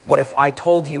What if I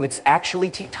told you it's actually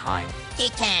tea time? Tea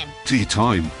time. Tea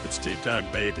time. It's tea time,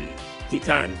 baby. Tea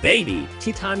time, baby.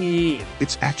 Tea time, yeah.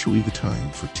 It's actually the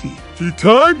time for tea. Tea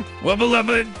time? Well,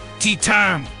 beloved, tea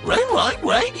time.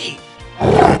 Righty.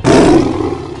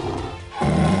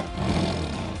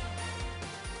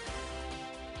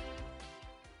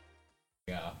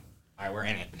 Yeah. All right, we're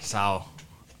in it. So,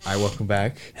 all right, welcome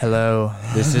back. Hello.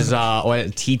 This is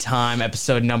Tea Time,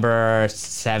 episode number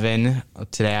 7.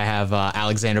 Today I have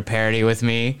Alexander Parady with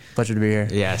me. Pleasure to be here.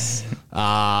 Yes.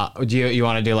 Do you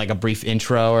want to do like a brief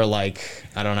intro or like,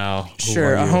 I don't know.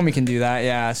 Sure, a homie can do that,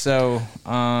 yeah. So,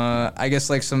 I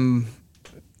guess like some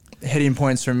hitting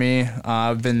points for me.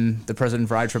 I've been the president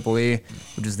for IEEE,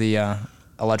 which is the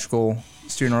electrical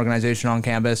student organization on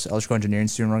campus, electrical engineering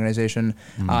student organization.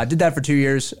 Did that for 2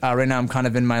 years. Right now I'm kind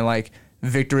of in my like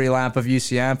victory lap of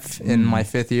UCF in my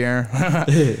 5th year.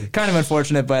 Kind of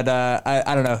unfortunate, but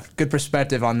I don't know. Good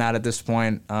perspective on that at this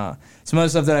point. Some other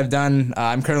stuff that I've done,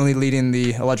 I'm currently leading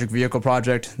the electric vehicle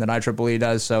project that IEEE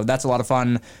does, so that's a lot of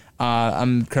fun.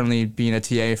 I'm currently being a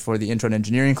TA for the intro to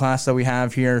engineering class that we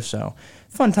have here, so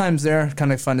fun times there.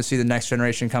 Kind of fun to see the next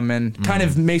generation come in. Kind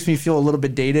of makes me feel a little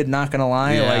bit dated, not gonna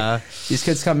lie. Yeah. Like these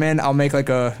kids come in, I'll make like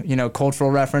a cultural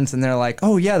reference, and they're like,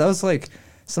 "Oh yeah, that was like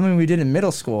something we did in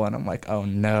middle school," and I'm like, "Oh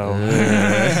no,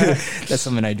 that's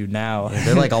something I do now."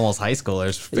 They're like almost high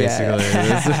schoolers, basically.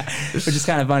 Yeah. Which is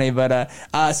kind of funny, but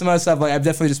some other stuff, like I've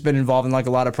definitely just been involved in like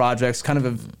a lot of projects, kind of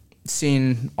have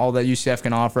seen all that UCF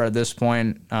can offer at this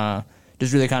point.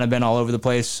 Just really kind of been all over the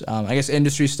place. I guess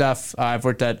industry stuff, I've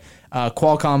worked at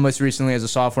Qualcomm most recently as a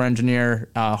software engineer,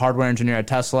 hardware engineer at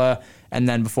Tesla, and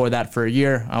then before that for a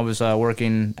year, I was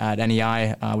working at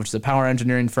NEI, which is a power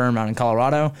engineering firm out in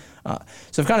Colorado.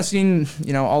 So I've kind of seen,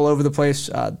 all over the place.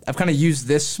 I've kind of used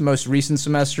this most recent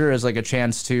semester as like a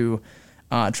chance to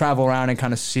travel around and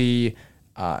kind of see,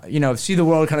 see the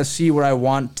world, kind of see where I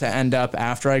want to end up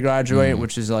after I graduate,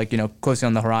 which is like, closely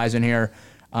on the horizon here.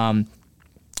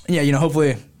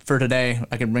 Hopefully for today,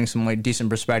 I can bring some like decent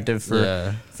perspective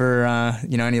for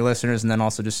any listeners, and then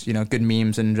also just good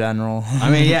memes in general.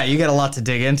 I mean, yeah, you got a lot to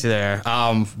dig into there.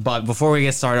 But before we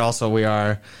get started, also we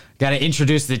got to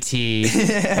introduce the tea.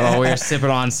 We're sipping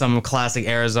on some classic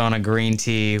Arizona green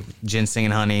tea, ginseng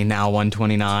and honey, now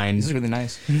 129. This is really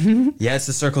nice. Yeah, it's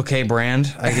the Circle K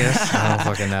brand, I guess. I don't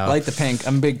fucking know. I like the pink.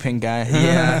 I'm a big pink guy.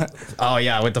 Yeah. Oh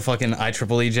yeah, with the fucking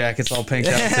IEEE jackets all pinked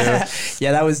out too.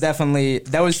 Yeah, that was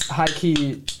high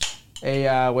key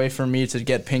a way for me to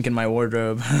get pink in my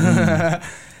wardrobe.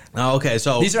 Oh, okay,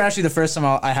 so these are actually the first time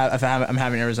I'm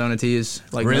having Arizona teas.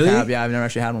 Like, really? Yeah, I've never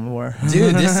actually had one before.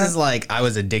 Dude, this is like, I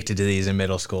was addicted to these in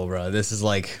middle school, bro. This is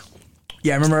like...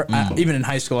 Yeah, I remember even in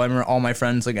high school, I remember all my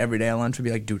friends like every day at lunch would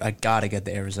be like, "Dude, I gotta get the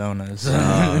Arizonas."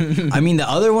 I mean, the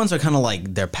other ones are kind of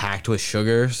like they're packed with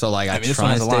sugar, so like I mean, this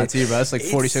one has a lot too, bro. It's like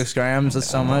 46 grams. That's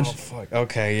so much. Fuck.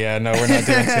 Okay, yeah, no, we're not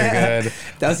doing too good.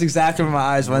 That's exactly where my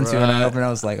eyes went to when I opened. I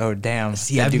was like, "Oh damn,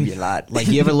 see, that do be a lot." Like,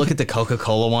 you ever look at the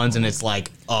Coca-Cola ones and it's like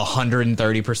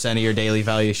 130% of your daily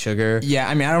value of sugar? Yeah,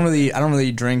 I mean, I don't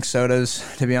really drink sodas,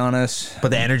 to be honest. But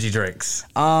the energy drinks.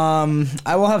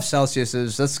 I will have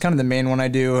Celsiuses. That's kind of the main one I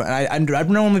do, and I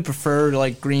normally prefer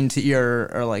like green tea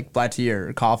or like black tea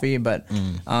or coffee, but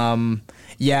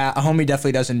yeah, a homie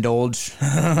definitely does indulge.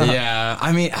 Yeah,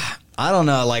 I mean, I don't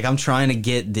know. Like, I'm trying to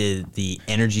get the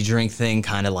energy drink thing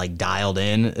kind of like dialed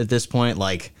in at this point.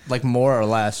 Like more or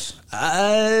less,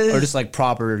 or just like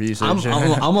proper usage.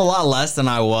 I'm a lot less than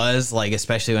I was. Like,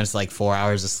 especially when it's like 4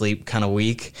 hours of sleep kind of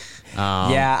week.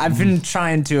 Yeah, I've been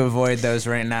trying to avoid those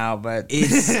right now, but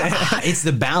it's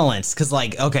the balance. Cause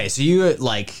like, okay, so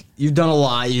you've done a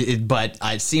lot, but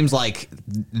it seems like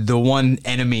the one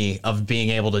enemy of being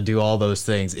able to do all those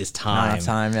things is time. Not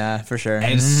time, yeah, for sure.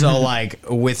 And so like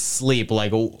with sleep,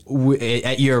 like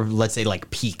at your, let's say like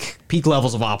peak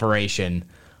levels of operation,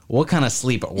 what kind of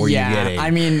sleep were you getting?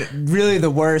 I mean, really the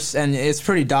worst, and it's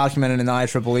pretty documented in the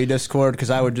IEEE Discord, because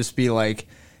I would just be like,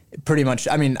 pretty much,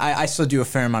 I mean, I still do a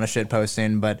fair amount of shit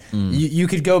posting, but you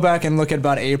could go back and look at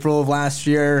about April of last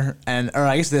year, or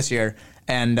I guess this year,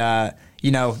 and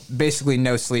basically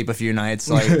no sleep a few nights.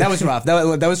 Like, that was rough. That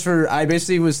was I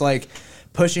basically was like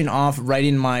pushing off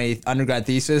writing my undergrad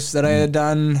thesis that I had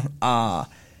done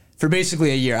for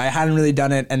basically a year. I hadn't really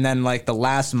done it, and then like the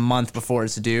last month before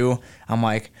it's due, I'm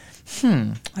like,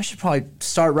 I should probably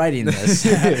start writing this.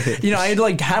 I had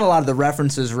like had a lot of the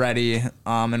references ready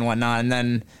and whatnot, and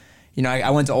then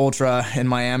I went to Ultra in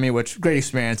Miami, which great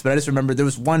experience, but I just remember there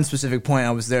was one specific point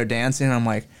I was there dancing, and I'm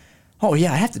like, oh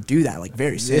yeah, I have to do that like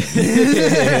very soon.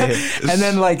 And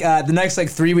then like the next like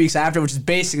 3 weeks after, which is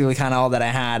basically kind of all that I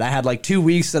had like 2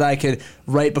 weeks that I could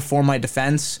write before my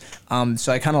defense.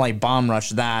 So I kind of like bomb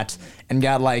rushed that and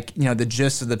got like, you know, the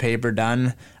gist of the paper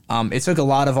done. It took a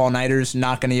lot of all-nighters,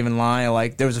 not gonna even lie.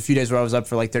 Like there was a few days where I was up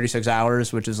for like 36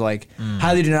 hours, which is like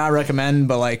highly do not recommend,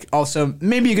 but like also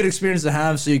maybe a good experience to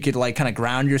have so you could like kind of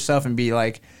ground yourself and be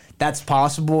like, that's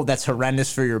possible, that's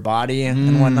horrendous for your body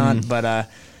and whatnot. But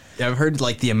Yeah, I've heard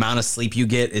like the amount of sleep you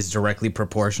get is directly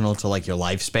proportional to like your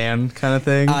lifespan kind of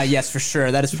thing. yes, for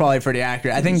sure. That is probably pretty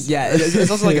accurate. I think, yeah,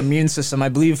 it's also like immune system. I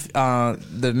believe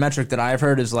the metric that I've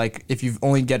heard is like if you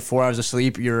only get 4 hours of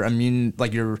sleep, your immune,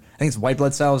 like your, I think it's white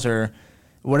blood cells or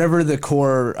whatever the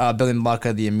core building block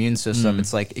of the immune system,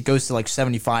 it's like it goes to like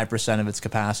 75% of its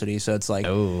capacity. So it's like,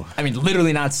 I mean,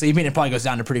 literally not sleeping, it probably goes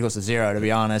down to pretty close to zero, to be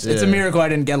honest. It's a miracle I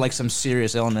didn't get like some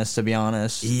serious illness, to be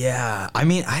honest. Yeah, I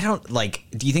mean, I don't like.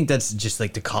 Do you think that's just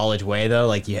like the college way though?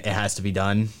 Like, it has to be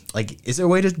done. Like, is there a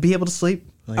way to be able to sleep?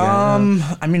 Like,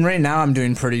 I mean, right now I'm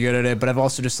doing pretty good at it, but I've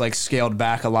also just like scaled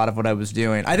back a lot of what I was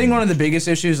doing. I think one of the biggest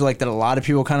issues like that a lot of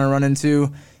people kind of run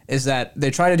into is that they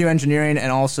try to do engineering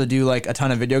and also do like a ton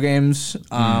of video games,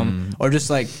 or just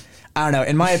like, I don't know.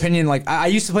 In my opinion, like I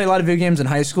used to play a lot of video games in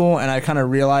high school, and I kind of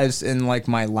realized in like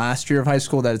my last year of high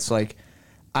school that it's like,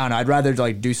 I don't know, I'd rather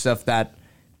like do stuff that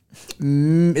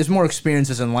is more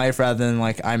experiences in life rather than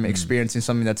like I'm experiencing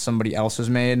something that somebody else has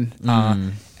made,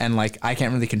 and like I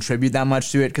can't really contribute that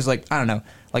much to it because like I don't know,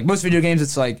 like most video games,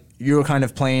 it's like you're kind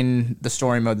of playing the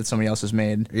story mode that somebody else has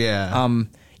made. Yeah.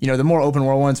 You know, the more open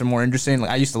world ones are more interesting. Like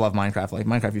I used to love Minecraft. Like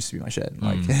Minecraft used to be my shit.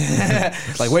 Like,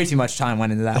 like way too much time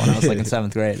went into that when I was like in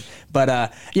 7th grade.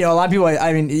 But you know, a lot of people.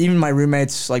 I mean, even my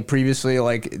roommates, like previously,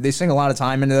 like they sink a lot of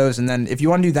time into those. And then if you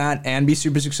want to do that and be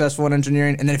super successful in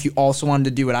engineering, and then if you also wanted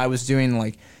to do what I was doing,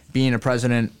 like being a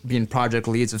president, being project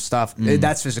leads of stuff,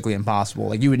 that's physically impossible.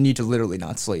 Like you would need to literally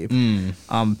not sleep.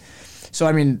 So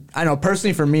I mean, I know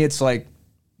personally for me, it's like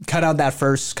cut out that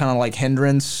first kind of like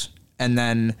hindrance, and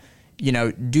then, you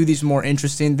know, do these more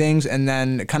interesting things, and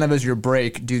then kind of as your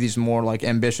break, do these more like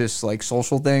ambitious, like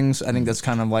social things. I think that's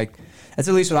kind of like, that's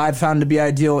at least what I've found to be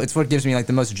ideal. It's what gives me like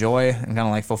the most joy and kind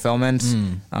of like fulfillment.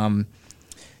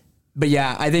 But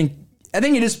yeah, I think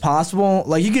it is possible.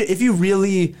 Like you could, if you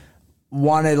really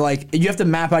wanted, like you have to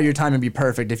map out your time and be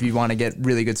perfect if you want to get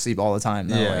really good sleep all the time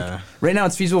though. Yeah. Like, right now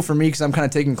it's feasible for me because I'm kind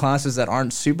of taking classes that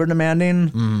aren't super demanding,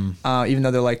 even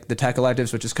though they're like the tech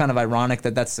electives, which is kind of ironic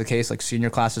that that's the case. Like senior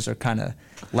classes are kind of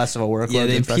less of a workload. Yeah,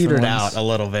 they than freshman petered ones. out a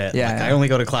little bit. Yeah, Like, yeah. I only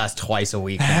go to class twice a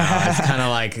week now. It's kind of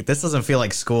like, this doesn't feel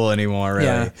like school anymore, really.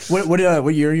 Yeah.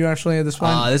 What year are you actually at this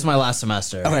point? This is my last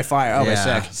semester. Okay, fire. Okay,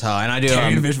 Yeah, sick. So, and I do.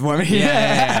 Carrying a vision for me.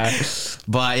 Yeah.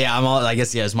 But yeah, I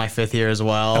guess it's my 5th year as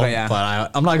well. Okay, yeah. But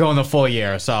I'm not going the full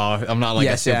year, so I'm not like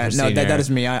a Yes, super yeah. No, senior. that is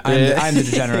me. I'm the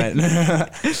degenerate.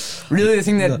 Really, the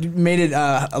thing that made it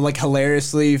like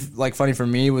hilariously like funny for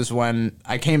me was when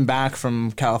I came back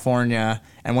from California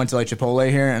and went to like Chipotle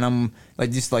here, and I'm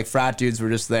like these like frat dudes were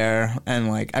just there, and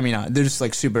like I mean they're just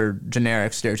like super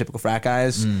generic, stereotypical frat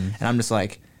guys, and I'm just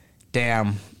like,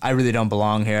 damn, I really don't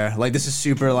belong here. Like this is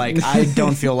super like I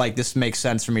don't feel like this makes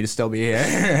sense for me to still be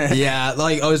here. Yeah,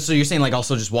 like so you're saying like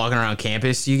also just walking around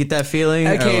campus, you get that feeling?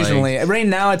 Or, like- Occasionally. Right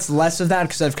now it's less of that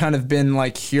because I've kind of been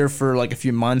like here for like a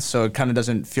few months, so it kind of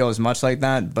doesn't feel as much like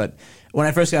that. But when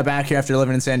I first got back here after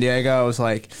living in San Diego, I was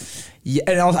like, yeah,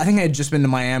 and also, I think I had just been to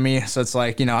Miami, so it's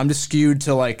like, you know, I'm just skewed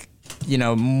to like, you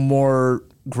know, more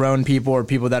grown people or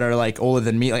people that are like older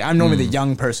than me. Like I'm normally the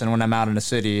young person when I'm out in a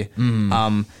city.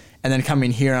 And then coming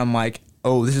here, I'm like,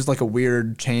 oh, this is like a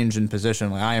weird change in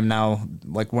position. Like I am now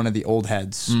like one of the old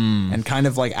heads and kind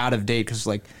of like out of date because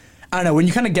like, I don't know, when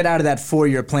you kind of get out of that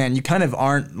 4-year plan, you kind of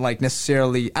aren't like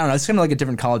necessarily, I don't know, it's kind of like a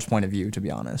different college point of view, to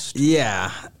be honest.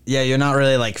 Yeah, you're not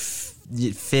really like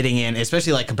fitting in,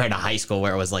 especially like compared to high school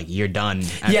where it was like you're done.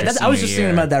 Yeah, I was just year.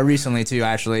 thinking about that recently too,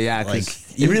 actually. Yeah, because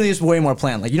Like, it really is way more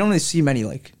planned. Like you don't really see many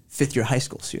like 5th-year high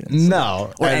school students.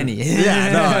 No, Or and- any.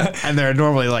 Yeah, no, and they're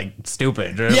normally like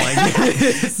stupid. Or, like,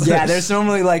 Yeah, there's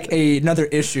normally like another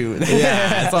issue.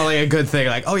 yeah, it's not like a good thing.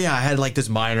 Like, oh yeah, I had like this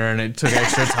minor and it took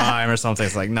extra time or something.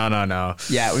 It's like, no.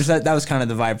 Yeah, it was that was kind of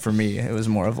the vibe for me. It was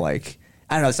more of like,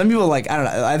 I don't know, some people like, I don't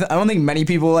know, I don't think many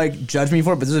people like judge me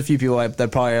for it, but there's a few people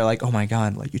that probably are like, oh my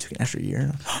god, like you took an extra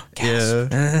year.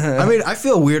 Yeah. I mean, I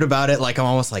feel weird about it. Like, I'm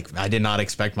almost like, I did not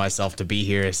expect myself to be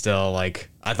here still. Like,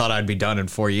 I thought I'd be done in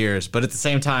 4 years. But at the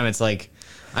same time, it's like,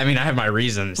 I mean, I have my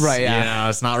reasons. Right, yeah. You know,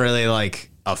 it's not really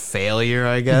like a failure,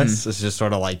 I guess. It's just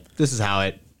sort of like, this is how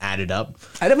it added up.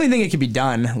 I definitely think it could be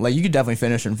done. Like, you could definitely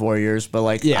finish in 4 years, but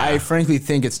like, Yeah. I frankly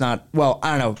think it's not. Well,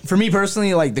 I don't know. For me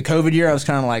personally, like the COVID year, I was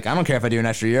kind of like, I don't care if I do an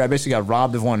extra year. I basically got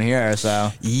robbed of 1 year.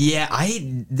 So Yeah,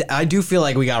 I do feel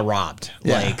like we got robbed.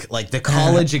 Yeah. Like the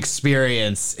college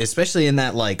experience, especially in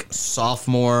that like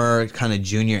sophomore kind of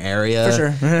junior area. For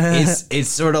sure. it's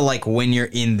sort of like when you're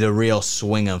in the real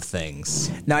swing of things.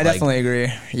 no, I Like, definitely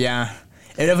agree. Yeah.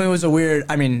 It definitely was a weird.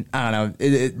 I mean, I don't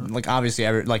know. Like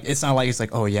obviously, like it's not like it's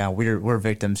like, oh yeah, we're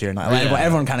victims here. Like, Yeah.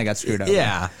 everyone kind of got screwed over.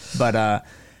 Yeah. But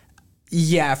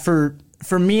yeah, for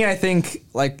me, I think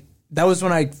like that was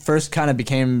when I first kind of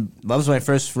became. That was when I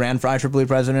first ran for IEEE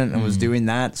president and was doing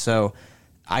that. So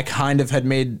I kind of had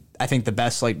made, I think, the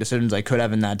best like decisions I could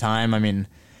have in that time. I mean,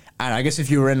 I don't know, I guess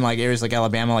if you were in like areas like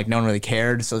Alabama, like no one really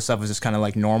cared, so stuff was just kind of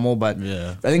like normal. But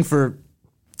Yeah. I think for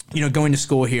going to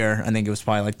school here, I think it was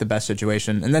probably like the best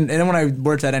situation. And then when I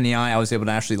worked at NEI, I was able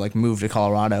to actually like move to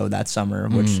Colorado that summer,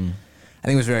 which I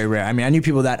think was very rare. I mean, I knew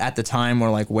people that at the time were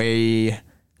like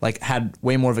had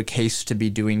way more of a case to be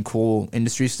doing cool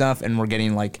industry stuff, and were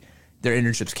getting like their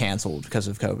internships canceled because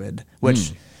of COVID,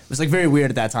 which was like very weird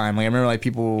at that time. Like I remember like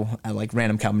people at like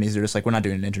random companies, they're just like, we're not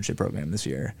doing an internship program this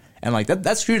year, and like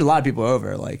that screwed a lot of people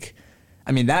over. Like,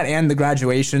 I mean, that and the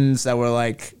graduations that were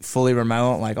like fully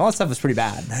remote, like all that stuff was pretty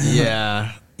bad.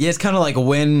 Yeah. Yeah, it's kind of like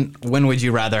when would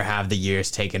you rather have the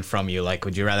years taken from you? Like,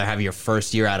 would you rather have your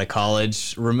first year out of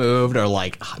college removed, or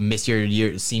like miss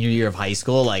your senior year of high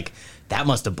school? Like, that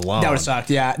must have blown. That would have sucked.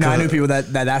 Yeah. No, I knew people that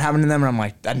happened to them, and I'm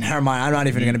like, never mind. I'm not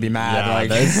even gonna be mad.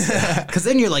 Because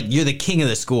then you're the king of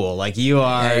the school. Like you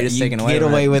are, Yeah, you're just you taking away get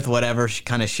from away it. with whatever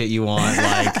kind of shit you want.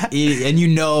 Like,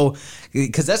 and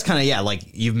because that's kind of like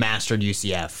you've mastered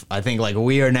UCF. I think like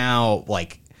we are now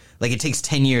like it takes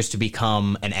 10 years to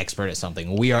become an expert at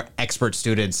something. We are expert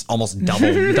students, almost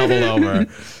double over.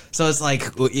 So it's like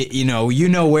you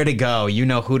know where to go, you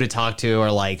know who to talk to,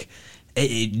 or like.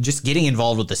 Just getting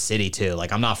involved with the city too.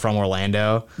 Like I'm not from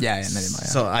Orlando. Yeah, neither am I.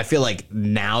 So I feel like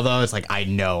now though it's like I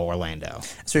know Orlando.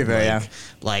 It's pretty fair, yeah.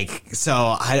 Like so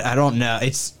I don't know.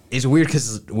 It's weird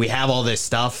because we have all this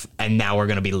stuff and now we're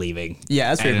gonna be leaving. Yeah,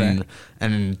 that's pretty fair.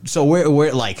 And so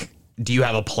we're like. Do you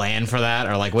have a plan for that,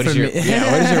 or like what is For your me-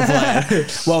 what is your plan?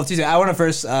 Well, TJ, I want to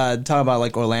first talk about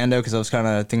like Orlando, because I was kind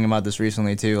of thinking about this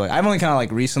recently too. Like I've only kind of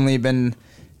like recently been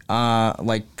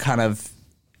like kind of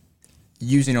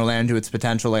using Orlando to its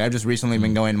potential. Like I've just recently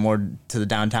been going more to the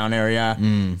downtown area.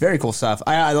 Very cool stuff.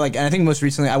 I like, and I think most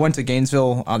recently I went to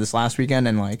Gainesville this last weekend,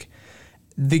 and like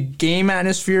the game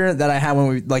atmosphere that I had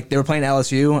when they were playing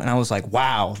LSU, and I was like,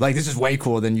 wow, like this is way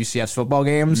cooler than UCF's football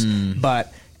games.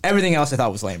 But everything else I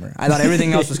thought was lamer. I thought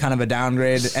everything else was kind of a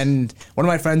downgrade. And one of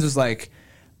my friends was like,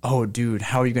 oh, dude,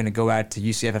 how are you going to go back to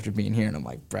UCF after being here? And I'm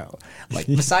like, bro, like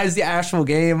besides the actual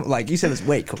game, like UCF is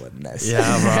way cooler than this. Yeah,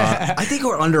 bro. I think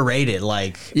we're underrated.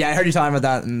 Like, yeah, I heard you talking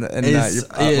about that in one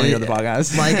of your other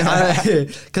podcasts.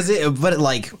 But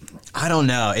like, I don't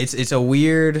know. It's a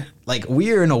weird, like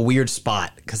we're in a weird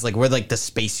spot because like we're like the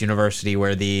space university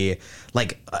where the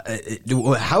like,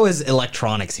 how is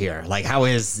electronics here? Like, how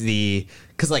is the,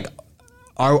 because like,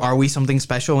 are we something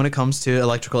special when it comes to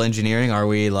electrical engineering? Are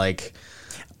we like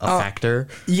a factor?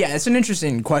 Yeah, it's an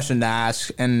interesting question to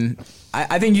ask, and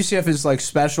I think UCF is like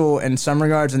special in some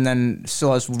regards, and then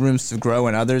still has rooms to grow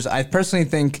in others. I personally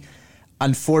think,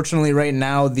 unfortunately, right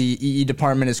now the EE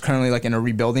department is currently like in a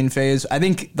rebuilding phase. I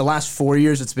think the last 4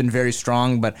 years it's been very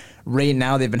strong, but right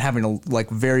now they've been having a like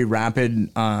very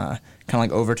rapid kind of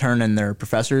like overturn in their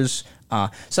professors.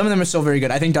 Some of them are still very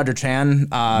good. I think Dr. Chan,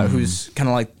 who's kind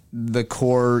of like the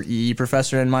core EE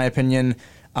professor in my opinion.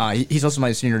 He's also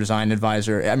my senior design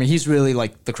advisor. I mean, he's really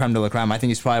like the creme de la creme. I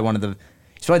think he's probably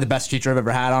the best teacher I've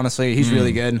ever had, honestly. He's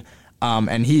really good.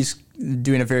 And he's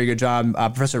doing a very good job.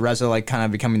 Professor Reza, like kind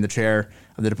of becoming the chair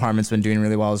of the department's been doing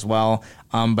really well as well.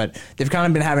 But they've kind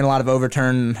of been having a lot of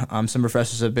overturn. Some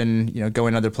professors have been,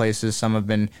 going other places. Some have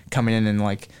been coming in and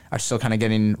like are still kind of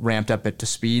getting ramped up to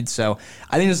speed. So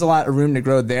I think there's a lot of room to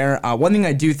grow there. One thing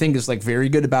I do think is like very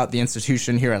good about the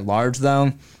institution here at large,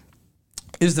 though,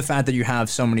 is the fact that you have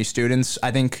so many students.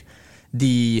 I think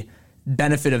the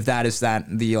benefit of that is that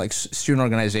the like student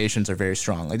organizations are very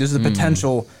strong. Like there's the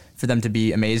potential for them to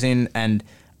be amazing. And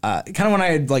kind of when I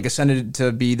had like ascended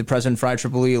to be the president for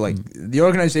IEEE, like the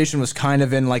organization was kind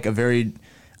of in like a very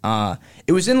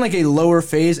it was in like a lower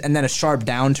phase and then a sharp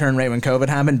downturn right when COVID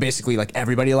happened. Basically like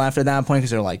everybody left at that point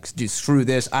because they're like, dude, screw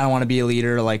this. I don't want to be a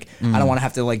leader. Like I don't want to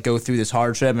have to like go through this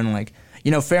hardship. And like,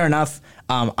 fair enough.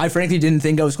 I frankly didn't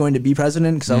think I was going to be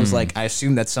president because I was like, I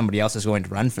assumed that somebody else is going to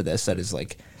run for this that is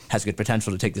like has good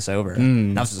potential to take this over.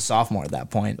 And I was just a sophomore at that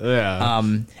point. Yeah.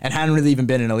 And hadn't really even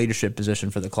been in a leadership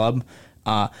position for the club.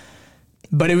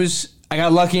 But I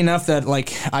got lucky enough that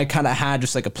like I kind of had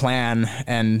just like a plan,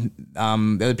 and the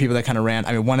other people that kind of ran.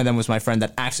 I mean, one of them was my friend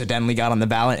that accidentally got on the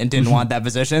ballot and didn't want that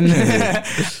position,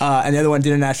 and the other one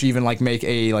didn't actually even like make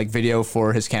a like video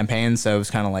for his campaign, so it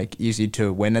was kind of like easy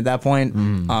to win at that point.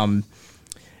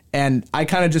 And I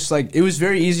kind of just like, it was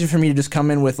very easy for me to just come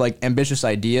in with like ambitious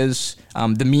ideas.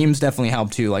 The memes definitely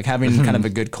helped too. Like having kind of a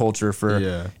good culture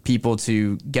for people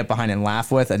to get behind and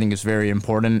laugh with, I think is very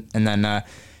important. And then,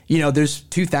 there's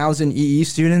 2,000 EE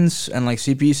students and like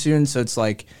CPE students. So it's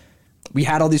like, we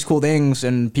had all these cool things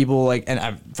and people like,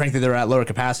 and frankly, they're at lower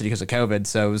capacity because of COVID.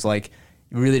 So it was like,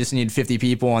 we really just need 50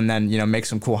 people and then, make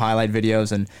some cool highlight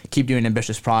videos and keep doing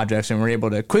ambitious projects. And we're able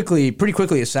to pretty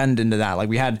quickly ascend into that. Like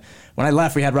when I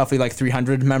left, we had roughly like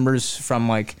 300 members from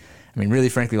like, really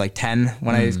frankly, like 10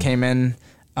 when I came in.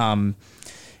 And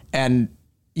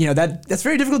that's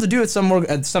very difficult to do at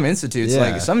some institutes.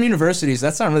 Like some universities,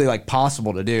 that's not really like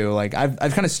possible to do. Like I've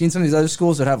kind of seen some of these other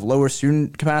schools that have lower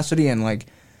student capacity and like,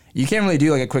 you can't really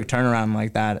do like a quick turnaround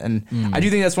like that. And I do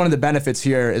think that's one of the benefits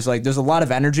here is like there's a lot of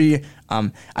energy.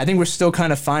 I think we're still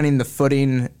kind of finding the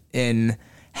footing in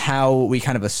how we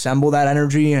kind of assemble that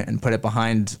energy and put it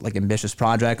behind like ambitious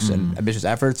projects and ambitious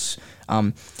efforts.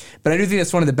 But I do think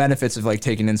that's one of the benefits of like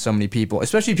taking in so many people,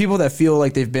 especially people that feel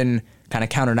like they've been kind of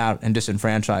counted out and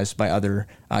disenfranchised by other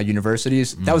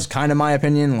universities. That was kind of my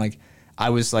opinion. Like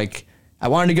I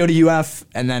wanted to go to UF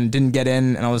and then didn't get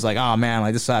in, and I was like, oh man,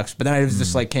 like this sucks. But then I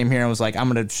just like came here and was like, I'm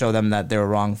gonna show them that they were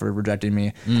wrong for rejecting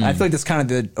me. And I feel like that's kind of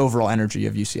the overall energy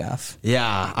of UCF.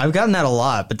 Yeah, I've gotten that a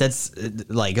lot, but that's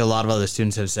like a lot of other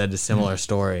students have said a similar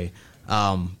story.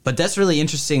 But that's really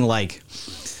interesting, like,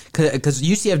 because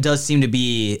UCF does seem to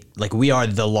be like we are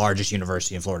the largest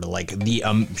university in Florida. Like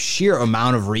the sheer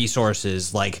amount of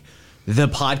resources, like. The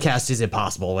podcast is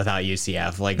impossible without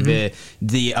UCF. Like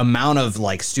the amount of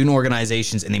like student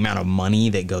organizations and the amount of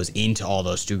money that goes into all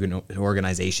those student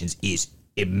organizations is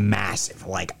massive.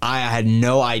 Like I had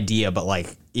no idea, but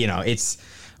like, it's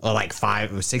like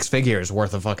 5-6 figures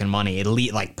worth of fucking money,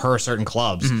 elite, like per certain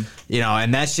clubs,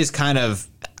 and that's just kind of,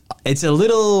 it's a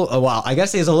little, well, I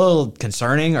guess it's a little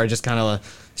concerning or just kind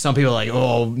of some people are like,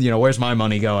 oh, where's my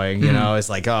money going? It's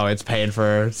like, oh, it's paying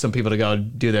for some people to go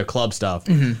do their club stuff.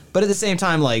 But at the same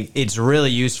time, like, it's really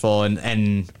useful.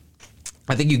 And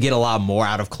I think you get a lot more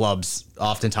out of clubs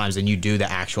oftentimes than you do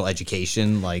the actual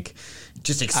education, like,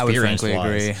 just experience. I would frankly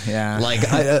agree, yeah. Like,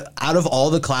 out of all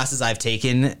the classes I've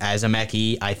taken as a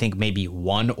MECE, I think maybe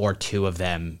 1 or 2 of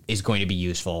them is going to be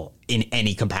useful in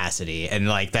any capacity. And,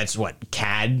 like, that's what,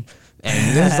 CAD?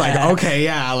 And it's like, okay,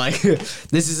 yeah, like,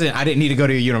 this isn't, I didn't need to go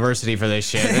to a university for this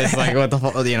shit. It's like, what the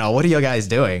fuck, what are you guys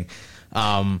doing?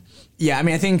 Yeah,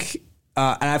 I think,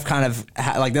 and I've kind of,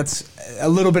 like, that's a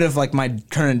little bit of, like, my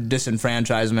current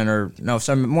disenfranchisement, or, no,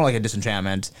 some more like a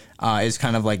disenchantment, is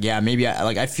kind of like, yeah, maybe,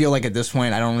 I feel like at this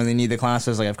point, I don't really need the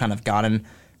classes. Like, I've kind of gotten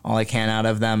all I can out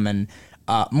of them. And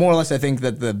more or less, I think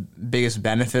that the biggest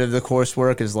benefit of the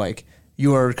coursework is, like,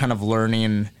 you are kind of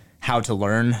learning how to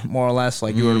learn, more or less.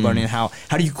 Like you were learning how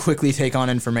do you quickly take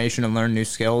on information and learn new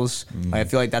skills. Like, I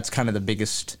feel like that's kind of the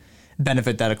biggest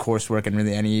benefit that a coursework and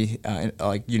really any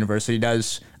like university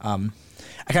does. I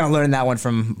kind of learned that one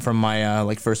from my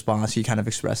like first boss. He kind of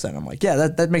expressed that, and I'm like, yeah,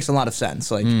 that makes a lot of sense.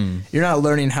 Like you're not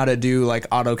learning how to do like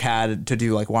AutoCAD to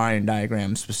do like wiring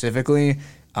diagrams specifically.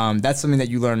 That's something that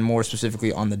you learn more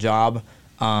specifically on the job,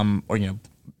 or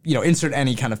insert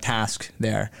any kind of task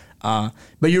there.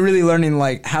 But you're really learning,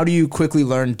 like, how do you quickly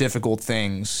learn difficult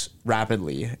things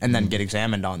rapidly and then get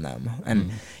examined on them? And,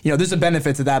 there's a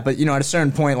benefit to that. But, at a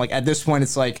certain point, like, at this point,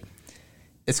 it's like,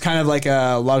 it's kind of like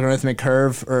a logarithmic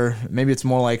curve, or maybe it's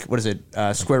more like, what is it,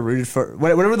 square rooted for,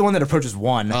 whatever the one that approaches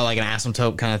 1. Oh, like an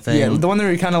asymptote kind of thing? Yeah, the one that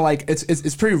you're kind of like,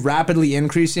 it's pretty rapidly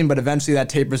increasing, but eventually that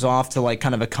tapers off to, like,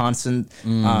 kind of a constant,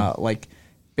 like,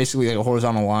 basically like a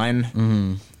horizontal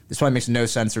line. This probably makes no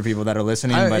sense for people that are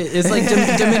listening, but it's like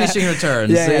diminishing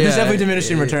returns. Yeah, there's definitely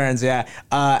diminishing returns. Yeah,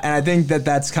 and I think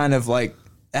that's kind of like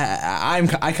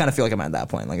I kind of feel like I'm at that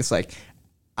point. Like it's like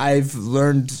I've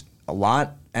learned a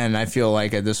lot, and I feel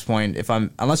like at this point,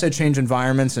 unless I change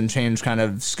environments and change kind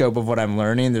of scope of what I'm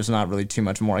learning, there's not really too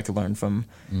much more I could learn from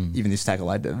even these tech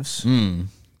electives.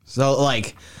 So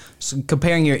like,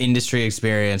 comparing your industry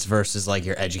experience versus like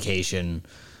your education.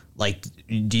 Like,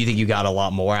 do you think you got a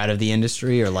lot more out of the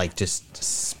industry, or like just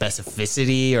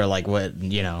specificity, or like what,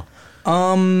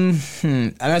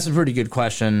 That's a pretty good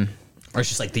question. Or it's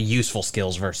just like the useful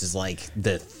skills versus like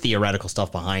the theoretical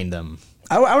stuff behind them.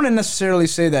 I wouldn't necessarily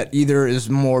say that either is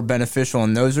more beneficial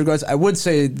in those regards. I would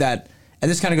say that, and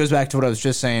this kind of goes back to what I was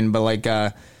just saying, but like,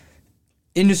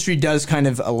 industry does kind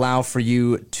of allow for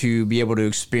you to be able to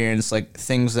experience like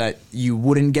things that you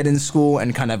wouldn't get in school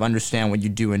and kind of understand what you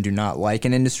do and do not like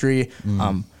in industry.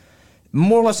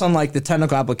 More or less on like the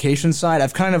technical application side,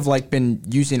 I've kind of like been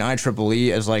using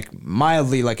IEEE as like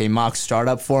mildly like a mock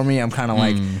startup for me. I'm kind of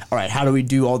like, all right, how do we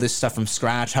do all this stuff from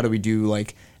scratch? How do we do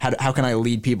like, how can I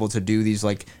lead people to do these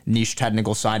like niche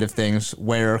technical side of things?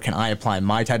 Where can I apply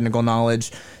my technical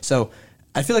knowledge? So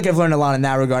I feel like I've learned a lot in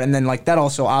that regard. And then like that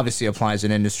also obviously applies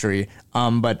in industry.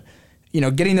 But, you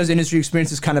know, getting those industry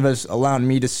experiences kind of has allowed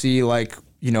me to see like,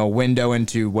 you know, a window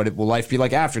into what will life be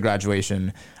like after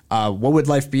graduation. What would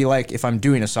life be like if I'm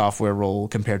doing a software role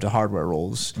compared to hardware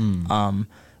roles?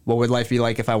 What would life be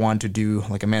like if I wanted to do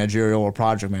like a managerial or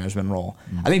project management role?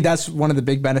 I think that's one of the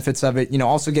big benefits of it. You know,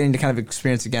 also getting to kind of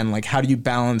experience again, like how do you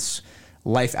balance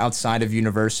life outside of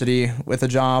university with a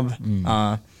job?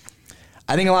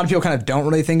 I think a lot of people kind of don't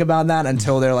really think about that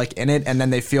until they're like in it, and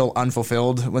then they feel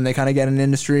unfulfilled when they kind of get in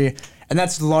industry. And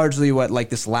that's largely what like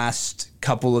this last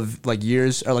couple of like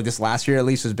years, or like this last year at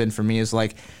least, has been for me, is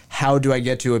like, how do I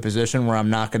get to a position where I'm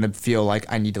not going to feel like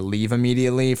I need to leave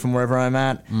immediately from wherever I'm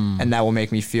at, and that will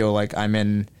make me feel like I'm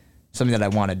in something that I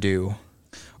want to do.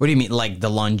 What do you mean, like the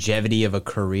longevity of a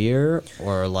career,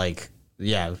 or like,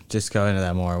 yeah, just go into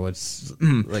that more. What's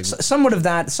like Somewhat of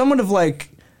that, somewhat of like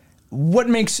what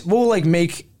will like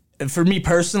make, for me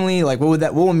personally, like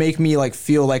what will make me like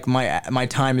feel like my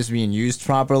time is being used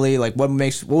properly? Like what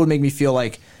would make me feel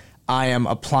like I am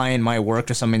applying my work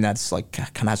to something that's like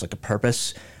kind of has like a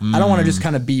purpose. I don't want to just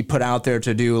kind of be put out there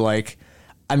to do like,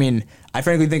 I mean, I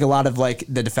frankly think a lot of like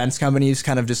the defense companies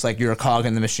kind of just like you're a cog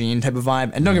in the machine type of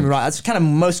vibe. And don't get me wrong, that's kind of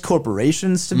most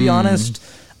corporations, to be honest.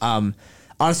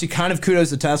 Honestly, kind of kudos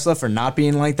to Tesla for not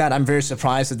being like that. I'm very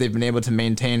surprised that they've been able to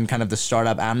maintain kind of the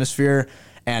startup atmosphere.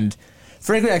 And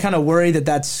frankly, I kind of worry that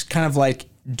that's kind of like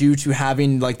due to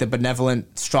having like the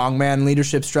benevolent strongman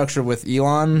leadership structure with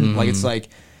Elon. Like it's like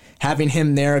having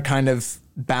him there kind of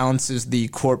balances the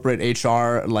corporate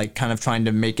HR, like kind of trying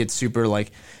to make it super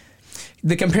like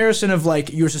the comparison of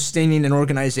like you're sustaining an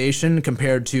organization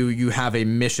compared to you have a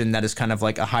mission that is kind of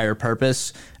like a higher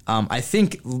purpose. I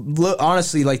think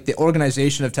honestly, like the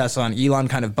organization of Tesla and Elon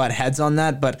kind of butt heads on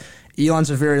that, but Elon's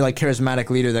a very like charismatic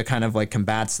leader that kind of like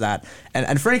combats that.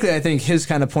 And frankly, I think his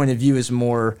kind of point of view is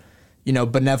more, you know,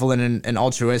 benevolent and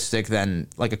altruistic than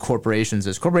like a corporation's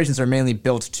is. Corporations are mainly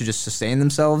built to just sustain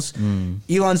themselves.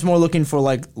 Elon's more looking for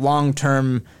like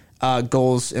long-term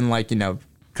goals in like, you know,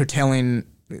 curtailing,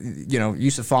 you know,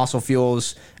 use of fossil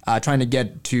fuels, trying to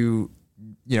get to,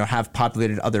 you know, have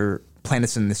populated other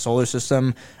planets in the solar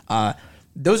system.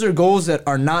 Those are goals that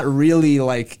are not really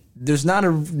like, there's not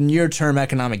a near-term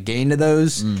economic gain to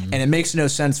those, and it makes no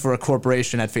sense for a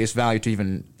corporation at face value to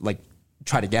even like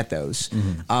try to get those.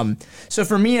 So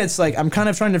for me, it's like I'm kind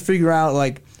of trying to figure out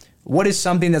like what is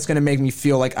something that's going to make me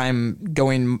feel like I'm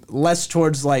going less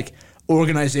towards like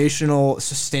organizational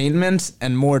sustainment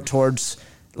and more towards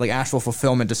like actual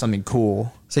fulfillment to something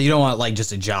cool. So you don't want like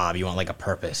just a job, you want like a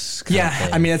purpose. Kind of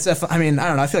thing. I mean, I mean, I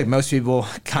don't know. I feel like most people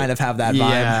kind of have that vibe.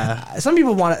 Yeah. Some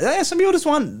people some people just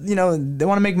want, you know, they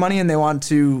want to make money and they want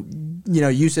to, you know,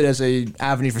 use it as a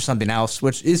avenue for something else,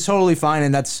 which is totally fine.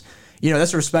 And that's, you know,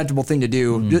 that's a respectable thing to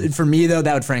do. For me though,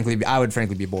 I would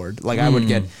frankly be bored. Like I would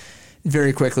get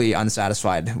very quickly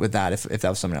unsatisfied with that if that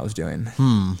was something I was doing.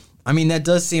 I mean, that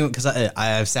does seem, because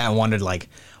I've sat and wondered like,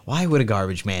 why would a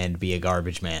garbage man be a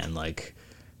garbage man? Like,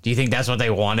 do you think that's what they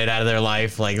wanted out of their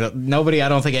life? Like, I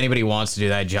don't think anybody wants to do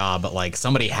that job, but like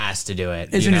somebody has to do it.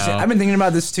 It's interesting. I've been thinking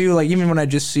about this too. Like, even when I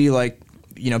just see like,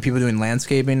 you know, people doing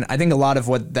landscaping, I think a lot of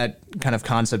what that kind of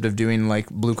concept of doing like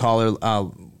blue collar,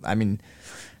 I mean,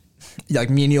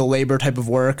 like menial labor type of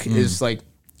work is like,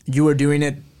 you are doing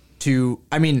it to,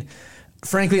 I mean,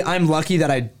 frankly, I'm lucky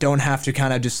that I don't have to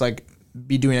kind of just like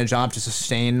be doing a job to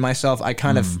sustain myself. I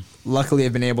kind of luckily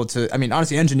have been able to, I mean,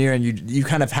 honestly, engineering, you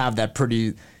kind of have that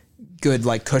pretty good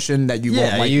like cushion that you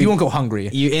won't like, you won't go hungry.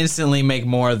 You instantly make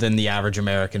more than the average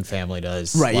American family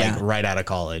does, right? Like, right out of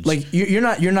college. Like you're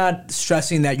not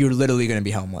stressing that you're literally going to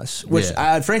be homeless, which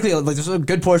frankly, like there's a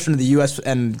good portion of the U.S.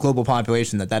 and global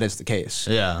population that is the case.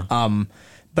 Yeah.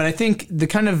 But I think the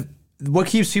kind of what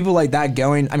keeps people like that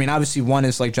going, I mean, obviously one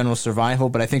is like general survival,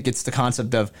 but I think it's the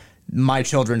concept of my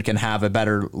children can have a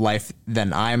better life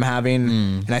than I'm having.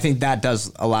 And I think that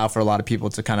does allow for a lot of people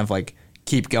to kind of like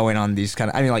keep going on these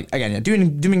kind of, I mean, like, again,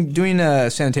 doing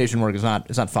sanitation work is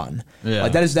not fun. Yeah.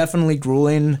 Like that is definitely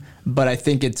grueling, but I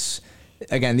think it's,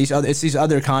 again, these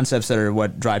other concepts that are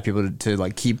what drive people to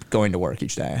like keep going to work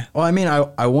each day. Well, I mean,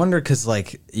 I wonder, because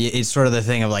like it's sort of the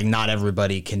thing of like not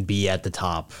everybody can be at the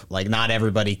top. Like not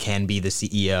everybody can be the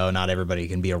CEO. Not everybody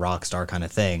can be a rock star kind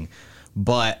of thing.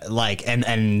 But like,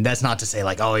 and that's not to say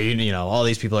like, oh, you know, all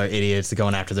these people are idiots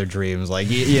going after their dreams. Like,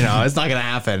 you know, it's not gonna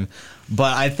happen.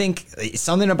 But I think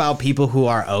something about people who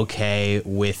are okay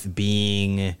with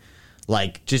being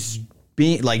like just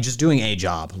doing a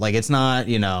job. Like, it's not,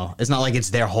 you know, it's not like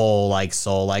it's their whole like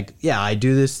soul. Like, yeah, I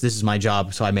do this. This is my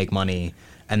job, so I make money,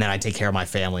 and then I take care of my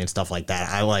family and stuff like that.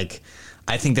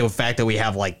 I think the fact that we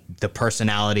have like the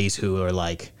personalities who are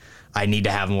like, I need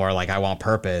to have more. Like, I want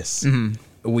purpose.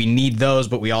 We need those,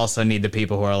 but we also need the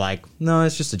people who are like, no,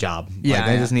 it's just a job. Yeah, like,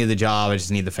 I just need the job. I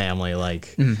just need the family.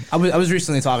 Like, I was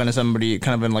recently talking to somebody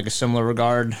kind of in like a similar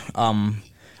regard.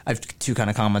 I have two kind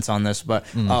of comments on this, but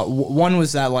one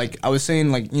was that like I was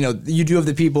saying like, you know, you do have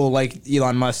the people like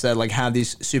Elon Musk that like have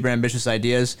these super ambitious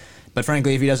ideas, but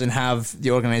frankly, if he doesn't have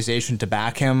the organization to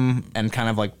back him and kind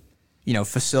of like, you know,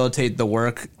 facilitate the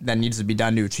work that needs to be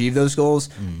done to achieve those goals,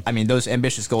 I mean, those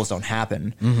ambitious goals don't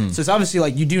happen. So it's obviously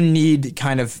like you do need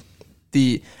kind of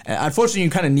unfortunately, you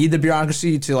kind of need the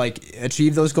bureaucracy to like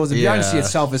achieve those goals. The bureaucracy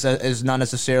itself is not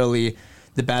necessarily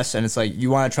the best, and it's like you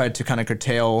want to try to kind of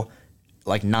curtail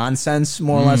like nonsense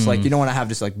more or less. Like, you don't want to have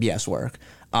just like BS work.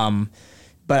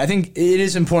 But I think it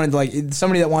is important, like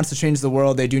somebody that wants to change the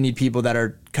world, they do need people that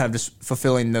are kind of just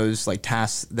fulfilling those like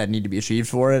tasks that need to be achieved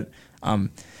for it. And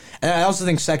I also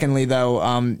think, secondly, though,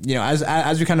 you know,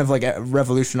 as we kind of like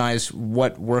revolutionize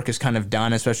what work is kind of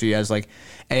done, especially as like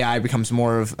AI becomes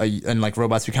more of and like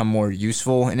robots become more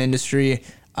useful in industry,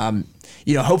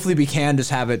 you know, hopefully we can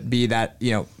just have it be that,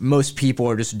 you know, most people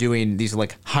are just doing these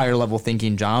like higher level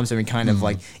thinking jobs, and we kind of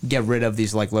like get rid of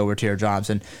these like lower tier jobs.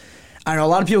 And I don't know,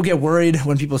 a lot of people get worried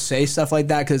when people say stuff like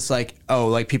that, because it's like, oh,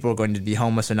 like people are going to be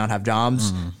homeless and not have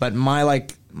jobs. But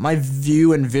my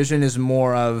view and vision is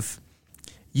more of,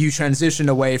 you transition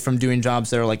away from doing jobs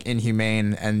that are like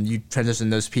inhumane, and you transition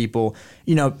those people,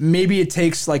 you know, maybe it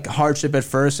takes like hardship at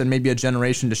first and maybe a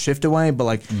generation to shift away, but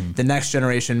like the next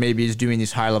generation maybe is doing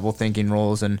these high level thinking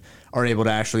roles and are able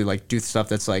to actually like do stuff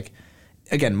that's like,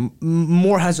 again,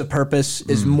 more has a purpose,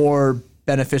 is more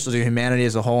beneficial to humanity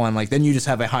as a whole. And like, then you just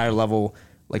have a higher level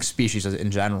like species in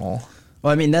general.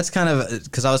 well, I mean, that's kind of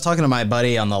because I was talking to my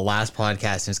buddy on the last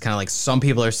podcast, and it's kind of like some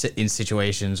people are in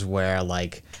situations where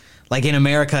like in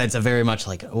America, it's a very much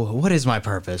like, what is my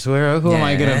purpose? Who am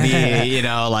I going to be? You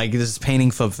know, like, this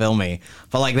painting fulfill me.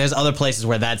 But like, there's other places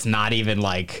where that's not even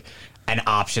like an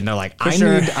option. They're like, I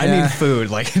need food.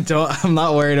 Like, I'm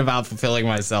not worried about fulfilling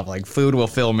myself. Like, food will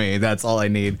fill me. That's all I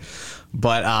need.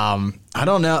 But I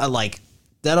don't know. Like,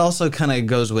 that also kind of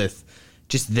goes with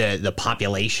just the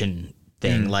population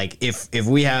thing. Like, if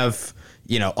we have,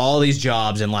 you know, all these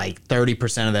jobs and like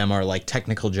 30% of them are like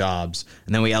technical jobs,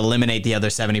 and then we eliminate the other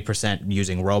 70%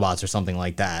 using robots or something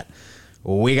like that,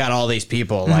 we got all these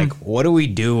people. Like, what do we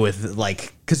do with,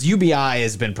 like, because UBI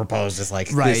has been proposed as like,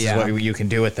 this is what you can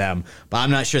do with them, but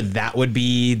I'm not sure that would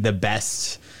be the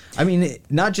best. I mean,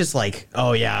 not just like,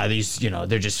 oh yeah, these, you know,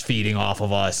 they're just feeding off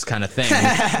of us kind of thing,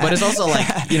 but it's also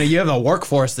like, you know, you have a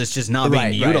workforce that's just not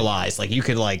being utilized. Like, you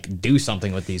could like do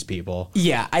something with these people.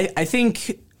 Yeah, I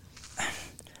think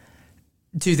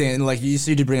two things. Like, you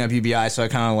did bring up UBI, so I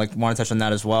kind of like want to touch on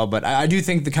that as well. But I do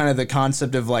think the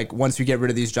concept of like, once we get rid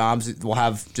of these jobs, we'll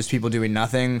have just people doing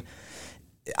nothing.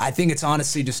 I think it's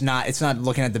honestly just not. It's not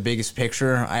looking at the biggest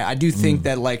picture. I do think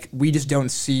that like we just don't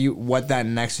see what that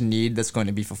next need that's going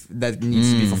to be that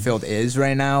needs to be fulfilled is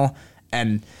right now.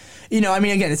 And you know, I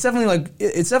mean, again, it's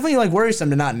definitely like worrisome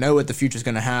to not know what the future's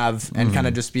going to have, and kind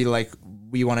of just be like,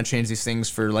 we want to change these things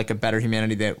for like a better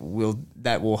humanity that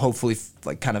will hopefully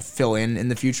like kind of fill in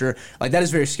the future. Like, that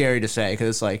is very scary to say, because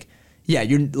it's like, yeah,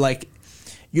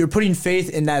 you're putting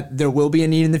faith in that there will be a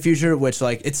need in the future, which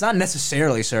like it's not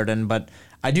necessarily certain, but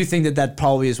I do think that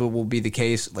probably is what will be the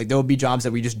case. Like, there will be jobs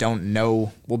that we just don't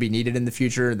know will be needed in the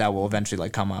future that will eventually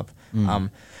like come up. You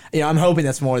know, I'm hoping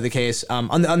that's more the case.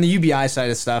 On the UBI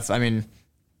side of stuff, I mean,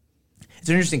 it's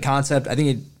an interesting concept. I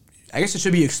guess it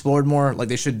should be explored more. Like,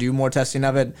 they should do more testing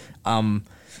of it.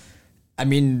 I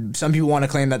mean, some people want to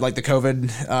claim that like the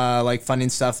COVID like funding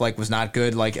stuff like was not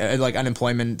good, like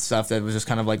unemployment stuff that was just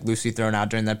kind of like loosely thrown out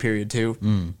during that period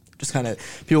too. Just kind of,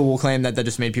 people will claim that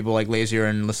just made people like lazier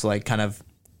and just like kind of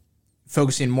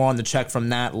focusing more on the check from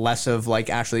that, less of like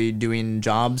actually doing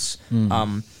jobs.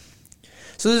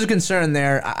 So there's a concern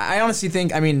there. I honestly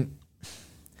think, I mean,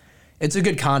 it's a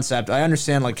good concept. I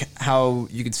understand like how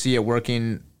you could see it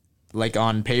working like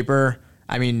on paper.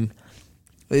 I mean,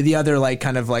 the other like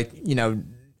kind of like, you know,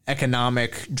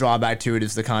 economic drawback to it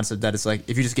is the concept that it's like,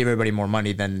 if you just give everybody more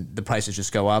money, then the prices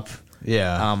just go up.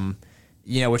 Yeah.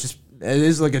 You know, it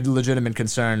is like a legitimate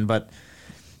concern, but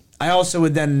I also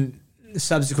would then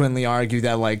subsequently argue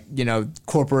that like, you know,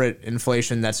 corporate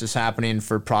inflation that's just happening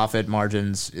for profit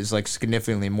margins is like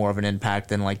significantly more of an impact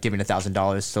than like giving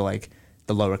 $1,000 to like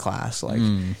the lower class. Like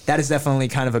that is definitely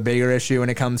kind of a bigger issue when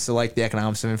it comes to like the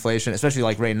economics of inflation, especially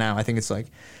like right now. I think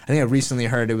I recently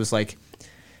heard it was like,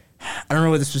 I don't know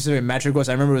what the specific metric was.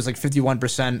 I remember it was like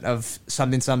 51% of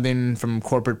something from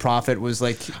corporate profit was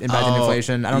like impacting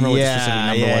inflation. I don't know what the specific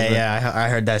number was. Yeah, I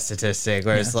heard that statistic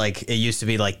where it's like it used to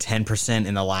be like 10%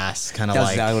 in the last kind of That's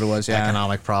like exactly what it was, yeah.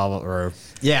 economic problem or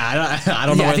I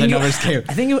don't know where the numbers came.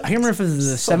 I can't remember if it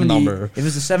was the 70 number. If it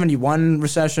was the 71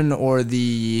 recession or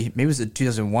maybe it was the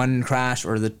 2001 crash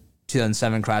or the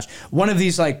 2007 crash. One of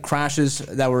these like crashes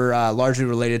that were largely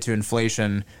related to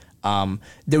inflation.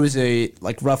 There was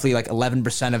roughly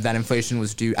 11% of that inflation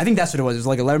was due. I think that's what it was. It was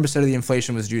like 11% of the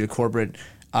inflation was due to corporate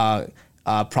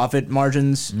profit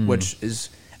margins, which is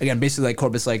again basically like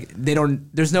corporates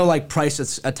there's no like price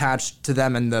that's attached to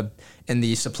them in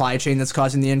the supply chain that's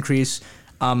causing the increase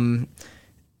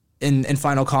in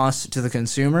final costs to the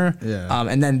consumer. Yeah.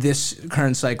 And then this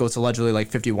current cycle it's allegedly like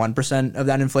 51% of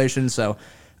that inflation. So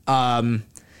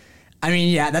I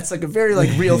mean, yeah, that's like a very like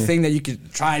real thing that you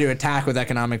could try to attack with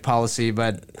economic policy,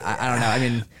 but I don't know. I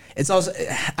mean, it's also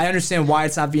I understand why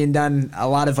it's not being done. A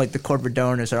lot of like the corporate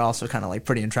donors are also kind of like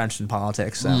pretty entrenched in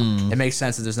politics, so it makes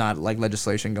sense that there's not like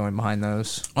legislation going behind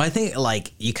those. Well, I think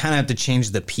like you kind of have to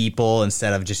change the people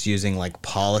instead of just using like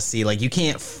policy. Like you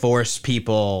can't force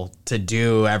people to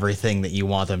do everything that you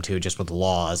want them to just with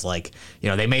laws. Like, you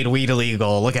know, they made weed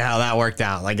illegal. Look at how that worked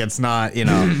out. Like it's not, you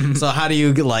know. So how do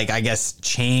you like I guess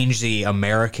change the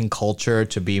American culture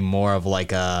to be more of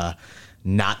like a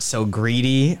not so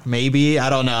greedy, maybe? I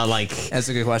don't know. Like that's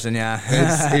a good question. Yeah,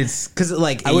 it's because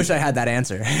like I wish I had that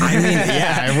answer. I mean,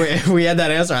 yeah, if we had that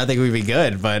answer, I think we'd be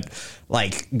good. But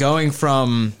like going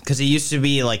from because it used to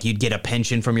be like you'd get a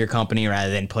pension from your company rather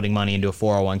than putting money into a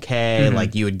 401k.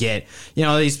 Like you would get, you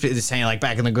know, these saying like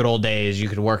back in the good old days, you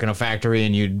could work in a factory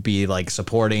and you'd be like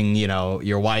supporting, you know,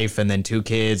 your wife and then 2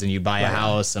 kids and you buy a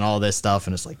house and all this stuff.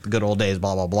 And it's like the good old days,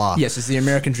 blah, blah, blah. Yes, it's the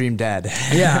American dream dead.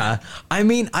 Yeah. I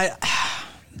mean,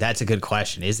 that's a good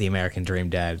question. Is the American dream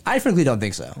dead? I frankly don't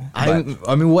think so. I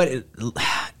mean,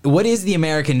 what is the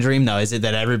American dream though? Is it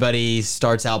that everybody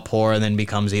starts out poor and then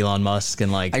becomes Elon Musk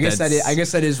and like? I guess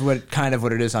that is what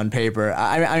it is on paper.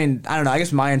 I mean, I don't know. I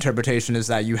guess my interpretation is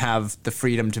that you have the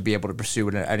freedom to be able to pursue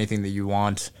anything that you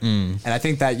want, and I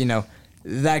think that you know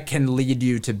that can lead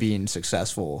you to being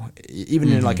successful,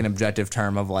 even in like an objective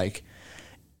term of like.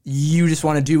 You just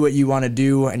want to do what you want to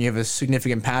do and you have a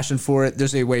significant passion for it.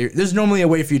 There's normally a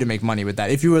way for you to make money with that.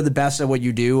 If you are the best at what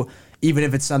you do, even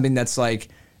if it's something that's like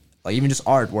even just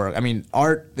artwork. I mean,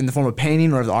 art in the form of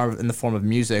painting or art in the form of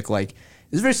music, like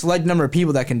there's a very select number of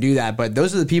people that can do that, but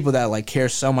those are the people that like care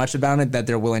so much about it that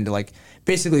they're willing to like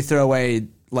basically throw away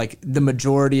like the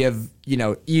majority of, you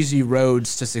know, easy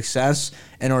roads to success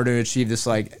in order to achieve this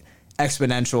like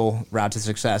exponential route to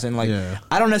success. And like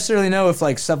I don't necessarily know if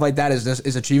like stuff like that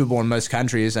is achievable in most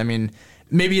countries. I mean,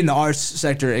 maybe in the arts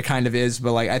sector it kind of is,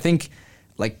 but like I think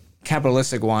like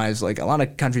capitalistic wise, like a lot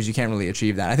of countries you can't really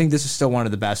achieve that. I think this is still one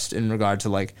of the best in regard to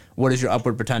like what is your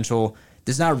upward potential.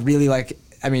 There's not really like,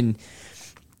 I mean,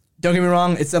 don't get me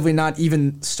wrong, it's definitely not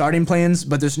even starting plans,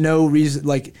 but there's no reason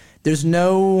like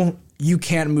you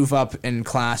can't move up in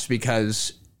class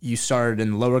because you started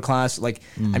in the lower class. Like,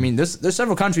 I mean, there's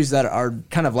several countries that are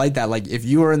kind of like that. Like, if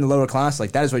you are in the lower class,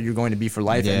 like, that is what you're going to be for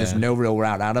life, and there's no real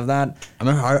route out of that. I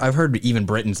mean, I've heard even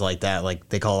Britain's like that. Like,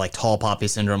 they call it, like, tall poppy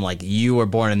syndrome. Like, you were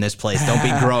born in this place. Don't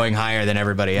be growing higher than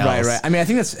everybody else. Right. I mean, I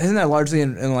think isn't that largely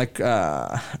in like,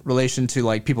 relation to,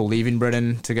 like, people leaving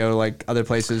Britain to go, like, other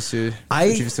places to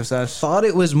achieve success? I thought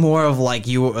it was more of, like,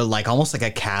 you were, like, almost like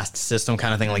a caste system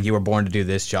kind of thing. Like, you were born to do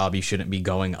this job. You shouldn't be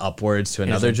going upwards to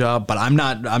another job. But I'm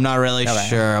not really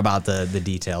sure about the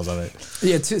details of it.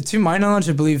 Yeah, to my knowledge,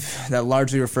 I believe that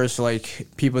largely refers to like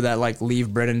people that like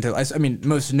leave Britain to. I mean,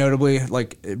 most notably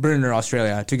like Britain or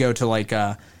Australia to go to like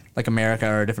America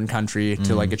or a different country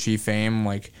to like achieve fame.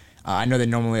 Like I know they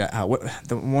normally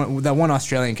that one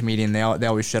Australian comedian they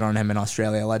always shit on him in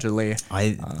Australia allegedly.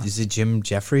 Is it Jim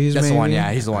Jeffries? That's maybe? the one.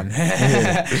 Yeah, he's the one.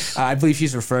 I believe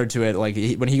he's referred to it like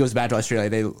when he goes back to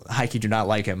Australia, they high-key do not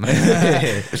like him.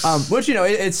 Which you know,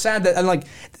 it's sad that and like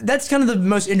that's kind of the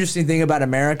most interesting thing about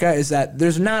America is that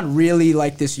there's not really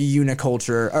like this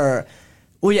uniculture or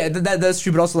well yeah that's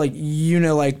true, but also like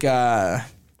like kind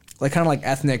of like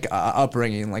ethnic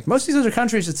upbringing. Like most of these other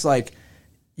countries, it's like.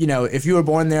 You know, if you were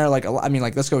born there, like, I mean,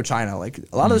 like, let's go with China. Like,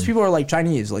 a lot of those people are, like,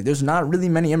 Chinese. Like, there's not really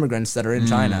many immigrants that are in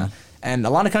China. And a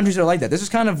lot of countries are like that. This is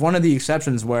kind of one of the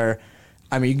exceptions where,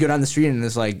 I mean, you go down the street and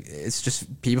it's, like, it's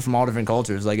just people from all different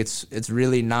cultures. Like, it's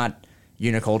really not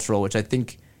unicultural, which I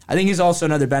think is also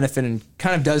another benefit and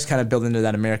does build into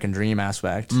that American dream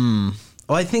aspect. So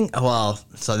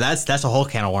that's a whole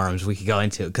can of worms we could go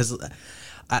into, because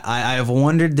I've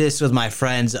wondered this with my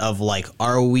friends of like,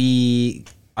 are we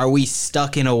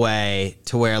stuck in a way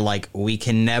to where like we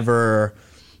can never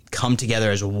come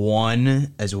together as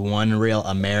one real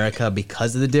America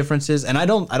because of the differences? And I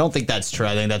don't think that's true.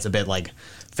 I think that's a bit like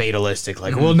fatalistic,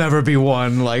 like we'll never be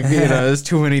one, like, you know, there's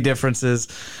too many differences.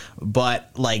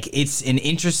 But like, it's an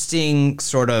interesting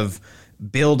sort of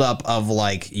build up of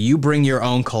like, you bring your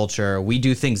own culture, we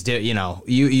do things, you know,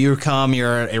 you're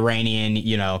Iranian,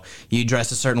 you know, you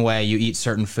dress a certain way, you eat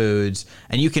certain foods,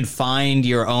 and you can find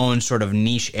your own sort of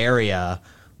niche area.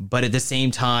 But at the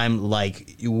same time,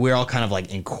 like, we're all kind of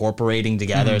like incorporating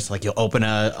together. So like, you'll open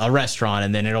a restaurant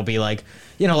and then it'll be like,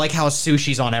 you know, like how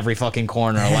sushi's on every fucking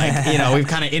corner. Like, you know, we've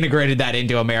kind of integrated that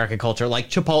into American culture. Like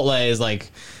Chipotle is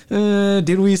like,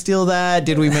 did we steal that?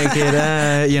 Did we make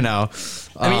it? You know.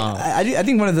 I mean, I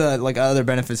think one of the like other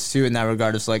benefits too in that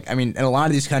regard is like, I mean, in a lot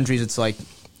of these countries, it's like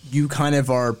you kind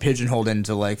of are pigeonholed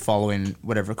into like following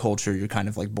whatever culture you're kind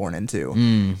of like born into.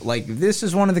 Like, this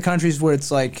is one of the countries where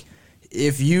it's like,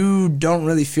 if you don't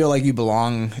really feel like you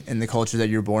belong in the culture that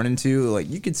you're born into, like,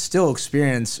 you could still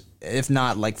experience, if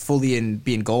not like fully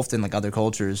be engulfed in like other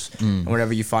cultures and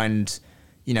whatever you find,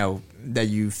 you know, that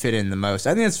you fit in the most.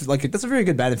 I think that's a very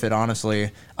good benefit,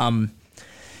 honestly.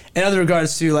 In other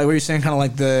regards to like what you're saying, kind of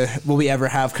like will we ever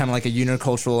have kind of like a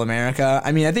unicultural America?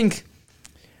 I mean, I think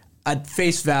at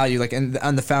face value, like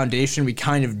on the foundation, we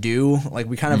kind of do. Like,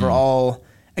 we kind of are all,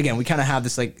 again, we kind of have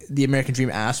this like the American dream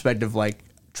aspect of like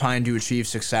trying to achieve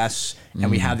success, and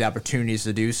we have the opportunities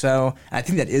to do so. And I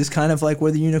think that is kind of like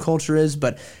where the uniculture is,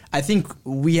 but I think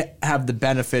we have the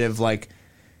benefit of like,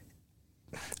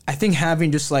 I think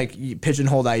having just like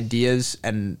pigeonholed ideas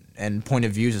and point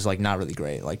of views is like not really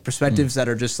great. Like, perspectives that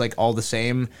are just like all the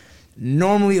same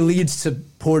normally leads to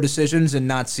poor decisions and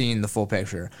not seeing the full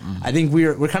picture. I think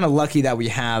we're kind of lucky that we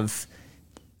have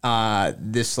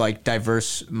this like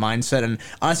diverse mindset, and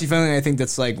honestly, finally, I think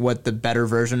that's like what the better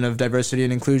version of diversity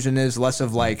and inclusion is. Less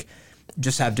of like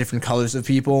just have different colors of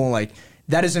people. Like,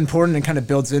 that is important and kind of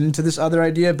builds into this other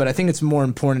idea, but I think it's more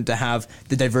important to have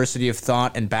the diversity of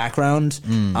thought and background,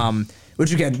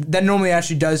 which again, that normally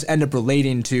actually does end up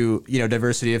relating to, you know,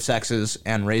 diversity of sexes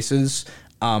and races.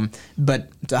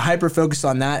 But to hyper focus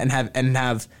on that and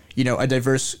have you know, a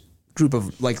diverse group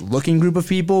of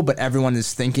people, but everyone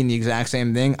is thinking the exact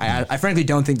same thing, I frankly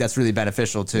don't think that's really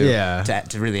beneficial to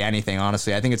really anything,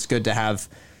 honestly. I think it's good to have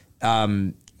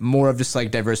more of just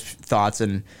like diverse thoughts.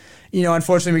 And, you know,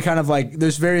 unfortunately, we kind of like,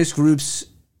 there's various groups,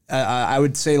 I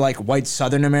would say like white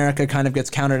Southern America kind of gets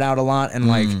counted out a lot, and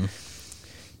like,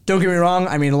 don't get me wrong,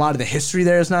 I mean, a lot of the history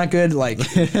there is not good. Like,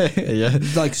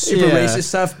 like super racist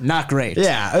stuff, not great.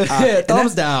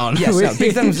 Thumbs down. Yes, no,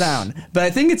 big thumbs down. But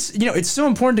I think it's, you know, it's so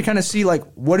important to kind of see like,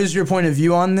 what is your point of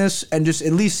view on this, and just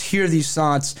at least hear these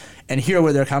thoughts and hear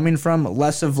where they're coming from,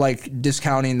 less of like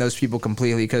discounting those people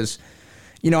completely, because,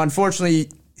 you know, unfortunately,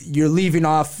 you're leaving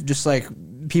off just like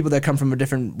people that come from a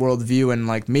different worldview, and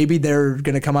like maybe they're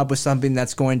going to come up with something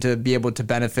that's going to be able to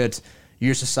benefit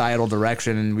your societal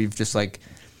direction, and we've just like,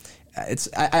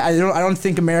 I don't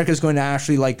think America is going to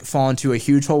actually like fall into a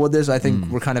huge hole with this. I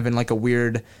think we're kind of in like a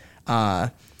weird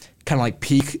kind of like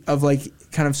peak of like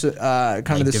kind of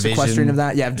the sequestering of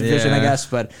that, division, I guess.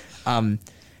 But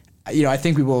you know, I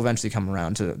think we will eventually come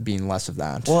around to being less of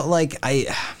that. Well, like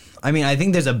I mean, I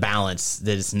think there's a balance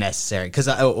that is necessary, because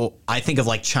I think of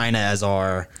like China as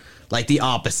our, like, the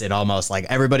opposite almost. Like,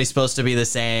 everybody's supposed to be the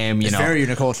same, you know. It's very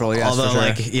unicultural, yes. Although, for sure.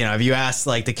 like, you know, if you ask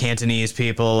like the Cantonese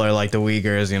people or like the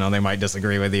Uyghurs, you know, they might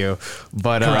disagree with you.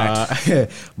 But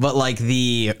but like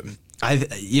you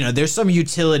know, there's some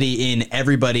utility in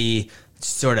everybody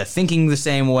sort of thinking the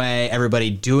same way, everybody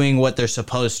doing what they're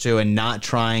supposed to, and not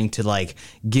trying to like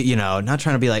get, you know, not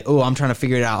trying to be like, oh, I'm trying to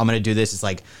figure it out, I'm gonna do this. It's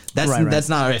like, that's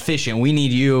not efficient. We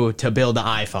need you to build the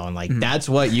iPhone. Like, that's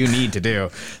what you need to do.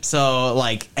 So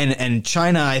like, and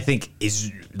China, I think,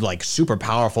 is like super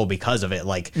powerful because of it.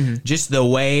 Like, just the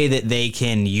way that they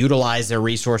can utilize their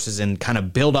resources and kind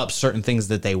of build up certain things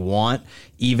that they want.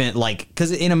 Even like,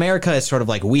 because in America, it's sort of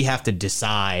like we have to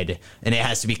decide, and it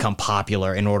has to become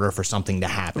popular in order for something to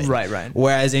happen. Right.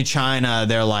 Whereas in China,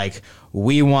 they're like,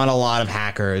 we want a lot of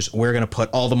hackers. We're going to put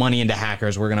all the money into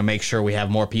hackers. We're going to make sure we have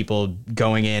more people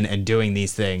going in and doing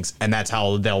these things, and that's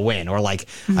how they'll win. Or like,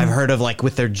 I've heard of like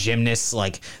with their gymnasts,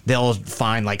 like they'll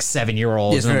find like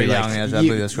 7-year-olds and be like,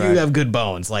 you have good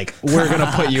bones. Like, we're going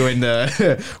to put you in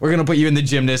the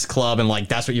gymnast club, and like,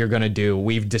 that's what you're going to do.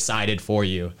 We've decided for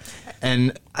you.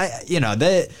 And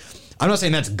I'm not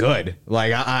saying that's good.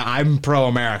 Like I'm pro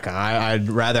America. I'd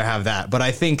rather have that. But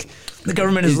I think the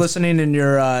government is listening, and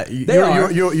your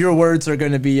words are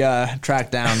going to be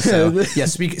tracked down. So yeah,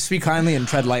 speak kindly and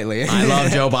tread lightly. I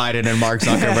love Joe Biden and Mark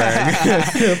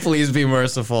Zuckerberg. Please be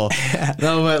merciful.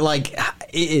 No, but like,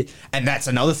 and that's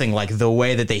another thing. Like the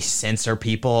way that they censor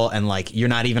people, and like you're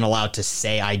not even allowed to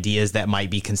say ideas that might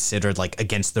be considered like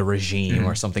against the regime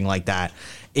or something like that.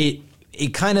 It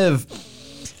kind of.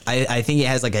 I think it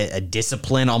has like a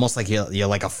discipline, almost like you're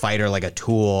like a fighter, like a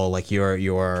tool, like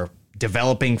you're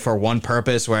developing for one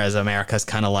purpose, whereas America's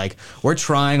kind of like we're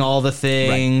trying all the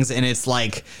things, right. And it's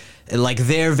like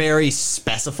they're very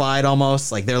specified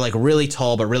almost, like they're like really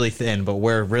tall but really thin, but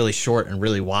we're really short and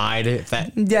really wide. If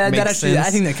that makes sense. I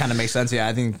think that kind of makes sense. Yeah,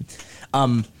 I think.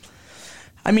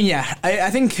 I mean, yeah, I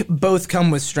think both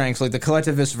come with strengths. Like the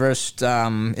collectivist versus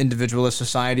individualist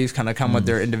societies kind of come with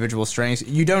their individual strengths.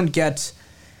 You don't get.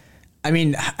 I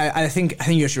mean, I think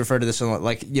you should refer to this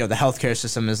like, the healthcare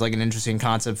system is like an interesting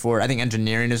concept for it. I think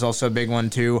engineering is also a big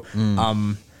one too.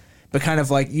 But kind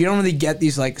of like you don't really get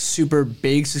these like super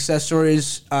big success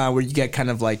stories where you get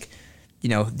kind of like,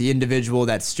 the individual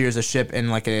that steers a ship in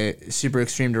like a super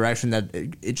extreme direction that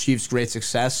achieves great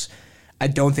success. I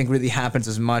don't think really happens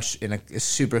as much in a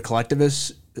super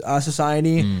collectivist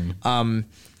society.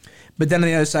 But then on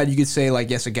the other side, you could say, like,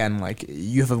 yes, again, like,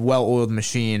 you have a well-oiled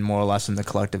machine, more or less, on the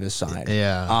collectivist side.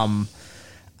 Yeah.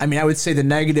 I mean, I would say the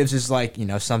negatives is, like,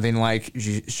 something like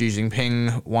Xi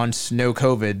Jinping wants no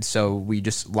COVID, so we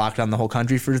just locked down the whole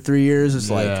country for 3 years.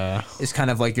 It's like, it's kind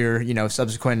of like your,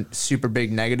 subsequent super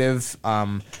big negative. I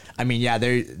mean, yeah,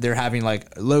 they're having,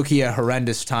 like, low-key a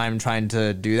horrendous time trying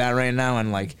to do that right now,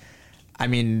 and, like, I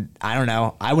mean, I don't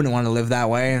know. I wouldn't want to live that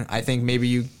way. I think maybe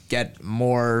you get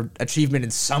more achievement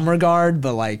in some regard,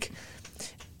 but like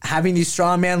having these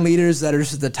strongman leaders that are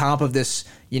just at the top of this,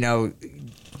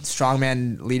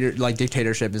 strongman leader like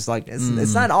dictatorship is like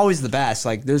it's not always the best.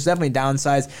 Like there's definitely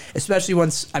downsides, especially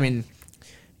once for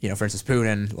instance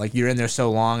Putin, like you're in there so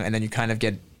long and then you kind of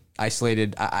get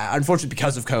isolated. Unfortunately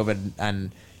because of COVID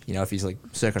and if he's like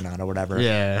sick or not or whatever.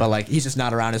 Yeah. But like he's just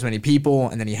not around as many people,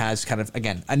 and then he has kind of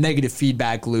again a negative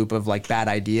feedback loop of like bad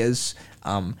ideas.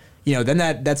 Then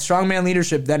that strongman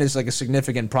leadership then is like a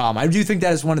significant problem. I do think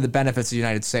that is one of the benefits of the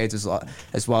United States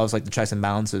as well as like the checks and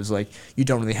balances. Like you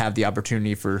don't really have the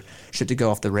opportunity for shit to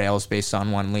go off the rails based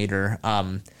on one leader.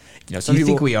 Some do you people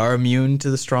think we are immune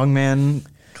to the strongman?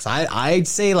 I'd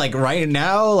say like right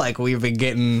now, like we've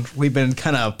been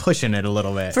kind of pushing it a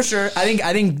little bit. For sure. I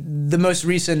think the most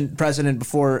recent president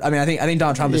before. I mean, I think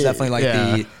Donald Trump is definitely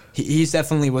like he's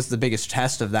definitely was the biggest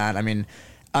test of that. I mean,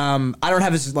 I don't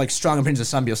have as like strong opinions as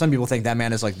some people. Some people think that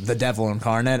man is like the devil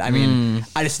incarnate. I mean,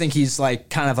 I just think he's like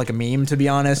kind of like a meme, to be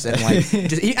honest. And like,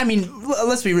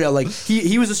 let's be real. Like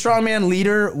he was a strongman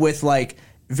leader with like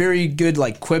very good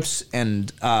like quips and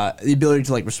the ability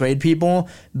to like persuade people,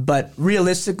 but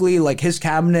realistically like his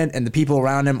cabinet and the people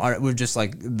around him were just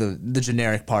like the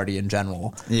generic party in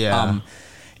general.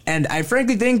 And I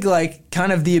frankly think like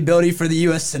kind of the ability for the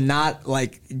U.S. to not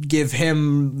like give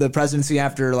him the presidency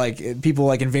after like people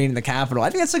like invading the Capitol, I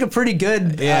think that's like a pretty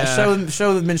good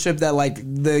showmanship that like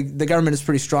the government is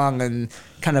pretty strong and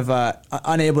kind of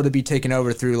unable to be taken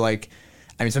over through like.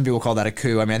 I mean, some people call that a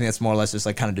coup. I mean, I think that's more or less just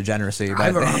like kind of degeneracy.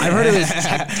 But I've heard it was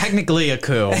technically a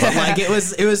coup, but like it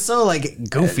was so like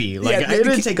goofy. Like I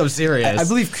didn't take them serious. I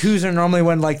believe coups are normally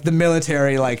when like the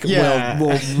military like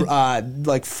will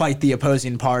like fight the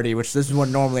opposing party, which this is what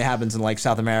normally happens in like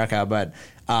South America. But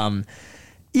I mean,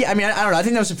 I don't know. I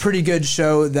think that was a pretty good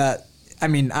show that. I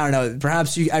mean, I don't know.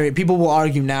 Perhaps people will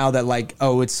argue now that like,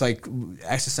 oh, it's like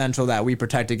existential that we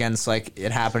protect against like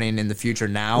it happening in the future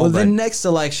now. Well, the next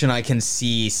election, I can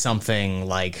see something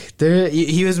like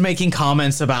he was making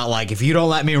comments about like if you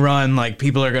don't let me run, like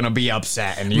people are gonna be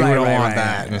upset, and you don't want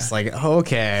that. And it's like,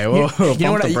 okay, well, pump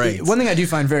the brakes. One thing I do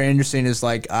find very interesting is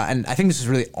like, and I think this is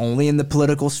really only in the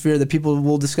political sphere that people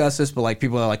will discuss this, but like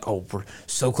people are like, oh, we're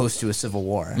so close to a civil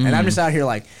war, and I'm just out here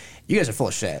like. You guys are full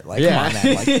of shit. Like, come on,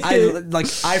 man.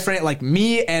 Like,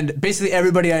 me and basically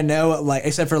everybody I know, like,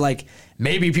 except for like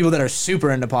maybe people that are super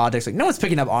into politics. Like, no one's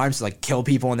picking up arms to like kill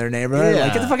people in their neighborhood.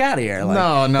 Like, get the fuck out of here.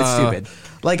 Like, no, it's stupid.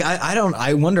 Like,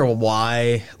 I wonder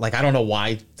why. Like, I don't know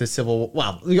why the Civil.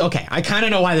 Well, okay, I kind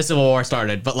of know why the Civil War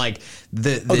started, but like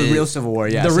the real Civil War,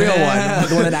 yes, the real one,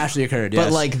 the one that actually occurred. Yes.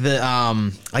 But like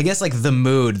I guess like the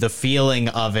mood, the feeling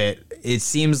of it. It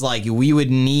seems like we would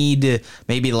need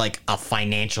maybe like a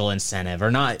financial incentive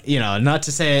or not, not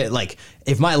to say like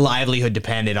if my livelihood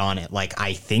depended on it, like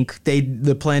I think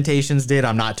the plantations did,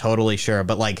 I'm not totally sure,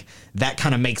 but like that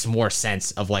kind of makes more sense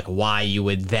of like why you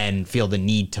would then feel the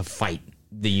need to fight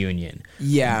the union.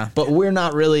 Yeah. But we're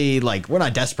not really like, we're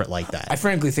not desperate like that. I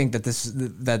frankly think that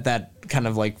that kind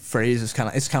of like phrase is kind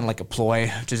of like a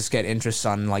ploy to just get interest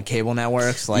on like cable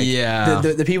networks. Like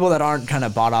the people that aren't kind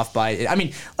of bought off by it. I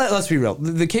mean, let's be real.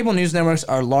 The cable news networks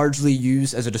are largely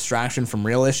used as a distraction from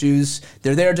real issues.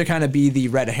 They're there to kind of be the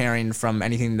red herring from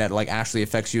anything that like actually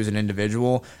affects you as an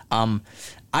individual.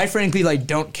 I frankly like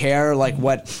don't care like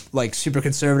what like super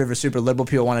conservative or super liberal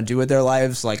people want to do with their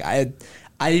lives. Like I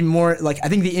more like I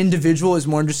think the individual is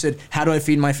more interested. How do I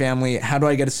feed my family? How do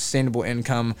I get a sustainable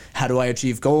income? How do I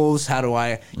achieve goals? How do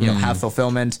I have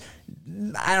fulfillment?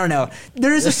 I don't know.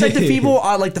 There is a set of people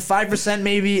on like the 5%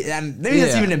 maybe, and maybe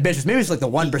that's even ambitious. Maybe it's like the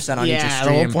 1% on each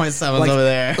extreme. Yeah, the 1.7's like, over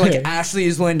there. Like Ashley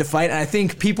is willing to fight, and I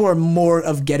think people are more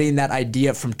of getting that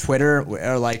idea from Twitter,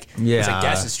 or like, which I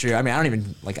guess is true. I mean, I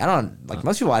don't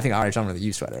most people I think already don't really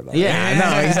use Twitter. But, yeah,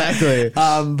 no, exactly.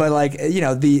 But like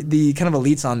the kind of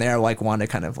elites on there like want to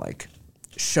kind of like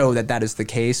show that is the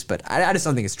case, but I just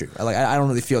don't think it's true. Like I don't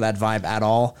really feel that vibe at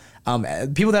all.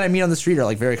 People that I meet on the street are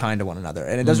like very kind to one another,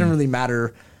 and it doesn't really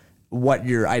matter what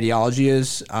your ideology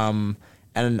is. And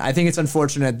I think it's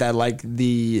unfortunate that like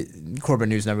the corporate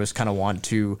news networks kind of want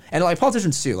to, and like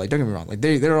politicians too. Like don't get me wrong, like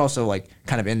they're also like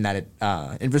kind of in that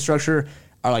infrastructure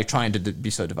are like trying to be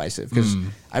so divisive, because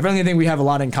I really think we have a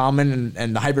lot in common,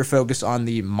 and the hyper focus on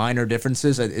the minor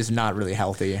differences is not really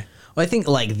healthy. Well, I think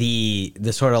like the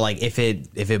sort of like if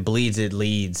it bleeds it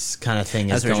leads kind of thing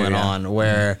is going on,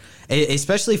 where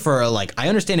especially for like, I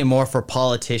understand it more for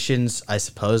politicians, I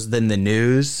suppose, than the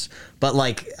news, but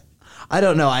like I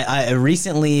don't know. I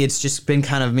recently it's just been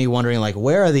kind of me wondering like,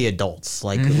 where are the adults?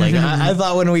 Like I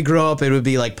thought when we grew up it would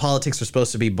be like politics were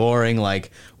supposed to be boring.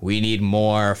 Like we need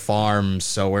more farms,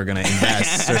 so we're gonna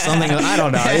invest or something. I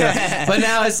don't know. Yeah. But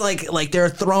now it's like they're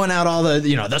throwing out all the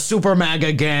the super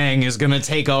MAGA gang is gonna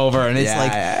take over, and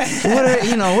it's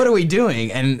what are we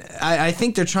doing? And I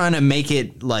think they're trying to make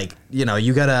it like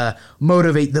you gotta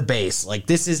motivate the base. Like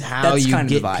this is how you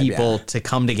get people to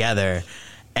come together.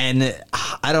 And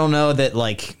I don't know that,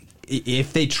 like,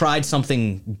 if they tried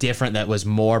something different that was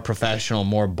more professional,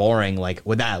 more boring, like,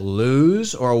 would that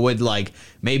lose? Or would, like,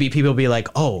 maybe people be like,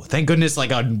 oh, thank goodness,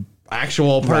 like, an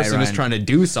actual person is trying to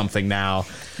do something now?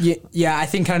 Yeah, I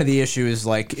think kind of the issue is,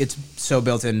 like, it's so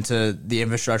built into the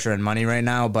infrastructure and money right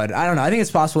now. But I don't know. I think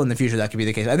it's possible in the future that could be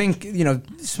the case. I think,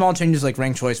 small changes like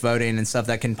ranked choice voting and stuff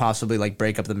that can possibly, like,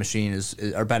 break up the machine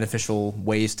are beneficial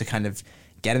ways to kind of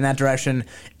get in that direction.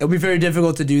 It'll be very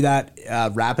difficult to do that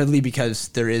rapidly, because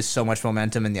there is so much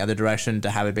momentum in the other direction,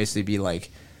 to have it basically be like,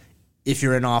 if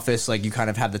you're in office, like you kind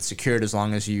of have that secured as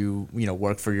long as you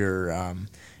work for your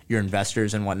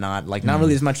investors and whatnot. Like not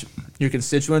really as much your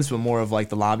constituents, but more of like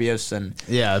the lobbyists and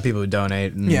people who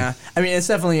donate. Yeah, I mean it's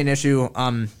definitely an issue.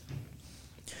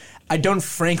 I don't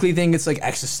frankly think it's like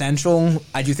existential.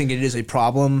 I do think it is a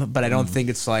problem, but I don't think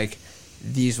it's like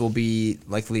these will be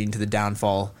like leading to the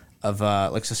downfall of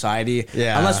like society,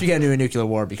 unless we get into a nuclear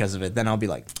war because of it. Then I'll be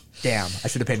like, damn, I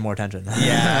should have paid more attention.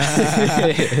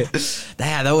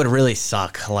 That would really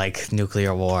suck, like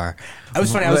nuclear war. It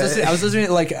was funny. I was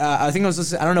listening like I think I was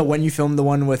listening. I don't know when you filmed the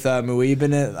one with Muib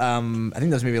in it. I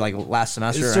think that was maybe like last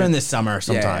semester. It's during this summer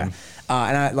sometime.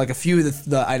 And I, like a few of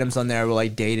the items on there were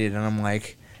like dated, and I'm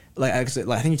like I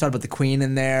think you talked about the Queen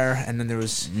in there, and then there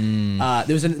was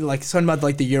like something about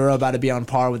like the euro about to be on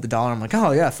par with the dollar. I'm like,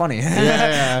 oh yeah, funny.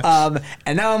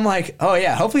 And now I'm like, oh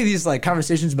yeah, hopefully these like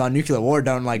conversations about nuclear war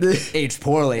don't like age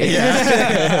poorly.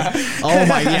 Oh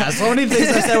my so many things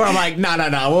I said where I'm like,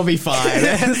 no, we'll be fine.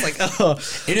 It's like, oh,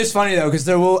 it is funny though, because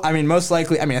there will, I mean, most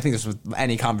likely, I mean, I think this was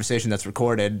any conversation that's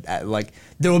recorded, like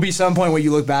there will be some point where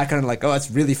you look back on it like, oh,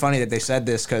 it's really funny that they said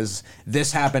this because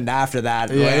this happened after that.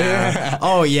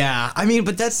 Oh yeah, I mean,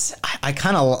 but I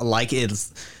kind of like it.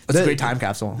 That's a great time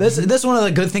capsule. That's one of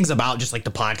the good things about just like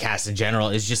the podcast in general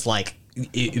is just like,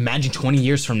 imagine 20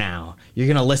 years from now, you're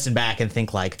going to listen back and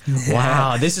think like,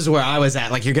 wow, this is where I was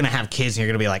at. Like you're going to have kids and you're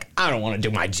going to be like, I don't want to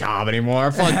do my job anymore.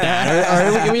 Fuck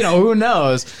that. or who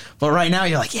knows? But right now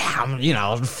you're like, yeah,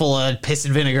 I'm, full of piss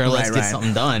and vinegar. Let's get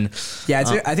something done. Yeah,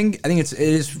 I think it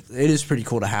is pretty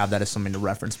cool to have that as something to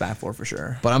reference back for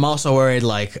sure. But I'm also worried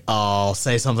like I'll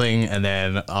say something and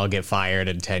then I'll get fired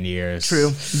in 10 years.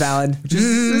 True. Valid. Which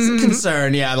is a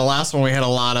concern. Yeah, the last one we had a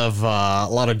lot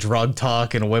of drug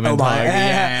talk and women talk.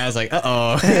 Yeah, I was like,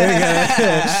 uh-oh.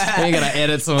 You gotta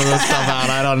edit some of this stuff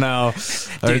out. I don't know.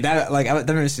 Dude, that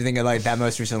makes me think of like that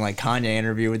most recent like Kanye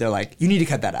interview where they're like, you need to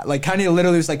cut that out. Like Kanye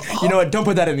literally was like, you know what, don't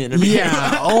put that in the interview.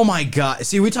 Yeah. Oh my god.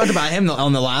 See, we talked about him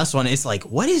on the last one. It's like,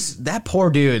 what is that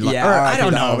poor dude? Like, I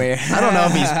don't know. I don't know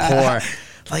if he's poor.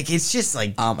 Like it's just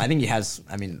like I think he has.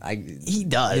 I mean, he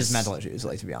does his mental issues.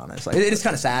 Like to be honest, like it is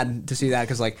kind of sad to see that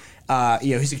because like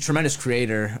he's a tremendous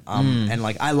creator. And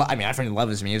like I mean I frankly love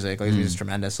his music. Like his music's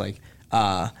tremendous. Like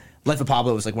Life of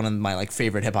Pablo was like one of my like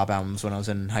favorite hip hop albums when I was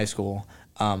in high school.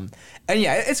 And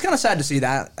yeah, it's kind of sad to see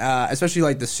that, especially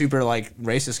like the super like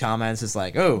racist comments. It's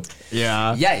like, oh,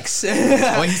 yeah, yikes.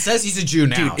 Well, he says he's a Jew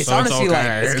now. Dude, it's so honestly it's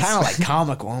okay. like it's kind of like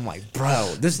comical. I'm like,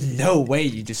 bro, there's no way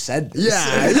you just said this.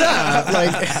 Yeah.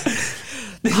 Like,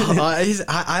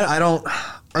 I don't.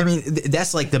 I mean,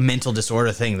 that's like the mental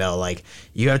disorder thing, though. Like,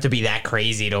 you have to be that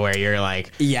crazy to where you're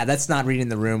like, yeah, that's not reading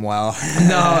the room well.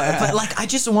 no, but like, I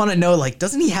just want to know, like,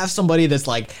 doesn't he have somebody that's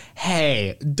like,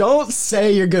 hey, don't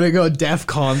say you're gonna go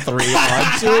DEFCON 3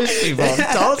 on Jewish people.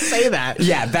 Don't say that.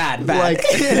 Yeah, bad. Like,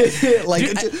 Dude,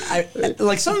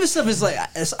 like some of the stuff is like,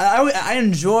 I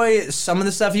enjoy some of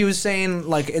the stuff he was saying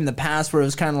like in the past, where it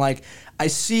was kind of like, I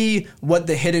see what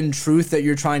the hidden truth that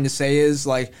you're trying to say is.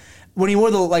 Like when he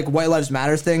wore the like White Lives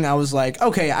Matter thing, I was like,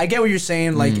 okay, I get what you're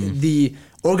saying. Like the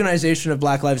organization of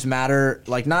Black Lives Matter,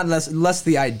 like not less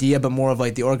the idea, but more of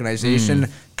like the organization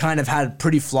kind of had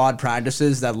pretty flawed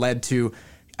practices that led to,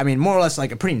 I mean, more or less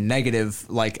like a pretty negative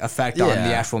like effect on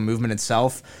the actual movement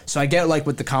itself. So I get like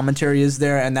what the commentary is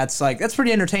there, and that's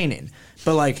pretty entertaining.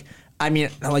 But like, I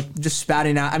mean, like just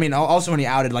spouting out. I mean, also when he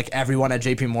outed like everyone at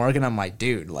JP Morgan, I'm like,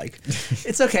 dude, like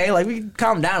it's okay. Like we can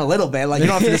calm down a little bit. Like you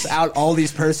don't have to just out all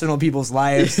these personal people's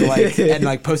lives, like and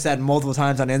like post that multiple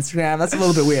times on Instagram. That's a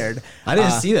little bit weird. I didn't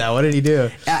see that. What did he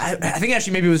do? I think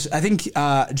actually maybe it was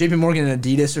JP Morgan and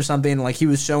Adidas or something. Like he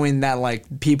was showing that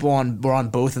like people were on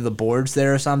both of the boards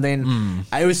there or something.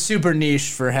 It was super niche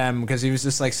for him because he was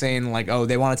just like saying like, oh,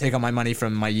 they want to take all my money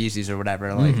from my Yeezys or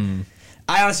whatever. Like.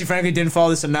 I honestly, frankly, didn't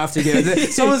follow this enough to get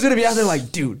it. Someone's going to be out there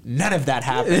like, dude, none of that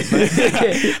happened.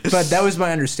 But that was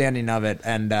my understanding of it.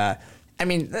 And, I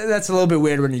mean, that's a little bit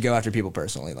weird when you go after people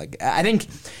personally. Like, I think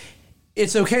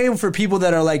it's okay for people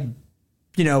that are like,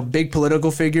 you know, big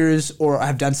political figures or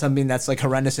have done something that's like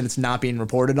horrendous and it's not being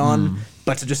reported on.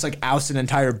 But to just like oust an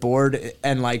entire board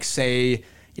and like say,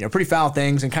 you know, pretty foul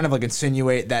things and kind of like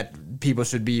insinuate that people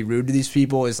should be rude to these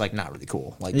people is like not really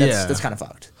cool. Like, that's kind of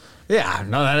fucked. Yeah,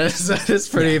 no, that is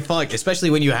pretty fucked, especially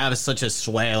when you have such a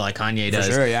sway like Kanye does.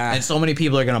 For sure, yeah. And so many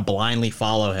people are going to blindly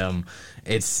follow him.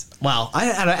 It's, well, I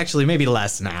actually maybe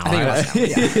less now. I think less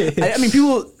now, yeah. I mean,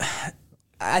 people,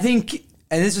 I think,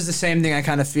 and this is the same thing I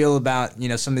kind of feel about, you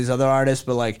know, some of these other artists,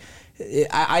 but like,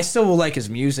 I still will like his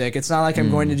music. It's not like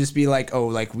I'm going to just be like, oh,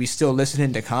 like we still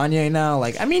listening to Kanye now.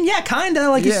 Like, I mean, yeah, kind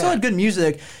of. Like, he still had good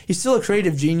music. He's still a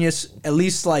creative genius, at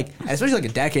least like, especially like a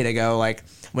decade ago, like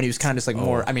when he was kind of just like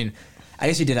more, I mean, I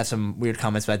guess he did have some weird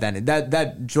comments back then.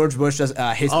 That George Bush does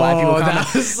hates black people comment.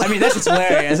 I mean, that's just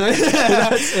hilarious.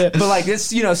 But like,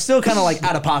 it's, you know, still kind of like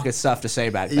out of pocket stuff to say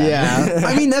back then. Yeah,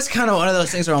 I mean, that's kind of one of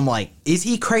those things where I'm like, is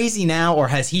he crazy now or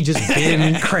has he just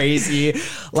been crazy?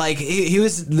 Like he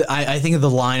was. I think of the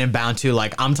line in Bound 2,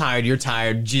 like, I'm tired, you're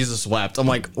tired, Jesus wept. I'm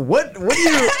like, what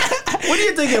are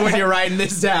you thinking when you're writing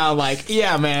this down? Like,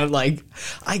 yeah, man. Like,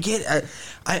 I get.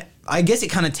 I guess it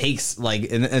kind of takes, like,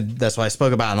 and that's what I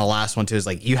spoke about in the last one, too, is,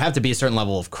 like, you have to be a certain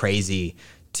level of crazy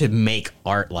to make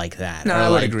art like that. No, I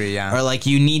would agree, yeah. Or, like,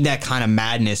 you need that kind of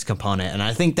madness component. And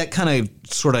I think that kind of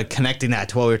sort of connecting that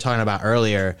to what we were talking about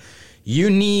earlier, you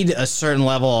need a certain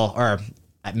level, or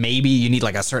maybe you need,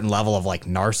 like, a certain level of, like,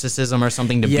 narcissism or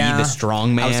something to be the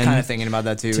strong man. I was kind of thinking about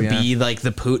that, too, to be, like,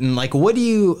 the Putin. Like, what do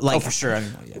you, like... Oh, for sure. I mean,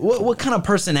 what kind of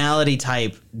personality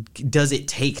type does it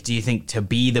take, do you think, to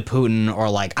be the Putin? Or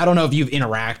like, I don't know if you've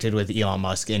interacted with Elon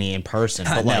Musk any in person,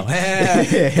 but like,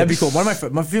 that'd be cool. One of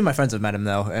a few of my friends have met him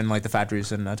though, in like the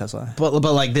factories in Tesla. But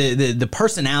like the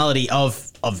personality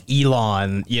of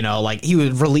Elon, you know, like he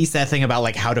would release that thing about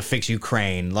like how to fix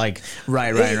Ukraine, like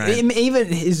right.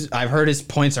 Even I've heard his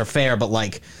points are fair, but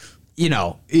like, you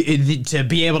know, to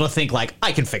be able to think like,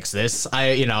 I can fix this.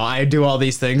 I do all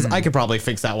these things. I could probably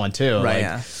fix that one too. Right.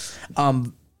 Like,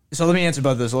 so let me answer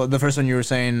both those. The first one you were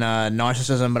saying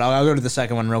narcissism, but I'll go to the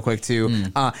second one real quick too.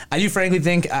 I do frankly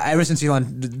think ever since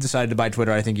Elon decided to buy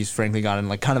Twitter, I think he's frankly gotten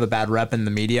like kind of a bad rep in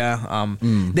the media.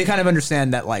 They kind of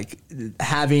understand that like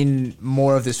having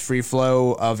more of this free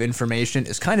flow of information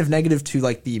is kind of negative to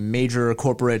like the major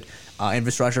corporate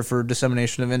infrastructure for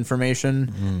dissemination of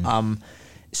information.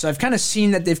 So I've kind of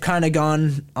seen that they've kind of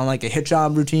gone on like a hit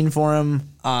job routine for him.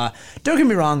 Don't get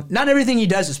me wrong, not everything he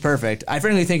does is perfect. I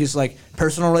frankly think his like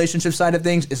personal relationship side of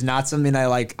things is not something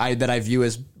that I view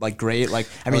as like great. Like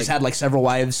I mean, he's had like several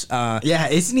wives. Yeah,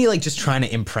 isn't he like just trying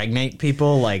to impregnate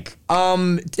people? Like,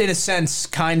 in a sense,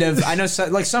 kind of. I know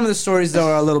like some of the stories though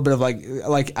are a little bit of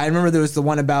like I remember there was the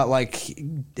one about like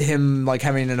him like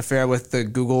having an affair with the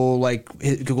Google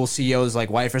Google CEO's like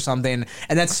wife or something,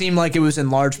 and that seemed like it was in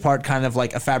large part kind of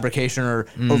like a fabrication or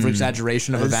over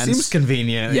exaggeration of events. Seems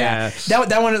convenient. Yeah.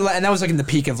 That one, and that was like in the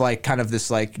peak of like kind of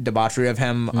this like debauchery of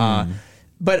him.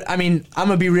 But I mean, I'm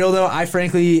gonna be real though. I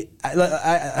frankly, a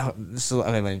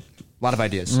lot of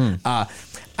ideas.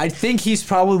 I think he's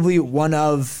probably one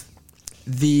of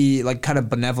the like kind of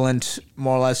benevolent,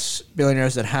 more or less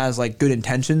billionaires that has like good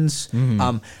intentions.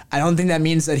 I don't think that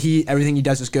means that everything he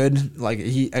does is good. Like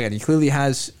he clearly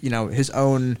has his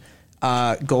own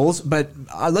goals. But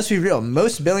let's be real,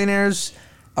 most billionaires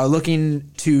are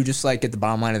looking to just like get the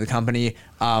bottom line of the company.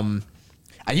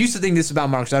 I used to think this about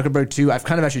Mark Zuckerberg too. I've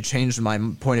kind of actually changed my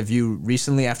point of view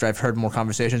recently after I've heard more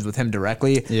conversations with him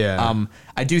directly. Yeah.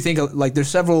 I do think like there's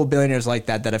several billionaires like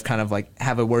that have kind of like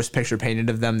have a worse picture painted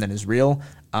of them than is real.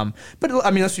 But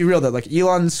I mean, let's be real though. Like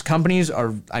Elon's companies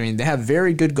they have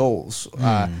very good goals.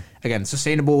 Again,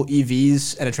 sustainable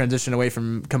EVs and a transition away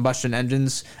from combustion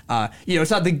engines.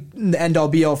 It's not the end all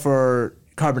be all for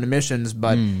carbon emissions,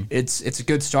 but it's a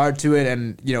good start to it,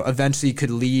 and eventually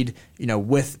could lead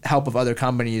with help of other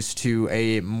companies to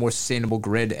a more sustainable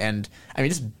grid, and I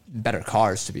mean just better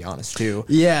cars, to be honest too.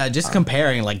 Yeah, just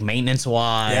comparing like maintenance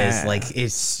wise, Yeah. like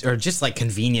or just like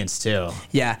convenience too.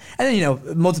 Yeah, and then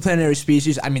multiplanetary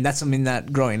species. I mean, that's something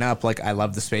that growing up, like I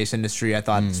loved the space industry. I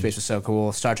thought space was so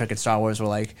cool. Star Trek and Star Wars were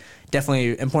like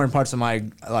definitely important parts of my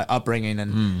upbringing,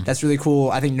 and that's really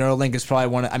cool. I think Neuralink is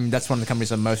probably that's one of the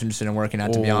companies I'm most interested in working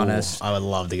at, to be honest. I would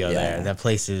love to go there. That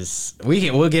place is.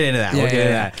 We'll get into that. We'll get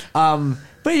into that.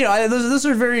 But those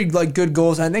are very like good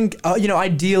goals. I think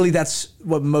ideally that's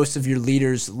what most of your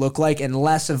leaders look like, and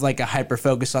less of like a hyper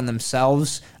focus on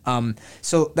themselves.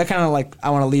 So that kind of like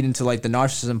I want to lead into like the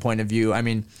narcissism point of view. I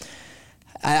mean,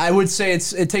 I would say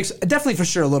it takes definitely for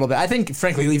sure a little bit. I think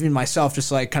frankly, even myself,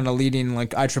 just like kind of leading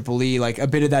like IEEE, like a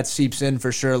bit of that seeps in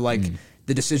for sure. Like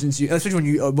the decisions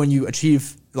especially when you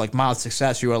achieve like mild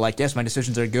success, you are like, yes, my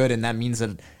decisions are good, and that means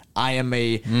that I am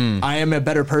a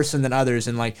better person than others,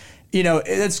 and like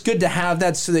it's good to have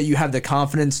that so that you have the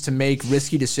confidence to make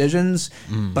risky decisions.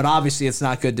 But obviously, it's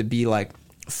not good to be like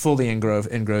fully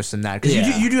engrossed in that,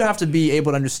 because you do have to be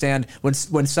able to understand when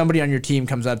somebody on your team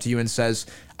comes up to you and says,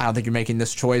 I don't think you're making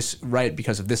this choice right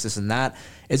because of this and that.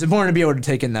 It's important to be able to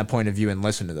take in that point of view and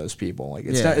listen to those people. Like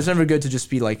it's never good to just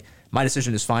be like, my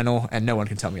decision is final and no one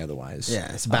can tell me otherwise.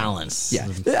 Yeah, it's balance.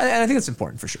 And I think it's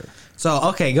important for sure. So,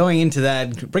 okay, going into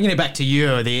that, bringing it back to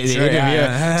you, the Sure, interview.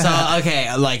 yeah. So,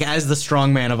 okay, like as the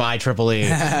strongman of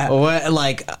IEEE, what,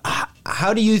 like,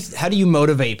 how do you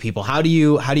motivate people? How do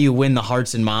you win the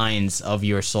hearts and minds of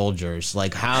your soldiers?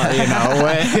 Like, how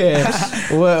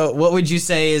what would you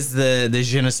say is the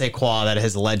je ne sais quoi that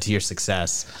has led to your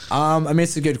success? I mean,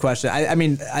 it's a good question. I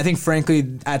mean, I think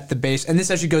frankly at the base, and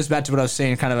this actually goes back to what I was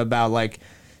saying kind of about like,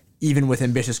 even with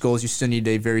ambitious goals, you still need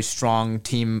a very strong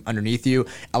team underneath you.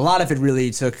 A lot of it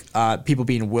really took people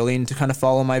being willing to kind of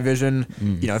follow my vision.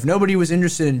 If nobody was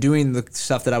interested in doing the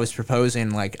stuff that I was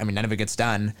proposing, like, I mean, none of it gets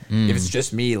done. If it's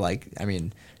just me, like, I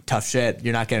mean, tough shit.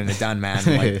 You're not getting it done, man.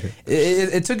 Like,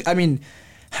 it took, I mean,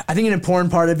 I think an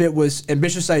important part of it was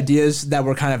ambitious ideas that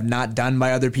were kind of not done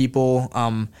by other people.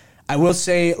 I will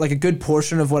say, like, a good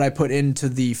portion of what I put into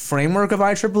the framework of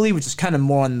IEEE, which is kind of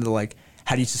more on the, like,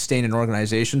 how do you sustain an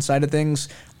organization side of things,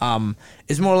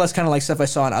 is more or less kind of like stuff I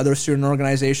saw in other student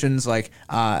organizations. Like,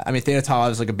 I mean, Theta Tau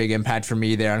was like a big impact for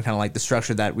me there, and kind of like the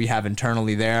structure that we have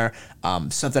internally there.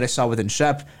 Stuff that I saw within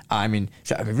SHEP. I mean,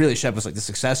 really, SHEP was like the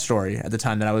success story at the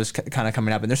time that I was kind of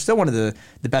coming up, and they're still one of the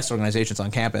best organizations on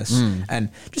campus. And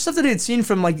just stuff that I had seen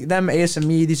from like them,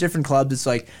 ASME, these different clubs. It's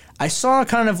like I saw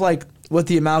kind of like what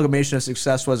the amalgamation of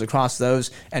success was across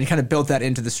those, and kind of built that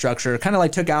into the structure. Kind of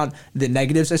like took out the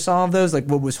negatives I saw of those, like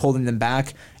what was holding them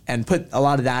back, and put a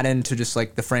lot of that into just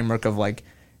like the framework of like,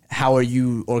 how are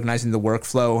you organizing the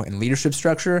workflow and leadership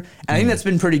structure? And I think that's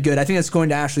been pretty good. I think that's going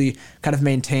to actually kind of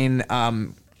maintain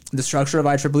the structure of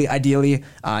IEEE, ideally,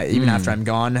 even after I'm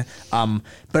gone.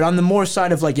 But on the more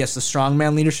side of like, yes, the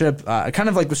strongman leadership, I kind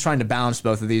of like was trying to balance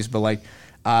both of these, but like,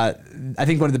 I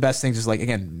think one of the best things is like,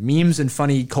 again, memes and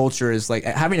funny culture is like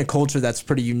having a culture that's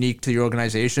pretty unique to your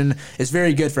organization is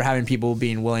very good for having people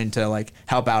being willing to like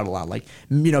help out a lot. Like,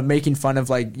 making fun of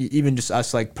like even just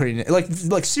us, like putting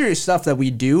like serious stuff that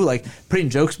we do, like putting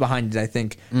jokes behind it, I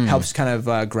think helps kind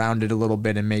of ground it a little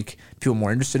bit and make people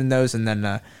more interested in those. And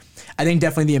then I think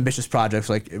definitely the ambitious projects,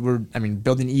 like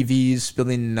building EVs,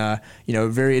 building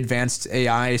very advanced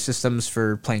AI systems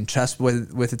for playing chess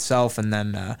with itself, and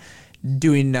then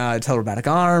doing telerobotic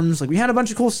arms. Like we had a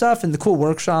bunch of cool stuff and the cool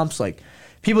workshops. Like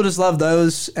people just love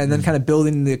those, and then kind of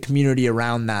building the community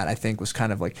around that, I think, was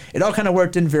kind of like it all kind of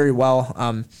worked in very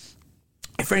well.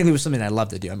 It frankly was something I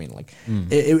loved to do. I mean, like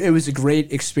it was a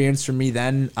great experience for me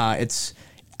then. I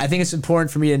think it's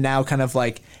important for me to now kind of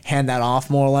like hand that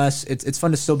off more or less. It's fun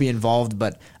to still be involved,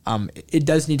 but it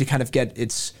does need to kind of get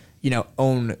its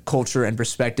own culture and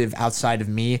perspective outside of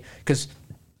me, because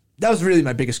that was really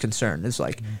my biggest concern. Is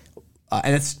like,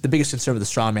 and that's the biggest concern with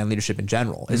the strongman leadership in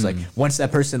general. Is like once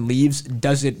that person leaves,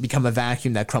 does it become a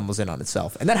vacuum that crumbles in on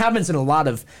itself? And that happens in a lot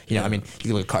of you can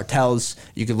look at cartels,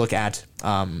 you could look at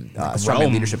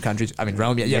strongman leadership countries. I mean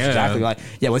Rome, yes, exactly. Like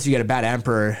once you get a bad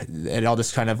emperor, it all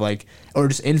just kind of like, or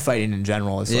just infighting in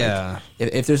general. It's like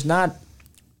if there's not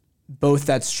both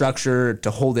that structure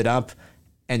to hold it up,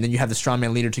 and then you have the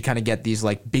strongman leader to kind of get these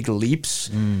like big leaps.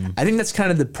 I think that's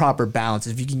kind of the proper balance.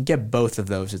 If you can get both of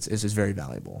those, it's very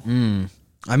valuable.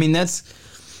 I mean, that's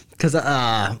because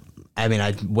I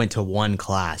went to one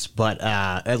class, but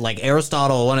like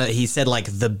Aristotle, he said like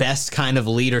the best kind of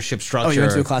leadership structure. Oh, you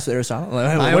went to a class with Aristotle?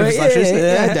 Yeah,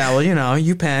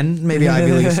 UPenn, maybe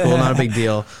Ivy League school, not a big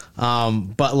deal.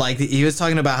 But like he was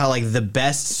talking about how like the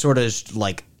best sort of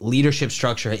like leadership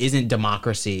structure isn't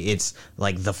democracy, it's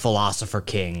like the philosopher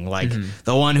king, like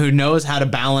the one who knows how to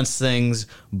balance things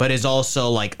but is also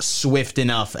like swift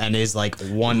enough and is like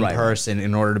one person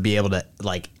in order to be able to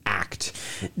like act.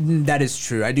 That is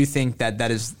true. I do think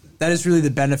that is really the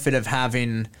benefit of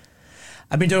having,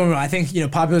 don't get me wrong, I think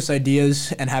populist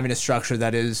ideas and having a structure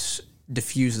that is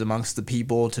diffused amongst the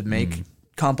people to make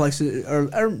complex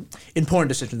or important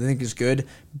decisions, I think is good,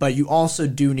 but you also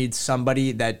do need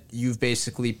somebody that you've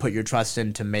basically put your trust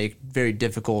in to make very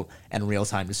difficult and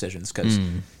real-time decisions, because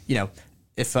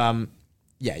if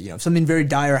something very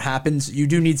dire happens, you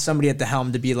do need somebody at the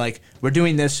helm to be like, we're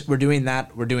doing this, we're doing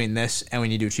that, we're doing this, and we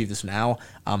need to achieve this now.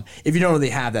 If you don't really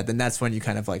have that, then that's when you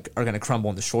kind of like are going to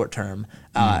crumble in the short term.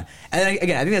 And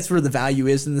again, I think that's where the value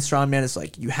is in the strongman, is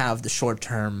like you have the short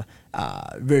term,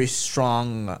 very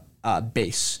strong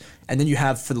base, and then you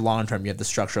have, for the long term, you have the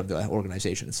structure of the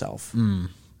organization itself.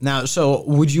 Now, so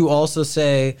would you also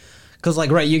say, because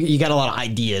like you got a lot of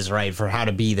ideas for how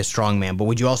to be the strongman, but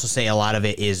would you also say a lot of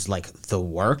it is like the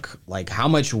work? Like how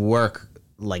much work,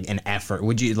 like an effort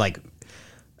would you like?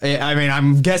 I mean,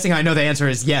 I'm guessing I know the answer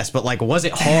is yes, but like was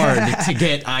it hard to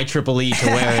get IEEE to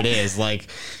where it is? Like,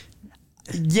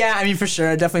 yeah, I mean, for sure,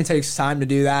 it definitely takes time to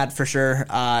do that, for sure.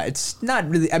 It's not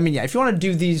really, if you want to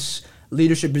do these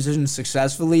leadership positions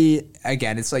successfully,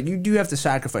 again, it's like you do have to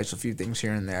sacrifice a few things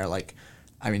here and there. Like,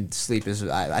 sleep is,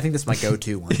 I think that's my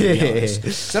go-to one, to be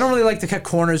honest. So I don't really like to cut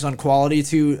corners on quality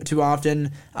too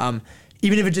often.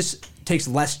 Even if it just takes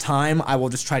less time, I will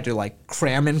just try to like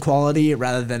cram in quality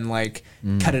rather than like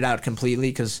cut it out completely,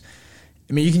 because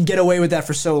you can get away with that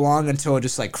for so long until it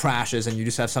just like crashes and you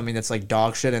just have something that's like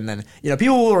dog shit, and then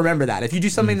people will remember that. If you do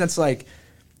something that's like,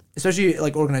 especially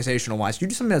like organizational wise, you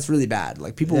do something that's really bad,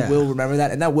 like people will remember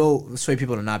that, and that will sway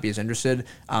people to not be as interested.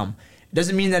 It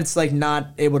doesn't mean that it's like not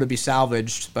able to be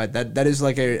salvaged, but that is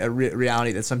like a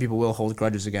reality that some people will hold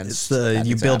grudges against.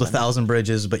 You build 1,000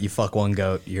 bridges, but you fuck one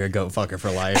goat. You're a goat fucker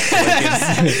for life.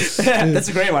 That's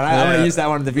a great one. I'm going to use that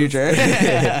one in the future.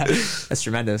 That's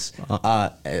tremendous. Am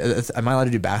I allowed to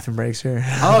do bathroom breaks here?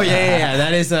 Oh yeah.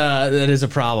 That is a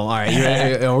problem. All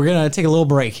right, we're gonna take a little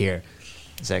break here.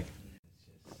 Sick.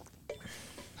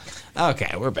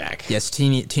 Okay, we're back. Yes,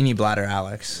 teeny bladder,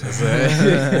 Alex. Was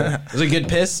it a good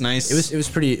piss? Nice. It was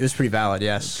pretty valid.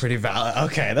 Yes. Pretty valid.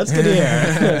 Okay, that's good to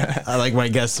hear. I like my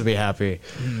guests to be happy.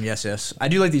 Yes. I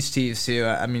do like these teas too.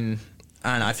 I don't know.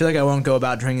 I feel like I won't go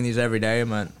about drinking these every day,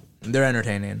 but they're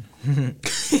entertaining.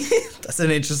 That's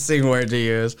an interesting word to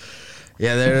use.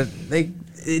 Yeah,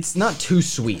 it's not too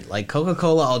sweet. Like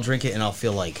Coca-Cola, I'll drink it and I'll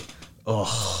feel like,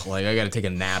 like I got to take a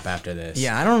nap after this.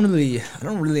 Yeah, I don't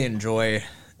really enjoy.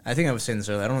 I think I was saying this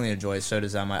earlier. I don't really enjoy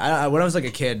sodas that much. When I was like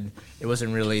a kid, it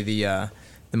wasn't really the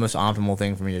most optimal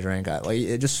thing for me to drink.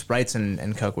 Just Sprites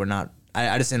and Coke were not.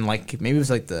 I just didn't like. Maybe it was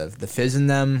like the fizz in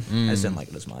them. I just didn't like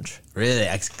it as much. Really?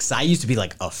 Because I used to be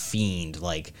like a fiend.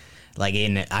 Like like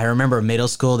I remember middle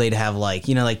school, they'd have like,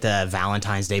 you know, like the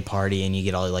Valentine's Day party and you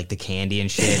get all like the candy and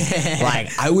shit. Like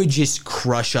I would just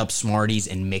crush up Smarties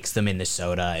and mix them into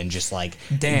soda and just like,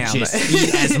 just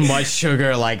eat as much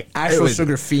sugar. Like actual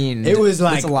sugar fiend. It was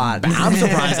like, that's a lot. I'm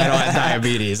surprised I don't have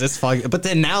diabetes. It's fucking, but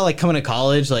then now like coming to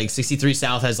college, like 63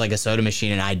 South has like a soda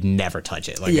machine and I'd never touch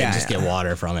it. Like I just get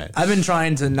water from it. I've been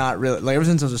trying to not really, like ever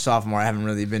since I was a sophomore, I haven't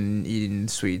really been eating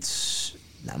sweets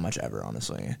that much ever,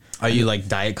 honestly. Are you like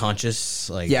diet conscious?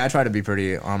 Like, yeah, I try to be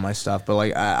pretty on my stuff, but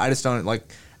like I just don't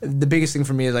like. The biggest thing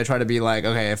for me is I try to be like,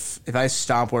 okay, if I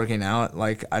stop working out,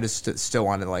 like I just still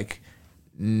want to like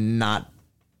not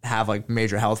have like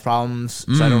major health problems,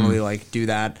 so I don't really like do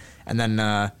that. And then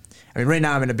I mean, right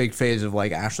now I'm in a big phase of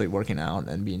like actually working out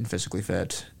and being physically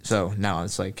fit. So now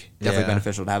it's like definitely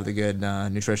beneficial to have the good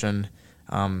nutrition.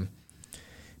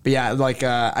 But yeah, like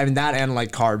I mean that and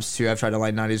like carbs too. I've tried to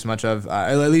like not eat as much of,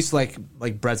 at least like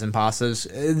breads and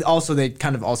pastas. Also, they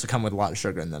kind of also come with a lot of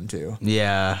sugar in them too.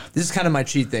 Yeah, this is kind of my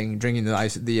cheat thing: drinking the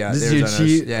ice. This is your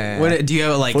cheat. Yeah. What do you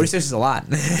have like? 46 is a lot.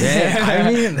 Yeah,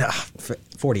 I mean,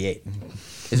 48.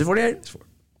 Is it 48?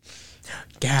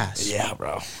 Gas. Yeah,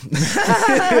 bro.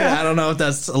 I don't know if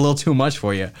that's a little too much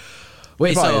for you.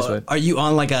 Wait, so are you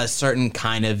on like a certain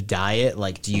kind of diet?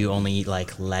 Like, do you only eat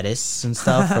like lettuce and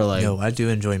stuff, or like? No, I do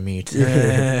enjoy meat.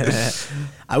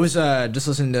 I was just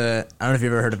listening to. I don't know if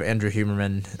you've ever heard of Andrew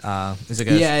Huberman. He's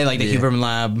like the Huberman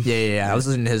Lab. Yeah. I was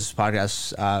listening to his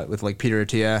podcast with like Peter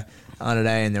Attia on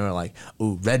today, and they were like,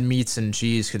 "Ooh, red meats and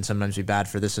cheese can sometimes be bad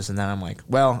for this and that." I'm like,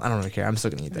 "Well, I don't really care. I'm still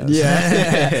gonna eat those."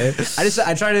 Yeah.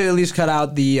 I try to at least cut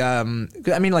out the. I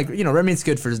mean, like red meat's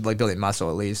good for like building muscle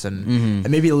at least, and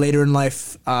maybe later in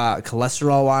life,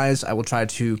 cholesterol wise, I will try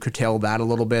to curtail that a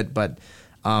little bit, but.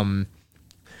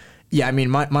 Yeah, I mean,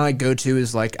 my go-to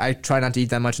is like I try not to eat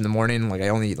that much in the morning. Like I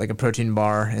only eat like a protein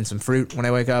bar and some fruit when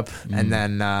I wake up, and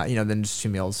then then just 2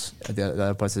 meals at the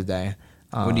other parts of the day.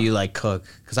 What do you like cook?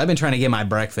 Because I've been trying to get my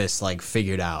breakfast like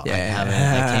figured out.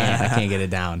 I can't get it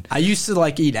down. I used to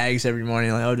like eat eggs every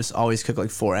morning. Like I would just always cook like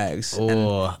 4 eggs.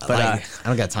 Oh, but I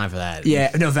don't got time for that.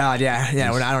 Yeah, no, valid.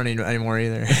 Yeah. I don't need any more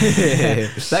either.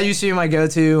 That used to be my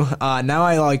go-to. Now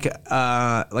I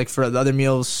like for the other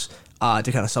meals.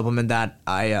 To kind of supplement that,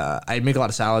 I make a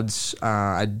lot of salads.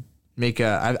 I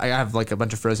have like a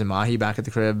bunch of frozen mahi back at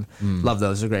the crib. Love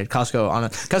those; they're great. Costco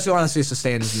honestly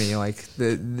sustains me. Like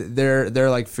their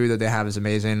like food that they have is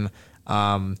amazing.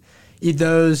 Eat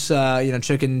those.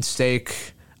 Chicken,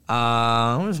 steak.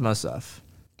 What's my stuff?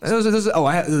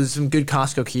 There's some good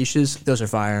Costco quiches. Those are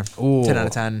fire. Ooh. 10 out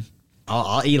of 10.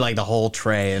 I'll eat like the whole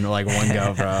tray in like one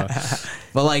go, bro.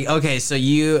 But like, okay, so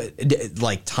you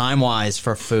like time wise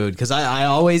for food, because I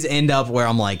always end up where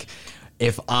I'm like,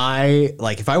 if I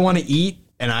want to eat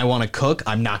and I want to cook,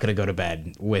 I'm not gonna go to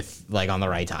bed with like on the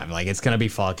right time. Like it's gonna be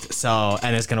fucked. So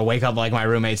and it's gonna wake up like my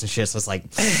roommates and shit. So it's like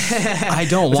I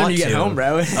don't want to. You get home,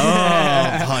 bro.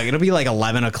 Fuck, it'll be like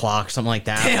 11 o'clock, something like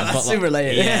that. Damn, that's super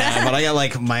late. Yeah, but I got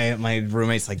like my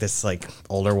roommate's like this like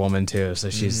older woman too. So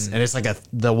she's and it's like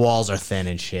the walls are thin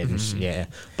and shit. And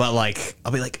but like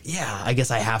I'll be like, yeah, I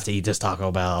guess I have to eat this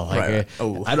Taco Bell. Like, right.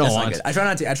 Oh, I don't want. I try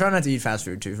not to eat fast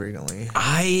food too frequently.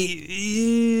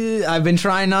 I've been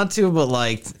trying not to, but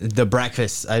like the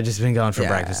breakfast, I've just been going for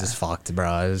breakfast is fucked,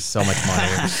 bro. It's so much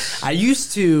money. I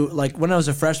used to, like, when I was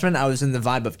a freshman, I was in the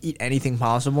vibe of eat anything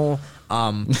possible.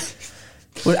 I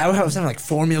was having like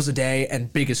 4 meals a day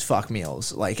and big as fuck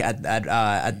meals, like at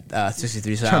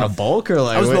 63 South. Trying to bulk or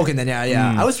like? I was bulking then,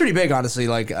 yeah. I was pretty big, honestly,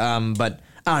 like, but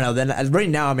I don't know. Then right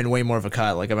now I'm in way more of a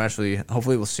cut. Like I'm actually,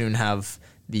 hopefully we'll soon have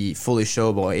the fully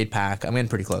showable 8-pack. I'm getting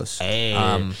pretty close. Hey.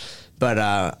 But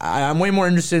I'm way more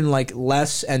interested in like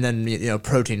less and then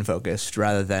protein focused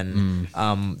rather than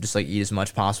just like eat as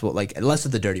much possible, like less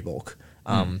of the dirty bulk.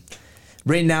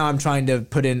 Right now I'm trying to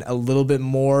put in a little bit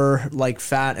more like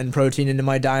fat and protein into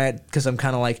my diet because I'm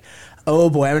kind of like, oh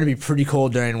boy, I'm gonna be pretty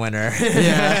cold during winter.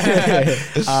 Yeah.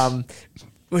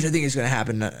 Which I think is gonna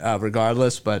happen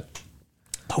regardless, but.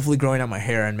 Hopefully growing out my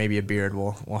hair and maybe a beard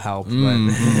will help.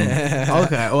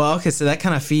 Okay, so that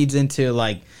kind of feeds into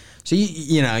like, so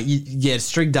you get a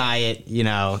strict diet, you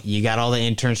got all the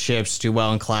internships, do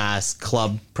well in class,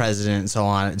 club president, and so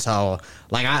on. And so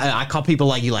like I call people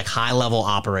like you like high level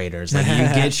operators. Like you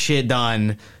get shit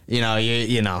done,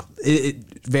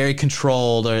 very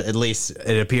controlled, or at least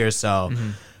it appears so.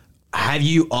 have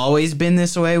you always been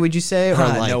this way, would you say? Or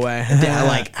like, no way. Yeah,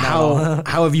 like how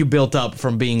have you built up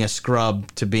from being a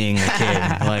scrub to being a kid?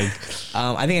 Like,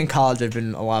 I think in college I've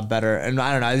been a lot better, and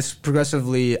I don't know. Just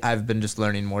progressively, I've been just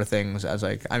learning more things as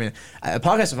like. I mean,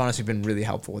 podcasts have honestly been really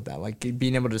helpful with that. Like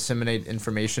being able to disseminate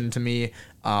information to me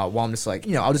while I'm just like,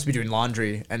 I'll just be doing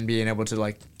laundry and being able to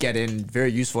like get in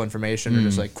very useful information or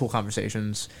just like cool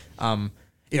conversations.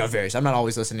 It varies. I'm not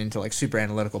always listening to like super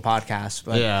analytical podcasts,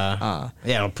 but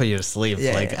it'll put you to sleep.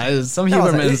 Yeah, like yeah. Some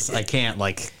Hubermans, I can't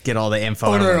like get all the info.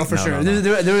 Oh out of, no, like, for sure. No.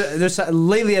 There's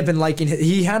lately I've been liking.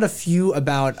 He had a few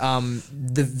about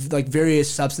the like various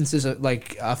substances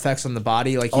like effects on the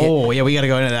body. Like we got to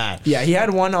go into that. Yeah, he had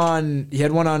one on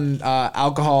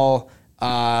alcohol,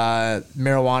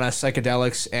 marijuana,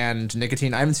 psychedelics, and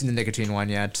nicotine. I haven't seen the nicotine one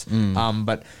yet,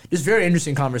 but just very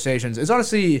interesting conversations.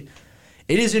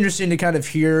 It is interesting to kind of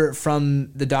hear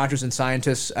from the doctors and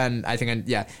scientists, and I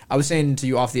think, I was saying to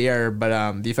you off the air,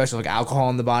 but the effects of like alcohol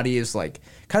in the body is like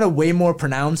kind of way more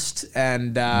pronounced,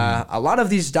 and a lot of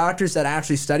these doctors that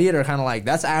actually study it are kind of like,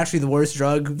 that's actually the worst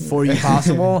drug for you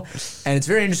possible, and it's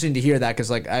very interesting to hear that because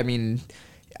like, I mean,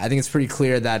 I think it's pretty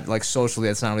clear that like socially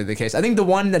that's not really the case. I think the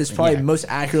one that is probably most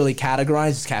accurately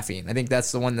categorized is caffeine. I think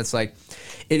that's the one that's like,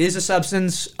 it is a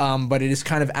substance, but it is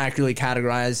kind of accurately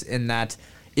categorized in that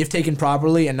if taken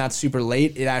properly and not super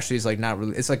late, it actually is like not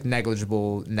really, it's like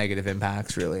negligible negative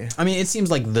impacts really. I mean, it seems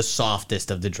like the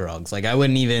softest of the drugs. Like I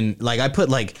wouldn't even, like I put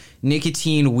like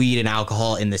nicotine, weed, and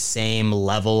alcohol in the same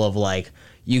level of like,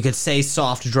 you could say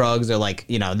soft drugs are like,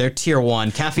 they're tier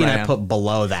 1. Caffeine I put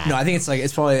below that. No, I think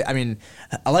it's probably, I mean,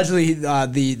 allegedly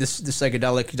the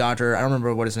psychedelic doctor, I don't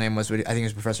remember what his name was, but I think he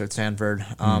was a professor at Stanford,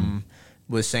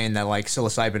 was saying that like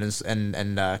psilocybin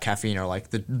and caffeine are like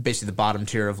basically the bottom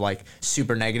tier of like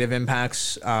super negative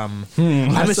impacts. I'm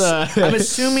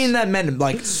assuming that meant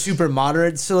like super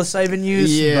moderate psilocybin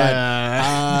use.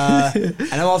 Yeah. But,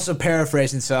 and I'm also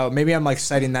paraphrasing, so maybe I'm like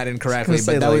citing that incorrectly.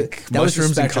 But that was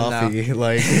mushrooms and coffee.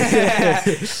 Like,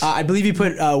 I believe he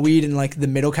put weed in like the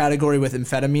middle category with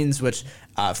amphetamines, which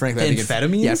frankly, I think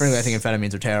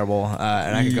amphetamines are terrible.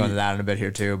 And I could go into that in a bit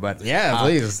here too. But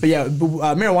please. But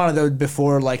marijuana though before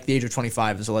like the age of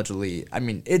 25 is allegedly. I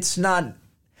mean, it's not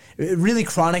really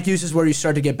chronic use is where you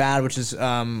start to get bad, which is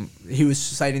he was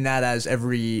citing that as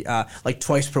every like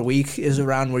twice per week is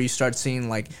around where you start seeing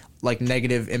like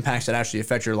negative impacts that actually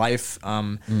affect your life,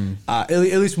 at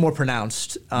least more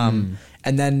pronounced. And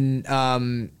then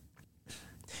on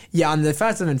the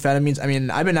effects of amphetamines, I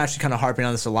mean, I've been actually kind of harping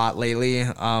on this a lot lately.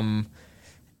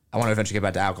 I want to eventually get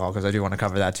back to alcohol because I do want to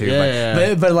cover that too.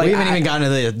 But like, we haven't even gotten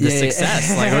to the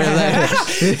success. Like,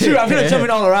 true, I'm kind of jumping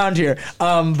all around here.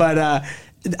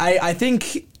 I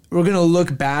think we're gonna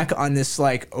look back on this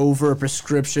like over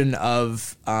prescription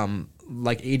of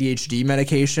like ADHD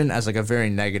medication as like a very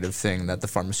negative thing that the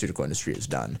pharmaceutical industry has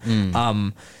done.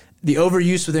 The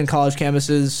overuse within college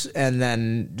campuses and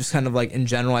then just kind of like in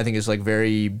general, I think is like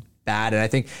very bad. And I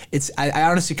think I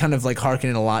honestly kind of like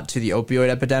hearken a lot to the opioid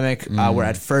epidemic, where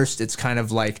at first it's kind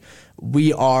of like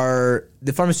the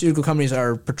pharmaceutical companies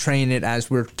are portraying it as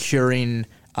we're curing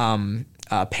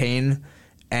pain.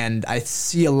 And I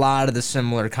see a lot of the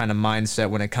similar kind of mindset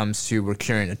when it comes to we're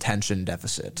curing attention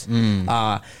deficit.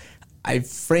 I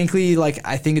frankly,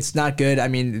 I think it's not good. I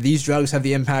mean, these drugs have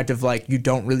the impact of, you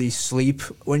don't really sleep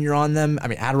when you're on them. I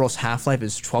mean, Adderall's half-life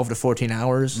is 12 to 14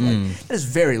 hours. That is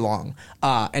very long.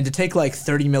 And to take,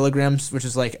 30 milligrams, which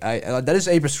is, that is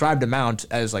a prescribed amount,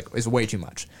 is way too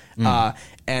much.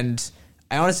 And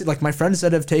I honestly, my friends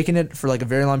that have taken it for, a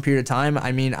very long period of time,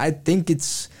 I mean, I think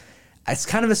it's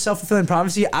kind of a self-fulfilling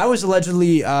prophecy. I was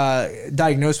allegedly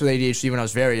diagnosed with ADHD when I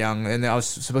was very young, and I was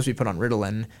supposed to be put on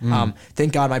Ritalin.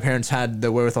 Thank God my parents had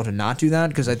the wherewithal to not do that,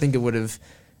 because I think it would have,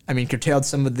 curtailed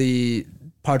some of the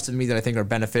parts of me that I think are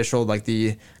beneficial, like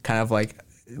the kind of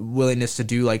willingness to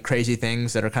do crazy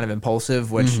things that are kind of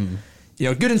impulsive, which,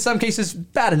 good in some cases,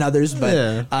 bad in others,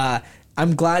 but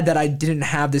I'm glad that I didn't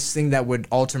have this thing that would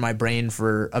alter my brain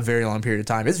for a very long period of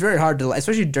time. It's very hard to,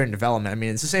 especially during development. I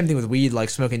mean, it's the same thing with weed,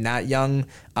 smoking that young.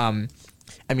 Adderall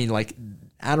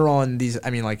and these,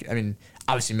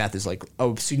 obviously meth is a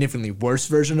significantly worse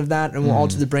version of that and will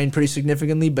alter the brain pretty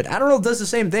significantly. But Adderall does the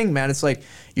same thing, man. It's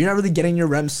you're not really getting your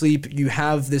REM sleep. You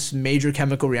have this major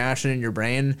chemical reaction in your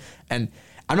brain. And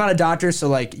I'm not a doctor,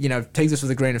 so take this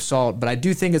with a grain of salt. But I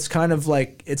do think it's kind of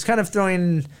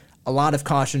throwing a lot of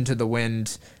caution to the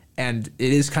wind, and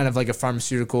it is kind of like a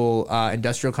pharmaceutical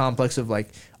industrial complex of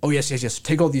oh yes,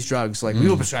 take all these drugs, we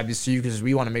will prescribe these to you because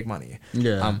we want to make money. Which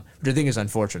I think is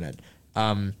unfortunate.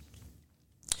 And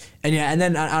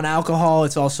then on alcohol,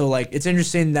 it's also it's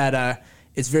interesting that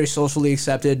it's very socially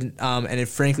accepted, and it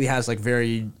frankly has like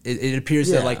it appears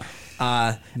that like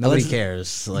nobody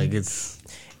cares. Like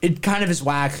it kind of is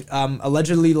whack.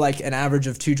 Allegedly, like an average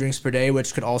of 2 drinks per day,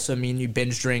 which could also mean you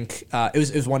binge drink. It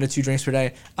was 1 to 2 drinks per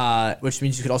day, which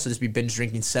means you could also just be binge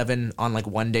drinking 7 on like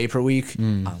 1 day per week,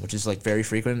 which is like very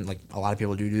frequent. Like a lot of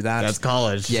people do that. That's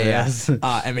college. Yeah.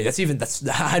 I mean,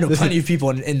 I know plenty of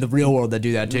people in the real world that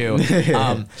do that too.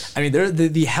 I mean,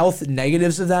 the health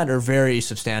negatives of that are very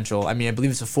substantial. I mean, I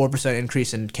believe it's a 4%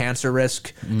 increase in cancer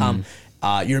risk.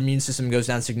 Your immune system goes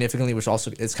down significantly, which also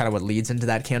is kind of what leads into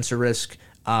that cancer risk.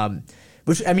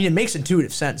 Which, I mean, it makes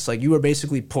intuitive sense. Like, you are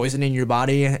basically poisoning your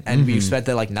body, and we expect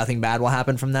that, like, nothing bad will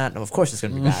happen from that. Of course it's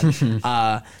going to be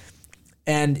bad.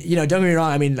 And, you know, don't get me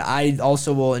wrong. I mean, I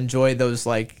also will enjoy those,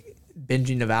 like,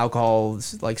 binging of alcohol,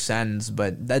 like, sends.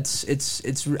 But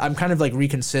I'm kind of, like,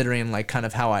 reconsidering, like, kind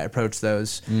of how I approach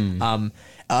those.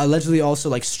 Allegedly also,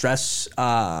 like, stress,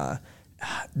 the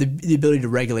ability to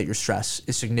regulate your stress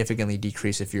is significantly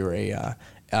decreased if you're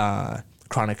a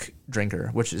chronic drinker,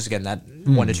 which is again that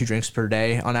 1 to 2 drinks per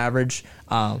day on average.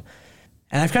 And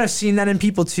I've kind of seen that in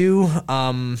people too.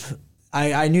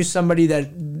 I knew somebody that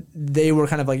they were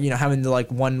kind of like, you know, having the like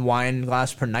 1 wine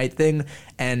glass per night thing,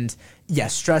 and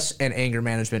yes, stress and anger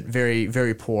management very,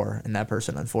 very poor in that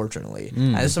person, unfortunately.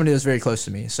 And this is somebody that's very close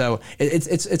to me. So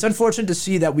it's unfortunate to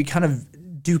see that we kind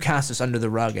of do cast this under the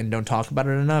rug and don't talk about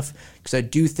it enough, because I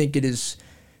do think it is.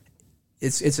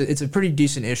 It's a pretty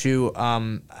decent issue.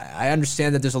 I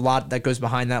understand that there's a lot that goes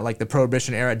behind that. Like the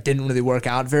Prohibition era didn't really work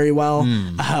out very well.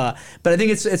 But I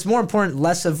think it's more important,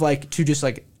 less of like to just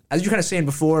like, as you're kind of saying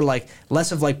before, like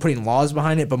less of like putting laws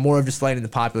behind it, but more of just letting the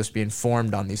populace be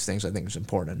informed on these things. I think is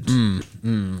important.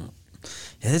 Yeah,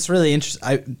 that's really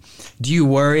interesting. Do you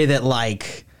worry that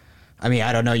like, I mean,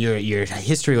 I don't know your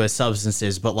history with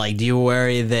substances, but like, do you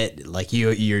worry that like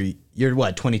you're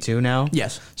what, 22 now?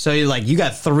 Yes. So you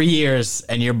got 3 years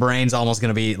and your brain's almost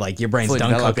gonna be like, your brain's Fully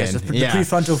done developed, cooking. yes. The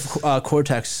prefrontal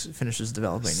cortex finishes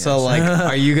developing. Yes. So like,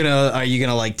 are you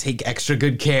gonna like take extra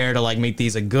good care to like make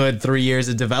these a good 3 years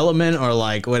of development, or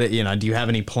like what, you know, do you have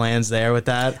any plans there with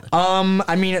that?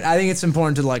 I mean, I think it's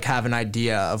important to like have an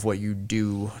idea of what you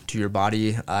do to your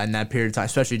body in that period of time,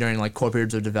 especially during like core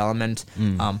periods of development.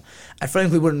 I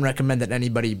frankly wouldn't recommend that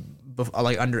anybody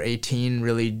like under 18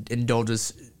 really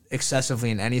indulges excessively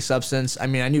in any substance. I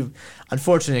mean, I knew,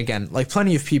 unfortunately, again, like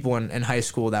plenty of people in high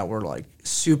school that were like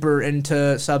super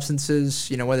into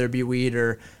substances, you know, whether it be weed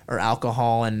or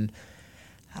alcohol. And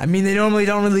I mean, they normally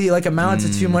don't really like amount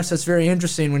to too much. That's very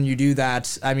interesting when you do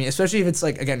that. I mean, especially if it's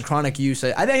like, again, chronic use.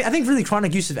 I think really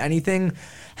chronic use of anything.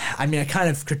 I mean, I kind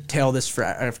of curtail this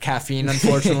for caffeine,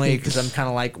 unfortunately, because I'm kind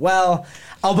of like, well,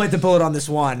 I'll bite the bullet on this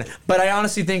one. But I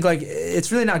honestly think like it's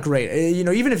really not great. You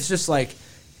know, even if it's just like,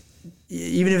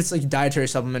 even if it's like dietary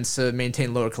supplements to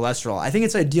maintain lower cholesterol, I think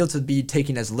it's ideal to be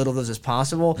taking as little of those as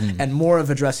possible, and more of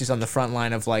addressing on the front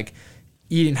line of like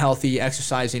eating healthy,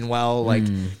 exercising well, like,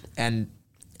 and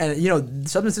you know,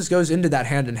 substances goes into that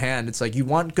hand in hand. It's like you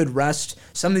want good rest.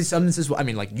 Some of these substances, I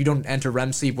mean, like you don't enter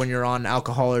REM sleep when you're on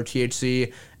alcohol or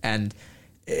THC, and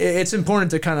it's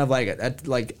important to kind of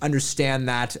like understand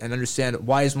that and understand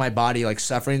why is my body like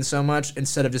suffering so much,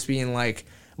 instead of just being like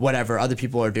whatever, other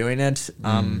people are doing it.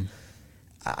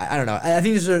 I don't know. I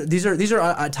think these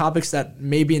are topics that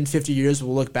maybe in 50 years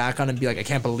we'll look back on and be like, I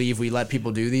can't believe we let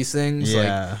people do these things.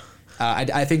 Yeah.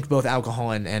 I think both alcohol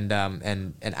and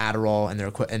Adderall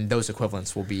and those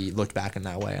equivalents will be looked back in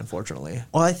that way, unfortunately.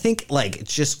 Well, I think like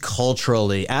just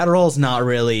culturally, Adderall's not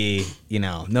really, you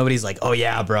know, nobody's like, oh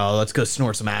yeah, bro, let's go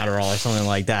snort some Adderall or something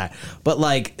like that. But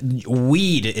like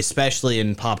weed, especially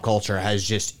in pop culture, has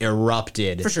just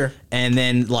erupted. For sure. And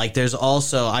then like there's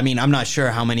also, I mean, I'm not sure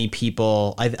how many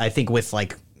people, I think with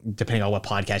like, depending on what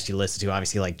podcast you listen to,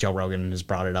 obviously like Joe Rogan has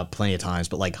brought it up plenty of times,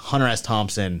 but like Hunter S.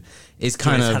 Thompson is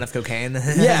kind of cocaine.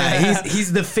 Yeah,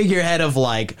 he's the figurehead of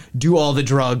like do all the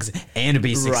drugs and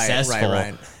be successful.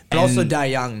 Right. But also die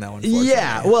young though, unfortunately.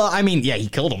 Yeah, well, I mean, yeah, he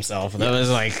killed himself. That was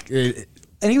like, and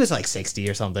he was like 60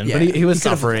 or something, Yeah, but he was he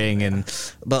could've- suffering,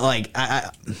 but like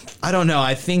I don't know.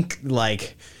 I think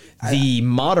like the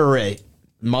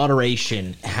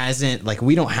moderation hasn't, like,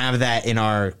 we don't have that in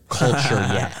our culture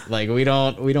yet. Like we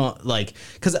don't like,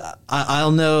 because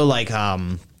I'll know like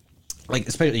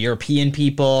especially European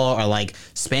people or like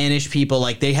Spanish people,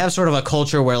 like they have sort of a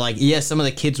culture where like, yes, some of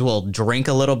the kids will drink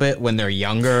a little bit when they're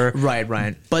younger.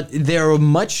 Right. But they're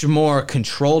much more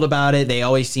controlled about it. They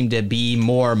always seem to be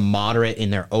more moderate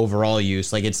in their overall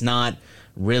use. Like it's not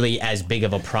really as big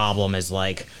of a problem as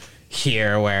like,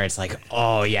 here where it's like,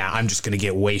 oh yeah, I'm just gonna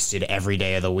get wasted every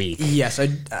day of the week. Yes,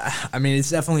 I mean, it's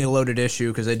definitely a loaded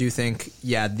issue because I do think,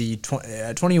 yeah, the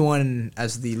 21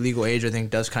 as the legal age, I think,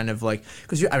 does kind of like,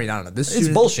 because I mean, I don't know, this It's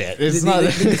bullshit. It's not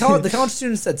the college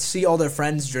students that see all their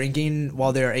friends drinking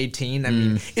while they're 18. I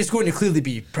mean, it's going to clearly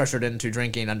be pressured into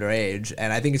drinking underage,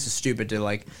 and I think it's just stupid to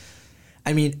like.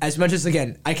 I mean, as much as,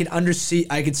 again, I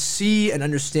could see and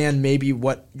understand maybe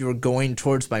what you're going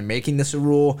towards by making this a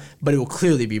rule, but it will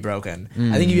clearly be broken.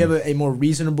 I think if you have a more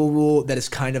reasonable rule that is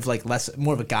kind of like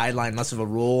more of a guideline, less of a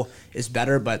rule, is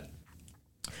better. But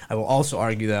I will also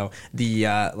argue, though, the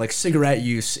like cigarette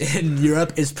use in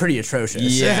Europe is pretty atrocious.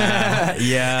 Yeah,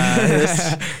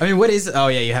 yeah. I mean, what is? Oh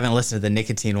yeah, you haven't listened to the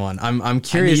nicotine one. I'm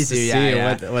curious to see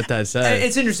what that says.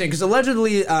 It's interesting because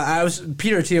allegedly,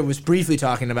 Peter Thiel was briefly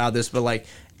talking about this, but like,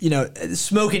 you know,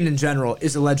 smoking in general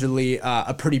is allegedly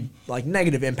a pretty like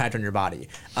negative impact on your body.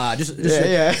 In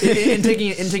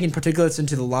taking particulates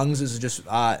into the lungs is just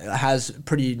has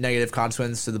pretty negative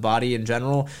consequences to the body in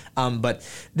general. But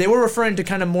they were referring to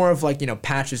kind of more of like, you know,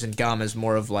 patches and gum as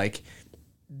more of like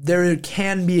there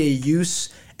can be a use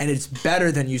and it's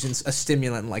better than using a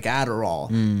stimulant like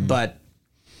Adderall, but.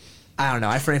 I don't know.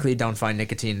 I frankly don't find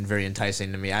nicotine very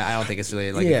enticing to me. I don't think it's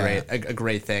really like a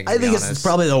great thing. I think it's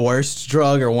probably the worst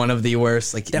drug or one of the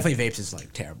worst. Like definitely vapes is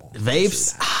like terrible.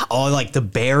 Vapes, like the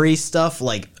berry stuff,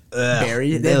 like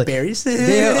berry. They have berries.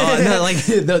 No, like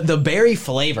the berry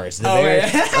flavors. Like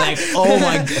oh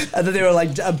my! I thought they were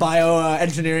like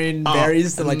bio-engineering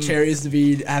berries to like cherries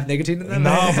to have nicotine in them.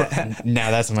 No, now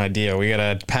that's an idea. We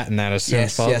gotta patent that as soon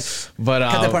as possible. Yes. But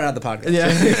cut that part out of the podcast.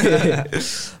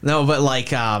 Yeah. No, but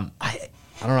like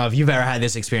I don't know if you've ever had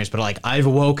this experience, but like I've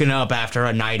woken up after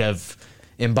a night of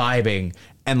imbibing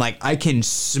and like I can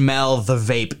smell the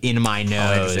vape in my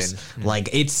nose. Like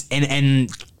it's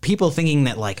and people thinking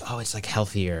that like, oh, it's like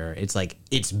healthier. It's like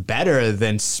it's better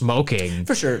than smoking.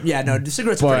 For sure. Yeah, no,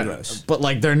 cigarettes are pretty gross. But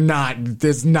like they're not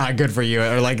it's not good for you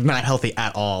or like not healthy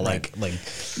at all. Like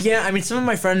yeah, I mean some of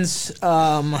my friends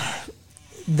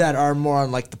that are more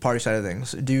on like the party side of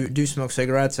things do smoke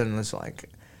cigarettes and it's like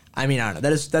I mean, I don't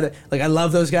know. Like I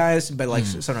love those guys, but like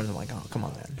sometimes I'm like, oh, come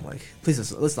on, man. Like,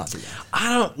 please let's not do that. I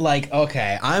don't like.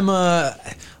 Okay,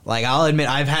 I'll admit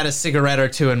I've had a cigarette or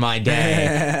two in my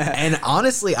day, and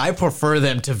honestly, I prefer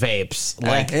them to vapes.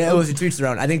 Like, it was to each their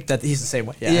own. I think that he's the same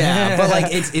way. Yeah, but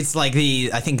like it's like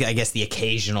I guess the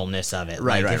occasionalness of it.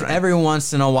 Right, like, right. If every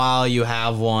once in a while you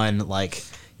have one, like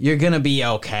you're gonna be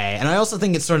okay. And I also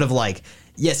think it's sort of like,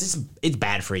 yes, it's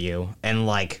bad for you, and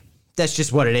like. That's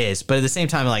just what it is. But at the same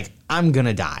time, like, I'm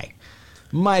gonna die.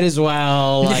 Might as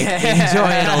well like enjoy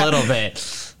it a little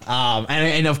bit.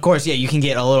 And of course, yeah, you can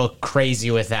get a little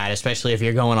crazy with that, especially if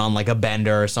you're going on like a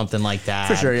bender or something like that.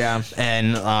 For sure, yeah.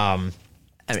 And I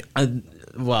mean,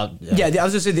 well, yeah. I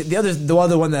was just saying the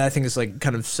other one that I think is like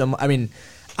kind of some. I mean.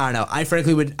 I don't know. I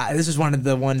frankly would. This is one of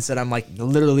the ones that I'm like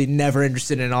literally never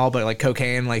interested in at all. But like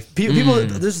cocaine, like people.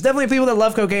 There's definitely people that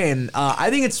love cocaine. I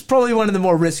think it's probably one of the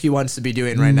more risky ones to be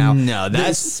doing right now. No,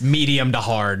 that's medium to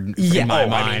hard in my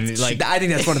mind. I mean, like I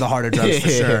think that's one of the harder drugs for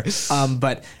sure.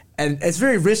 And it's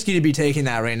very risky to be taking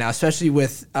that right now, especially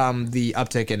with the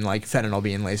uptick in like fentanyl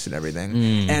being laced and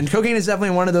everything. And cocaine is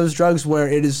definitely one of those drugs where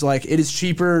it is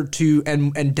cheaper to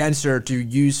and denser to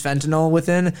use fentanyl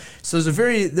within. So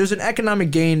there's an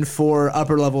economic gain for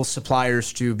upper level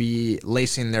suppliers to be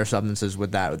lacing their substances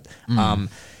with that.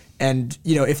 And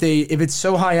you know, if it's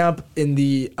so high up in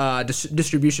the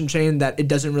distribution chain that it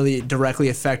doesn't really directly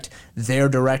affect their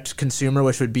direct consumer,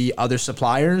 which would be other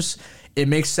suppliers. It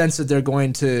makes sense that they're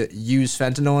going to use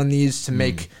fentanyl in these to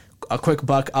make a quick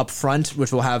buck up front,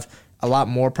 which will have a lot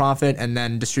more profit, and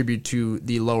then distribute to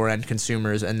the lower end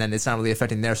consumers, and then it's not really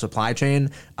affecting their supply chain.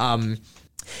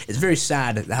 It's very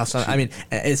sad how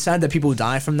it's sad that people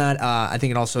die from that. I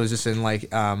think it also is just in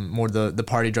like more the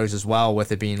party drugs as well,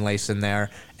 with it being laced in there.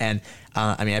 And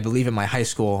I mean, I believe in my high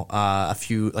school, a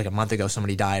month ago,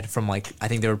 somebody died from like I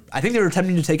think they were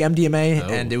attempting to take MDMA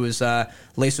and it was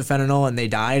laced with fentanyl and they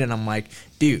died. And I'm like,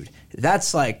 dude,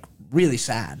 that's like really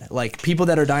sad. Like people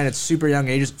that are dying at super young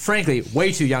ages, frankly,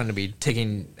 way too young to be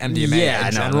taking MDMA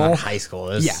in general. Not high school.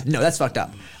 That's fucked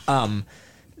up.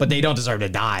 But they don't deserve to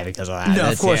die because of that.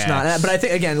 No, of course not. But I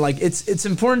think again, like it's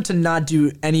important to not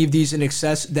do any of these in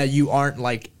excess that you aren't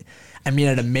like, I mean,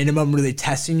 at a minimum, really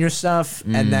testing your stuff.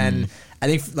 And then I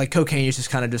think like cocaine is just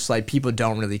kind of just like people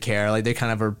don't really care. Like they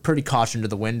kind of are pretty caution to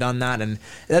the wind on that, and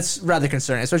that's rather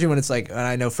concerning, especially when it's like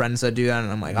I know friends that do that,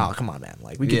 and I'm like, oh come on, man,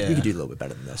 like we could do a little bit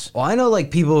better than this. Well, I know like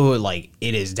people who like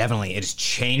it's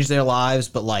changed their lives,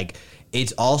 but like.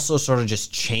 it's also sort of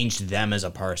just changed them as a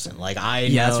person. Like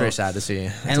That's very sad to see.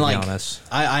 And to like, be honest.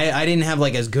 I didn't have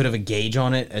like as good of a gauge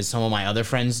on it as some of my other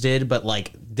friends did, but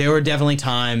like there were definitely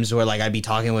times where like I'd be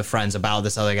talking with friends about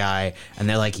this other guy, and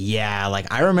they're like, yeah,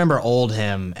 like I remember old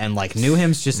him, and like new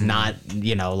him's just not,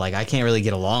 like I can't really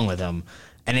get along with him.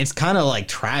 And it's kind of like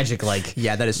tragic, like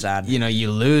Yeah, that is sad.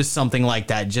 you lose something like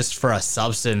that just for a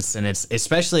substance, and it's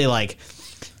especially like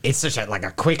it's such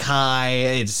a quick high.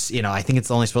 It's I think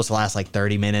it's only supposed to last like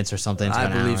 30 minutes or something. I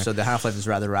believe hour. so. The half-life is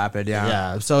rather rapid.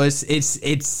 Yeah. So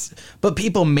it's but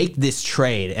people make this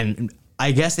trade, and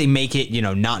I guess they make it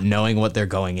not knowing what they're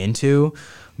going into.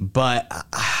 But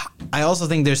I also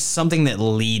think there's something that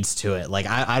leads to it. Like,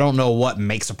 I don't know what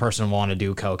makes a person want to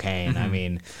do cocaine. I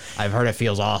mean, I've heard it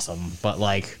feels awesome, but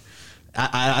like,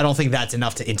 I don't think that's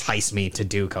enough to entice me to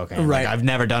do cocaine. Right. Like, I've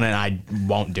never done it, and I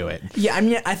won't do it. Yeah, I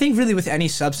mean, I think really with any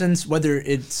substance, whether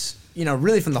it's,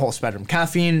 really from the whole spectrum,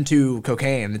 caffeine to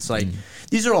cocaine, it's like,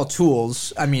 these are all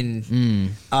tools. I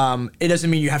mean, it doesn't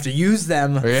mean you have to use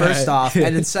them, first off.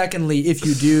 And then secondly, if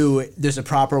you do, there's a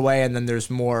proper way, and then there's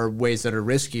more ways that are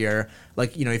riskier.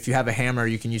 Like, if you have a hammer,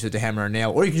 you can use it to hammer a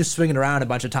nail, or you can just swing it around a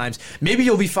bunch of times. Maybe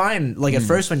you'll be fine, like, at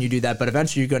first when you do that, but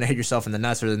eventually you're going to hit yourself in the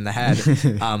nuts or in the head.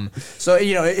 So,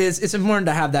 it's important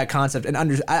to have that concept. And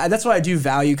that's why I do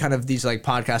value kind of these, like,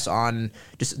 podcasts on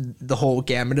just the whole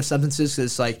gamut of substances.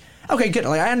 Because it's like, okay, good.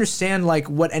 Like, I understand, like,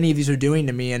 what any of these are doing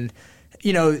to me. And,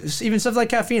 even stuff like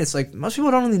caffeine, it's like most people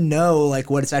don't really know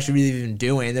like what it's actually really even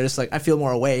doing. They're just like, I feel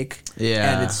more awake.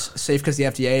 Yeah. And it's safe because the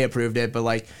FDA approved it. But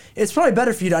like, it's probably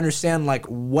better for you to understand like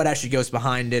what actually goes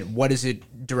behind it. What is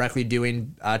it directly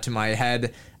doing to my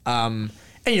head? And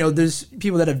there's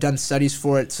people that have done studies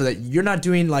for it so that you're not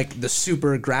doing like the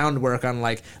super groundwork on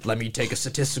like, let me take a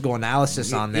statistical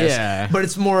analysis on this. Yeah. But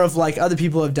it's more of like other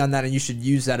people have done that, and you should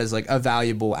use that as like a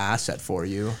valuable asset for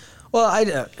you. Well,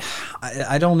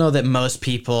 I don't know that most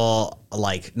people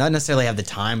like not necessarily have the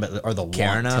time, or the Care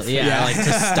want enough. to, like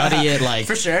to study it. Like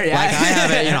For sure, yeah. Like I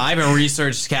haven't, I haven't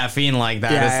researched caffeine like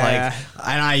that.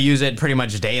 And I use it pretty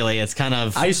much daily. It's kind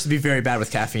of. I used to be very bad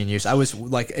with caffeine use. I was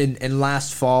like in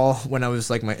last fall when I was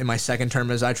like in my second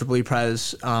term as IEEE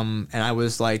Pres, and I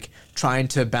was like trying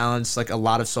to balance like a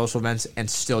lot of social events and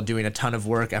still doing a ton of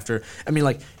work after. I mean,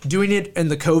 like doing it in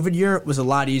the COVID year was a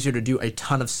lot easier to do a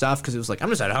ton of stuff because it was like I'm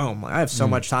just at home. I have so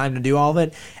much time to do all of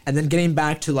it, and then getting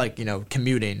back to like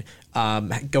commuting.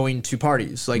 Going to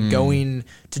parties, like going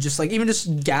to just like even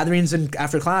just gatherings and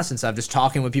after class and stuff, just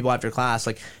talking with people after class,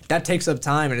 like that takes up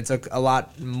time and it took a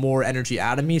lot more energy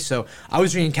out of me. So I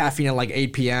was drinking caffeine at like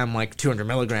 8 p.m., like 200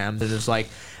 milligrams. And it was like,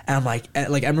 and I'm like I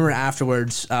remember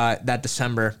afterwards that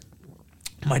December,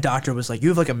 my doctor was like, you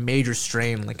have like a major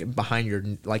strain like behind your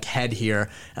like head here.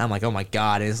 And I'm like, oh my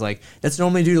God. And it's like, that's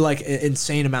normally due to like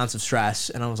insane amounts of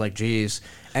stress. And I was like, geez.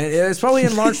 And it's probably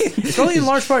in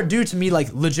large part due to me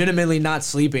like legitimately not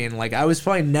sleeping. Like I was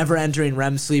probably never entering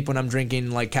REM sleep when I'm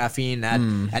drinking like caffeine at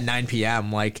 9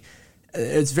 p.m. Like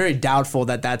it's very doubtful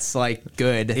that that's like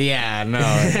good. Yeah, no.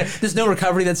 There's no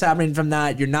recovery that's happening from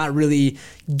that. You're not really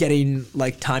getting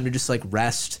like time to just like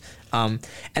rest. And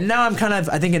now I'm kind of,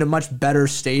 I think, in a much better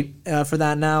state for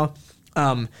that now.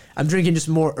 I'm drinking just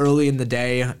more early in the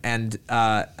day, and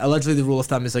allegedly the rule of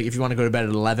thumb is like if you want to go to bed at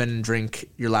 11, drink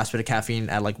your last bit of caffeine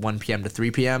at like 1 p.m. to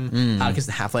 3 p.m. Because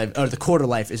the half-life or the quarter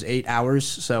life is 8 hours.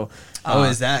 So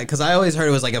is that? Because I always heard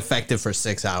it was like effective for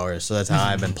 6 hours, so that's how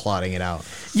I've been plotting it out.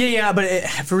 Yeah, but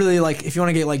for really like if you want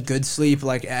to get like good sleep,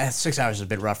 like 6 hours is a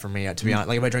bit rough for me to be honest.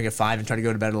 Like if I drink at 5 and try to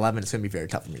go to bed at 11, it's gonna be very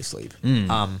tough for me to sleep.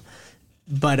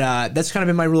 But that's kind of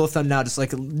been my rule of thumb now, just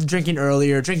like drinking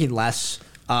earlier, drinking less.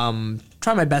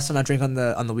 Try my best to not drink on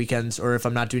the weekends, or if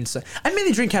I'm not doing so. I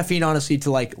mainly drink caffeine honestly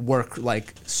to like work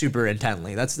like super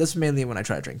intently. That's mainly when I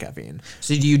try to drink caffeine.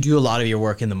 So do you do a lot of your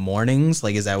work in the mornings?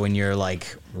 Like is that when you're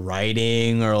like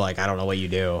writing, or like I don't know what you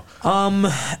do?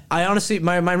 I honestly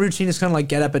my routine is kind of like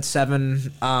get up at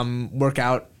 7,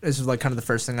 workout is like kind of the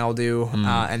first thing I'll do,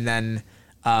 and then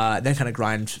kind of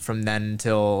grind from then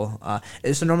till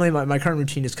so normally my current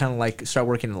routine is kind of like start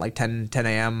working at like 10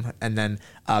 a.m. and then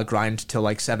grind till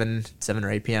like 7 or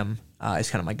 8 p.m.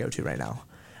 Is kind of my go-to right now.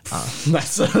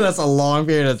 That's a long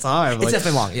period of time. It's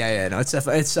definitely long. Yeah. No, it's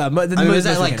definitely it's. But I mean, is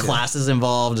that like classes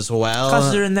involved as well?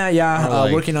 Classes are in that, yeah.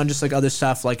 Like, working on just like other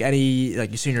stuff, like any like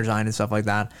your senior design and stuff like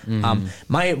that. When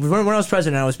I was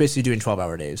president, I was basically doing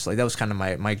 12-hour days. Like that was kind of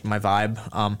my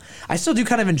vibe. I still do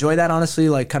kind of enjoy that, honestly.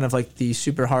 Like kind of like the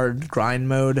super hard grind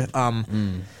mode.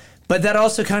 But that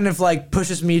also kind of like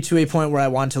pushes me to a point where I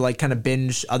want to like kind of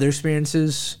binge other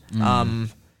experiences.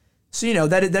 So,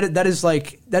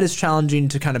 that is challenging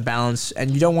to kind of balance,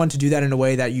 and you don't want to do that in a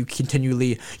way that you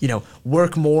continually,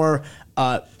 work more,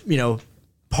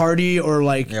 party or go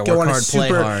work on a hard, play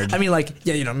super. hard. I mean,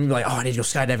 maybe oh, I need to go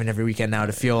skydiving every weekend now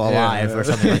to feel alive or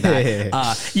something like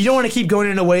that. You don't want to keep going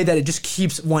in a way that it just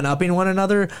keeps one-upping one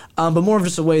another, but more of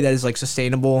just a way that is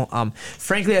sustainable.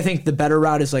 Frankly, I think the better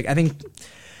route is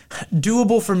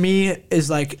doable for me is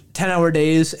 10-hour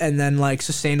days, and then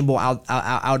sustainable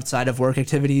outside of work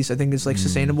activities. I think is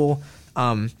sustainable.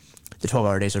 The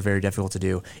 12-hour days are very difficult to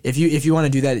do. If you want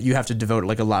to do that, you have to devote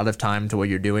a lot of time to what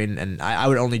you're doing, and I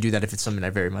would only do that if it's something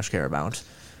I very much care about.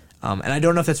 And I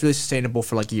don't know if that's really sustainable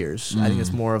for years. I think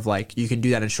it's more of you can do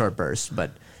that in short bursts,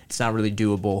 but it's not really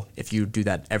doable if you do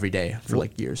that every day for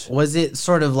years. Was it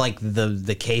sort of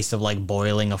the case of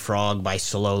boiling a frog by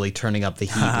slowly turning up the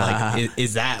heat?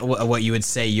 Is that what you would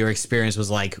say your experience was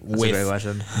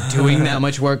with doing that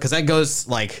much work? Because that goes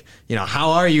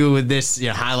how are you with this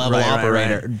high level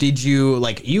operator? Right. Did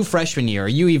you freshman year, or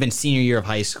you even senior year of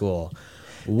high school?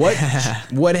 What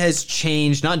has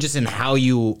changed, not just in how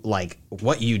you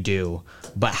what you do,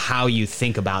 but how you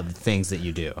think about the things that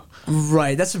you do?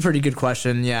 Right, that's a pretty good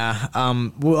question. Yeah.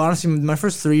 Well, honestly, my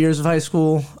first 3 years of high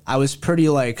school, I was pretty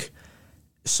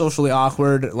socially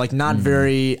awkward, not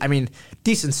very. I mean,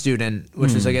 decent student,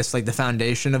 which is I guess the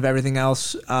foundation of everything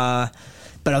else.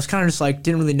 But I was kind of just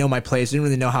didn't really know my place, didn't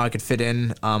really know how I could fit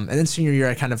in. And then senior year,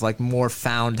 I kind of more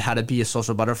found how to be a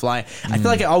social butterfly. I feel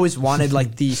I always wanted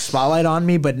the spotlight on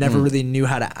me, but never really knew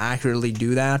how to accurately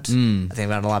do that. I think I've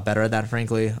gotten a lot better at that,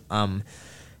 frankly. And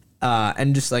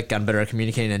just gotten better at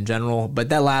communicating in general. But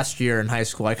that last year in high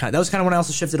school, that was kind of when I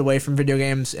also shifted away from video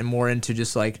games and more into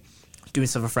just doing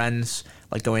stuff with friends,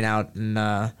 going out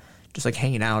and just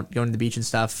hanging out, going to the beach and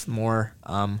stuff more.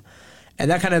 And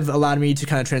that kind of allowed me to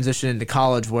kind of transition into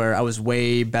college, where I was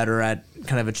way better at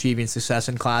kind of achieving success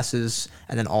in classes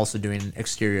and then also doing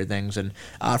exterior things. And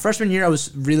freshman year, I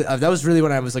was really that was really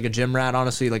when I was a gym rat,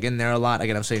 honestly, in there a lot.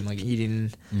 Again, I was saying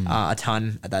eating a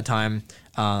ton at that time.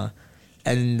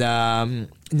 And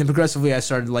then progressively, I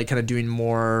started kind of doing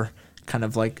more kind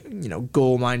of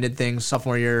goal-minded things.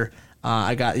 Sophomore year,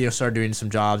 I got started doing some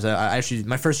jobs. I actually,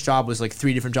 my first job was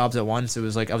 3 different jobs at once. It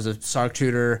was I was a SARC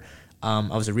tutor.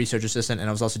 I was a research assistant, and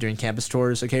I was also doing campus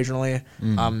tours occasionally.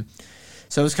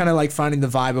 So it was kind of finding the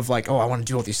vibe of oh, I want to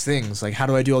do all these things. How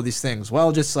do I do all these things?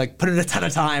 Well, just put in a ton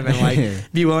of time and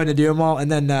be willing to do them all.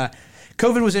 And then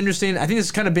COVID was interesting. I think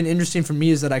it's kind of been interesting for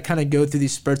me is that I kind of go through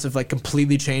these spurts of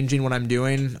completely changing what I'm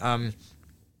doing.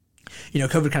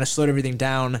 COVID kind of slowed everything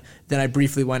down. Then I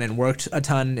briefly went and worked a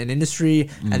ton in industry,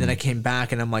 and then I came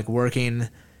back and I'm working,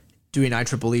 doing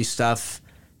IEEE stuff,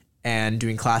 and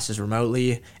doing classes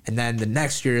remotely. And then the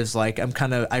next year is I've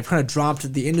kind of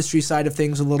dropped the industry side of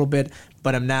things a little bit,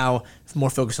 but I'm now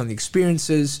more focused on the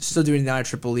experiences, still doing the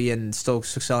IEEE and still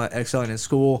excelling in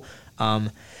school.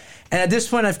 And at this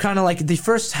point, I've kind of the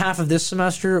first half of this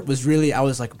semester was really, I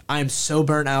was I'm so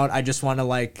burnt out. I just want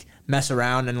to mess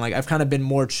around. And I've kind of been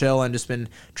more chill and just been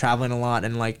traveling a lot.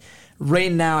 And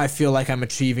right now I feel I'm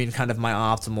achieving kind of my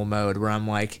optimal mode where I'm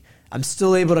I'm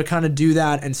still able to kind of do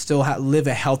that and still live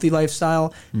a healthy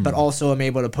lifestyle, but also I'm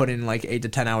able to put in 8 to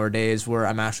 10 hour days where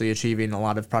I'm actually achieving a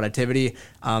lot of productivity.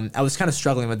 I was kind of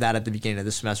struggling with that at the beginning of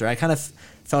the semester. I kind of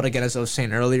felt, again, as I was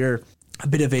saying earlier, a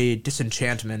bit of a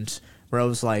disenchantment where I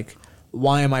was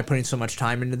why am I putting so much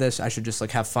time into this? I should just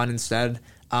have fun instead.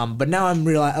 But now I'm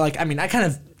realizing, I mean, I kind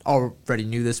of already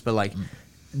knew this, but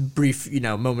brief,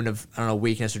 moment of, I don't know,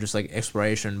 weakness or just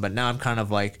exploration. But now I'm kind of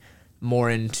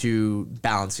more into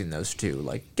balancing those two,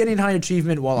 getting high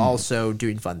achievement while also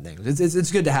doing fun things.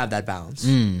 It's good to have that balance.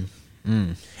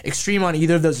 Extreme on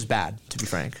either of those is bad, to be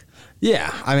frank.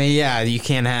 Yeah, I mean, you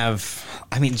can't have.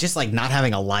 I mean, just not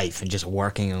having a life and just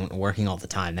working all the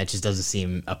time. That just doesn't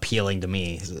seem appealing to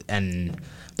me.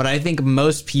 But I think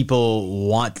most people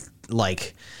want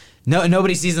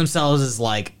nobody sees themselves as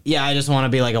I just want to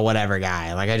be a whatever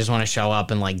guy. I just want to show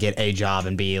up and get a job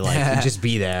and be just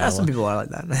be there. Some people are like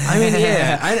that. I mean,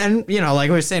 yeah, and we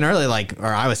were saying earlier,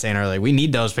 or I was saying earlier, we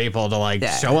need those people to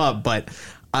show up. But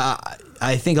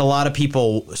I think a lot of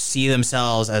people see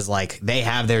themselves as they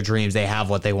have their dreams, they have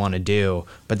what they want to do,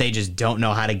 but they just don't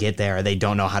know how to get there, or they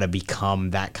don't know how to become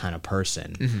that kind of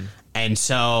person. Mm-hmm. And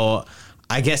so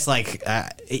I guess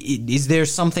is there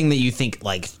something that you think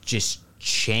just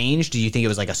changed? Do you think it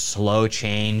was a slow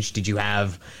change? Did you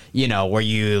have, where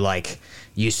you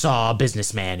you saw a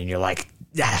businessman and you're I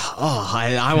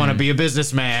want to be a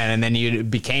businessman, and then you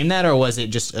became that? Or was it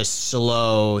just a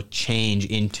slow change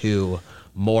into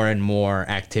more and more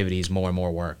activities, more and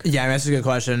more work? Yeah, I mean, that's a good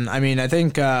question. I mean, I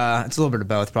think it's a little bit of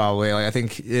both, probably. Like, I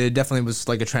think it definitely was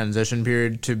like a transition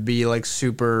period to be like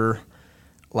super,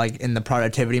 like in the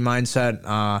productivity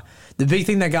mindset. The big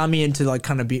thing that got me into like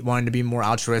kind of wanting to be more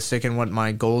altruistic in what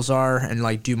my goals are and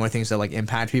like do more things that like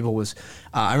impact people was,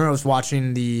 I remember I was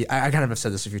watching I kind of have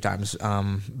said this a few times,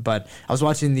 but I was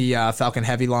watching the Falcon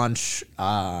Heavy launch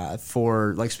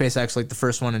for like SpaceX, like the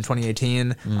first one in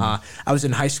 2018. I was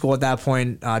in high school at that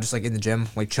point, just like in the gym,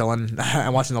 like chilling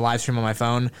and watching the live stream on my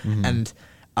phone. And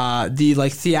the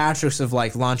like theatrics of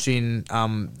like launching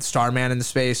Starman into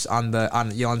space on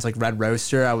Elon's like red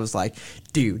roadster, I was like,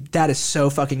 dude, that is so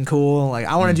fucking cool. Like,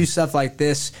 I want to do stuff like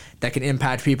this that can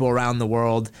impact people around the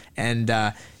world, and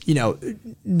you know,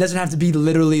 it doesn't have to be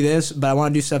literally this, but I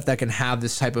want to do stuff that can have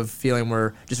this type of feeling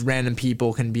where just random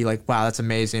people can be like, wow, that's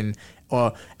amazing.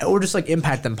 Or just like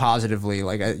impact them positively,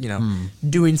 like you know,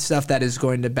 doing stuff that is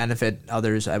going to benefit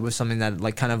others. It was something that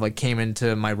like kind of like came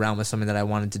into my realm as something that I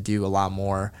wanted to do a lot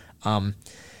more. And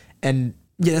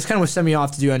yeah, that's kind of what sent me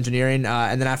off to do engineering.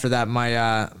 And then after that,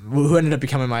 my who ended up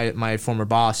becoming my former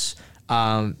boss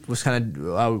was kind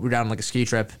of we're down on like a ski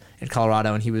trip in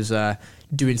Colorado, and he was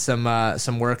doing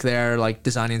some work there, like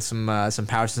designing some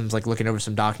power systems, like looking over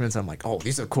some documents. And I'm like, oh,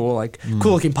 these are cool, like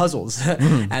cool looking puzzles.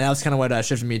 And that was kind of what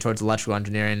shifted me towards electrical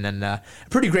engineering, and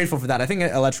pretty grateful for that. I think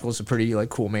electrical is a pretty like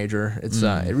cool major. It's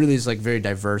it really is like very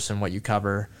diverse in what you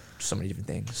cover. So many different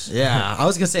things. Yeah, I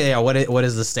was gonna say, yeah. What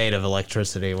is the state of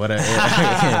electricity? What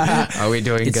are we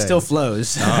doing? It good? still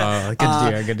flows. Oh, good to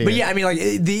hear. Good to hear. But yeah, I mean, like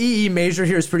the EE major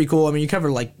here is pretty cool. I mean, you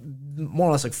cover like more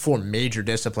or less like 4 major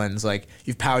disciplines. Like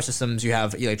you have power systems, you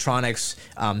have electronics,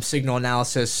 signal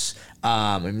analysis.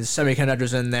 I mean, there's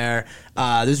semiconductors in there.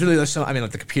 There's really like some. I mean,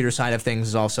 like the computer side of things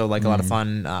is also like a lot of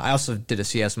fun. I also did a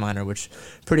CS minor, which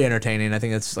pretty entertaining. I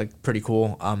think that's like pretty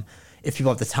cool. If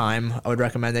people have the time, I would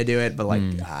recommend they do it. But like,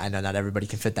 I know not everybody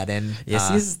can fit that in. Yeah,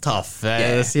 CS is tough.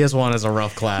 The CS1 is a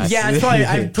rough class. Yeah, it's probably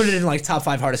I put it in like top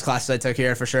 5 hardest classes I took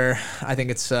here for sure. I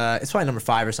think it's probably number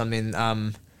 5 or something.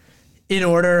 In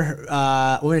order,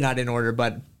 well, maybe not in order,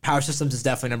 but power systems is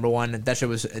definitely number 1. That shit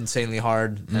was insanely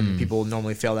hard, and people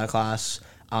normally fail that class.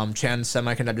 Chan's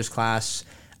semiconductors class,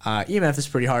 EMF is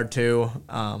pretty hard too.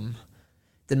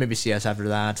 Then maybe CS after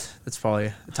that. That's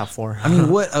probably the top 4. I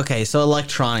mean, okay, so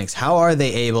electronics, how are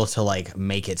they able to like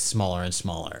make it smaller and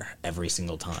smaller every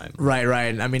single time? Right.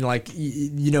 I mean, like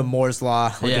you know Moore's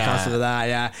law, like the concept of that.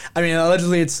 Yeah. I mean,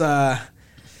 allegedly it's.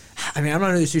 I mean, I'm not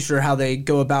really too sure how they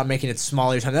go about making it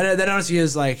smaller each time. That honestly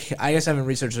is like, I guess I haven't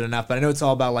researched it enough, but I know it's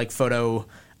all about like photo.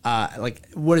 Like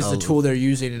what is the tool they're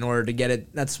using in order to get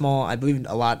it that small? I believe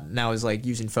a lot now is like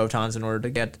using photons in order to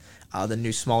get the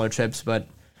new smaller chips, but.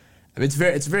 I mean,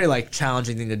 it's very like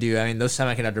challenging thing to do. I mean, those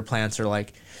semiconductor plants are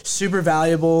like super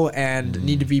valuable and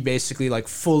need to be basically like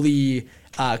fully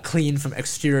clean from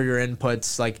exterior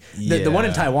inputs. Like the one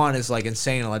in Taiwan is like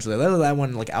insane allegedly. That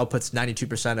one like outputs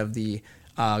 92% of the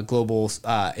global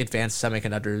advanced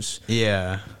semiconductors.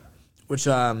 Yeah. Which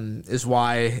is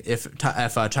why if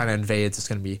China invades, it's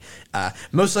going to be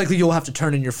most likely you'll have to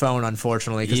turn in your phone,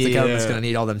 unfortunately, because the government's going to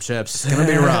need all them chips. It's going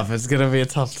to be rough. It's going to be a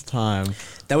tough time.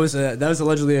 That was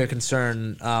allegedly a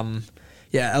concern.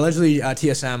 Allegedly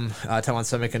TSM, Taiwan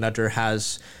Semiconductor,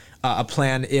 has a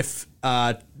plan if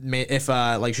like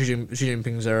Xi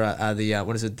Jinping's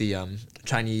the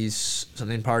Chinese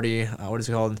something party, what is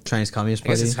it called? Chinese Communist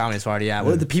Party. I guess it's Communist Party. Yeah,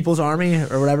 What, the People's Army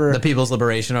or whatever. The People's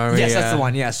Liberation Army. Yes, that's the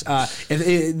one. Yes.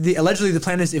 Allegedly the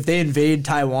plan is if they invade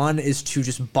Taiwan is to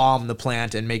just bomb the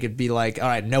plant and make it be like, all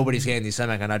right, nobody's getting these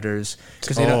semiconductors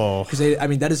because they don't. Because I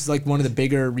mean, that is like one of the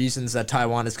bigger reasons that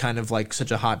Taiwan is kind of like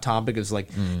such a hot topic is like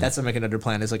that semiconductor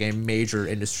plant is like a major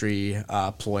industry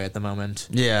ploy at the moment.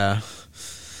 Yeah.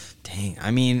 Dang, I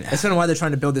mean, that's kind of why they're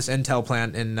trying to build this Intel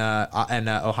plant in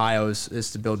Ohio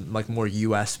is to build like more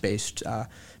U.S. based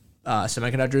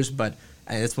semiconductors, but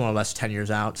it's more or less 10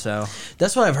 years out. So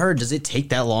that's what I've heard. Does it take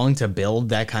that long to build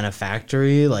that kind of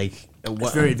factory? Like,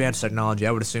 it's very advanced technology.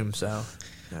 I would assume so.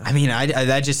 Yeah. I mean,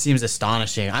 that just seems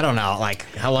astonishing. I don't know, like,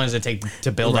 how long does it take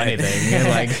to build anything?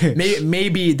 Like,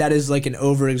 maybe that is like an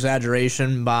over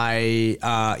exaggeration by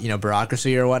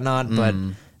bureaucracy or whatnot, but.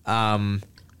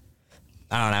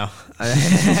 I don't know.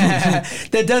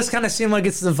 That does kind of seem like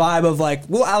it's the vibe of like,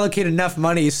 we'll allocate enough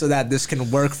money so that this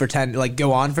can work for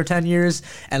go on for 10 years,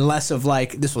 and less of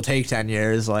like, this will take 10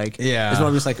 years. Like, it's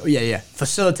more just like,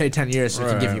 facilitate 10 years so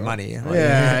we can give you money.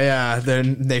 Like,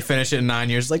 Then they finish it in 9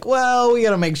 years. Like, well, we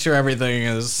got to make sure everything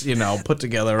is, put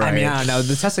together right. I mean, I don't know.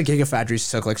 The Tesla Gigafactories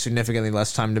took like significantly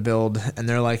less time to build, and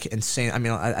they're like insane. I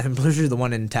mean, I'm pretty sure the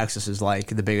one in Texas is like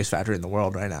the biggest factory in the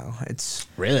world right now. It's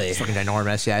really fucking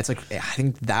ginormous. Yeah, it's like, I think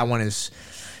think that one is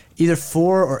either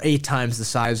 4 or 8 times the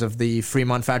size of the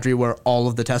Fremont factory where all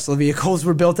of the Tesla vehicles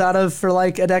were built out of for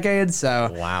like a decade. So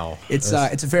Wow. it's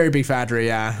a very big factory.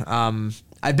 Yeah.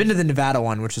 I've been to the Nevada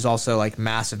one, which is also like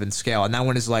massive in scale, and that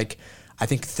one is like I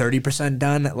think 30%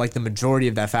 done. Like the majority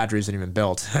of that factory isn't even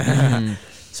built.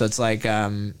 So it's like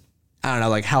I don't know,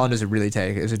 like how long does it really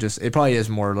take? Is it just? It probably is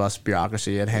more or less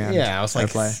bureaucracy at hand. Yeah, I was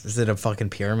like, is it a fucking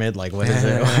pyramid? Like, what is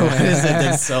it? What is it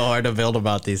that's so hard to build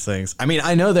about these things? I mean,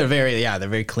 I know they're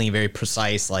very clean, very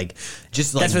precise. Like,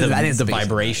 just like the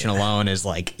vibration alone is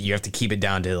like you have to keep it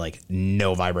down to like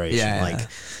no vibration. Yeah, like,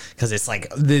 because it's like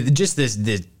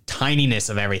the tininess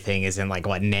of everything is in like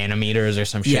what nanometers or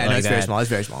some shit like that. Yeah, it's very small. It's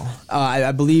very small.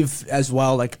 I believe as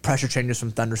well, like pressure changes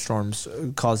from thunderstorms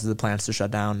cause the plants to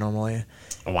shut down normally.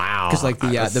 Wow. Because like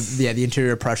the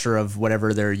interior pressure of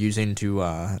whatever they're using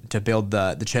to build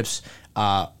the chips,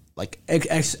 like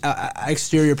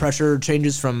exterior pressure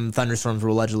changes from thunderstorms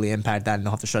will allegedly impact that, and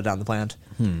they'll have to shut down the plant,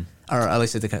 or at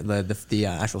least the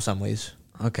actual assemblies.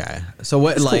 Okay, so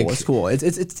what it's cool.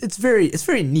 It's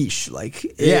very niche. Like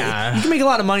you can make a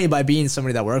lot of money by being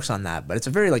somebody that works on that, but it's a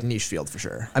very like niche field for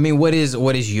sure. I mean, what is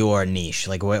your niche?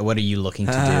 Like, what are you looking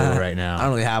to do right now? I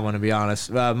don't really have one, to be honest.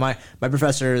 My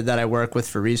professor that I work with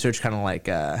for research kind of like.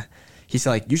 He said,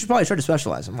 like, you should probably try to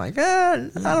specialize. I'm like, I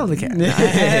don't really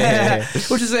care.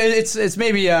 Which is, it's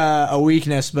maybe a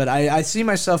weakness, but I see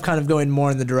myself kind of going more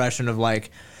in the direction of,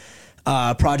 like,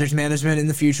 project management in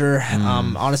the future.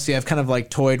 Honestly, I've kind of, like,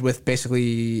 toyed with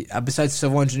basically, besides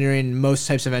civil engineering, most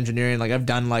types of engineering. Like, I've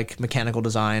done, like, mechanical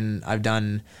design. I've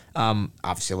done,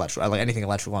 obviously, electrical. Like, anything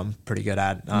electrical I'm pretty good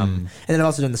at. And then I've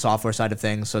also done the software side of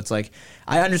things. So it's, like,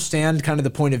 I understand kind of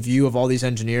the point of view of all these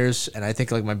engineers, and I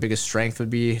think, like, my biggest strength would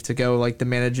be to go, like, the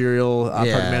managerial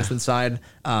project management side.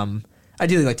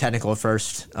 Ideally, like, technical at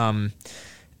first.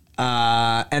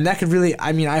 And that could really,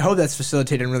 I mean, I hope that's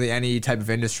facilitated in really any type of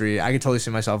industry. I could totally see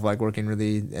myself like working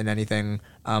really in anything.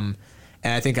 And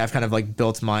I think I've kind of like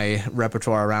built my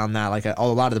repertoire around that. Like a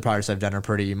lot of the projects I've done are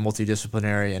pretty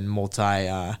multidisciplinary and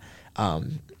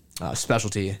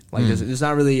specialty. Like there's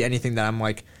not really anything that I'm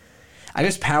like, I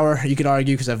guess power, you could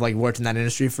argue, because I've like worked in that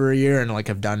industry for a year and like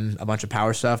I've done a bunch of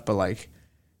power stuff, but like,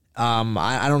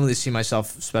 I don't really see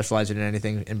myself specializing in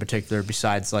anything in particular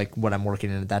besides like what I'm working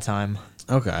in at that time.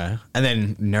 Okay, and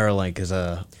then Neuralink is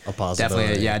a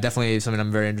possibility. Definitely something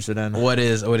I'm very interested in. What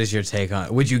is your take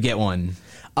on? Would you get one?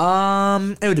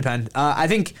 It would depend. I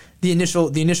think the initial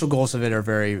goals of it are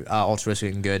very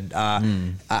altruistic and good.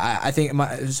 I think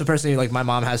personally, like my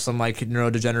mom has some like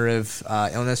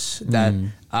neurodegenerative illness that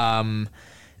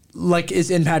like is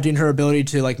impacting her ability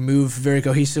to like move very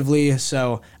cohesively.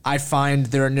 So I find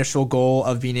their initial goal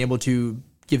of being able to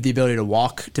give the ability to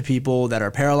walk to people that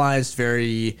are paralyzed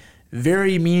very,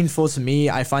 very meaningful to me.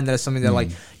 I find that as something that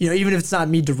like, you know, even if it's not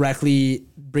me directly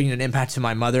bringing an impact to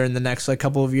my mother in the next like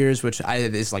couple of years, which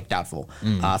is like doubtful,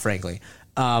 frankly.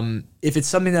 If it's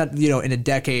something that, you know, in a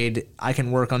decade I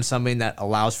can work on something that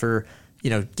allows for, you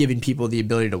know, giving people the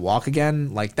ability to walk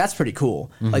again, like that's pretty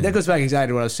cool. Like that goes back exactly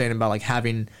to what I was saying about like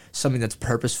having something that's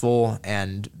purposeful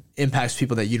and impacts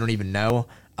people that you don't even know.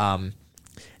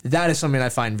 That is something I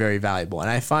find very valuable. And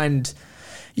I find,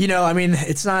 you know, I mean,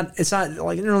 it's not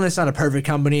like, it's not a perfect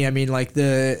company. I mean, like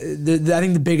I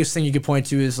think the biggest thing you could point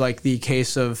to is like the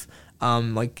case of,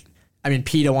 like, I mean,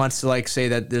 PETA wants to like say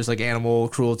that there's like animal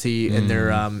cruelty in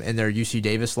their UC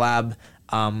Davis lab,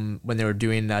 when they were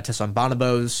doing tests on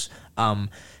bonobos.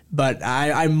 But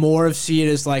I more of see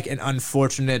it as like an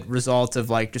unfortunate result of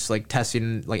like just like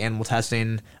testing, like animal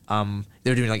testing. They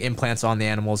were doing like implants on the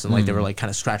animals and like they were like kind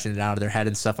of scratching it out of their head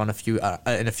and stuff on a few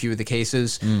of the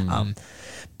cases.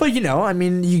 But you know, I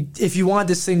mean, if you want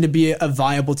this thing to be a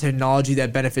viable technology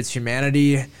that benefits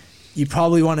humanity, you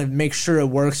probably want to make sure it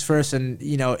works first. And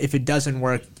you know, if it doesn't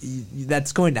work,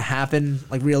 that's going to happen.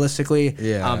 Like realistically,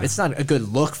 it's not a good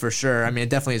look for sure. I mean, it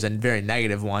definitely is a very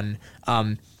negative one.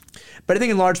 But I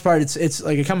think in large part, it's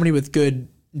like a company with good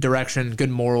direction, good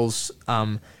morals.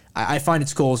 I find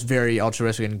its goals very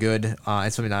altruistic and good.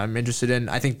 It's something that I'm interested in.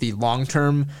 I think the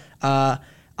long-term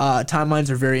timelines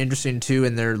are very interesting too,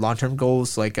 and their long-term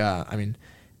goals. Like,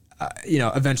 you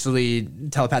know, eventually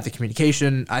telepathic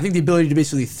communication. I think the ability to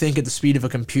basically think at the speed of a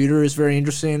computer is very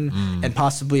interesting, and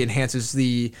possibly enhances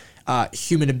the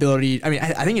human ability. I mean,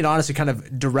 I think it honestly kind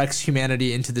of directs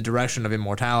humanity into the direction of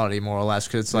immortality, more or less,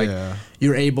 because it's like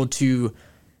you're able to,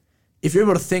 if you're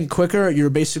able to think quicker, you're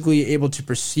basically able to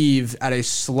perceive at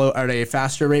a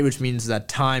faster rate, which means that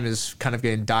time is kind of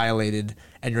getting dilated,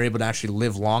 and you're able to actually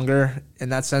live longer in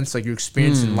that sense. Like you're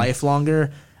experiencing life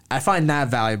longer. I find that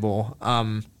valuable.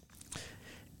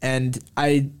 And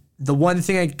the one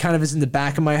thing I kind of is in the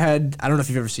back of my head, I don't know if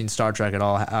you've ever seen Star Trek at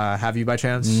all. Have you by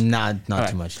chance? Not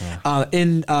too much. No.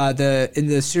 In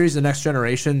the series The Next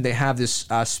Generation, they have this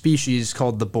species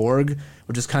called the Borg,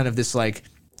 which is kind of this like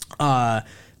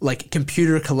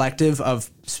computer collective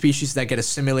of species that get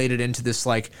assimilated into this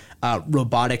like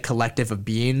robotic collective of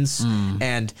beings.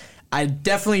 And I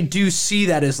definitely do see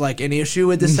that as like an issue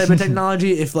with this type of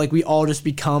technology. If like we all just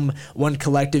become one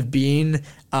collective being,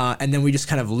 and then we just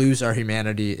kind of lose our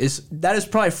humanity, that is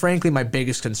probably frankly my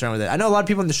biggest concern with it. I know a lot of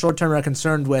people in the short term are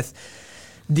concerned with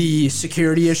the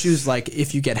security issues, like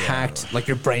if you get hacked, like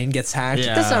your brain gets hacked.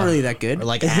 Yeah. That's not really that good. Or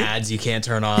like ads you can't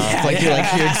turn off. You're like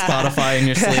hearing Spotify in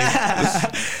your sleep.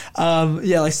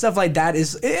 Like stuff like that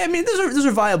is. I mean, those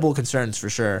are viable concerns for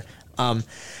sure.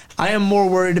 I am more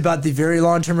worried about the very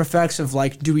long-term effects of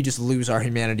like, do we just lose our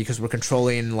humanity because we're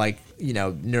controlling like,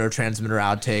 neurotransmitter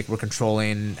outtake, we're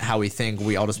controlling how we think,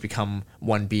 we all just become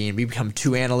one being, we become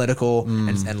too analytical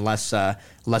and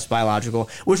less biological,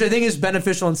 which I think is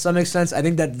beneficial in some extent. I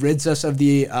think that rids us of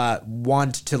the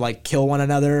want to like kill one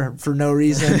another for no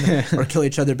reason or kill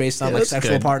each other based on like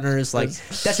sexual partners. Like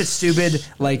that's just stupid.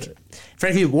 Like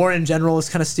frankly, war in general is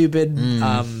kind of stupid.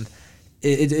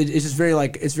 It's just very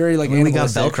like I mean, we got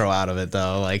Velcro out of it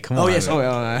though. Like, come on. Yes.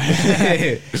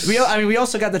 We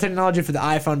also got the technology for the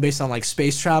iPhone based on like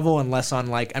space travel and less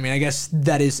on like. I mean, I guess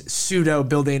that is pseudo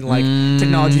building like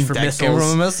technology for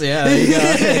missiles. Yeah. There you go.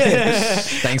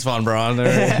 Thanks, Von Braun.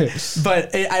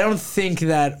 But I don't think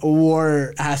that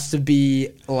war has to be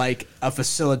like a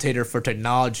facilitator for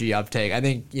technology uptake. I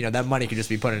think that money could just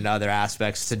be put into other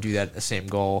aspects to do that same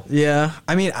goal. Yeah,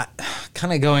 I mean,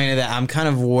 kind of going into that, I'm kind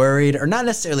of worried, or not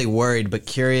necessarily worried, but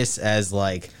curious as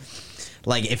like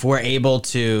if we're able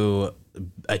to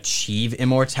achieve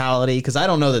immortality, because I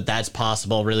don't know that that's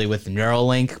possible really with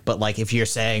Neuralink, but like if you're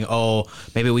saying, oh,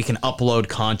 maybe we can upload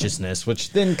consciousness,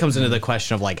 which then comes into the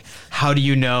question of like, how do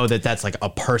you know that that's like a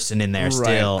person in there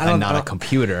still and not a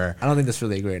computer? I don't think that's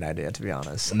really a great idea, to be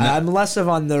honest. No. I'm less of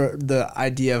on the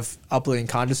idea of uploading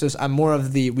consciousness. I'm more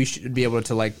of we should be able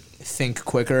to like think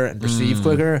quicker and perceive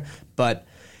quicker, but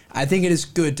I think it is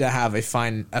good to have a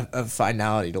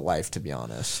finality to life, to be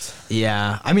honest.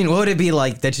 Yeah. I mean, what would it be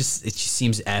like? It just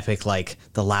seems epic, like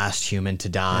the last human to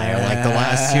die, or like the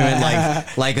last human,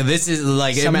 like this is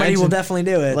like somebody will definitely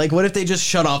do it. Like, what if they just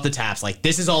shut off the taps? Like,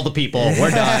 this is all the people.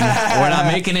 We're done. We're not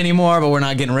making any more, but we're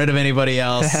not getting rid of anybody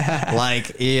else.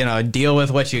 Like, deal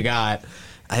with what you got.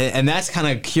 And that's kind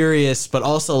of curious, but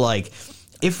also like,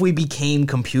 if we became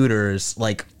computers,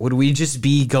 like, would we just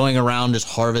be going around just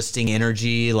harvesting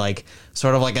energy, like,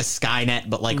 sort of like a Skynet,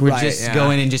 but like we're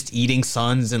going and just eating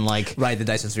suns and like... Right, the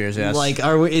Dyson spheres, yes. Like,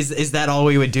 is that all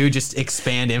we would do? Just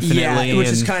expand infinitely? Yeah, which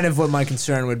is kind of what my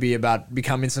concern would be about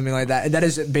becoming something like that. That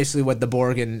is basically what the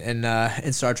Borg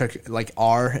in Star Trek, like,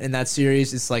 are in that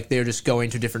series. It's like they're just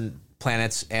going to different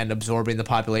planets and absorbing the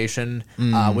population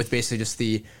with basically just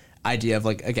the idea of,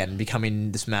 like, again,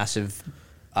 becoming this massive...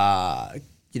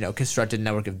 constructed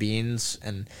network of beings,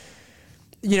 and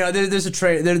there's a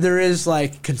there is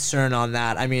like concern on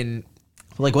that. I mean,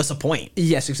 like, what's the point?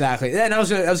 Yes, exactly. And I was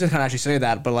gonna kind of actually say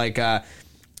that, but like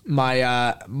my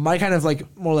kind of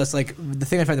like more or less like the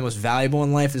thing I find the most valuable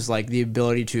in life is like the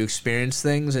ability to experience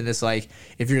things, and it's like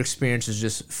if your experience is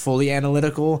just fully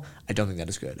analytical, I don't think that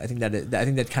is good. I think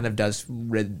that kind of does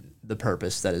rid the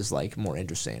purpose that is like more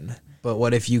interesting. But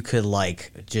what if you could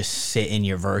like just sit in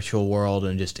your virtual world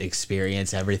and just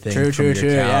experience everything? True. Your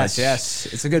couch? Yes.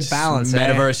 It's a good balance.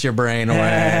 Metaverse your brain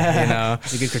away.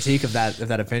 It's a good critique of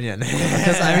that opinion.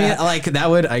 Because I mean, like that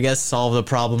would, I guess, solve the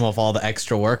problem of all the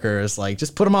extra workers. Like,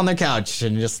 just put them on their couch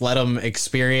and just let them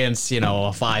experience,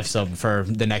 a 5 sub for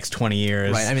the next 20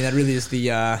 years. Right. I mean, that really is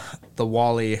the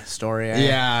Wall-E story.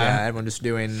 Yeah. Everyone just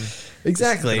doing.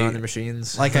 Exactly. On the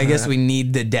machines. Like, I guess we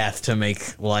need the death to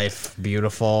make life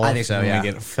beautiful. I think so, yeah.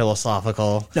 We get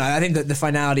philosophical. No, I think that the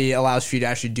finality allows for you to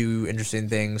actually do interesting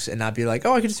things and not be like,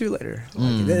 oh, I can just do it later.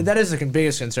 Like, that is the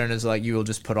biggest concern, is like you will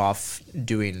just put off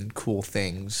doing cool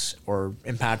things or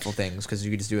impactful things because you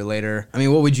could just do it later. I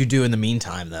mean, what would you do in the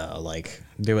meantime, though? Like,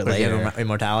 do it later?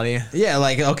 Immortality? Yeah,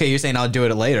 like, okay, you're saying I'll do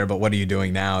it later, but what are you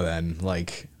doing now then?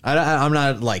 Like, I'm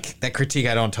not, like, that critique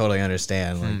I don't totally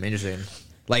understand. Like, interesting.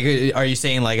 Like, are you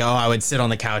saying, like, oh, I would sit on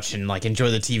the couch and, like,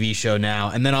 enjoy the TV show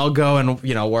now, and then I'll go and,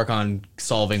 work on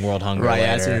solving world hunger later?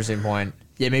 That's an interesting point.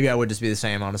 Yeah, maybe I would just be the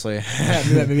same, honestly.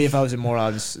 Maybe if I was immortal,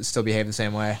 I'd just still behave the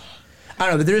same way. I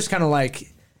don't know, but there's kind of,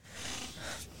 like...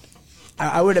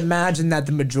 I would imagine that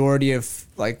the majority of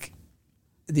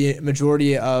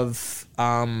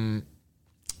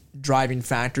driving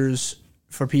factors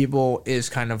for people is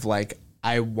kind of, like,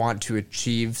 I want to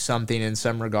achieve something in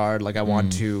some regard. Like, I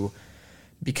want to...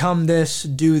 become this,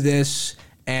 do this,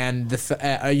 and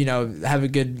have a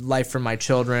good life for my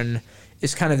children,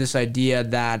 is kind of this idea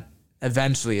that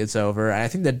eventually it's over. And I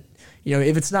think that,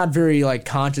 if it's not very like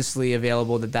consciously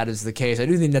available that is the case, I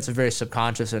do think that's a very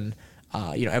subconscious and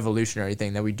evolutionary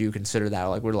thing that we do consider that.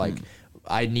 Like we're like,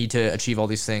 I need to achieve all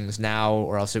these things now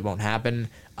or else it won't happen.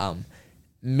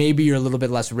 Maybe you're a little bit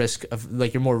less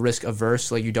you're more risk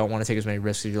averse. Like you don't want to take as many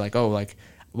risks. You're like, oh, like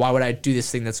why would I do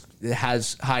this thing that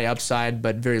has high upside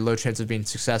but very low chance of being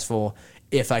successful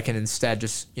if I can instead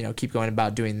just keep going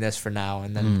about doing this for now,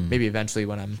 and then maybe eventually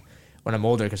when I'm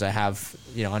older, because I have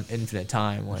an infinite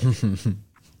time, like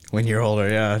when you're older,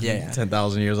 yeah.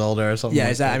 10,000 years older or something. Yeah,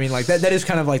 exactly. I mean, like that is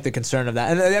kind of like the concern of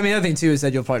that. And I mean, the other thing too is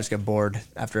that you'll probably just get bored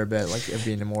after a bit, like of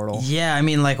being immortal. Yeah, I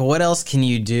mean, like what else can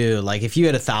you do? Like if you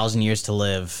had 1,000 years to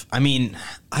live, I mean,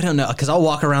 I don't know, because I'll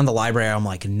walk around the library, I'm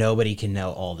like, nobody can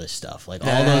know all this stuff. Like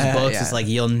all those books, it's like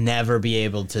you'll never be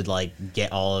able to like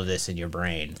get all of this in your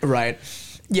brain. Right.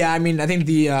 Yeah, I mean, I think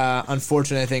the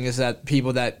unfortunate thing is that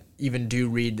people that even do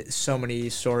read so many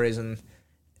stories, and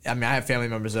I mean, I have family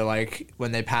members that like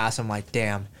when they pass, I'm like,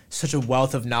 damn, such a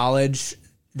wealth of knowledge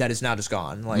that is now just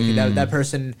gone. Like that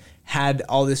person had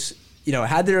all this,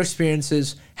 had their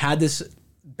experiences, had this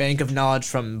bank of knowledge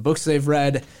from books they've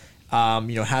read,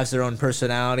 has their own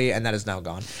personality, and that is now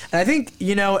gone. And I think,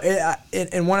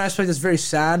 in one aspect it's very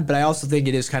sad, but I also think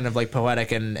it is kind of like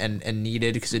poetic and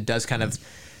needed, because it does kind of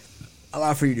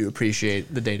allow for you to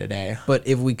appreciate the day to day. But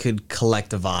if we could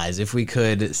collectivize, if we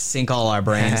could sync all our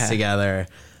brains together,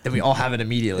 then we all have it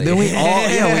immediately. Then we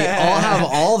all have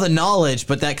all the knowledge,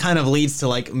 but that kind of leads to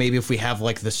like maybe if we have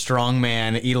like the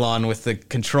strongman Elon with the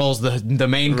controls the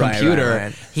main computer,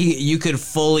 right. You could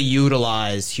fully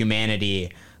utilize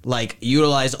humanity. Like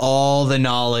utilize all the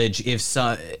knowledge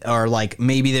or like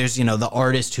maybe there's the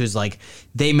artist who's like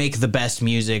they make the best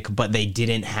music but they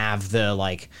didn't have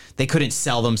they couldn't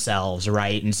sell themselves,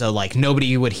 right? And so like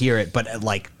nobody would hear it, but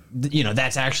like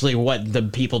that's actually what the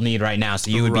people need right now, so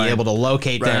you would be able to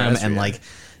locate them and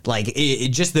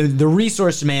just the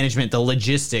resource management, the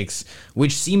logistics,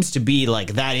 which seems to be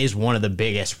like that is one of the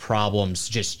biggest problems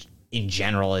just in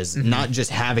general, is not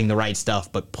just having the right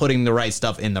stuff but putting the right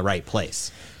stuff in the right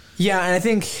place. Yeah, and I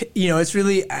think, it's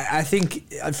really, I think,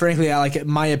 frankly,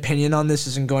 my opinion on this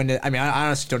isn't going to, I mean, I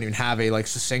honestly don't even have a,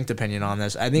 succinct opinion on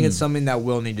this. I think it's something that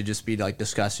will need to just be,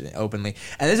 discussed openly.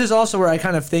 And this is also where I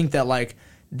kind of think that,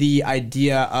 the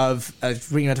idea of,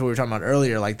 bringing up to what we were talking about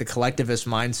earlier, the collectivist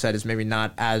mindset is maybe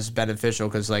not as beneficial,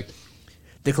 because, the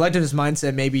collectivist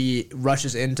mindset maybe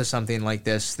rushes into something like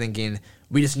this thinking,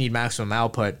 we just need maximum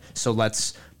output, so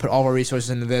let's put all our resources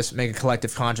into this, make a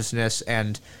collective consciousness,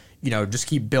 and just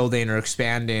keep building or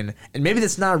expanding. And maybe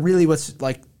that's not really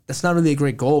that's not really a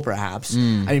great goal, perhaps. I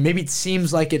mean, maybe it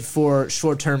seems like it for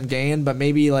short-term gain, but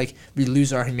maybe we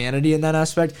lose our humanity in that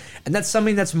aspect. And that's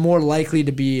something that's more likely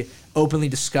to be openly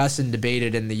discussed and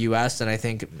debated in the U.S. than I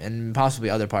think, and possibly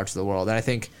other parts of the world. And I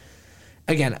think,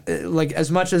 again,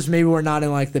 as much as maybe we're not in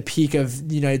the peak of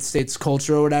the United States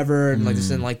culture or whatever, and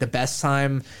this isn't the best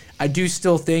time, I do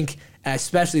still think, and I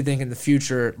especially think in the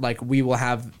future, we will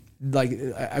have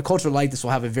a culture like this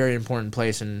will have a very important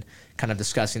place in kind of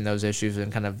discussing those issues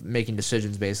and kind of making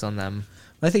decisions based on them.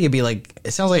 I think it'd be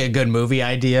it sounds like a good movie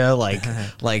idea,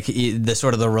 the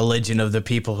sort of the religion of the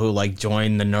people who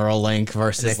join the Neuralink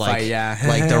versus fight,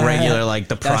 the regular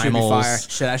the primals.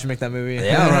 Shit, I should make that movie.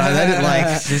 Yeah, right.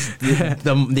 That is just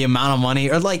the amount of money,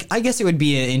 or I guess it would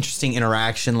be an interesting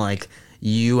interaction.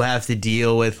 You have to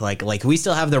deal with we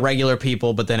still have the regular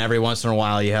people, but then every once in a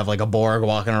while you have a Borg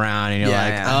walking around, and you're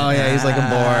oh yeah, he's like a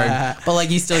Borg, but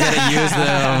you still gotta use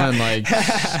them and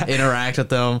interact with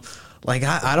them.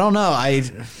 I don't know.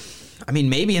 I mean,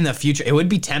 maybe in the future it would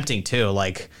be tempting too.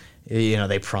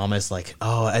 They promise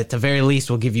oh, at the very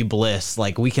least we'll give you bliss.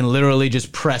 We can literally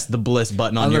just press the bliss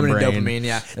button on your brain. Dopamine,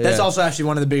 yeah. That's also actually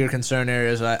one of the bigger concern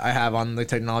areas I have on the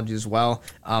technology as well.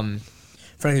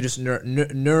 Frankly, just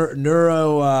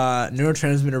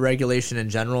neurotransmitter regulation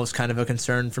in general is kind of a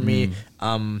concern for me.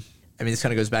 I mean, this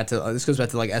kind of goes back to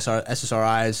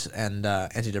SSRIs and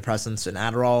antidepressants and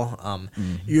Adderall.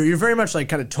 You're very much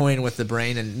kind of toying with the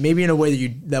brain, and maybe in a way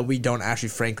that we don't actually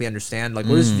frankly understand. We're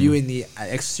just viewing the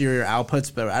exterior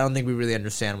outputs, but I don't think we really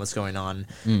understand what's going on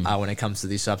when it comes to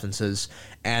these substances.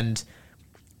 And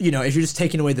if you're just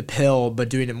taking away the pill but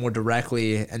doing it more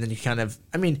directly, and then you kind of,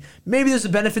 I mean, maybe there's a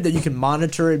benefit that you can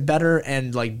monitor it better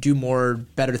and do more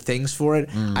better things for it.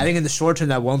 I think in the short term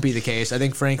that won't be the case. I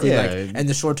think frankly, in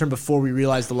the short term, before we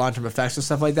realize the long term effects and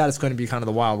stuff like that, it's going to be kind of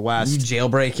the Wild West. You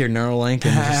jailbreak your Neuralink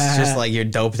and it's just you're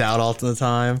doped out all the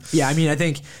time. Yeah, I mean, I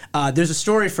think there's a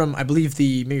story from I believe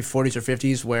the maybe 40s or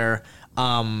 50s where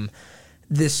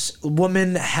this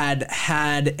woman had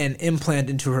an implant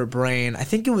into her brain. I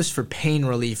think it was for pain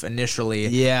relief initially.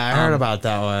 Yeah, I heard about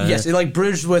that one. Yes, it like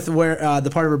bridged with where the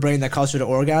part of her brain that caused her to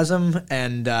orgasm.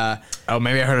 And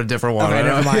Maybe I heard a different one. okay,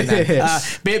 never mind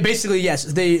then. Basically, yes,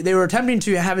 they were attempting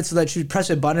to have it so that she would press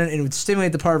a button and it would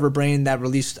stimulate the part of her brain that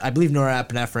released, I believe,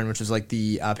 norepinephrine, which is like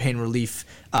the pain relief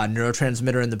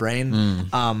neurotransmitter in the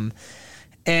brain.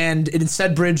 And it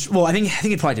instead bridged. Well, I think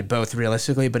it probably did both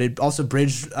realistically, but it also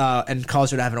bridged and caused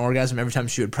her to have an orgasm every time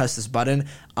she would press this button.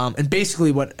 And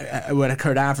basically, what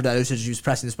occurred after that is that she was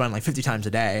pressing this button like 50 times a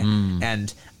day,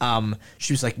 and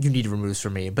she was like, "You need to remove this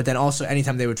from me." But then also,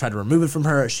 anytime they would try to remove it from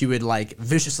her, she would like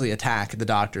viciously attack the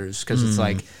doctors because it's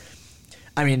like.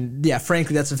 I mean, yeah,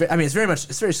 frankly, it's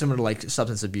very similar to like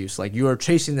substance abuse. Like you are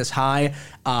chasing this high,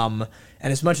 and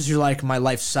as much as you're like, my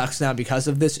life sucks now because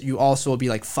of this, you also will be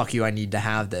like, fuck you, I need to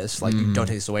have this. Like, you don't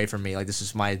take this away from me. Like, this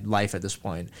is my life at this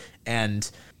point. And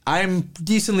I'm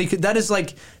decently, that is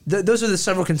like, those are the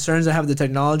several concerns I have with the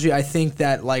technology. I think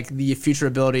that like the future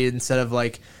ability, instead of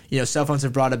like, cell phones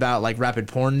have brought about like rapid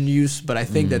porn use, but I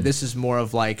think that this is more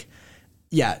of like,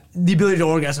 yeah, the ability to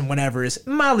orgasm whenever is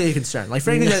mildly a concern. Like,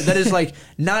 frankly, that is like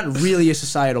not really a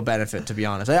societal benefit, to be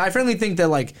honest. I frankly think that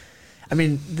like, I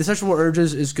mean, the sexual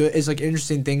urges is like an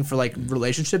interesting thing for like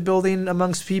relationship building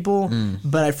amongst people.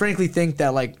 But I frankly think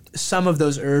that like some of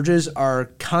those urges are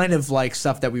kind of like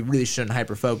stuff that we really shouldn't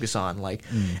hyper focus on. Like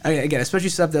again, especially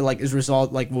stuff that like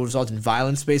will result in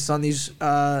violence based on these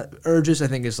urges. I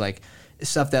think is like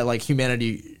stuff that like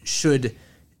humanity should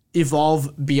evolve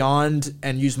beyond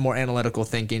and use more analytical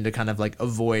thinking to kind of like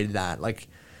avoid that. Like,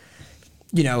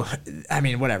 I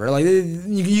mean, whatever. Like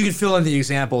you could fill in the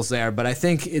examples there, but I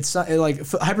think it's like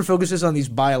hyper focuses on these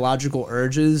biological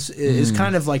urges is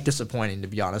kind of like disappointing, to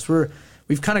be honest.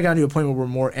 We've kind of gotten to a point where we're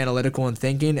more analytical in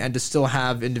thinking, and to still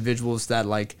have individuals that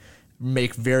like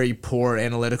make very poor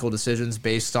analytical decisions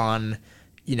based on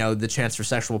the chance for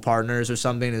sexual partners or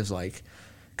something is like,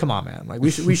 come on, man. Like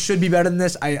we should be better than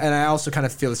this. I also kind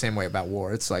of feel the same way about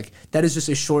war. It's like that is just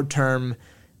a short term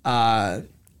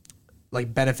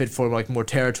like benefit for like more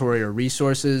territory or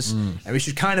resources, and we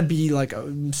should kind of be like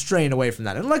straying away from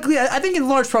that. And luckily, I think in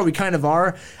large part we kind of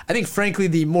are. I think frankly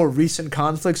the more recent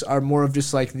conflicts are more of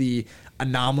just like the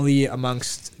anomaly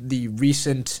amongst the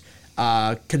recent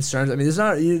concerns. I mean, there's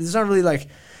not really like,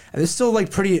 there's still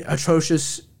like pretty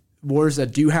atrocious wars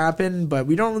that do happen, but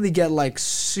we don't really get like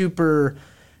super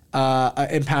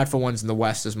impactful ones in the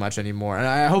West as much anymore. And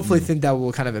I hopefully think that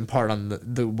will kind of impart on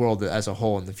the world as a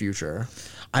whole in the future.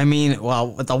 I mean,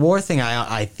 well, with the war thing,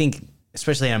 I think,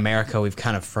 especially in America, we've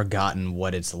kind of forgotten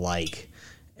what it's like,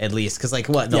 at least. Because, like,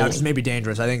 what? Yeah, it's maybe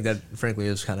dangerous. I think that, frankly,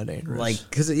 is kind of dangerous. Like,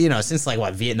 because, since, like,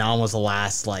 what, Vietnam was the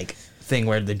last, like, thing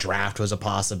where the draft was a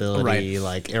possibility. Right.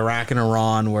 Like, Iraq and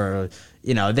Iran were,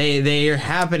 they are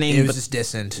happening. It was just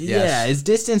distant. Yes. Yeah, it's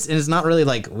distant, and it's not really,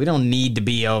 like, we don't need to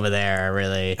be over there,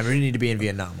 really. I mean, we don't need to be in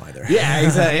Vietnam either. Yeah,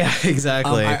 exactly. Yeah,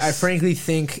 exactly. I frankly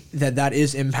think that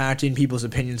is impacting people's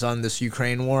opinions on this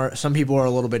Ukraine war. Some people are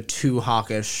a little bit too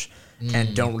hawkish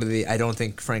and I don't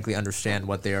think, frankly, understand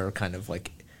what they are kind of,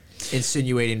 like,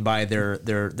 insinuating by their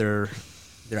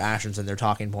actions and their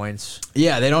talking points.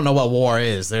 Yeah, they don't know what war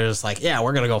is. They're just like, yeah,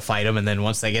 we're gonna go fight them, and then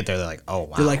once they get there, they're like, oh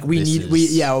wow. They're like, we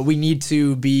need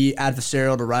to be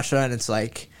adversarial to Russia, and it's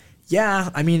like, yeah,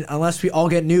 I mean, unless we all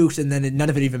get nuked and then none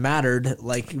of it even mattered.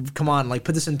 Like, come on, like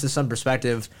put this into some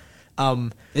perspective.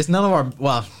 It's none of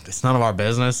our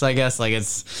business, I guess. Like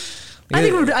it's. I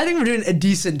think we're doing a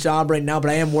decent job right now, but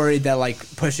I am worried that like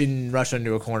pushing Russia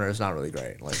into a corner is not really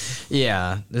great. Like,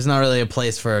 yeah, there's not really a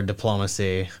place for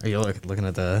diplomacy. Are you looking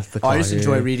at the I just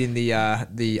enjoy reading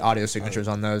the audio signatures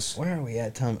on those. Where are we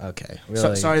at, Tom? Okay.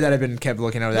 Sorry that I've been kept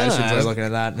looking over that. I just enjoy looking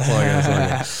at that.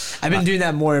 I've been doing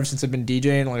that more ever since I've been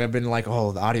DJing. Like I've been like,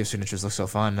 oh, the audio signatures look so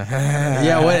fun.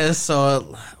 Yeah. What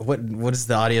is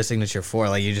the audio signature for?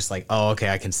 Like you just like, oh, okay,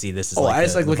 I can see this. I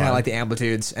just like looking at like the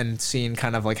amplitudes and seeing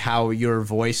kind of like how your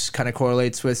voice kind of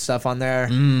correlates with stuff on there.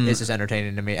 It's just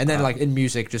entertaining to me. And then like in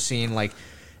music, just seeing like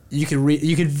you can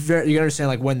understand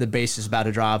like when the bass is about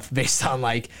to drop based on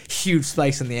like huge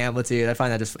spikes in the amplitude. I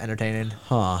find that just entertaining.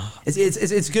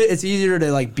 It's good. It's easier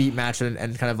to like beat match and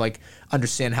kind of like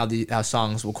understand how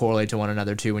songs will correlate to one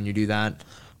another too when you do that.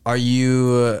 Are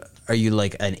you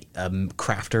like a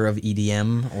crafter of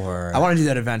EDM or? I want to do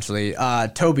that eventually.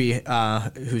 Toby,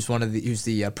 who's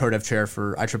the pro dev chair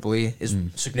for IEEE, is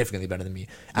significantly better than me.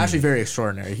 Actually, very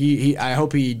extraordinary. I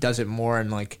hope he does it more and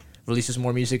like releases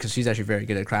more music because he's actually very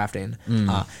good at crafting.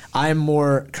 I'm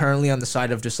more currently on the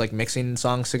side of just like mixing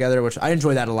songs together, which I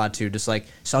enjoy that a lot too. Just like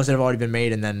songs that have already been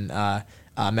made and then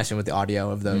messing with the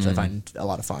audio of those, I find a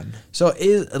lot of fun. So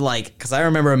is like, because I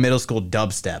remember in middle school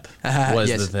dubstep was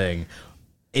Yes. the thing.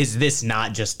 Is this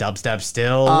not just dubstep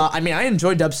still? I mean, I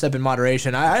enjoy dubstep in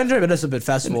moderation. I enjoy dubstep at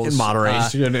festivals. in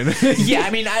moderation. Yeah, I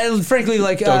mean, I frankly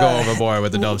like. Don't go overboard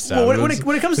with the dubstep. Well,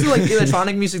 when it comes to like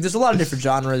electronic music, there's a lot of different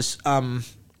genres.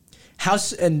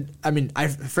 House and I mean, I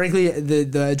frankly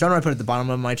the genre I put at the bottom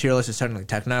of my tier list is technically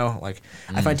techno. Like,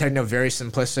 I find techno very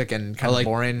simplistic and kind of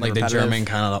boring, like the repetitive. German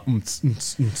kind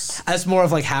of. That's more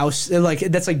of like house. Like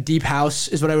that's like deep house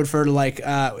is what I would refer to. Like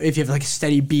if you have like a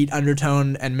steady beat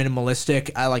undertone and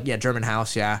minimalistic, I like German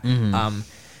house. Yeah.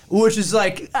 Which is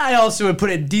like, I also would put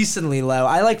it decently low.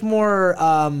 I like more,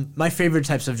 my favorite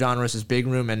types of genres is big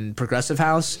room and progressive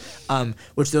house,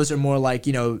 which those are more like,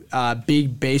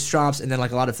 big bass drops and then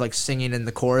like a lot of like singing in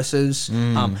the choruses.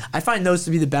 I find those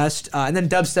to be the best. And then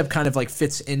dubstep kind of like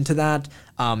fits into that.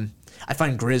 I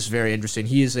find Grizz very interesting.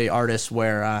 He is a artist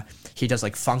where he does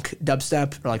like funk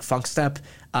dubstep or like funk step,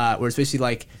 where it's basically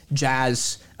like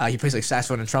jazz. He plays like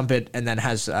saxophone and trumpet, and then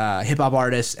has hip hop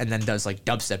artists, and then does like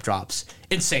dubstep drops.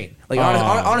 Insane, like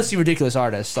honestly ridiculous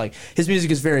artist. Like his music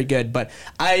is very good, but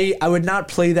I would not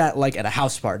play that like at a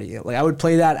house party. Like I would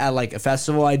play that at like a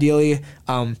festival ideally.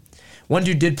 One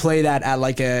dude did play that at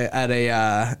like in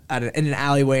an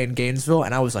alleyway in Gainesville,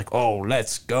 and I was like, "Oh,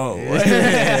 let's go!"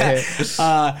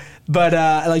 But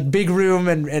like big room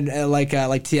and like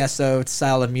Tiesto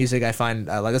style of music, I find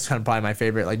like that's kind of probably my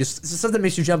favorite. Like just stuff that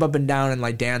makes you jump up and down and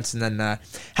like dance, and then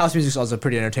house music is also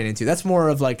pretty entertaining too. That's more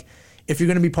of like, if you're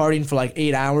gonna be partying for like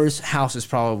 8 hours, house is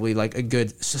probably like a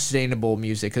good sustainable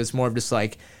music because it's more of just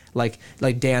like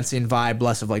dancing vibe,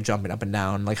 less of like jumping up and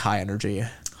down, like high energy.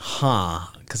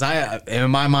 Because in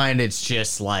my mind, it's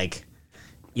just like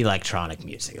electronic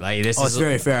music. Like this It's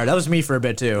very fair. That was me for a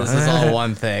bit too. This is all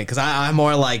one thing. Because I'm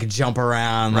more like jump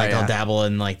around. Like Right, I'll dabble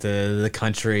in like the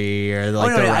country or Oh, like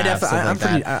no, the yeah, rap, I stuff definitely, like I'm that.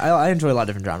 pretty. I enjoy a lot of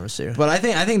different genres too. But I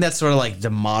think that's sort of like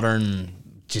the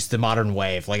modern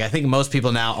wave. Like I think most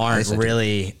people now aren't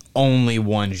really only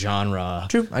one genre.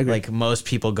 True, I agree. Like most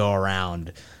people go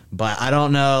around. But I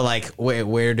don't know, like,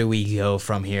 where do we go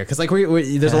from here? Because, like,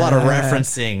 there's a lot of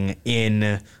referencing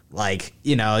in, like,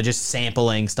 just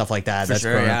sampling, stuff like that. That's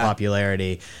sure, growing in yeah.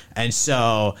 popularity. And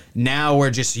so now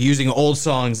we're just using old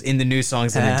songs in the new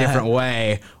songs in a different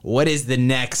way. What is the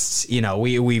next,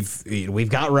 we've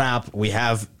got rap. We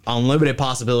have unlimited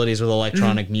possibilities with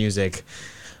electronic music.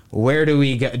 Where do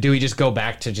we go? Do we just go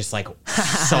back to just like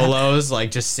solos,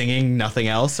 like just singing, nothing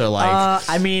else, or like?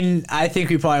 I mean, I think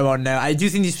we probably won't know. I do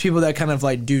think these people that kind of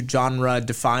like do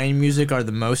genre-defying music are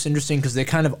the most interesting because they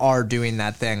kind of are doing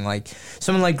that thing. Like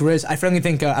someone like Grizz, I frankly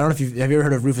think I don't know if have you ever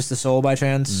heard of Rufus the Soul by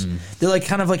chance? They're like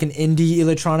kind of like an indie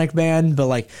electronic band, but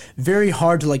like very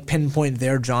hard to like pinpoint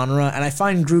their genre. And I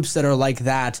find groups that are like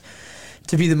that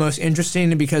to be the most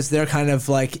interesting because they're kind of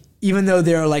like, even though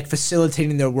they're like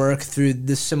facilitating their work through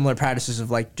the similar practices of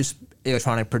like just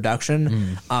electronic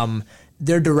production,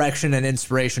 their direction and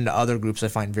inspiration to other groups I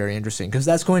find very interesting because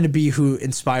that's going to be who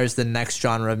inspires the next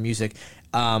genre of music.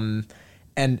 And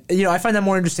I find that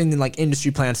more interesting than like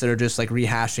industry plants that are just like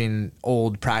rehashing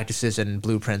old practices and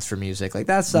blueprints for music. Like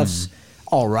that stuff's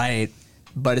all right,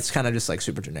 but it's kind of just like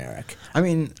super generic. I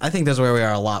mean, I think that's where we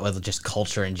are a lot with just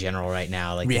culture in general right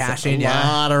now. Like Rehashing, a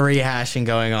lot of rehashing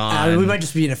going on. We might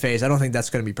just be in a phase. I don't think that's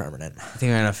going to be permanent. I think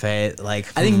we're in a phase. Like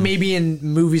I think maybe in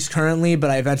movies currently, but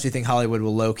I eventually think Hollywood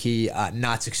will low key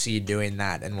not succeed doing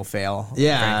that and will fail.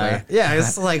 Frankly. yeah.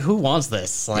 It's like, who wants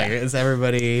this? Like, it's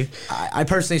everybody. I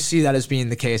personally see that as being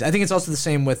the case. I think it's also the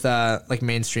same with like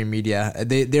mainstream media.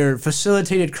 They're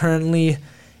facilitated currently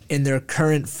in their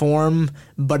current form,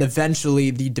 but eventually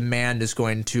the demand is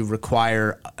going to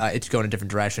require it to go in a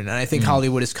different direction. And I think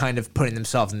Hollywood is kind of putting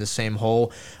themselves in the same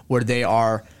hole where they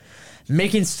are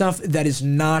making stuff that is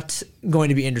not going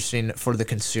to be interesting for the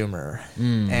consumer.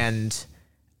 And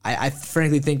I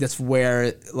frankly think that's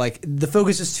where like the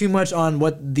focus is too much on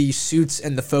what the suits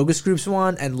and the focus groups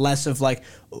want and less of like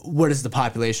what does the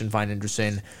population find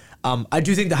interesting. I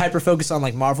do think the hyper focus on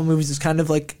like Marvel movies is kind of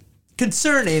like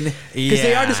concerning because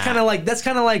they are just kind of like, that's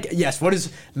kind of like, yes, what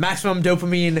is maximum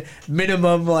dopamine,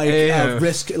 minimum like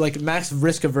risk, like max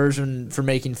risk aversion for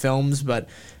making films. But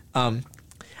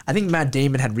I think Matt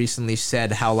Damon had recently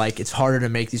said how like it's harder to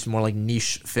make these more like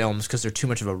niche films because they're too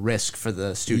much of a risk for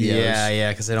the studios.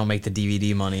 Yeah, because they don't make the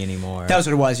DVD money anymore. That was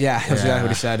what it was. Yeah, that was exactly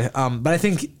what he said. But I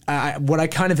think what I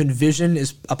kind of envision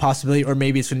is a possibility, or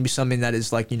maybe it's going to be something that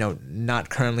is like not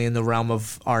currently in the realm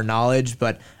of our knowledge,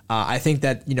 but I think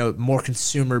that more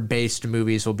consumer based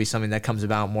movies will be something that comes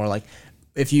about more like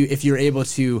if you're able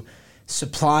to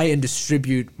supply and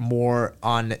distribute more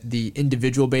on the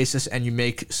individual basis, and you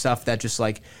make stuff that just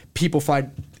like people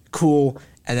find cool,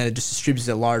 and then it just distributes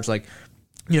at large, like,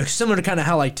 you know, similar to kind of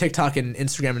how like TikTok and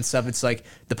Instagram and stuff, it's like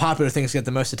the popular things get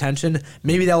the most attention.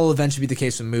 Maybe that will eventually be the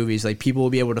case with movies. Like people will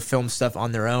be able to film stuff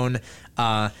on their own,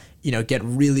 you know, get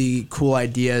really cool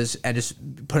ideas and just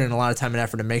put in a lot of time and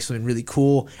effort to make something really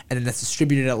cool, and then that's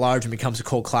distributed at large and becomes a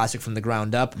cult classic from the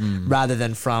ground up, rather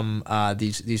than from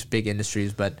these big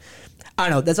industries. But I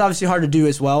don't know, that's obviously hard to do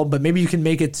as well, but maybe you can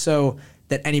make it so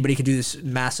that anybody can do this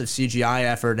massive CGI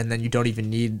effort, and then you don't even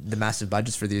need the massive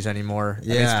budgets for these anymore. I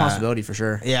mean, it's a possibility for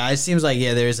sure. Yeah, it seems like,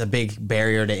 there's a big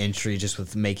barrier to entry just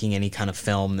with making any kind of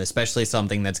film, especially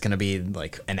something that's going to be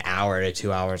like an hour to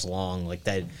 2 hours long. Like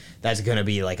that's going to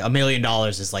be like $1 million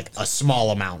is like a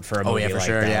small amount for a movie. For like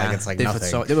sure. that. Yeah, Like, it's like they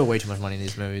nothing. put way too much money in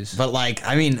these movies. But like,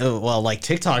 I mean, well, like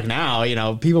TikTok now, you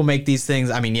know, people make these things.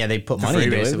 I mean, they put money free,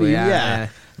 into it. basically, yeah.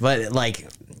 But like,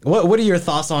 what are your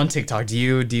thoughts on TikTok? Do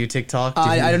you TikTok?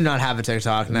 I do not have a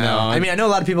TikTok. No. I mean, I know a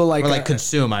lot of people like or like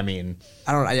consume. I mean,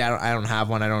 I don't have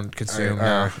one. I don't consume.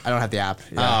 Or- I don't have the app.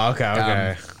 oh,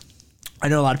 okay. I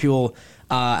know a lot of people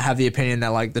have the opinion that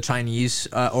like the Chinese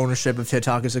ownership of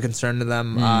TikTok is a concern to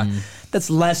them. That's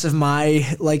less of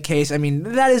my like case. I mean,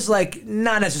 that is like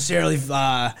not necessarily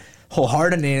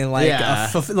wholehearted and like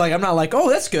like I'm not like, oh,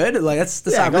 that's good. Like that's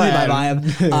not really my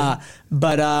vibe.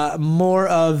 But more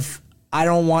of, I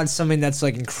don't want something that's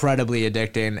like incredibly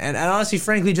addicting. And honestly,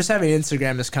 frankly, just having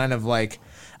Instagram is kind of like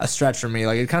a stretch for me.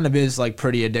 Like it kind of is like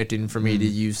pretty addicting for me to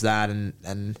use that,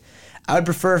 and I would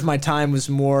prefer if my time was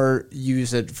more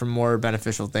used it for more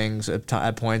beneficial things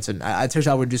at points, and I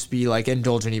TikTok would just be like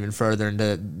indulging even further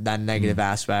into that negative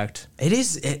aspect. It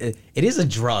is a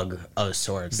drug of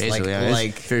sorts. Basically,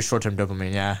 like very short-term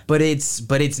dopamine, yeah. But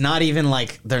it's not even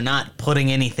like they're not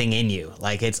putting anything in you.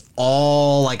 Like it's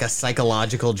all like a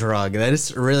psychological drug. That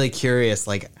is really curious.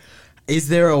 Like, is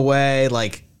there a way,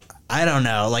 like, I don't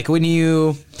know, like when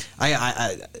I'm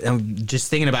just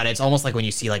thinking about it, it's almost like when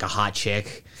you see like a hot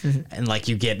chick and like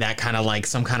you get that kind of like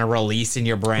some kind of release in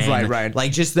your brain. Right.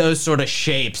 Like just those sort of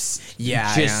shapes.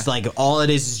 Just like all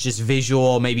it is just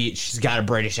visual. Maybe she's got a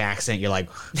British accent. You're like,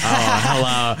 oh,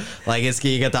 hello. Like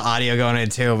you got the audio going in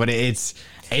too, but it's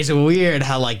weird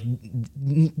how like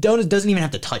doesn't even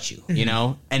have to touch you, you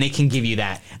know, and it can give you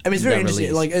that. I mean, it's very interesting.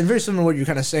 Release. Like, it's very similar to what you're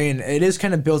kind of saying. It is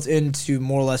kind of built into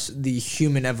more or less the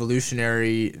human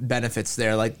evolutionary benefits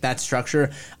there, like that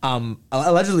structure.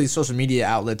 Allegedly, social media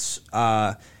outlets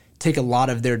take a lot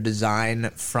of their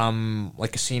design from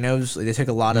like casinos. They take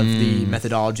a lot of the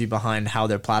methodology behind how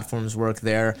their platforms work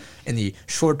there in the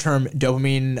short-term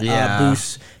dopamine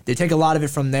boosts. They take a lot of it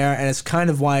from there, and it's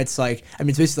kind of why it's like, I mean,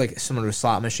 it's basically like similar to a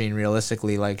slot machine,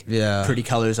 realistically, like pretty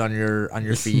colors on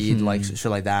your feed, like shit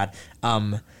like that.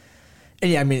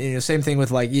 And yeah, I mean, you know, same thing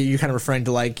with like you're kind of referring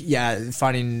to like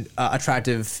finding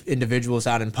attractive individuals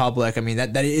out in public. I mean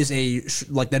that is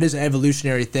that is an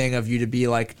evolutionary thing of you to be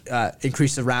like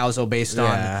increased arousal based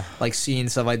on like seeing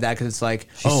stuff like that, because it's like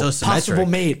so possible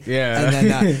mate.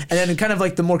 And then kind of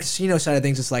like the more casino side of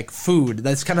things, it's like food.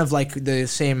 That's kind of like the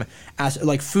same as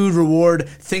like food reward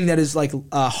thing that is like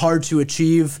hard to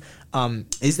achieve.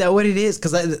 Is that what it is?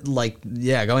 Because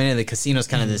going into the casino is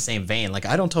kind of the same vein. Like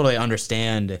I don't totally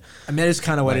understand. I mean, that is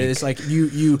kind of what it is. Like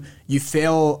you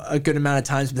fail a good amount of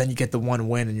times, but then you get the one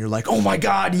win, and you're like, oh my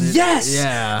god, yes!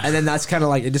 Yeah. And then that's kind of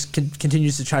like it just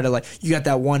continues to try to like you got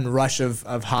that one rush of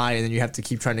high, and then you have to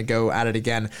keep trying to go at it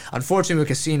again. Unfortunately, with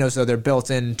casinos though, they're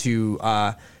built into.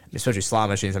 Especially slot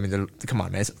machines. I mean, come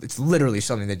on, man. It's literally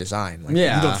something they design. Like, you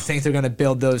don't think they're gonna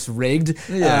build those rigged?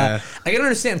 I can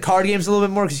understand card games a little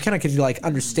bit more because you kind of can like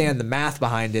understand the math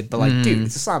behind it. But like, dude,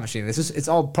 it's a slot machine. It's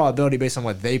all probability based on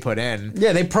what they put in.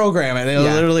 Yeah, they program it. They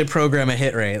literally program a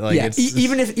hit rate. Like,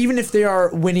 even if they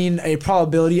are winning a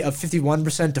probability of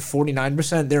 51% to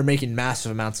 49%, they're making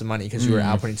massive amounts of money because you were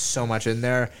outputting so much in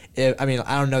there. I mean,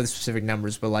 I don't know the specific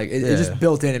numbers, but like, it's just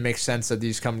built in. It makes sense that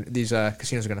these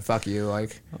casinos are gonna fuck you.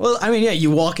 Like. Well, I mean,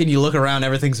 you walk in, you look around,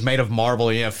 everything's made of marble,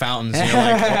 and you have fountains, and you're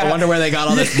like, I wonder where they got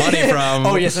all this money from.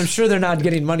 Oh, yes, I'm sure they're not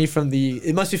getting money from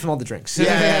it must be from all the drinks.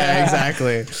 Yeah,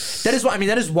 exactly.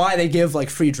 That is why they give, like,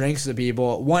 free drinks to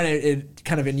people. One, it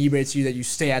kind of inebriates you that you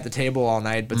stay at the table all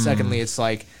night, but secondly, it's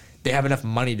like, they have enough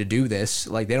money to do this.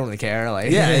 Like, they don't really care.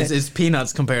 Like, Yeah, it's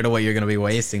peanuts compared to what you're gonna be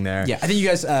wasting there. yeah. I think you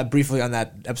guys briefly on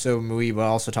that episode of Mui, but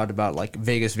also talked about like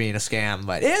Vegas being a scam.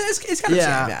 But it's kind of a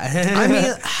scam. Yeah. I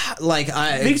mean, like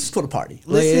Vegas is full of party.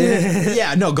 Listen,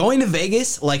 yeah, no, going to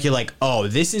Vegas, like you're like, oh,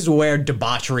 this is where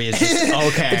debauchery is just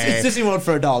okay. It's Disney World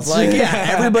for adults. Like, yeah,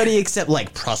 everybody except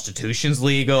like prostitution's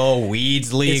legal,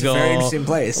 weed's legal. It's a very interesting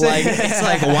place. Like, it's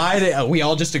like, why did we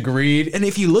all just agreed? And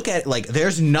if you look at like,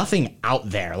 there's nothing out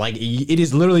there. Like, it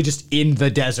is literally just in the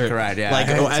desert. Correct. Yeah. Like,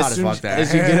 It's hot as as soon fuck there.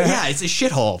 as you get, yeah, it's a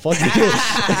shithole. Fuck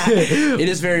you. It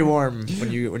is very warm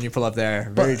when you pull up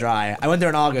there. Very dry. I went there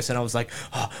in August and I was like,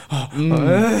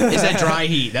 Is that dry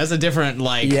heat? That's a different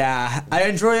like. yeah. I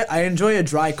enjoy a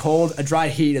dry cold. A dry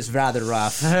heat is rather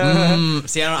rough.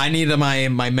 See, I need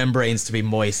my membranes to be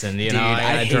moistened. You know, Dude,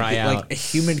 I I gotta hate dry it. out. Like a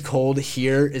humid cold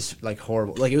here is like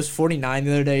horrible. Like it was 49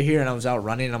 the other day here, and I was out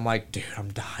running, and I'm like, dude, I'm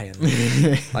dying.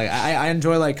 Like I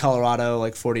enjoy like Colorado,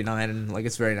 like 49, and like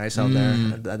it's very nice out there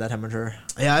at that temperature.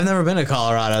 Yeah, I've never been to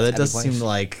Colorado. That does place. seem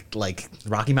like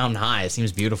Rocky Mountain High. It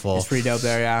seems beautiful. It's pretty dope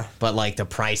there, yeah. But like the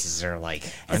prices are like.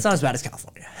 It's not as bad as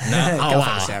California. No. Oh, California's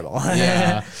wow. terrible.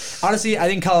 Yeah. Honestly, I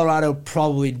think Colorado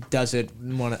probably does it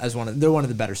they're one of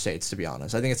the better states, to be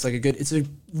honest. I think it's like it's a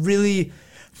really,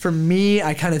 for me,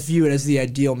 I kind of view it as the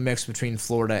ideal mix between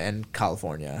Florida and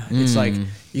California. It's like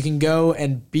you can go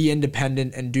and be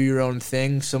independent and do your own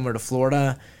thing, similar to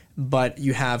Florida, but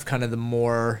you have kind of the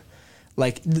more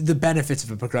like the benefits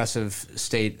of a progressive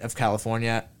state of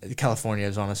California. California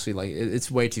is honestly like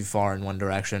it's way too far in one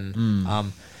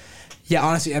direction. Yeah,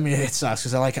 honestly, I mean, it sucks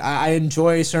because I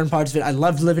enjoy certain parts of it. I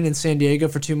loved living in San Diego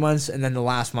for 2 months, and then the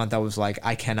last month I was like,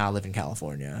 I cannot live in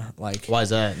California. Like, Why is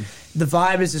that? the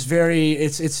vibe is just very,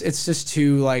 it's just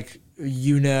too like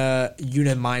unit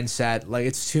mindset. Like,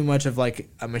 it's too much of like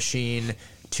a machine.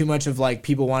 Too much of like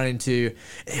people wanting to.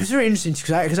 It was very interesting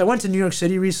because I went to New York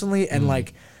City recently, and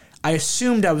like I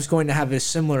assumed I was going to have a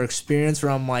similar experience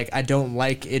where I'm like, I don't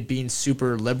like it being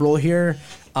super liberal here.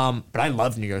 But I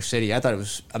love New York City. I thought it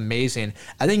was amazing.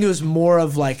 I think it was more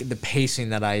of like the pacing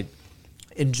that I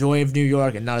enjoy of New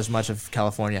York and not as much of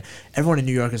California. Everyone in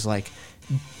New York is like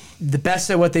the best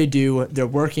at what they do. They're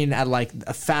working at like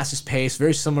a fastest pace,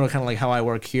 very similar to kind of like how I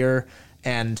work here.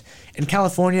 And in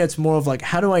California, it's more of like,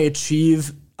 how do I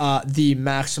achieve the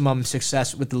maximum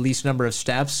success with the least number of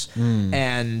steps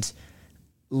and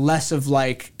less of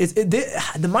like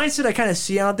the mindset I kind of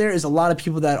see out there is a lot of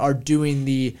people that are doing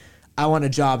the I want a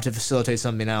job to facilitate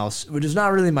something else, which is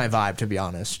not really my vibe, to be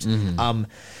honest.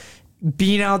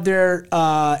 Being out there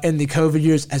in the COVID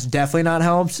years has definitely not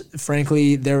helped.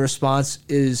 Frankly, their response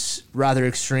is rather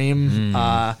extreme,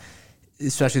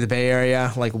 especially the Bay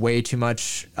Area. Like way too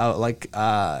much. I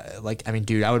mean,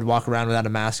 dude, I would walk around without a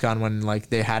mask on when like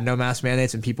they had no mask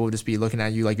mandates, and people would just be looking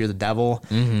at you like you're the devil.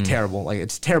 Terrible. Like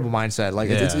it's a terrible mindset. Like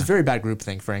it's very bad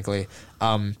groupthink, frankly.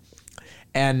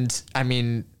 And I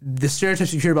mean, the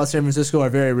stereotypes you hear about San Francisco are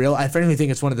very real. I frankly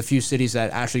think it's one of the few cities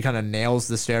that actually kind of nails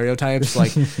the stereotypes.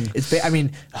 Like,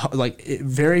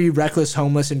 very reckless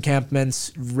homeless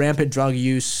encampments, rampant drug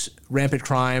use, rampant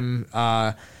crime.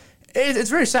 It's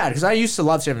very sad because I used to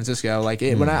love San Francisco. Like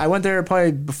when I went there,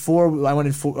 probably before I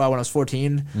went when I was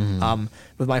 14,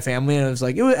 with my family, and it was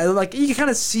like you can kind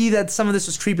of see that some of this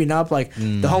was creeping up. Like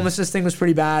the homelessness thing was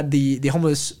pretty bad. The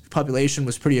homeless population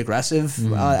was pretty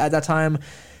aggressive at that time,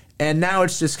 and now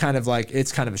it's just kind of like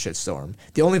it's kind of a shitstorm.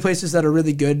 The only places that are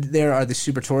really good there are the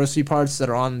super touristy parts that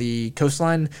are on the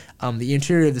coastline. The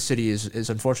interior of the city is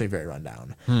unfortunately very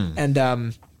rundown,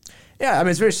 and yeah, I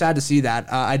mean, it's very sad to see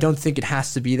that. I don't think it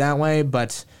has to be that way,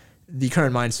 but the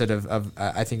current mindset of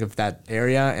I think of that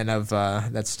area and of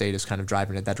that state is kind of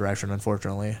driving it that direction,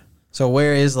 unfortunately. So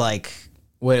where is like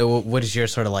what is your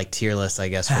sort of like tier list, I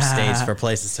guess, for states for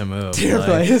places to move?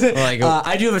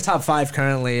 I do have a top 5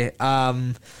 currently.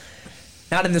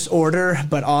 Not in this order,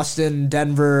 but Austin,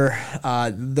 Denver,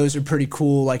 those are pretty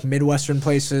cool, like Midwestern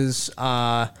places.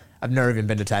 I've never even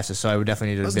been to Texas, so I would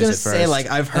definitely need to visit first. Say, like,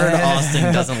 I've heard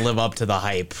Austin doesn't live up to the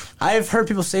hype. I've heard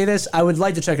people say this. I would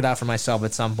like to check it out for myself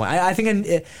at some point. I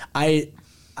think I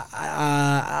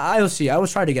will see. I will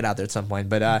try to get out there at some point,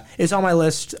 but it's on my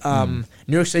list. New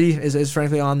York City is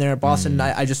frankly on there. Boston,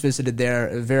 I just visited there.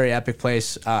 A very epic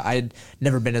place. I'd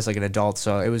never been as like an adult,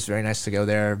 so it was very nice to go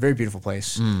there. Very beautiful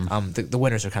place. The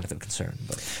winters are kind of a concern,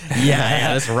 but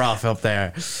yeah, it's rough up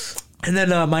there. And then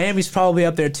Miami's probably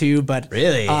up there too, but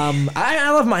really,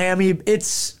 I love Miami.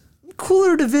 It's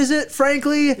cooler to visit,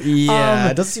 frankly. Yeah,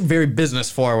 it doesn't seem very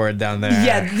business forward down there.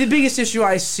 Yeah, the biggest issue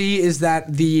I see is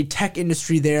that the tech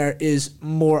industry there is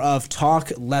more of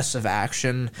talk, less of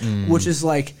action, which is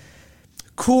like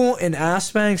cool in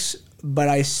aspects, but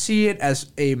I see it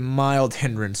as a mild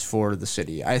hindrance for the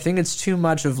city. I think it's too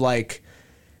much of like,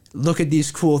 look at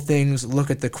these cool things, look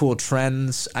at the cool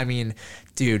trends. I mean,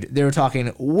 dude, they were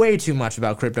talking way too much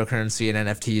about cryptocurrency and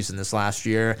NFTs in this last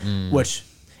year, which,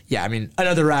 yeah, I mean,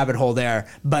 another rabbit hole there.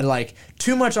 But like,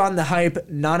 too much on the hype,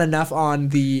 not enough on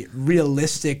the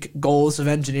realistic goals of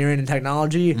engineering and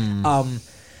technology.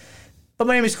 But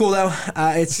Miami's cool though.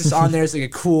 It's just on there as like a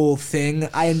cool thing.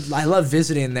 I love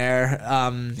visiting there.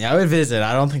 Yeah, I would visit.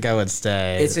 I don't think I would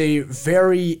stay. It's a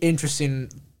very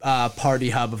interesting party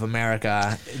hub of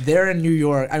America. They're in New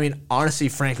York. I mean, honestly,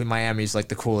 frankly, Miami's like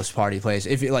the coolest party place.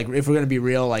 If we're gonna be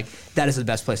real, like that is the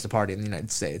best place to party in the United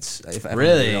States. If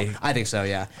Really? I think so.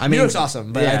 Yeah. I mean, New York's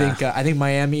awesome, but yeah. I think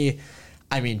Miami.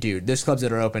 I mean, dude, there's clubs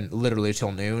that are open literally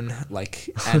till noon, like,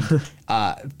 and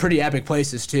pretty epic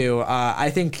places too. I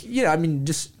think, I mean,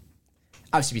 just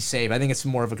obviously be safe. I think it's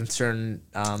more of a concern.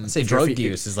 I'd say drug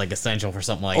use is like essential for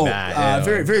something like that. Yeah.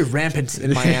 Very, very rampant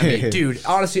in Miami, dude.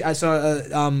 Honestly, I saw.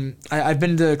 I've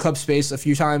been to club space a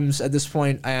few times at this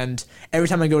point, and every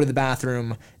time I go to the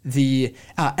bathroom,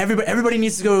 everybody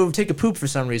needs to go take a poop for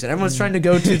some reason. Everyone's trying to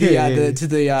go to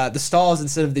the stalls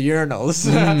instead of the urinals.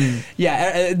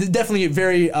 Yeah, definitely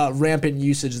very rampant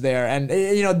usage there, and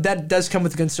that does come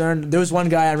with concern. There was one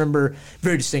guy I remember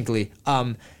very distinctly.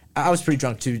 I was pretty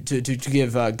drunk to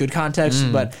give good context,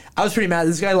 but I was pretty mad.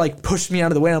 This guy like pushed me out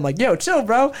of the way, and I'm like, "Yo, chill,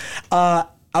 bro."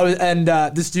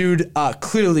 This dude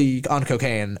clearly on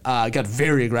cocaine got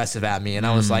very aggressive at me, and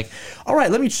I was like, "All right,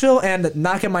 let me chill and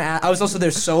not get my ass." I was also there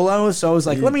solo, so I was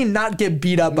like, "Let me not get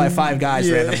beat up by 5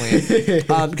 guys randomly,"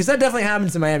 because that definitely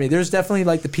happens in Miami. There's definitely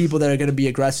like the people that are going to be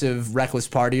aggressive, reckless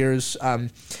partiers.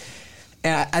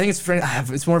 And I think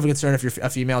it's more of a concern if you're a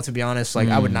female, to be honest. Like,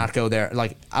 I would not go there.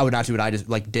 Like, I would not do what I just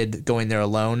like did going there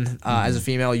alone. As a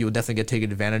female, you would definitely get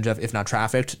taken advantage of, if not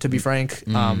trafficked, to be frank.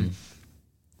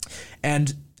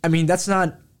 And I mean, that's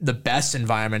not the best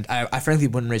environment. I frankly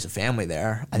wouldn't raise a family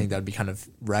there. I think that would be kind of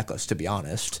reckless, to be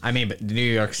honest. I mean, but New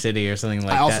York City or something like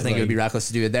that. I also think it would be reckless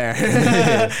to do it there.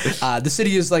 The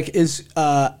city is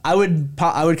I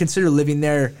would consider living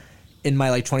there in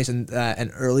my like 20s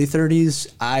and early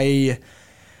 30s.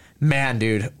 Man,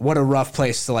 dude, what a rough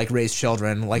place to like raise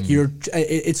children. Like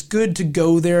it's good to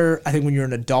go there, I think, when you're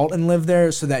an adult and live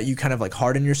there, so that you kind of like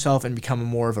harden yourself and become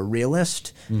more of a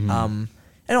realist. And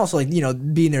also like,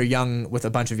 being there young with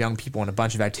a bunch of young people and a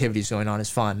bunch of activities going on is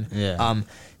fun. Yeah.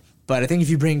 But I think if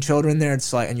you bring children there,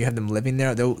 it's like, and you have them living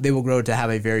there, they will grow to have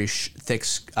a very thick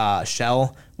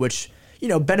shell, which,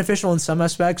 beneficial in some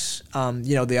aspects.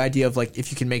 The idea of like,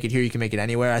 if you can make it here, you can make it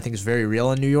anywhere, I think is very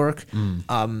real in New York.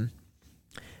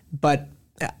 But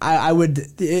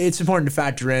it's important to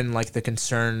factor in like the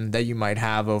concern that you might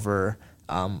have over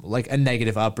like a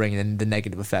negative upbringing and the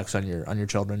negative effects on your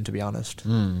children, to be honest.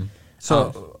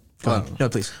 So, no,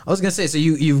 please. I was gonna say, so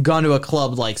you've gone to a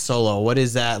club like solo. What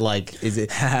is that like? Is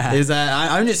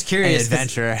that? I'm just curious. An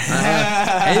adventure.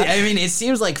 I mean, it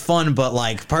seems like fun, but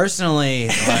like personally,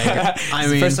 like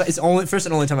it's first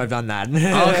and only time I've done that.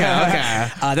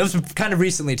 Okay. That was kind of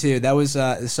recently too. That was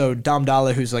so Dom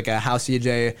Dalla, who's like a house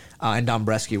DJ, and Dom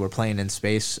Bresky were playing in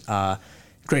Space.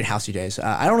 Great house DJs.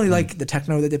 I don't really like the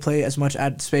techno that they play as much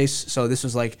at Space, so this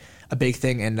was like a big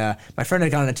thing. And my friend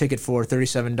had gotten a ticket for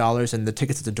 $37, and the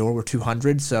tickets at the door were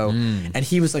 $200. So, and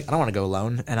he was like, "I don't want to go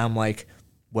alone," and I'm like,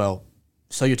 "Well,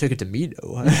 sell your ticket to me,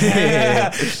 though.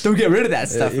 Don't get rid of that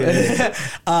stuff."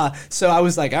 So I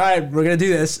was like, "All right, we're gonna do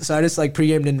this." So I just like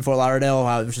pre-gamed in Fort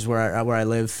Lauderdale, which is where I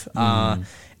live.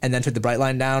 And then took the bright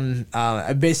line down.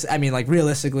 I mean, like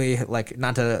realistically, like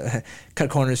not to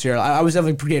cut corners here, I was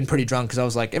definitely getting pretty drunk because I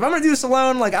was like, if I'm gonna do this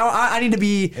alone, like I need to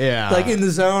be like in the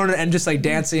zone and just like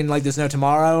dancing like there's no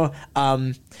tomorrow. So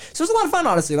it was a lot of fun,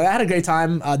 honestly. Like I had a great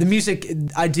time. The music,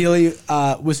 ideally,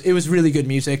 was really good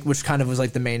music, which kind of was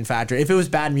like the main factor. If it was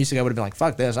bad music, I would have been like,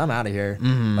 fuck this, I'm out of here.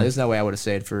 Like, there's no way I would have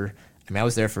stayed for. I mean, I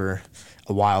was there for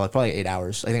a while, like probably 8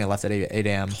 hours. I think I left at 8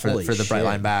 a.m. for the bright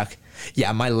line back.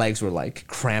 Yeah, my legs were like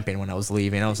cramping when I was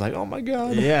leaving. I was like, oh my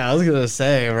God. Yeah, I was gonna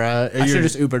say, bro. I should have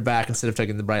just Ubered back instead of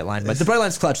taking the bright line. But the bright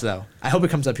line's clutch, though. I hope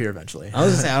it comes up here eventually. I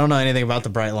was gonna say, I don't know anything about the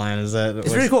bright line. It's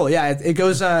pretty cool. Yeah, it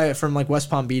goes from like West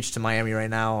Palm Beach to Miami right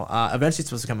now. Eventually, it's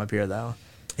supposed to come up here, though.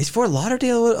 Is Fort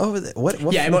Lauderdale over there? What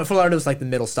yeah, Fort Lauderdale's like the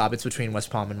middle stop. It's between West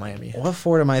Palm and Miami. What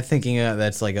fort am I thinking of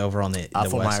that's like over on the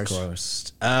Fort West Myers.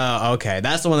 Coast? Oh, okay.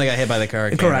 That's the one that got hit by the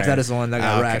hurricane. Correct. Right? That is the one that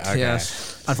got wrecked. Okay.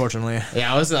 Yes. Unfortunately.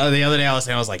 Yeah, I was the other day. I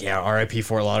was like, yeah, R.I.P.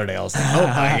 Fort Lauderdale. I was like, oh,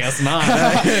 I guess not.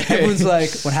 Everyone's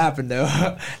like, what happened though?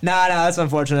 Nah, that's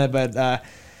unfortunate. But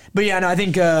But yeah, no, I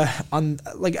think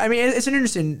it's an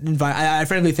interesting environment. I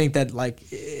frankly think that like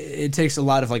it takes a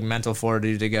lot of like mental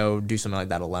fortitude to go do something like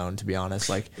that alone. To be honest,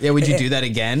 like Would you do that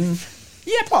again?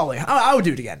 Yeah, probably. I would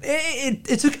do it again.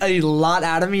 It took a lot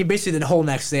out of me. Basically, the whole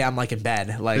next day I'm like in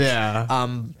bed. Like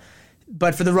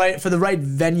but for the right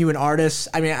venue and artists,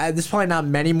 I mean, there's probably not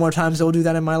many more times I will do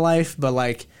that in my life. But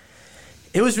like,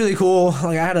 it was really cool.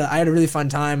 Like I had a really fun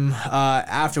time.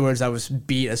 Afterwards, I was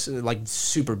beat, like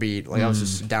super beat. Like I was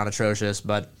just down atrocious.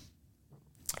 But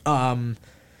for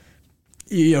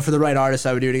the right artist,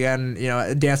 I would do it again.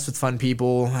 Danced with fun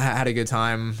people, had a good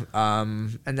time.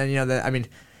 And then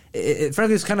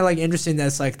frankly, it's kind of like interesting that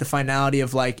it's like the finality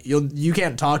of like you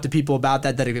can't talk to people about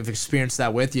that have experienced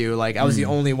that with you. Like I was the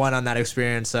only one on that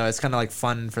experience, so it's kind of like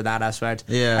fun for that aspect.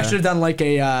 Yeah, I should have done like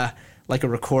a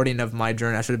recording of my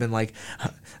journey. I should have been like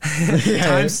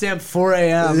timestamp 4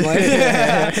 a.m. Like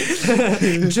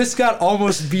just got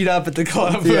almost beat up at the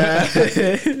club. Yeah.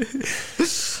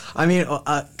 I mean,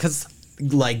 because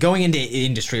like going into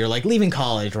industry or like leaving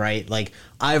college, right? Like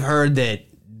I've heard that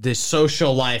the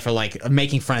social life or like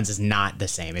making friends is not the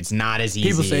same. It's not as easy.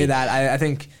 People say that. I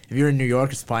think if you're in New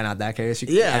York, it's probably not that case. I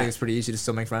think it's pretty easy to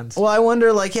still make friends. Well, I wonder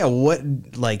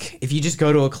if you just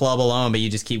go to a club alone, but you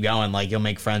just keep going, like you'll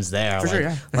make friends there. For sure,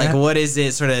 yeah. Like what is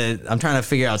it sort of, I'm trying to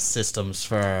figure out systems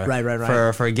for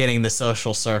for getting the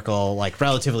social circle like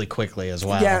relatively quickly as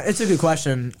well. Yeah, it's a good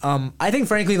question. I think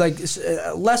frankly like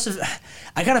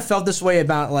I kind of felt this way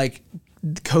about like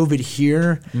COVID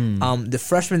here. The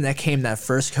freshman that came that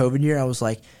first COVID year, I was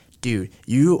like, dude,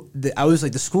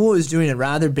 the school is doing a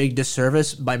rather big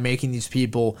disservice by making these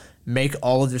people make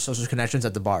all of their social connections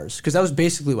at the bars, because that was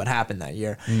basically what happened that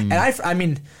year. And I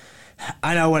mean,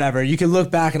 I know, whatever, you can look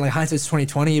back and like hindsight's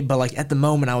 2020, but like at the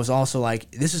moment I was also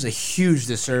like, this is a huge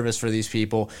disservice for these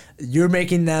people. You're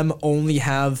making them only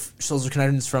have social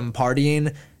connections from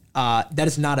partying. That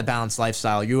is not a balanced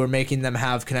lifestyle. You are making them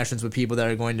have connections with people that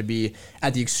are going to be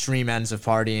at the extreme ends of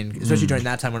partying, especially during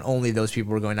that time when only those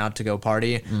people were going out to go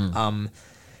party.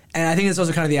 And I think it's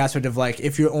also kind of the aspect of like,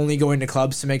 if you're only going to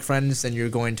clubs to make friends, then you're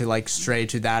going to like stray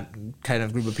to that kind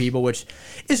of group of people, which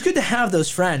is good to have those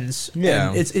friends.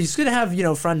 Yeah. And it's good to have,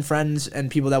 friends and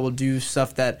people that will do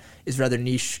stuff that is rather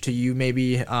niche to you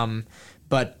maybe.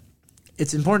 But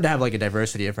it's important to have like a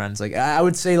diversity of friends. Like I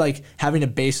would say like having a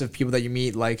base of people that you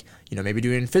meet, like, maybe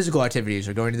doing physical activities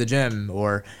or going to the gym,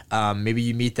 or maybe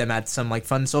you meet them at some like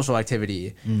fun social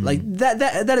activity. Like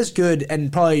that is good,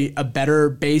 and probably a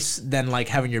better base than like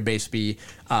having your base be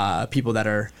people that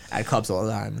are at clubs all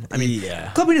the time. I mean,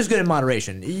 clubbing is good in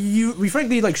moderation. We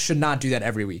frankly like should not do that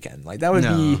every weekend. Like that would be,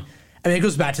 I mean, it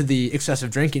goes back to the excessive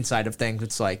drinking side of things.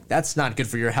 It's like, that's not good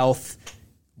for your health.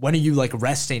 When are you like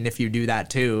resting if you do that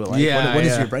too? Like, what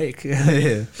is your break?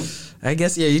 I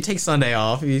guess, you take Sunday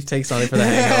off. You take Sunday for the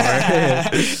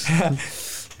hangover.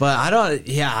 But I don't,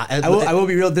 I will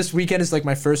be real. This weekend is like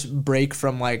my first break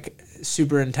from like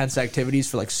super intense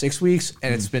activities for like 6 weeks.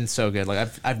 And it's been so good. Like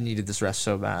I've needed this rest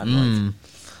so bad. Like,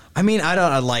 I mean,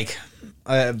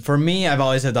 for me, I've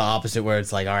always had the opposite, where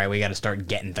it's like, all right, we got to start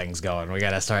getting things going. We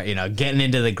got to start, getting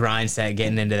into the grind set,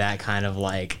 getting into that kind of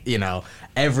like,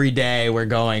 every day we're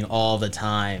going all the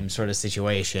time sort of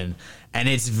situation. And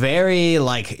it's very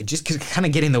like just kind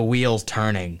of getting the wheels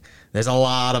turning. There's a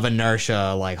lot of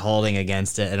inertia like holding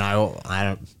against it. And I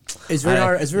don't. It's very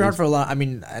hard. It's very hard for a lot. I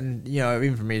mean, and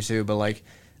even for me too, but like,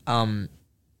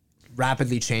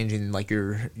 rapidly changing like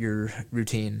your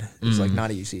routine is like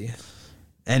not easy.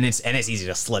 And it's easy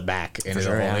to slip back into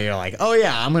the hole. You're like, oh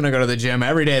yeah, I'm gonna go to the gym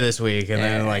every day this week, and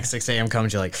then like 6 a.m.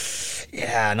 comes, you're like,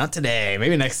 yeah, not today.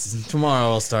 Maybe tomorrow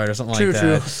I'll start or something like that.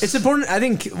 True. It's important. I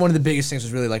think one of the biggest things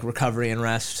is really like recovery and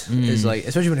rest. Is like,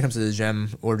 especially when it comes to the gym,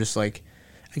 or just like,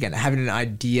 again, having an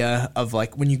idea of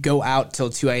like when you go out till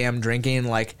 2 a.m. drinking,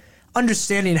 like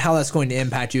understanding how that's going to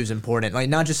impact you is important. Like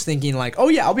not just thinking like, oh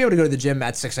yeah, I'll be able to go to the gym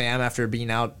at 6 a.m. after being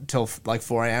out till like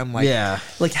 4 a.m. Like,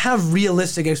 like have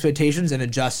realistic expectations and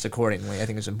adjust accordingly. I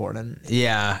think is important.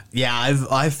 Yeah.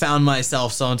 I've found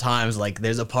myself sometimes like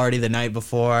there's a party the night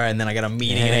before, and then I got a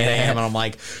meeting at 8 a.m. and I'm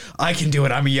like, I can do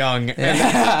it. I'm young.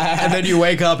 And then you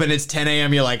wake up and it's 10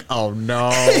 a.m. You're like, oh no,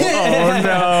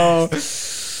 oh no.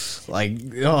 Like,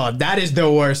 oh, that is the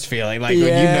worst feeling. Like, when you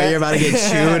know you're about to get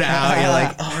chewed out, you're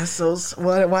like,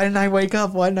 oh, why didn't I wake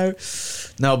up? Why didn't I?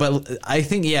 No, but I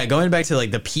think, yeah, going back to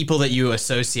like the people that you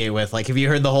associate with, like, have you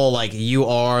heard the whole, like, you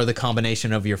are the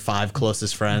combination of your 5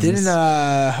 closest friends? Didn't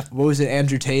what was it,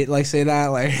 Andrew Tate like say that?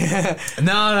 Like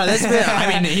no, that's been, I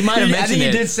mean, he might have mentioned I think it.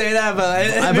 he did say that,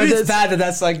 but maybe it's bad that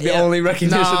that's like the only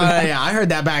recognition. No, of that. yeah, I heard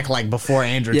that back like before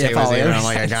Andrew Yeah, Tate was probably. even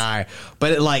like a guy.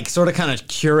 But it, like, sort of kind of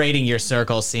curating your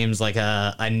circle seems like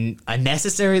a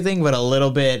necessary thing, but a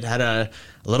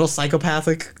little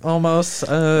psychopathic almost.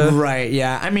 Right,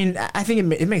 yeah. I mean, I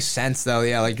think it makes sense though.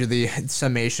 Yeah, like you're the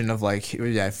summation of like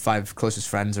 5 closest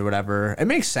friends or whatever. It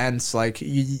makes sense, like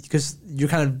because you're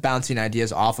kind of bouncing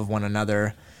ideas off of one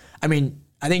another. I mean,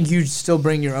 I think you still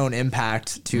bring your own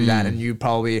impact to that, and you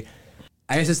probably.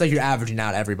 I guess it's like you're averaging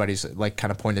out everybody's like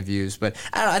kind of point of views, but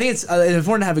I don't know, I think it's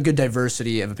important to have a good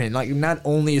diversity of opinion. Like not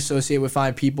only associate with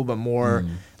 5 people, but more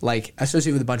like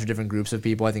associate with a bunch of different groups of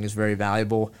people. I think is very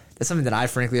valuable. That's something that I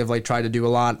frankly have like tried to do a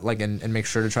lot, like and make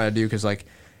sure to try to do because like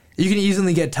you can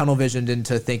easily get tunnel visioned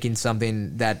into thinking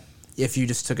something that if you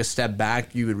just took a step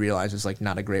back, you would realize is like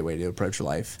not a great way to approach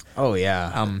life. Oh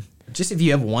yeah. Just if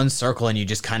you have one circle and you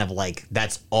just kind of like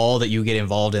that's all that you get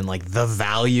involved in, like the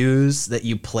values that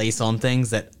you place on things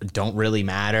that don't really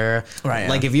matter. Right.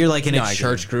 Like if you're like in a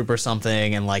church group or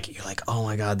something and like you're like, oh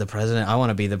my God, the president, I want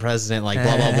to be the president, like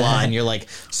blah blah blah, and you're like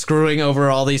screwing over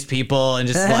all these people and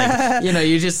just like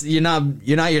you're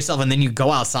not yourself, and then you go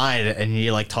outside and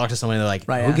you like talk to somebody and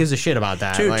they're like, who gives a shit about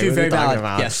that? True, like, very valid.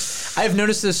 Yes, I've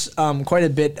noticed this quite a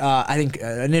bit. I think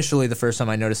initially the first time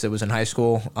I noticed it was in high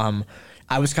school.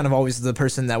 I was kind of always the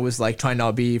person that was like trying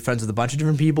to be friends with a bunch of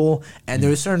different people, and there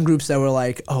were certain groups that were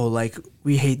like, oh, like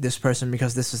we hate this person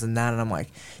because this and that, and I'm like,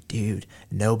 dude,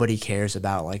 nobody cares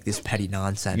about like this petty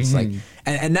nonsense. Like,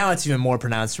 and now it's even more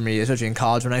pronounced for me, especially in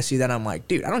college when I see that. I'm like,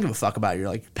 dude, I don't give a fuck about your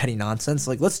like petty nonsense.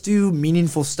 Like, let's do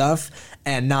meaningful stuff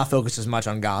and not focus as much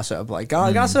on gossip. Like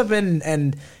gossip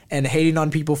and hating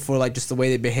on people for like just the way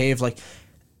they behave. Like,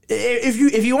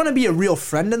 if you want to be a real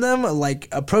friend to them, like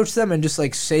approach them and just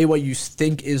like say what you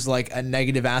think is like a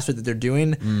negative aspect that they're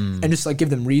doing, and just like give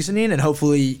them reasoning, and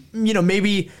hopefully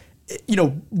maybe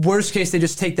worst case they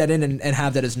just take that in and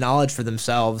have that as knowledge for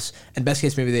themselves, and best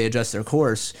case maybe they adjust their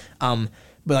course. But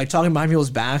like talking behind people's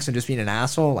backs and just being an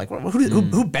asshole, like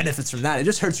who benefits from that? It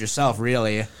just hurts yourself,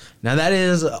 really. Now that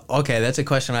is okay. That's a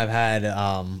question I've had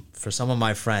for some of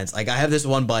my friends. Like I have this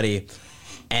one buddy.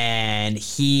 And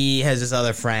he has this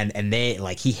other friend, and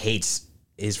he hates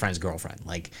his friend's girlfriend.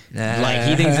 Like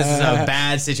he thinks this is a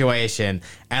bad situation.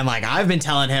 And like I've been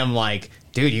telling him, like,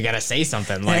 dude, you gotta say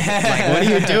something. Like what are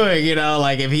you doing?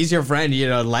 Like if he's your friend,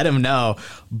 let him know.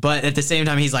 But at the same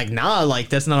time, he's like, nah, like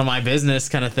that's none of my business,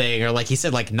 kind of thing. Or like he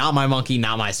said, like, not my monkey,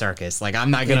 not my circus. Like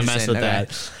I'm not gonna mess with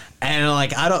that. And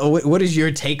like I don't. What is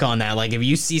your take on that? Like if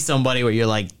you see somebody where you're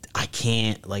like, I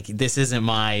can't, like, this isn't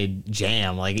my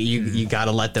jam. Like, you got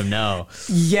to let them know.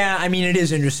 Yeah, I mean, it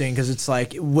is interesting because it's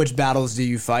like, which battles do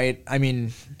you fight? I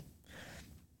mean,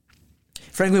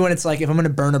 frankly, when it's like, if I'm going to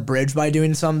burn a bridge by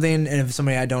doing something, and if it's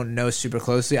somebody I don't know super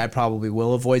closely, I probably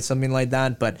will avoid something like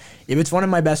that. But if it's one of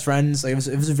my best friends, like,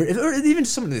 or even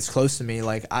just somebody that's close to me,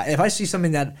 like, if I see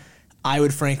something that I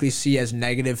would frankly see as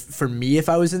negative for me if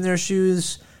I was in their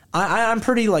shoes, I'm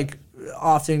pretty, like,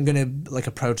 often gonna like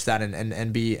approach that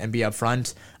and be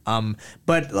upfront.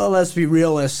 But let's be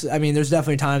realists. I mean, there's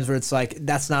definitely times where it's like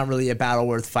that's not really a battle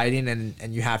worth fighting, and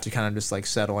you have to kind of just like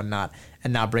settle and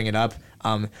not bring it up.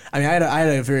 I mean, I had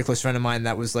a very close friend of mine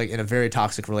that was like in a very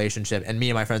toxic relationship, and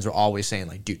me and my friends were always saying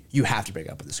like, dude, you have to break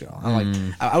up with this girl. I'm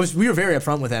like, we were very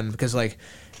upfront with him because like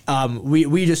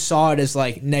we just saw it as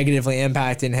like negatively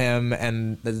impacting him,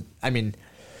 and I mean,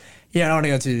 yeah, I don't want to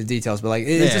go into the details, but like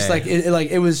it's just like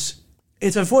it was.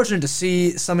 It's unfortunate to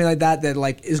see something like that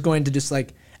like is going to just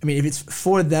like, I mean, if it's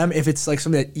for them, if it's like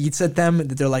something that eats at them,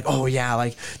 that they're like, oh yeah,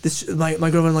 like this, my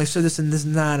girlfriend like said this and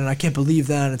that, and I can't believe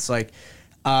that. And it's like,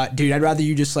 dude, I'd rather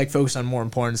you just like focus on more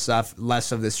important stuff,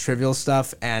 less of this trivial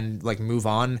stuff, and like move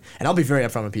on. And I'll be very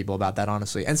upfront with people about that,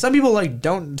 honestly. And some people like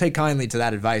don't take kindly to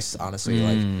that advice, honestly.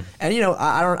 Like, and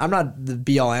I'm not the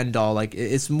be all end all. Like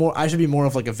it's more, I should be more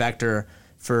of like a vector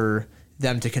for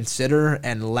them to consider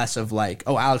and less of like,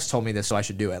 oh, Alex told me this, so I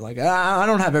should do it. Like I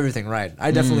don't have everything right.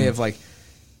 I definitely have like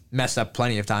messed up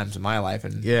plenty of times in my life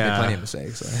and made plenty of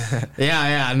mistakes.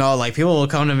 So. No, like people will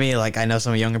come to me, like I know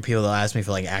some younger people that ask me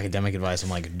for like academic advice. I'm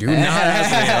like, do not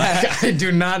ask me. Like, I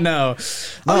do not know.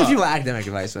 I'll give people academic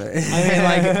advice. But I mean,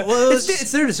 like, well,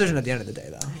 it's their decision at the end of the day,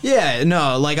 though. Yeah,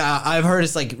 no, like I've heard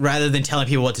it's like rather than telling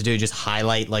people what to do, just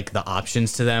highlight like the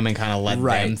options to them and kind of let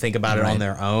them think about it on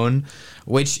their own.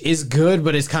 Which is good,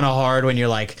 but it's kind of hard when you're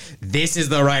like, this is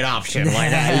the right option.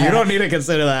 Like, you don't need to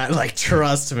consider that. Like,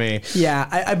 trust me.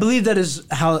 Yeah, believe that is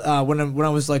how when I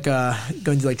was like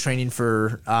going to like training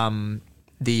for my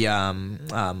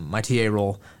TA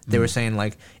role, they were saying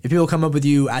like if people come up with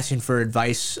you asking for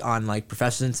advice on like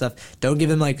professors and stuff, don't give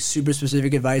them like super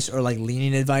specific advice or like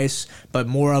leaning advice, but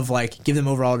more of like give them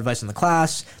overall advice on the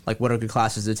class, like what are good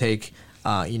classes to take,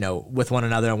 with one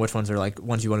another, and which ones are like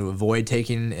ones you want to avoid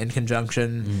taking in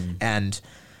conjunction. And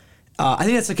I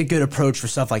think that's like a good approach for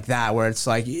stuff like that, where it's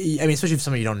like, I mean, especially if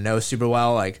somebody you don't know super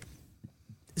well, like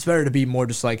it's better to be more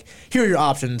just like, here are your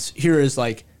options, here is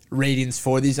like ratings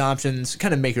for these options,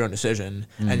 kind of make your own decision.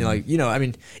 And you're like, I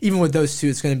mean, even with those two,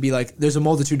 it's going to be like, there's a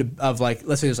multitude of like,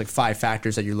 let's say there's like 5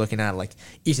 factors that you're looking at, like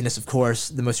easiness, of course,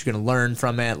 the most you're going to learn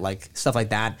from it, like stuff like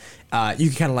that. You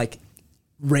can kind of like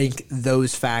rank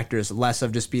those factors, less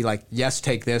of just be like, yes,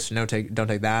 take this, no, don't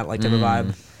take that, like type of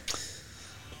vibe.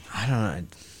 I don't know.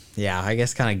 Yeah, I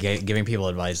guess kind of giving people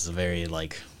advice is a very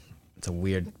like, it's a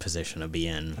weird position to be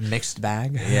in. A mixed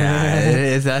bag.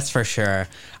 Yeah, that's for sure.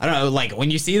 I don't know, like when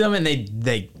you see them and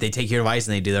they take your advice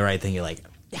and they do the right thing, you're like,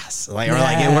 yes, like, or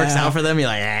like it works out for them, you're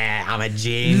like, I'm a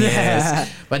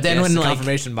genius. But then when like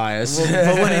confirmation bias,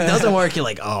 but when it doesn't work, you're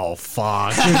like, oh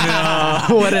fuck,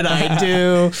 what did I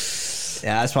do?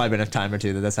 Yeah, that's probably been a time or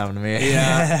two that's happened to me.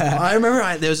 Yeah, I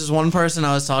remember there was this one person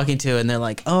I was talking to, and they're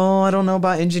like, "Oh, I don't know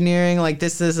about engineering. Like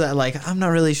this is like I'm not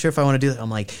really sure if I want to do that."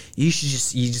 I'm like, you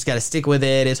just got to stick with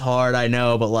it. It's hard, I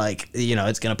know, but like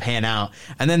it's gonna pan out.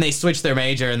 And then they switch their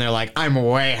major, and they're like, "I'm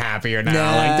way happier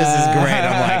now. Like this is great."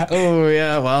 I'm like, "Oh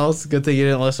yeah, well, it's a good thing you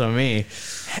didn't listen to me."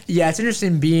 Yeah, it's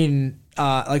interesting being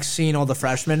like seeing all the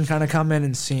freshmen kind of come in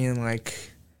and seeing like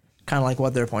kind of like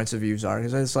what their points of views are,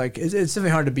 because it's like it's definitely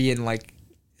hard to be in like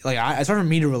it's hard for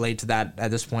me to relate to that at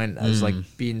this point as like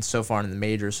being so far in the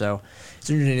major. So it's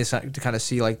interesting to kind of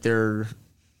see like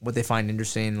what they find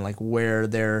interesting, like where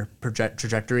their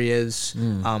trajectory is.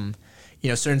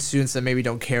 Certain students that maybe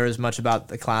don't care as much about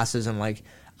the classes, and like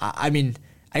I mean,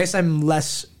 I guess I'm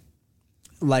less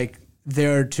like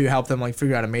there to help them like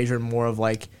figure out a major, more of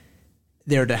like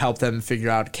there to help them figure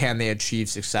out can they achieve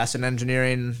success in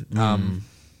engineering.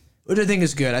 Which I think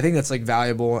is good. I think that's like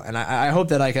valuable, and I hope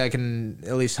that like I can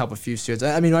at least help a few students.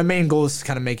 I mean, my main goal is to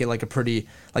kind of make it like a pretty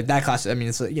like that class. I mean,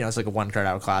 it's it's like a 1 credit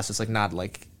hour class. It's like not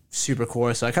like super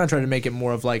core. So I kind of try to make it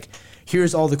more of like,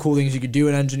 here's all the cool things you could do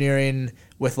in engineering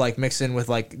with like mixing with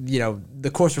like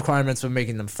the course requirements of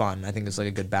making them fun. I think it's like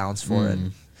a good balance for it.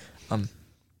 But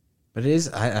it is.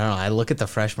 I don't know. I look at the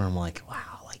freshmen. I'm like, wow.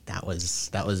 That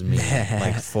was me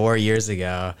like 4 years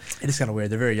ago. It is kind of weird.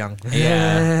 They're very young.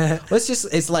 Yeah. Well,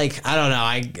 it's like, I don't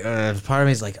know. Part of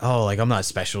me is like, oh, like I'm not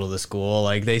special to the school.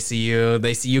 Like they see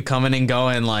you coming and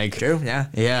going. Like true. Yeah.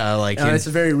 Yeah. Like it's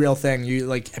a very real thing. You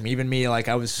like, I mean, even me, like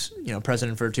I was,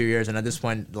 president for 2 years, and at this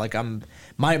point, like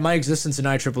my existence in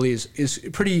IEEE is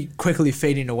pretty quickly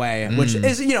fading away, which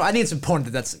is, I think it's important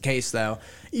that that's the case though.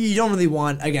 You don't really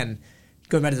want, again,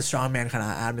 going back to the strongman kind of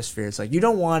atmosphere, it's like you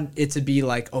don't want it to be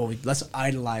like, oh, let's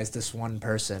idolize this one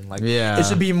person. Like, it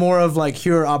should be more of like,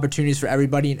 here are opportunities for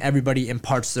everybody, and everybody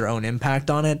imparts their own impact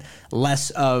on it.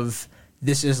 Less of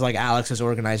this is like Alex's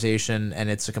organization, and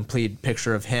it's a complete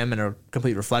picture of him and a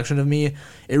complete reflection of me.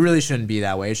 It really shouldn't be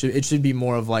that way. It should be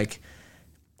more of like,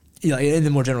 in the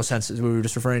more general sense as we were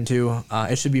just referring to.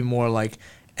 It should be more like,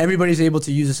 everybody's able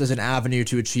to use this as an avenue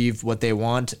to achieve what they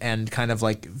want and kind of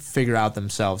like figure out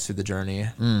themselves through the journey.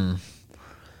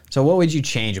 So what would you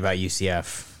change about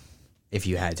UCF if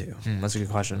you had to? That's a good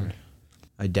question.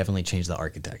 I'd definitely change the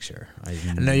architecture. I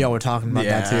know y'all were talking about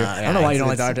that too. I don't know why you don't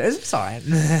like the architecture. It's all right.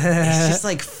 It's just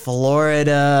like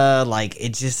Florida. Like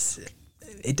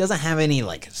it doesn't have any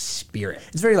like spirit.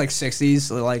 It's very like 60s.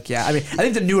 Like, yeah. I mean, I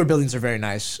think the newer buildings are very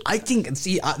nice. I think,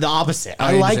 the opposite.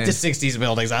 I like the 60s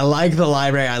buildings. I like the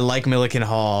library. I like Milliken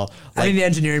Hall. I think the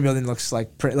engineering building looks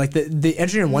like pretty, like the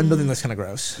engineering 1 building looks kind of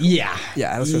gross. Yeah.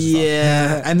 Yeah. It looks gross.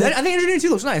 Yeah. And then I think engineering 2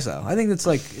 looks nice though. I think it's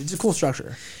a cool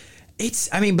structure. It's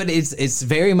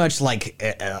very much like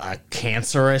a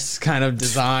cancerous kind of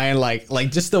design, like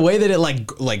just the way that it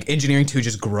like engineering 2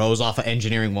 just grows off of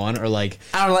engineering 1, or like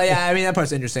I don't know. Yeah, I mean that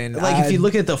part's interesting. Like if you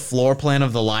look at the floor plan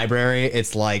of the library,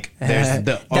 it's like there's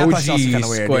the OG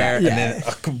square, and then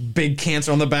a big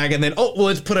cancer on the back, and then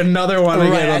let's put another one.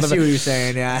 Right, I see what you're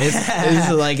saying. Yeah,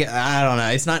 it's like I don't know.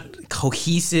 It's not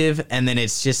cohesive, and then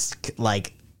it's just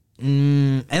like.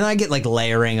 And I get like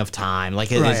layering of time,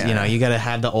 like it is, you got to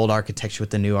have the old architecture with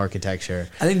the new architecture.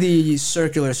 I think the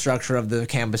circular structure of the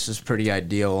campus is pretty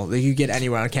ideal. Like you get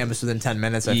anywhere on campus within 10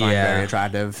 minutes. I find very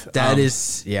attractive. That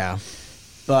is, yeah.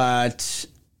 But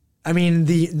I mean,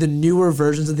 the newer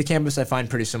versions of the campus I find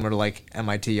pretty similar to like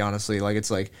MIT, honestly. Like it's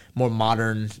like more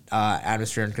modern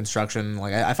atmosphere and construction.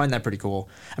 Like I find that pretty cool.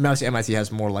 I mean, obviously MIT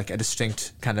has more like a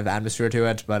distinct kind of atmosphere to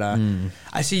it, but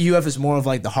I see UF as more of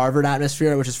like the Harvard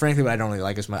atmosphere, which is frankly what I don't really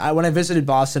like as much. When I visited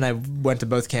Boston, I went to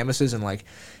both campuses and like,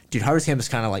 dude, Harvard's campus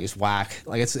kind of like is whack.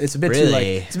 Like it's a bit too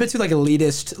like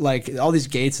elitist, like all these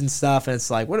gates and stuff, and it's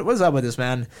like what is up with this,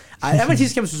 man?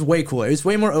 MIT's campus was way cooler. It was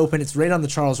way more open. It's right on the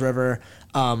Charles River.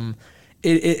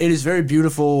 It is very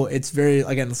beautiful. It's very,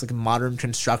 again, it's like modern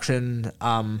construction.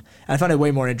 And I find it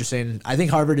way more interesting. I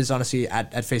think Harvard is honestly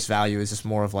at face value is just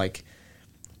more of like,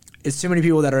 it's too many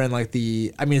people that are in like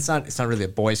I mean, it's not really a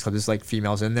boys club. There's like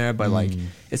females in there, but like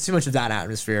it's too much of that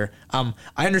atmosphere. I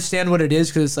understand what it is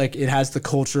because it's like it has the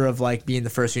culture of like being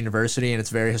the first university and it's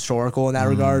very historical in that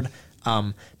regard.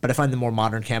 But I find the more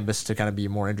modern campus to kind of be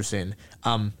more interesting.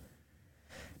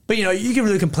 But you know, you can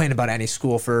really complain about any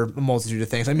school for a multitude of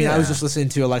things. I mean, I was just listening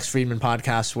to a Lex Friedman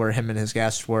podcast where him and his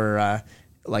guests were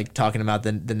like talking about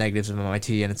the negatives of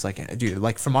MIT, and it's like, dude,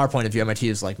 like from our point of view, MIT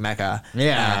is like Mecca.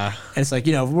 Yeah, and it's like,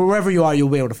 you know, wherever you are, you'll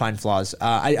be able to find flaws.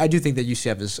 I do think that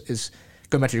UCF is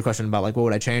going back to your question about like what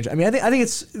would I change. I mean, I think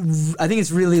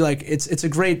it's really like it's a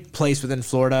great place within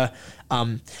Florida.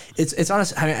 It's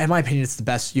honest. I mean, in my opinion, it's the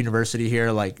best university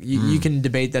here. Like you can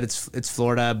debate that it's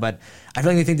Florida, but I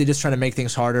really think they're just trying to make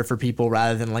things harder for people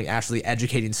rather than like actually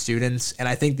educating students. And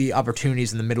I think the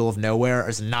opportunities in the middle of nowhere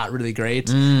is not really great.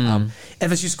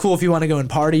 FSU's cool if you want to go and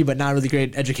party, but not really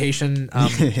great education.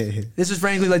 This is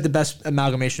frankly like the best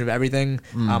amalgamation of everything.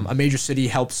 A major city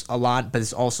helps a lot, but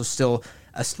it's also still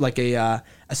a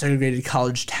segregated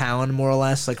college town, more or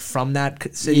less, like from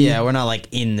that city. Yeah, we're not like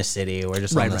in the city. We're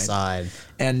just on the side.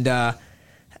 And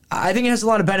I think it has a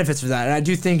lot of benefits for that. And I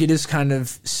do think it is kind of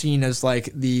seen as like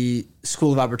the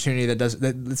school of opportunity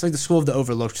it's like the school of the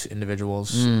overlooked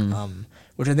individuals,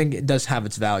 which I think it does have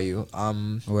its value.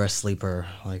 We're a sleeper.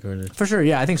 For sure,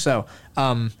 yeah, I think so.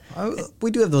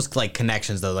 We do have those like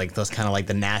connections though, like those kind of like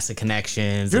the NASA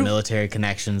connections, the military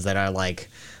connections that are like,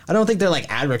 I don't think they're like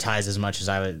advertised as much as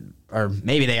I would, or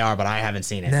maybe they are, but I haven't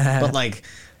seen it. But like,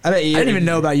 I didn't even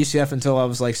know about UCF until I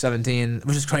was like 17,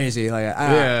 which is crazy. Like,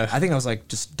 I think I was like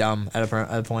just dumb at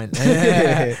a point.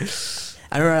 I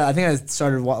remember, I think I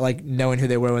started like knowing who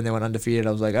they were when they went undefeated.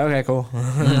 I was like, okay, cool.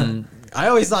 I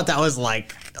always thought that was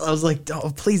like, I was like,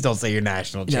 oh, please don't say you're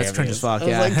national champions. Yeah, it's cringe as fuck. I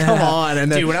was like, come on.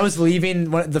 And dude, when I was leaving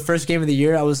the first game of the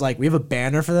year, I was like, we have a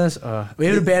banner for this? We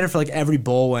have a banner for like every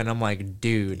bowl win. I'm like,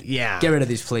 dude, get rid of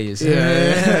these, please.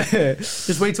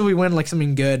 Just wait till we win like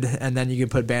something good, and then you can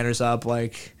put banners up.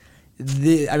 Like,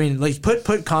 I mean, like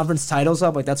put conference titles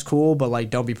up. Like that's cool, but like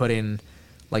don't be putting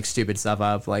like stupid stuff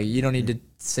up. Like you don't need to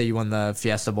say you won the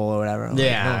Fiesta Bowl or whatever. Like, no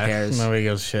one cares. Nobody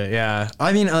gives a shit. Yeah.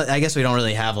 I mean, I guess we don't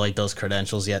really have like those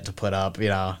credentials yet to put up. You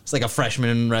know, it's like a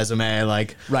freshman resume.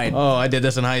 Like, oh, I did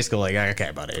this in high school. Like,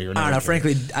 okay, buddy. I don't know.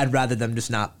 Frankly, I'd rather them just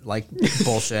not like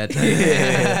bullshit.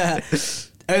 I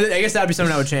guess that'd be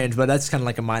something I would change, but that's kind of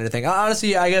like a minor thing.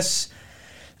 Honestly, I guess.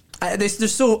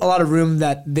 There's still a lot of room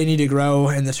that they need to grow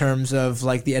in the terms of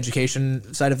like the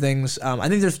education side of things. I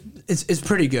think it's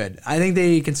pretty good. I think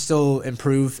they can still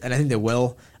improve, and I think they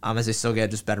will as they still get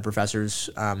just better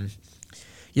professors. You know,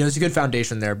 there's a good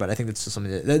foundation there, but I think that's still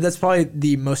something that's probably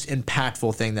the most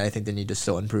impactful thing that I think they need to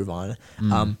still improve on.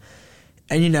 And,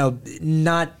 you know,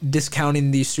 not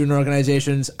discounting these student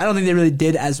organizations, I don't think they really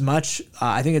did as much.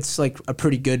 I think it's like a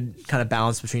pretty good kind of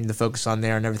balance between the focus on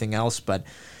there and everything else, but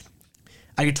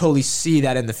I could totally see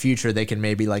that in the future they can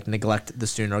maybe like neglect the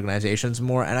student organizations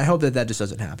more, and I hope that just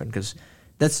doesn't happen because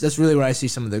that's really where I see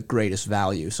some of the greatest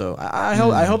value. So I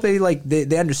hope they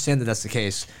understand that that's the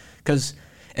case, because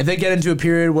if they get into a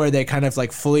period where they kind of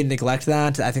like fully neglect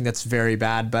that, I think that's very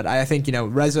bad. But I think, you know,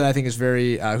 Reza, I think is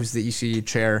very who's the EC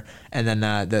chair, and then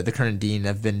the current dean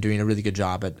have been doing a really good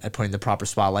job at putting the proper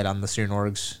spotlight on the student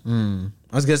orgs.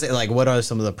 I was gonna say, like, what are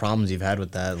some of the problems you've had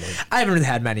with that? Like, I haven't really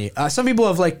had many. Some people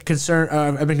have like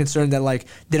have been concerned that like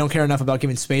they don't care enough about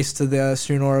giving space to the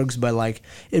student orgs, but like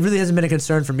it really hasn't been a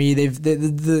concern for me.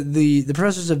 The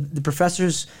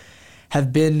professors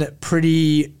have been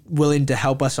pretty willing to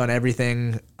help us on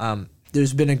everything.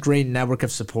 There's been a great network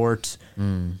of support.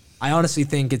 I honestly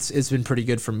think it's been pretty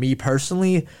good for me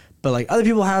personally, but like other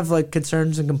people have like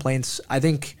concerns and complaints. I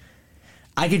think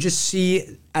I could just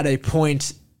see at a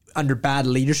point under bad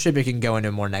leadership, it can go into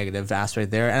a more negative aspect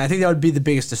there, and I think that would be the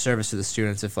biggest disservice to the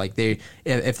students if like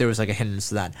if there was like a hindrance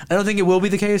to that. I don't think it will be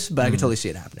the case, but I can totally see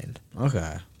it happening.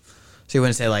 Okay. So you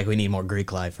wouldn't say like we need more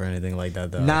Greek life or anything like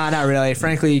that, though? Nah, not really.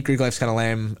 Frankly, Greek life's kind of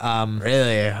lame.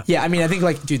 Really? Yeah, I mean, I think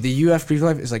like, dude, the UF Greek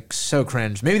life is like so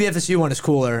cringe. Maybe the FSU one is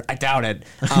cooler. I doubt it.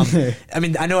 I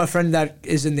mean, I know a friend that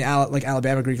is in the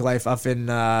Alabama Greek life up in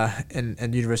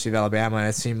University of Alabama, and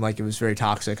it seemed like it was very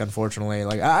toxic. Unfortunately,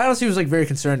 like I honestly was like very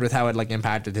concerned with how it like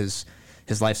impacted his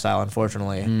lifestyle.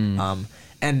 Unfortunately,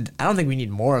 and I don't think we need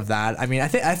more of that. I mean,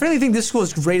 I really think this school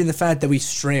is great in the fact that we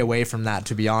stray away from that.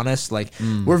 To be honest, like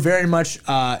we're very much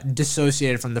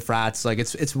dissociated from the frats. Like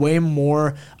it's way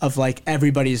more of like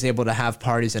everybody's able to have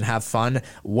parties and have fun.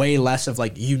 Way less of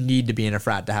like you need to be in a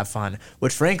frat to have fun.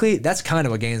 Which frankly, that's kind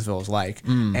of what Gainesville is like,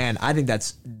 and I think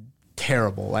that's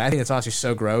terrible. Like, I think it's honestly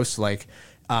so gross. Like,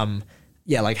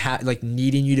 yeah, like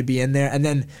needing you to be in there, and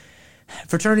then.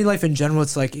 Fraternity life in general,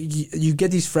 it's like you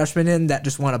get these freshmen in that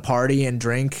just want to party and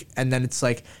drink, and then it's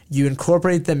like you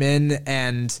incorporate them in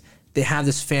and they have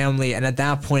this family, and at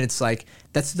that point it's like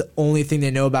that's the only thing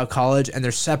they know about college, and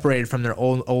they're separated from their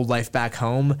old life back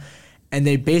home, and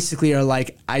they basically are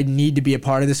like, I need to be a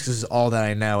part of this because this is all that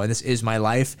I know and this is my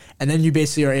life, and then you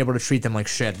basically are able to treat them like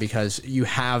shit because you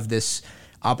have this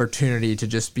opportunity to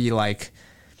just be like,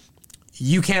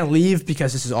 you can't leave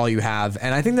because this is all you have.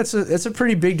 And I think that's a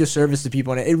pretty big disservice to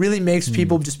people. And it really makes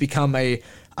people just become a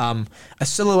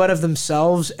silhouette of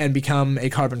themselves and become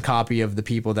a carbon copy of the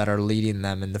people that are leading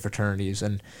them in the fraternities.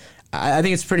 And I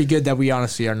think it's pretty good that we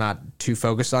honestly are not too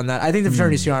focused on that. I think the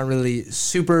fraternities here aren't really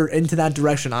super into that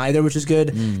direction either, which is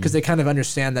good because they kind of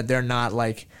understand that they're not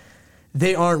like,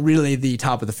 they aren't really the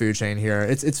top of the food chain here.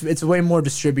 It's a way more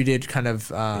distributed kind of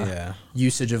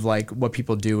usage of like what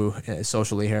people do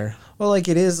socially here. Well, like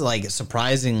it is like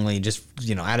surprisingly just,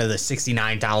 out of the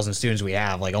 69,000 students we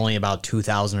have, like only about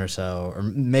 2,000 or so, or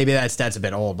maybe that's a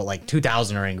bit old, but like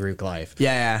 2,000 are in Greek life.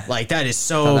 Yeah. Like that is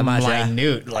so that much,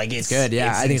 minute. Yeah. Like it's good.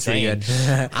 Yeah, I think it's pretty good.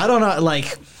 I don't know.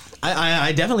 Like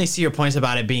I definitely see your points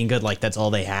about it being good. Like that's all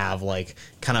they have. Like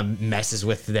kind of messes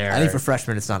with their. I think for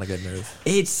freshmen, it's not a good move.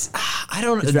 I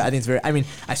don't. I think it's very. I mean,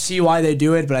 I see why they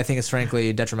do it, but I think it's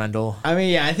frankly detrimental. I mean,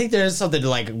 yeah, I think there's something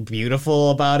like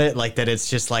beautiful about it. Like that, it's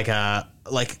just like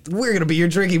we're gonna be your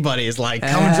drinking buddies. Like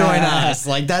come join us.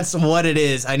 Like that's what it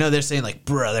is. I know they're saying like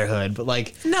brotherhood, but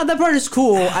like no, that part is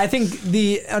cool. I think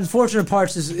the unfortunate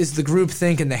parts is the group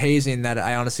think and the hazing that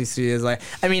I honestly see is like.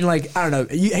 I mean, like I don't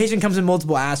know. Hazing comes in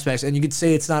multiple aspects, and you could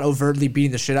say it's not overtly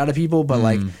beating the shit out of people, but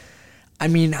like. I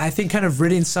mean, I think kind of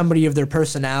ridding somebody of their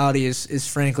personality is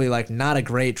frankly like not a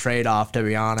great trade-off, to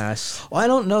be honest. Well, I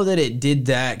don't know that it did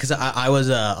that because I was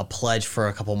a pledge for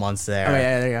a couple months there. Oh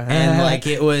yeah, there you go. And like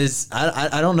it was,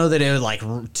 I don't know that it like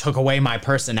took away my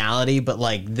personality, but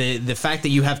like the fact that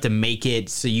you have to make it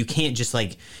so you can't just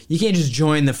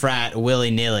join the frat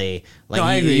willy-nilly. Like no,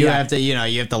 I agree, you have to, you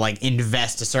have to like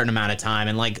invest a certain amount of time,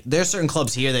 and like there's certain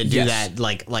clubs here that do that,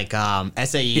 like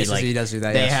SAE, yes, like SAE does do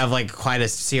that. They have like quite a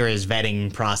serious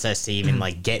vetting process to even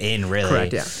like get in. Really,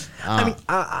 correct. Yeah. I mean,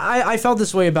 I felt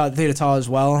this way about Theta Tau as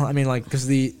well. I mean, like because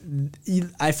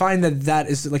I find that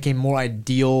is like a more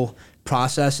ideal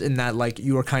process in that like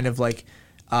you are kind of like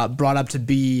brought up to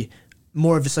be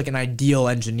more of just like an ideal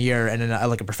engineer and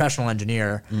like a professional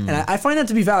engineer, and I find that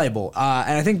to be valuable.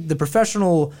 And I think the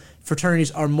professional fraternities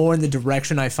are more in the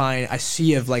direction I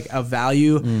see of like a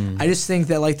value. I just think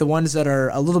that like the ones that are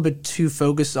a little bit too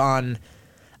focused on,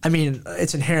 I mean,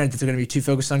 it's inherent that they're going to be too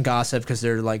focused on gossip because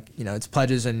they're like, it's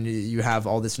pledges and you have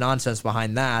all this nonsense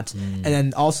behind that. And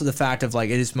then also the fact of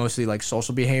like, it is mostly like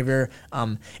social behavior.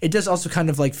 It does also kind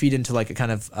of like feed into like a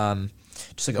kind of,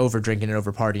 just like over drinking and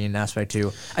over partying aspect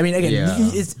too. I mean, again,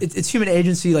 it's human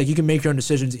agency. Like you can make your own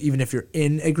decisions even if you're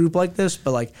in a group like this.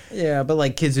 But like, yeah, but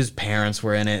like kids whose parents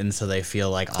were in it, and so they feel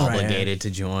like obligated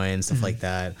to join stuff like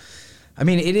that. I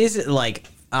mean, it is like.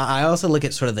 I also look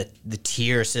at sort of the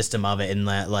tier system of it in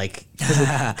that, like,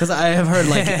 because I have heard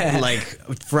like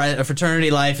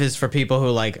fraternity life is for people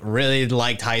who like really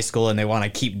liked high school and they want to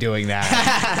keep doing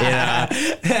that.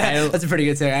 That's a pretty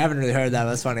good thing. I haven't really heard that.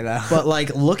 That's funny though. But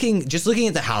like looking at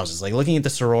the houses, like looking at the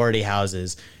sorority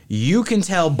houses, you can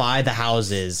tell by the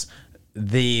houses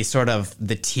the sort of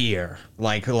the tier,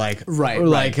 like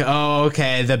oh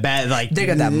okay, the bad, like they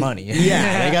got that money.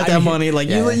 Yeah, they got that money. Like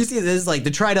you see this, like the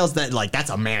Tridels, that like that's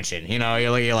a mansion.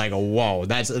 You're like whoa,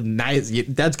 that's nice.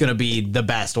 That's gonna be the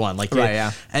best one. Like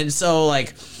and so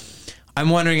like. I'm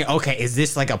wondering, okay, is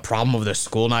this like a problem of the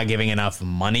school not giving enough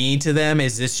money to them?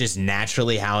 Is this just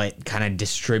naturally how it kind of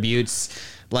distributes?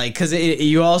 Like, because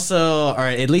you also, or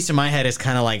at least in my head, it's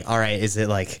kind of like, all right, is it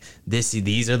like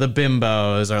these are the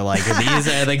bimbos, or like these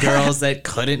are the girls that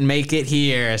couldn't make it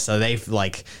here, so they've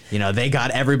like, they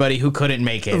got everybody who couldn't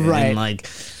make it, right? And like,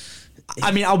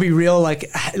 I mean, I'll be real.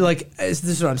 Like this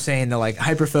is what I'm saying. Though, like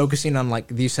hyper focusing on like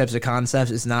these types of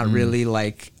concepts is not really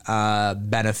like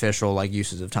beneficial like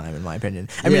uses of time, in my opinion.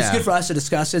 I mean, it's good for us to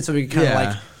discuss it so we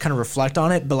can kind of reflect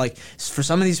on it. But like for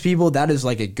some of these people, that is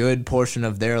like a good portion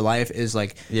of their life is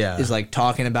like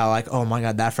talking about like, oh my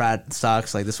god, that frat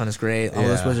sucks. Like this one is great. Oh,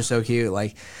 those boys are so cute.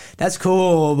 Like that's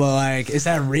cool, but like, is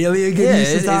that really a good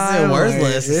use of time? It's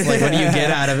worthless. It's like, what do you get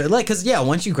out of it? Like, because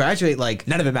once you graduate, like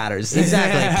none of it matters.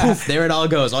 Exactly. Poof, there it all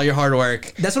goes. All your hard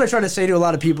work. That's what I try to say to a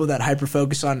lot of people that hyper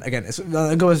focus on. Again,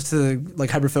 it goes to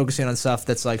like hyper focusing on stuff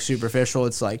that's like superficial.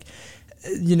 It's like,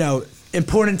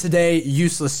 important today,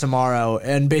 useless tomorrow,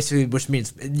 and basically, which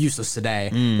means useless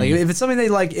today. Like if it's something that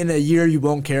like in a year you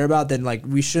won't care about, then like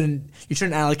you shouldn't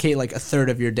allocate like a third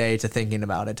of your day to thinking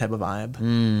about it, type of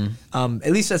vibe.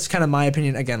 At least that's kind of my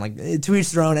opinion. Again, like to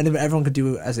each their own, and everyone could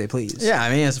do as they please. Yeah,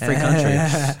 I mean it's a free country.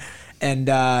 And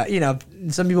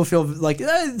some people feel like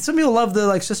some people love the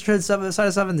like sisterhood side of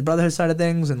stuff and the brotherhood side of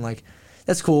things, and like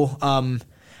that's cool.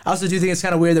 I also do think it's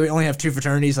kind of weird that we only have 2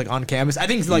 fraternities like on campus. I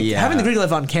think like having the Greek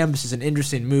life on campus is an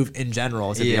interesting move in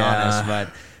general, to be honest.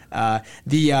 But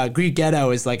the Greek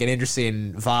ghetto is like an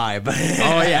interesting vibe.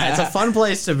 Oh yeah, it's a fun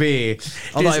place to be.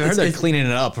 Although I've heard they're cleaning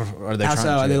it up, or they're trying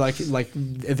to. Are they like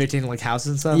evicting like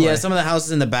houses and stuff? Yeah, some of the houses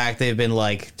in the back they've been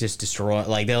like just destroyed.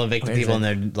 Like they'll evict people and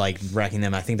they're like wrecking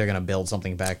them. I think they're gonna build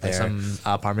something back there, like some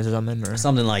apartments or something, or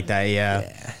something like that.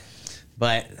 Yeah.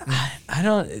 But I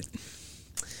don't.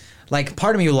 Like,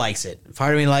 part of me likes it.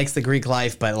 Part of me likes the Greek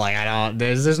life, but like I don't.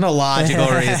 There's no logical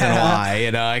reason why.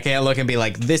 I can't look and be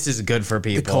like, this is good for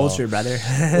people. The culture, brother.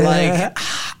 Like,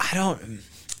 I don't.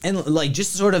 And like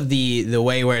just sort of the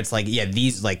way where it's like,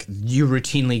 these like you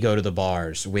routinely go to the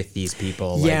bars with these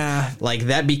people. Like, like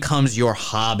that becomes your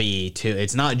hobby too.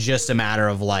 It's not just a matter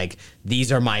of like,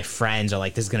 these are my friends or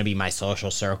like this is gonna be my social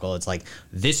circle. It's like,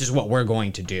 this is what we're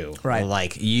going to do. Right.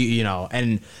 Like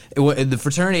and the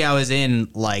fraternity I was in,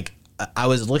 like I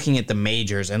was looking at the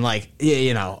majors and like,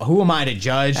 who am I to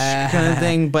judge kind of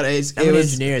thing. But it was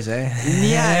engineers, eh?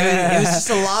 Yeah, it was just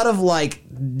a lot of like,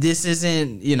 this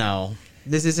isn't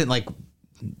like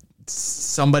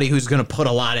somebody who's going to put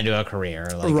a lot into a career,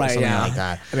 or like something like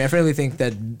that. I mean, I really think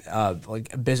that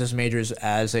like business majors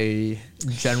as a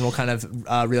general kind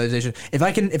of realization. If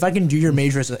I can do your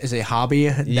major as a hobby,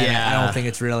 then I don't think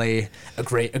it's really a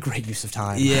great use of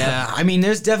time. Yeah, I mean,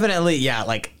 there's definitely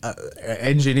like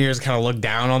engineers kind of look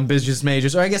down on business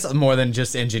majors, or I guess more than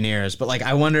just engineers. But like,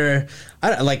 I wonder,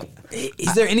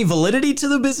 is there any validity to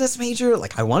the business major?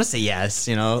 Like, I want to say yes.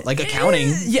 Like accounting.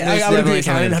 I would agree.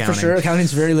 Accounting for sure.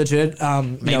 Accounting's very legit.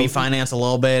 Maybe finance a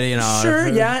little bit. Sure.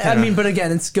 Yeah. I mean, but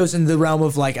again, it goes into the realm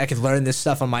of like I could learn this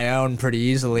stuff on my own pretty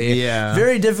easily. Yeah.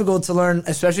 Very difficult to learn,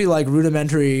 especially like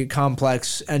rudimentary,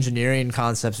 complex engineering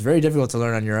concepts. Very difficult to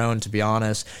learn on your own, to be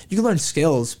honest. You can learn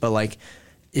skills, but like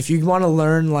if you want to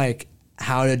learn like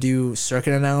how to do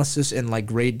circuit analysis in like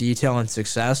great detail and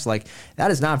success, like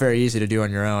that is not very easy to do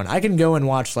on your own. I can go and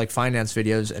watch like finance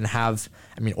videos and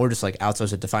or just like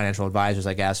outsource it to financial advisors,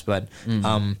 I guess. But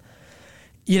I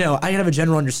can have a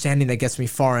general understanding that gets me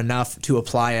far enough to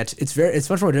apply it. It's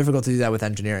much more difficult to do that with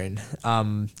engineering.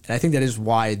 And I think that is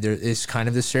why there is kind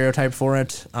of this stereotype for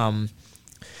it.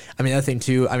 Another thing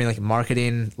too, like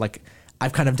marketing, like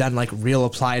I've kind of done like real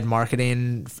applied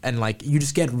marketing, and like you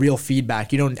just get real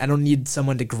feedback. I don't need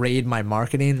someone to grade my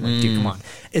marketing. Like, dude, come on.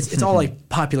 It's all like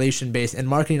population based, and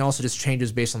marketing also just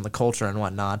changes based on the culture and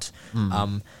whatnot.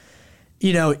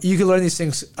 You can learn these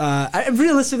things.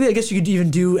 Realistically, I guess you could even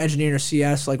do engineering or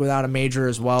CS like without a major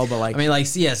as well. But like, like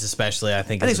CS especially, I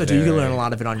think so too. You can learn a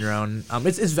lot of it on your own.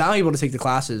 It's valuable to take the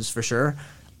classes for sure.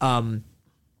 But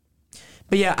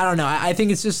yeah, I don't know. I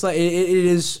think it's just like it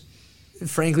is,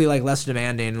 frankly, like less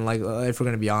demanding. Like if we're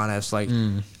gonna be honest, like,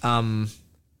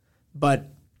 but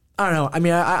I don't know. I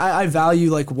mean, I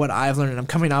value like what I've learned, and I'm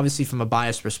coming obviously from a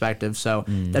biased perspective, so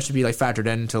that should be like factored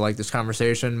into like this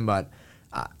conversation. But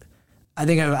I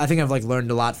think I've like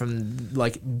learned a lot from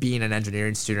like being an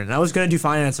engineering student. And I was gonna do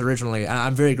finance originally, and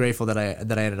I'm very grateful that I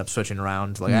ended up switching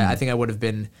around. Like I think I would have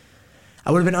been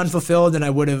unfulfilled, and I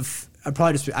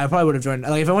probably would have joined.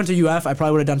 Like if I went to UF, I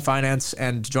probably would have done finance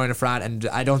and joined a frat, and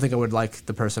I don't think I would like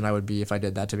the person I would be if I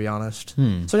did that, to be honest.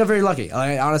 So I got very lucky.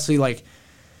 I honestly like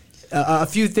a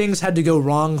few things had to go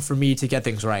wrong for me to get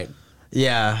things right.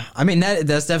 Yeah, I mean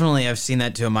that's definitely, I've seen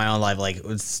that too in my own life. Like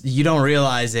you don't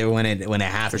realize it when it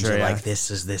happens. sure, You're yeah. like,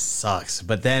 this sucks,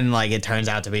 but then like it turns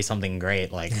out to be something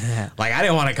great. Like like I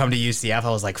didn't want to come to UCF. I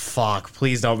was like, fuck,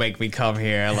 please don't make me come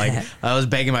here. Like I was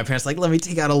begging my parents, like, let me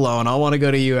take out a loan. I want to go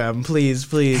to UM,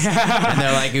 please. And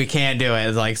they're like, we can't do it.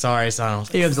 It's like, sorry, son. I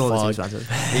was like, UM's a little too fuck.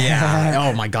 expensive. Yeah.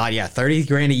 Oh my god. Yeah. 30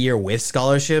 grand a year with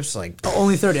scholarships. Like,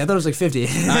 Only 30. I thought it was like 50. I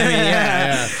mean,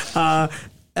 yeah.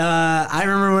 I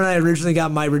remember when I originally got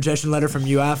my rejection letter from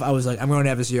UF, I was like, I'm going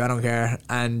to FSU, I don't care.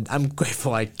 And I'm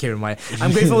grateful I came to my...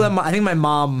 I'm grateful that I think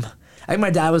my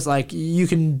dad was like, you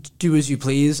can do as you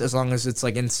please as long as it's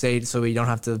like in state, so you don't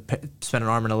have to spend an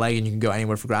arm and a leg and you can go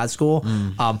anywhere for grad school.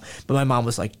 But my mom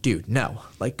was like, dude, no.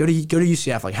 Like, go to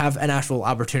UCF. Like, have an actual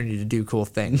opportunity to do cool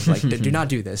things. Like, do not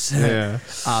do this. Yeah.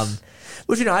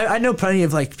 Which, you know, I know plenty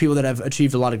of like people that have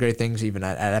achieved a lot of great things even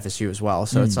at FSU as well.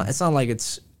 So it's not like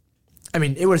it's... I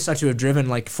mean, it would have sucked to have driven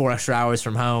like 4 extra hours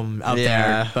from home out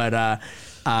there, but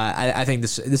I think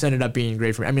this ended up being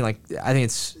great for me. I mean, like, I think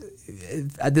it's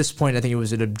at this point, I think it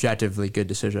was an objectively good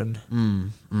decision.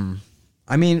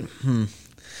 I mean,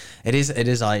 it is.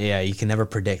 Yeah, you can never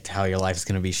predict how your life is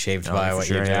going to be shaped by what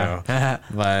you do. Yeah.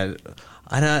 But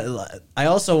I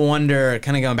also wonder,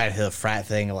 kind of going back to the frat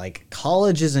thing, like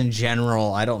colleges in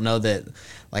general. I don't know that.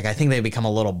 Like, I think they become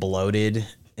a little bloated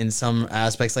in some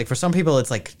aspects. Like for some people, it's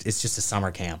like it's just a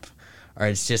summer camp, or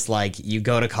it's just like you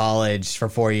go to college for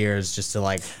 4 years just to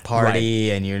like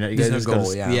party, and you There's no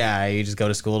goal, you just go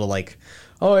to school to like,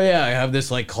 oh yeah, I have this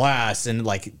like class, and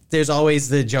like there's always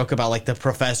the joke about like the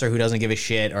professor who doesn't give a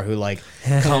shit, or who like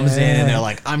comes in and they're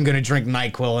like, I'm gonna drink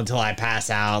NyQuil until I pass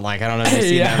out. Like I don't know if you've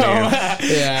seen that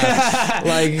video. Yeah,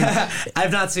 like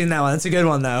I've not seen that one. It's a good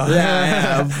one though.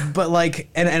 yeah. But like,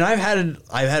 and I've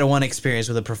had one experience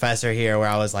with a professor here where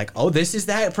I was like, oh, this is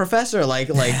that professor. Like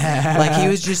he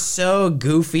was just so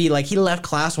goofy. Like he left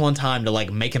class one time to like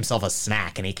make himself a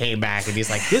snack, and he came back and he's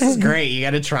like, this is great. You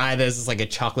got to try this. It's like a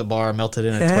chocolate bar melted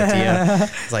in a tortilla.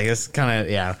 It's like this kind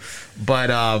of, yeah. But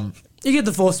you get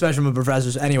the full spectrum of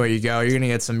professors anywhere you go. You're gonna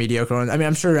get some mediocre ones. I mean,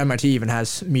 I'm sure MIT even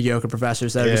has mediocre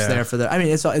professors that are just there for the. I mean,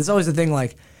 it's always the thing.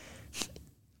 Like,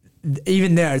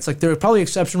 even there, it's like they're probably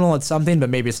exceptional at something,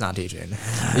 but maybe it's not teaching.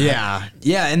 yeah,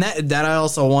 and that I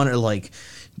also wonder, like,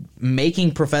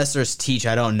 making professors teach,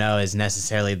 I don't know, is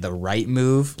necessarily the right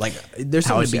move. Like, there's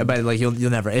something but like you'll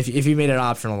never, if you made it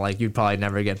optional, like you'd probably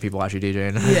never get people actually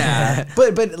teaching. Yeah,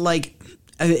 but like,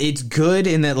 it's good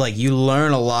in that like you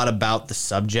learn a lot about the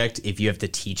subject if you have to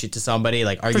teach it to somebody.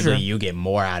 Like arguably you get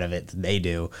more out of it than they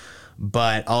do.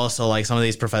 But also like some of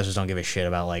these professors don't give a shit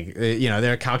about like, you know,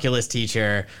 they're a calculus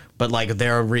teacher, but like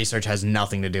their research has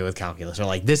nothing to do with calculus, or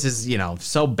like this is, you know,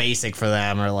 so basic for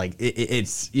them, or like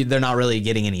it's they're not really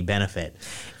getting any benefit.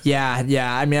 Yeah.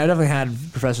 I mean, I definitely had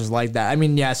professors like that. I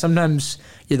mean, yeah, sometimes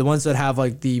the ones that have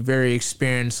like the very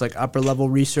experienced like upper level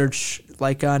research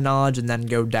like knowledge, and then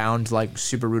go down to like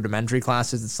super rudimentary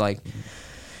classes. It's like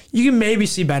you can maybe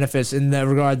see benefits in the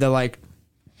regard that like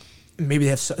maybe they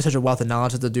have such a wealth of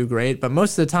knowledge that they'll do great, but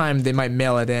most of the time they might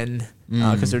mail it in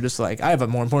because they're just like, I have a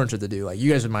more important shit to do. Like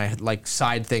you guys are my like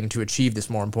side thing to achieve this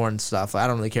more important stuff. I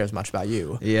don't really care as much about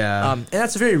you. Yeah. And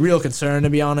that's a very real concern, to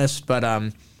be honest. But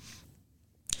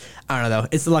I don't know though.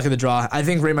 It's the luck of the draw. I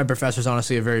think Rate My Professor is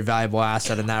honestly a very valuable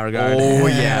asset in that regard. Oh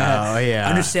yeah.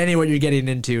 Understanding what you're getting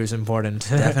into is important.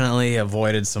 Definitely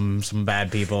avoided some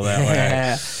bad people that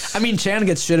way. I mean, Chan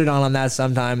gets shitted on that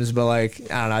sometimes, but like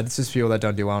I don't know. It's just people that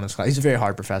don't do well in his class. He's a very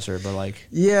hard professor, but like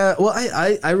yeah. Well,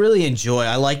 I really enjoy.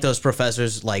 I like those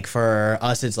professors. Like for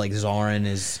us, it's like Zoran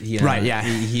is right. Yeah,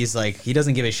 he's like he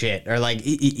doesn't give a shit, or like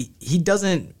he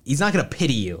doesn't. He's not gonna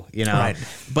pity you, you know. Right.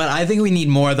 But I think we need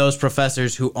more of those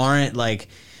professors who aren't like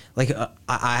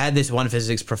I had this one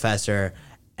physics professor,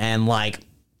 and like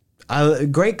a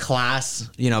great class,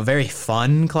 you know, very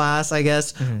fun class, I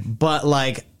guess. But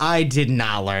like I did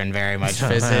not learn very much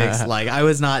physics. Like I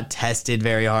was not tested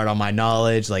very hard on my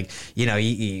knowledge. Like, you know,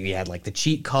 you had like the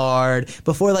cheat card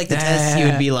before like the tests. He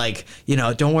would be like, you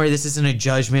know, don't worry, this isn't a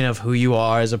judgment of who you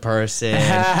are as a person.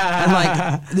 And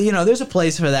like, you know, there's a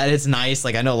place for that. It's nice.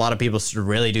 Like I know a lot of people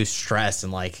really do stress,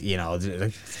 and like, you know,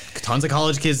 tons of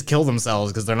college kids kill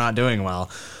themselves because they're not doing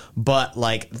well. But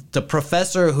like the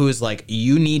professor who's like,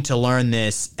 you need to learn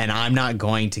this, and I'm not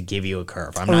going to give you a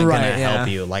curve. I'm not going to help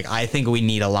you. Like I think we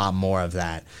need a lot more of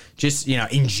that. Just, you know,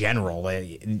 in general,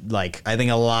 like I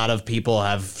think a lot of people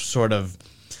have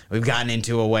we've gotten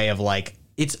into a way of like,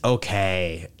 it's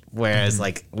okay. Whereas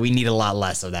like we need a lot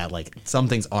less of that. Like some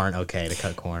things aren't okay to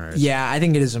cut corners. Yeah, I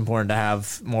think it is important to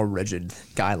have more rigid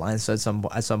guidelines at some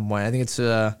point. I think it's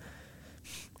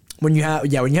when you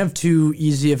have too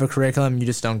easy of a curriculum, you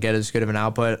just don't get as good of an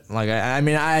output. Like I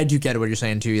mean, I do get what you're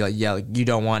saying too. Like you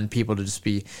don't want people to just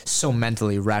be so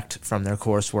mentally wrecked from their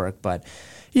coursework, but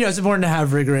it's important to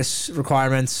have rigorous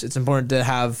requirements. It's important to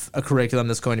have a curriculum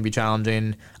that's going to be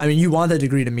challenging. I mean, you want that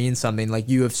degree to mean something. Like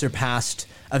you have surpassed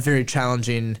a very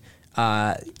challenging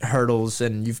hurdles,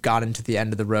 and you've gotten to the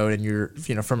end of the road, and you're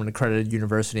from an accredited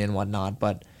university and whatnot.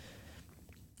 But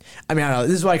I mean, I don't know.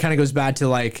 This is why it kind of goes back to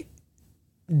like,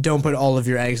 don't put all of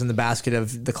your eggs in the basket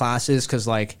of the classes, because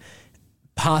like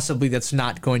possibly that's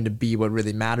not going to be what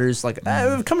really matters. Like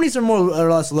companies are more or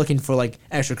less looking for like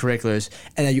extracurriculars,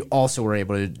 and that you also were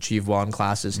able to achieve well in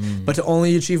classes. But to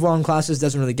only achieve well in classes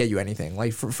doesn't really get you anything.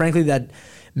 Like frankly, that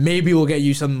maybe will get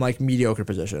you some like mediocre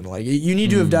position. Like you need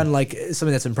to have done like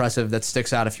something that's impressive, that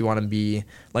sticks out if you want to be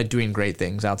like doing great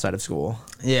things outside of school.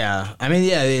 Yeah, I mean,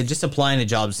 just applying to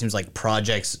jobs seems like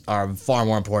projects are far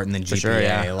more important than GPA. sure,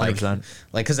 yeah, like 100%.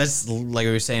 because that's like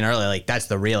we were saying earlier. Like that's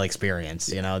the real experience.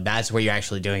 That's where you're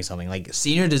actually doing something. Like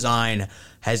senior design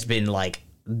has been like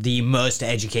the most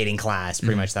educating class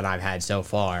pretty much that I've had so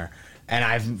far, and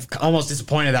I'm almost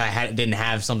disappointed that I didn't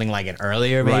have something like it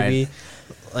earlier. Maybe. Right.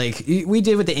 Like we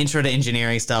did with the intro to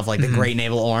engineering stuff, like the Great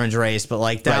Naval Orange Race, but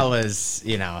like that was,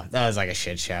 that was like a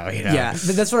shit show. Yeah,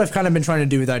 that's what I've kind of been trying to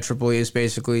do with IEEE. Is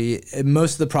basically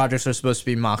most of the projects are supposed to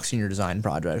be mock senior design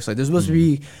projects. Like they're supposed to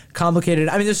be complicated.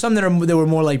 I mean, there's some that were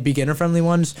more like beginner friendly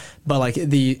ones, but like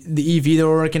the EV that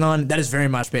we're working on, that is very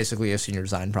much basically a senior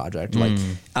design project. Like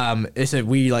it's a,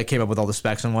 we like came up with all the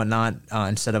specs and whatnot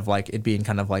instead of like it being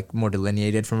kind of like more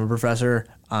delineated from a professor.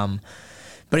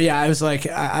 But yeah, I was like,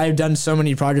 I've done so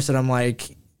many projects that I'm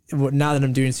like, now that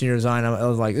I'm doing senior design, I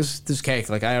was like, this is cake.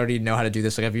 Like I already know how to do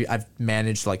this. Like I've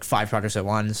managed like 5 projects at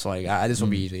once. Like this will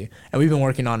be easy. And we've been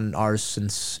working on ours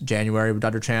since January with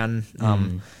Dr. Chan.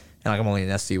 And like I'm only in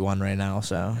SD1 right now,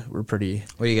 so we're pretty.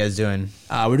 What are you guys doing?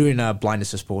 We're doing a blind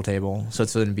assist pool table, so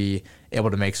it's going to be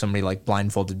able to make somebody like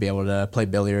blindfolded be able to play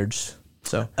billiards.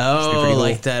 So should be pretty cool.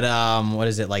 Like that. What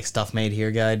is it? Like Stuff Made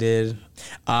Here guy did.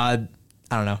 I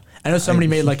don't know. I know somebody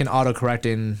made like an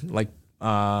auto-correcting like it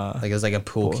was like a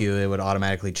pool cue. It would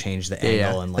automatically change the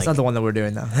angle. And like that's not the one that we're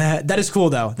doing though. That is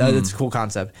cool though. That's a cool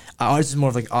concept. Ours is more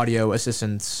of like audio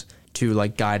assistance to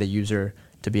like guide a user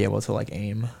to be able to like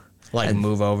aim. Like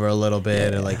move over a little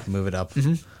bit or like move it up.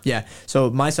 Yeah. So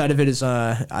my side of it is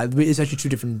it's actually 2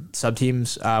 different sub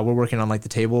teams. We're working on like the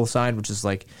table side, which is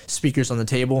like speakers on the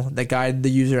table that guide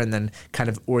the user and then kind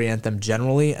of orient them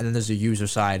generally. And then there's a user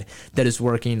side that is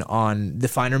working on the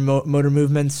finer motor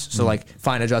movements. So like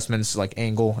fine adjustments, like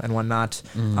angle and whatnot.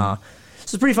 So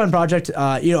it's a pretty fun project.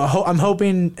 I'm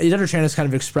hoping Dr. Chan has kind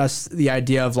of expressed the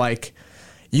idea of like,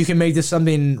 you can make this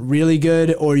something really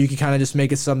good, or you can kind of just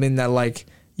make it something that like,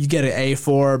 you get an A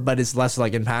for, but it's less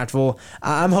like impactful.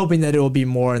 I'm hoping that it will be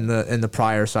more in the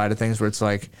prior side of things, where it's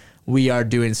like we are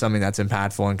doing something that's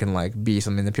impactful and can like be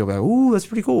something that people are like, ooh, that's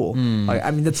pretty cool. Like,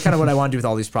 I mean, that's kind of what I want to do with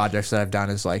all these projects that I've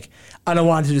done. Is like, I don't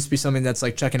want it to just be something that's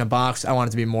like checking a box. I want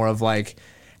it to be more of like,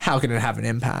 how can it have an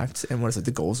impact, and what is like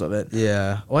the goals of it?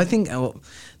 Yeah. Well, I think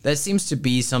that seems to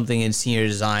be something in senior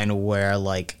design where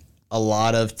like a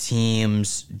lot of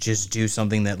teams just do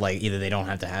something that like either they don't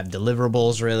have to have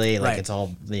deliverables really, like it's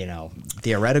all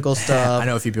theoretical stuff. I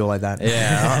know a few people like that.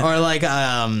 Yeah, or like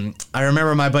I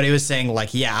remember my buddy was saying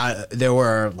like there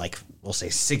were like we'll say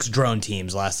 6 drone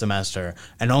teams last semester,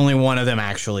 and only one of them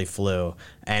actually flew,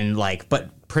 and like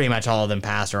but pretty much all of them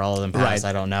passed or all of them passed.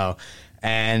 I don't know.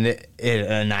 And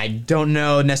I don't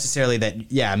know necessarily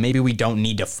that, maybe we don't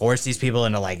need to force these people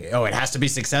into like, oh, it has to be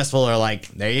successful, or like,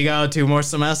 there you go, 2 more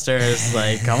semesters.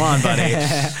 Like, come on, buddy.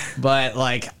 But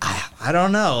like, I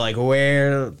don't know, like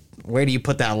where do you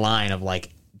put that line of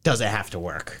like, does it have to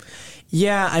work?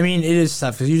 Yeah, I mean, it is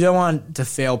tough because you don't want to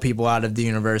fail people out of the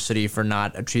university for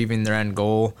not achieving their end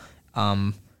goal.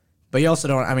 But you also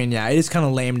don't, I mean, it is kind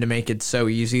of lame to make it so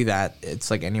easy that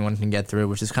it's like anyone can get through,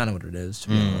 which is kind of what it is, to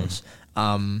be honest.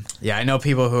 I know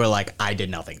people who are like, I did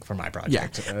nothing for my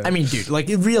project. Yeah. I mean, dude, like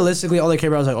realistically, all they care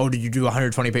about is like, oh, did you do a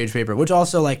 120-page paper? Which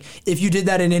also, like, if you did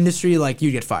that in industry, like,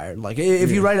 you get fired. Like, if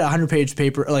you write a 100-page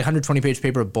paper, like 120-page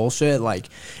paper of bullshit, like,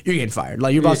 you're getting fired.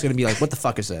 Like, your boss is gonna be like, what the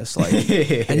fuck is this? Like,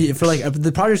 and for like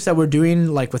the projects that we're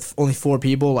doing, like with only 4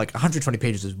 people, like 120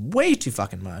 pages is way too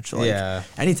fucking much. Like,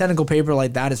 any technical paper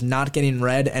like that is not getting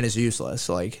read and is useless.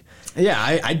 Like.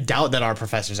 Yeah, I doubt that our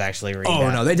professors actually read that.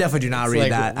 Oh, no, they definitely do not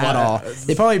read that at all.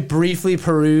 They probably briefly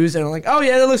peruse and are like, oh,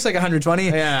 yeah, that looks like 120.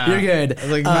 Yeah. You're good.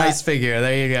 Like, nice figure.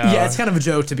 There you go. Yeah, it's kind of a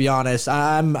joke, to be honest.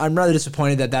 I'm rather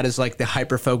disappointed that is, like, the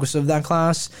hyper-focus of that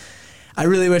class. I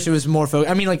really wish it was more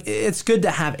focused. I mean, like, it's good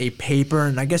to have a paper,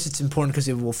 and I guess it's important because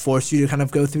it will force you to kind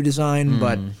of go through design,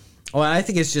 but Well, I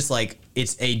think it's just like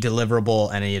it's a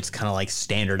deliverable and it's kind of like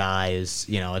standardized.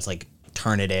 You know, it's like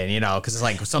turn it in. You know, because it's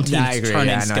like some teams I agree, turn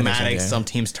yeah, in I know what you're saying, schematics, yeah. some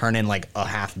teams turn in like a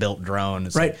half-built drone.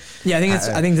 It's Right. like, Yeah, I think it's.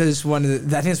 I think that is one of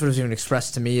the. I think that's what was even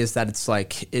expressed to me is that it's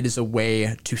like it is a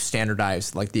way to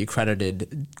standardize like the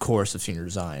accredited course of senior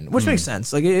design, which makes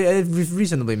sense. Like it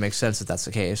reasonably makes sense that that's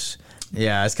the case.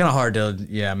 yeah, it's kind of hard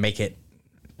to make it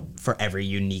for every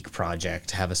unique project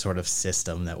to have a sort of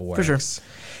system that works. For sure.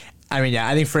 I mean, yeah,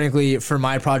 I think frankly, for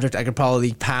my project, I could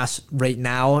probably pass right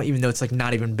now, even though it's like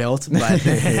not even built. But I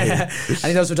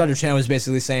think that's what Dr. Chan was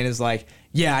basically saying is like,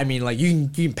 yeah, I mean, like you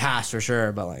can pass for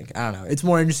sure, but like I don't know, it's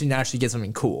more interesting to actually get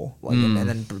something cool, like and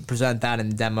then present that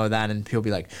and demo that, and people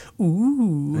be like,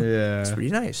 ooh, Yeah. it's pretty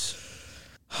nice.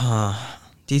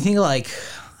 Do you think like?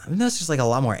 I mean, that's just like a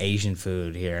lot more Asian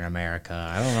food here in America.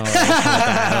 I don't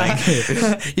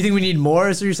know. Like, You think we need more?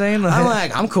 Is what you're saying?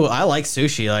 I'm cool. I like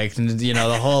sushi. Like,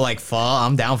 the whole like pho.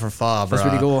 I'm down for pho, bro. That's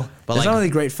pretty cool. But There's like, not really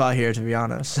great pho here, to be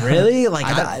honest. really,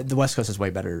 like, The West Coast is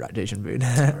way better at Asian food.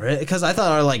 because I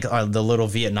thought the little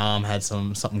Vietnam had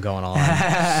something going on.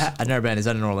 I've never been. Is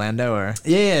that in Orlando or?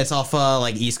 Yeah, it's off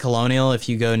like East Colonial. If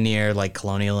you go near like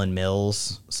Colonial and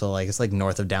Mills, so like it's like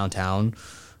north of downtown.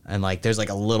 And like there's like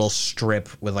a little strip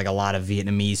with like a lot of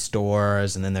Vietnamese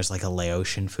stores, and then there's like a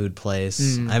Laotian food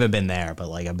place. I haven't been there, but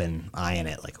like I've been eyeing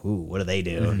it. Like, ooh, what do they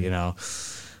do? You know.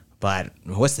 But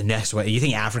what's the next way? You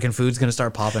think African food's gonna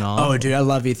start popping off? Oh, dude, I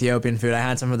love Ethiopian food. I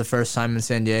had some for the first time in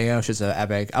San Diego, which is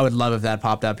epic. I would love if that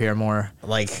popped up here more.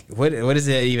 Like what is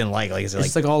it even like? Like is it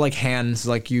It's like all like hands.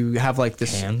 Like you have like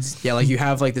this Hands? Yeah, like you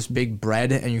have like this big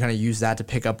bread, and you kind of use that to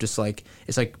pick up just like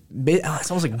it's like it's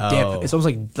almost like Oh. dip. It's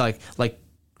almost like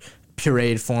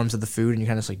pureed forms of the food, and you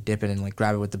kind of just like dip it and like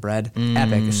grab it with the bread.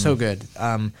 Epic. It's so good.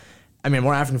 I mean,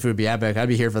 more African food would be epic. I'd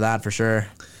be here for that for sure.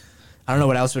 I don't know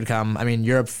what else would come. I mean,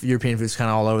 European food's kind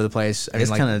of all over the place. I mean, It's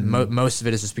like kinda- most of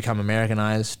it has just become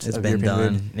Americanized. it's of been European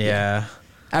done. food. Yeah.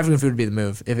 African food would be the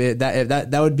move. If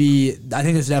that would be, I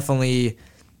think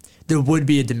there would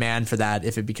be a demand for that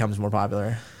if it becomes more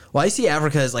popular. Well, I see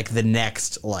Africa as like the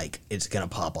next, like it's gonna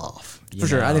pop off. For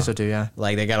sure, I think so too. Yeah.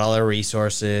 Like they got all their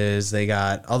resources.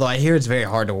 Although I hear it's very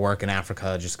hard to work in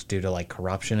Africa just due to like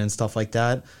corruption and stuff like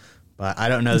that. But I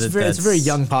don't know It's a very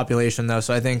young population though,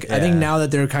 so I think now that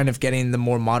they're kind of getting the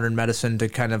more modern medicine to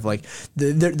kind of like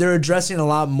they're addressing a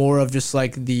lot more of just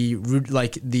like the root,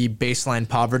 like the baseline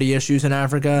poverty issues in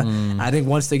Africa. I think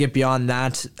once they get beyond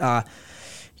that,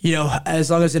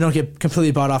 as long as they don't get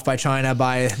completely bought off by China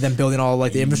by them building all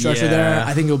like the infrastructure there,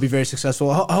 I think it will be very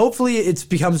successful. Hopefully, it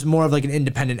becomes more of like an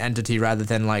independent entity rather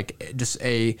than like just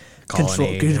a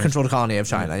controlled colony of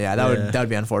China. Yeah, that would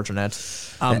be unfortunate.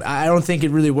 I don't think it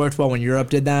really worked well when Europe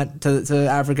did that to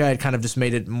Africa. It kind of just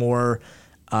made it more,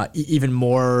 even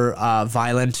more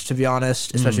violent, to be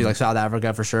honest. Especially like South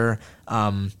Africa for sure.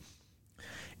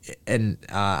 And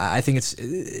I think it's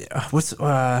what's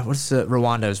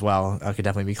Rwanda as well could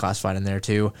definitely be classified in there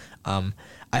too.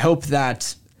 I hope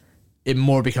that it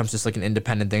more becomes just like an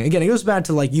independent thing. Again, it goes back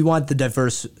to like you want the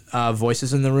diverse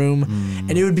voices in the room,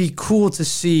 and it would be cool to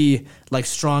see like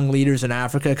strong leaders in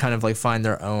Africa kind of like find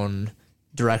their own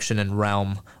direction and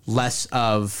realm, less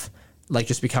of like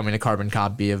just becoming a carbon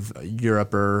copy of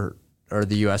Europe or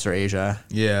the U.S. or Asia.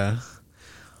 Yeah.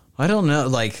 I don't know.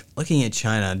 Like looking at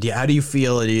China, how do you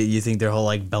feel? Do you think their whole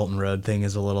like Belt and Road thing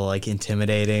is a little like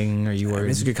intimidating? Are you worried?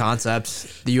 It's a good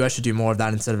concept. The U.S. should do more of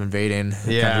that instead of invading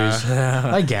countries.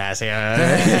 I guess.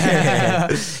 Yeah.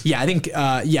 Yeah, I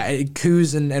think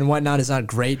coups and whatnot is not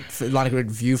great. Not a great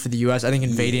view for the U.S. I think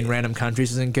invading random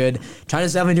countries isn't good.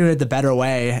 China's definitely doing it the better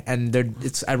way, and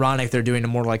it's ironic they're doing a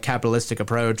more like capitalistic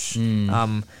approach.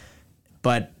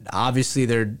 But obviously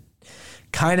they're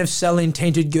kind of selling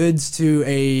tainted goods to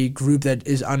a group that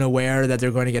is unaware that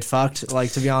they're going to get fucked, like,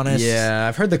 to be honest. Yeah,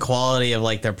 I've heard the quality of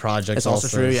like their projects. It's also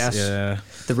true, yes. Yeah.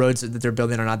 The roads that they're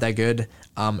building are not that good.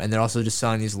 And they're also just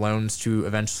selling these loans to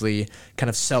eventually kind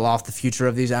of sell off the future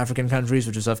of these African countries,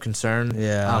 which is of concern.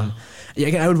 Yeah.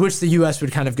 Again, I would wish the U.S.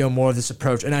 would kind of go more of this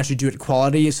approach and actually do it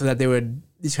quality so that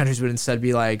these countries would instead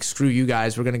be like, screw you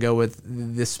guys, we're going to go with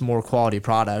this more quality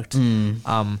product.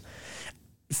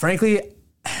 Frankly,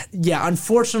 yeah,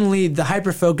 unfortunately, the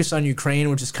hyper focus on Ukraine,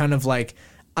 which is kind of like,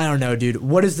 I don't know, dude,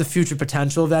 what is the future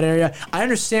potential of that area? I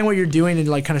understand what you're doing and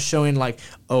like kind of showing like,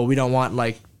 oh, we don't want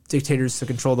like dictators to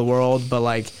control the world, but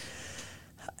like,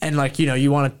 and like,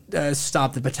 you want to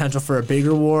stop the potential for a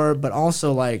bigger war, but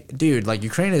also like, dude, like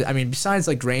Ukraine is, I mean, besides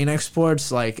like grain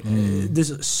exports, like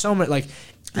there's so much like.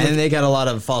 And they got a lot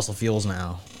of fossil fuels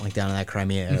now, like down in that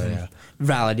Crimea area.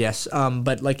 Valid, yes.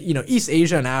 But like, East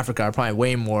Asia and Africa are probably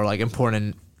way more like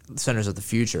important centers of the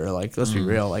future. Like, let's be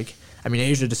real. Like, I mean,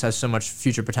 Asia just has so much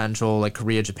future potential. Like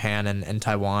Korea, Japan, and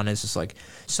Taiwan is just like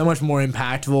so much more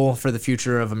impactful for the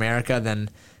future of America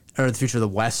or the future of the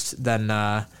West than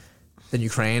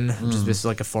Ukraine, which is just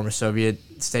like a former Soviet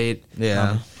state.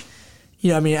 Yeah.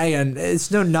 I mean, again,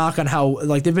 it's no knock on how,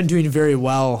 like, they've been doing very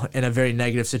well in a very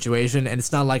negative situation, and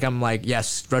it's not like I'm like,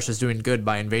 yes, Russia's doing good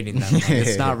by invading them. Like,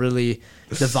 it's not really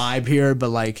the vibe here, but,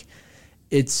 like,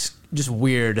 it's just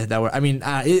weird that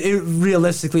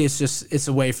realistically, it's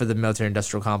a way for the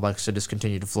military-industrial complex to just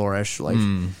continue to flourish, like,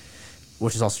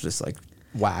 which is also just, like,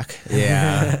 whack.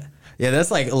 Yeah. Yeah,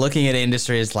 that's like looking at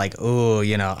industry is like, oh,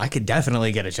 I could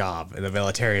definitely get a job in the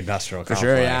military industrial complex. For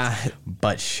sure, yeah.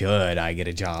 But should I get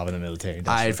a job in the military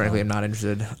industrial I frankly am not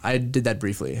interested. I did that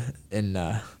briefly when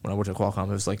I worked at Qualcomm.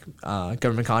 It was like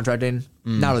government contracting,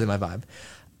 not really my vibe.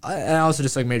 And also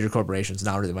just like major corporations,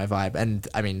 not really my vibe. And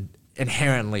I mean,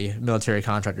 inherently, military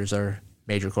contractors are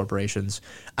major corporations.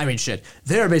 I mean, shit,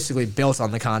 they're basically built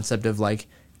on the concept of like,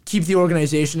 keep the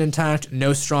organization intact,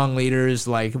 no strong leaders.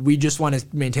 Like, we just want to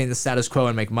maintain the status quo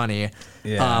and make money.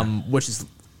 Yeah. Which is,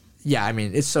 I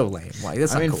mean, it's so lame. Like,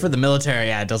 that's not cool. For the military,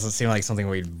 it does't seem like something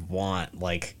we'd want.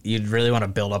 Like, you'd really want to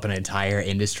build up an entire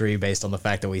industry based on the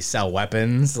fact that we sell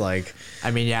weapons. Like,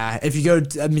 I mean, yeah. If you go,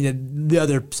 the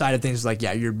other side of things is like,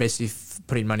 you're basically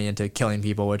putting money into killing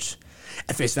people, which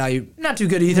at face value, not too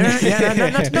good either.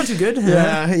 Yeah, not too good.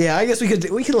 Yeah. I guess we could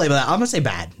label that. I'm gonna say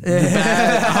bad.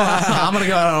 I'm gonna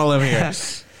go out on a limb here.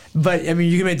 But I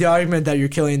mean, you can make the argument that you're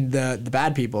killing the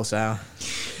bad people. So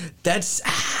that's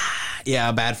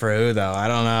bad for who though? I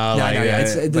don't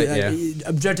know.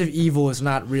 Objective evil is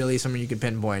not really something you can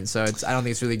pinpoint. So I don't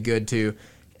think it's really good to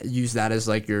use that as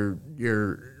like your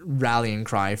rallying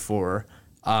cry for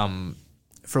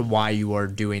why you are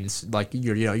doing like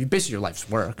you basically your life's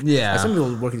work. Yeah, like some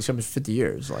people work in these companies for 50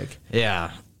 years. Like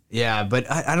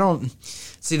but I don't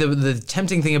see the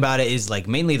tempting thing about it is like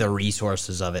mainly the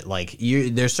resources of it. Like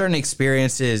there's certain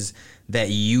experiences that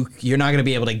you're not going to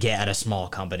be able to get at a small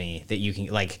company that you can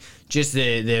like just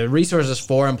the resources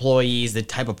for employees, the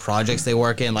type of projects they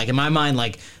work in. Like in my mind,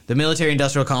 like the military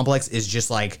industrial complex is just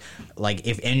like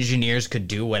if engineers could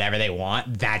do whatever they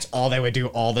want, that's all they would do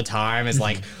all the time is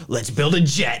like, let's build a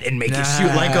jet and make it shoot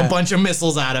like a bunch of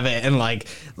missiles out of it. And like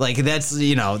that's,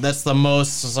 that's the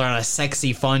most sort of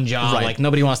sexy, fun job. Right. Like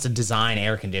nobody wants to design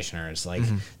air conditioners. Like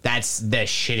that's the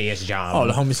shittiest job. Oh,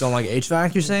 the homies don't like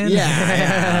HVAC, you're saying?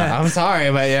 Yeah. I'm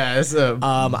sorry, but yeah. It's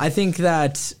I think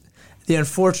that the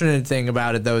unfortunate thing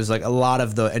about it, though, is like a lot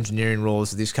of the engineering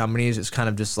roles of these companies is kind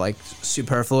of just like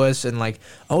superfluous and like,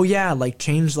 oh yeah, like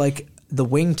change like the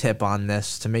wingtip on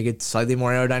this to make it slightly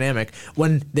more aerodynamic,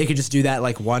 when they could just do that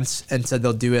like once and said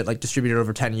they'll do it like distributed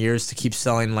over 10 years to keep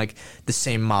selling like the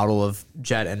same model of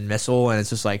jet and missile. And it's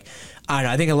just like, I don't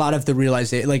know, I think a lot of the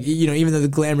realization, like, even though the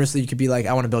glamorously you could be like,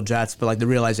 I want to build jets, but like the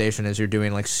realization is you're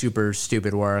doing like super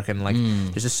stupid work and like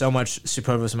there's just so much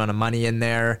superfluous amount of money in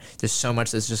there. There's so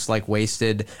much that's just like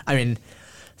wasted. I mean,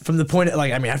 from the point of,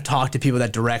 like, I mean, I've talked to people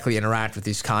that directly interact with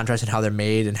these contracts and how they're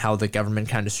made and how the government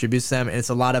kind of distributes them. And it's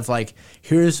a lot of like,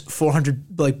 here's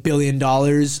 $400 billion,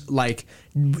 like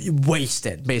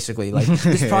wasted basically. Like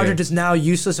this project is now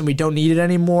useless and we don't need it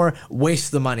anymore.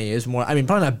 Waste the money is more, I mean,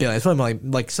 probably not billion. It's probably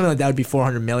like something like that would be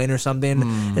 400 million or something.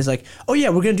 It's like, oh yeah,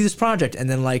 we're going to do this project. And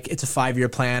then like, it's a 5-year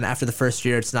plan. After the first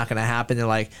year, it's not going to happen. They're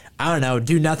like, I don't know,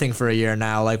 do nothing for a year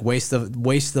now. Like waste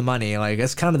the money. Like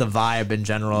that's kind of the vibe in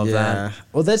general of that.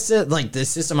 Well, that's it. Like the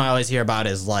system I always hear about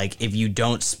is like, if you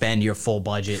don't spend your full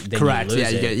budget, then correct. You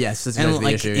lose it. Yes. That's and the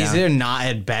like, issue, is there not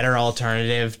a better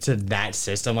alternative to that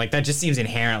system? Like that just seems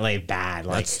inherently bad.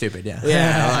 Like that's stupid.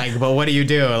 Yeah. Like, but what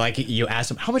do? Like you ask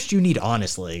them, how much do you need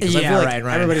honestly? I feel like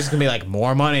right. Everybody's gonna be like,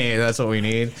 more money. That's what we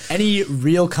need. Any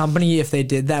real company, if they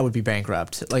did that, would be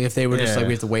bankrupt. Like if they were just like,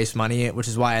 we have to waste money, which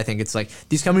is why I think it's like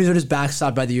these companies are just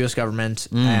backstopped by the U.S. government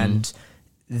and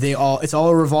it's all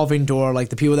a revolving door. Like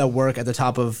the people that work at the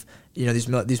top of these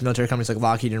military companies like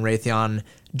Lockheed and Raytheon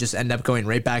just end up going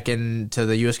right back into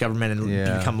the U.S. government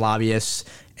and become lobbyists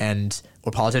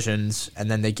or politicians,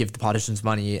 and then they give the politicians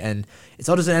money, and it's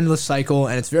all just an endless cycle.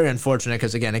 And it's very unfortunate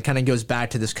because again, it kind of goes back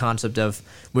to this concept of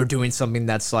we're doing something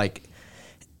that's like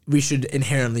we should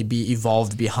inherently be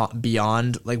evolved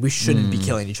beyond. Like we shouldn't be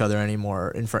killing each other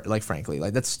anymore. Like frankly,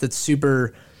 like that's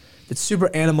super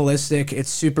animalistic. It's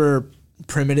super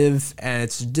primitive, and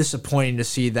it's disappointing to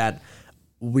see that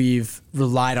we've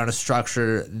relied on a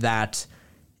structure that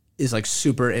is like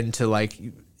super into like,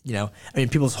 I mean,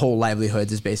 people's whole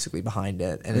livelihoods is basically behind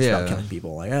it, and it's about killing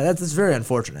people. Like that's very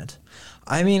unfortunate.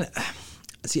 I mean,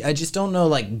 See, I just don't know,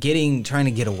 like, trying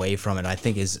to get away from it, I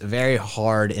think is very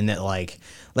hard in that, like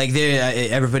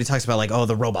everybody talks about, like, oh,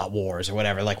 the robot wars or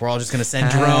whatever. Like, we're all just going to send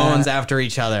drones after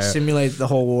each other. Simulate the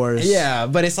whole wars. Yeah,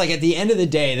 but it's like, at the end of the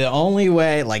day, the only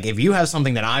way, like, if you have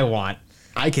something that I want,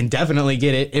 I can definitely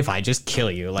get it if I just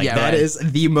kill you. Like, that is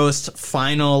the most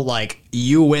final, like,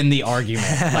 you win the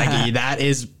argument. Like, that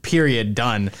is period,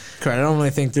 done. Correct. I don't really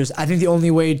think I think the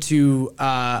only way to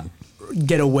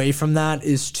get away from that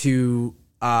is to,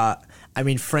 I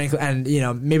mean, frankly, and, you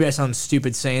know, maybe I sound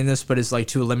stupid saying this, but it's like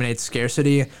to eliminate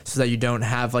scarcity so that you don't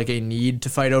have like a need to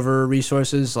fight over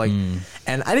resources. Like,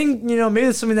 and I think, you know, maybe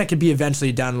it's something that could be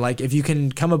eventually done. Like, if you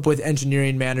can come up with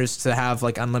engineering manners to have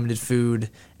like unlimited food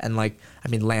and like, I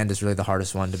mean, land is really the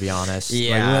hardest one, to be honest.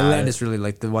 Yeah. Like, land is really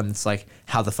like the one that's like,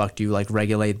 how the fuck do you like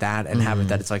regulate that and have it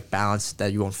that it's like balanced,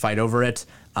 that you won't fight over it.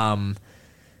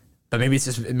 But maybe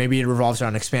it revolves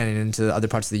around expanding into other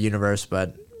parts of the universe,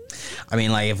 but. I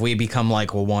mean, like, if we become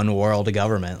like a one world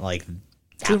government, like,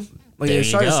 true. Like,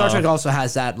 Star Trek also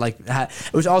has that, like,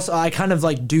 which also I kind of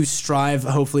like do strive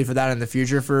hopefully for that in the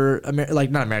future for like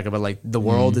not America, but like the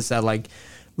world, is that like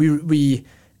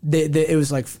it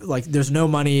was like there's no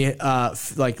money,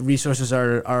 like resources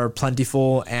are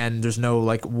plentiful and there's no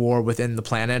like war within the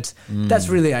planet. That's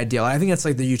really ideal. I think that's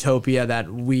like the utopia that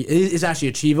is actually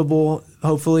achievable.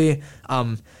 Hopefully,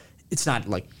 it's not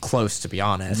like close, to be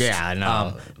honest. Yeah, I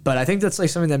know. But I think that's like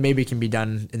something that maybe can be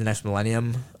done in the next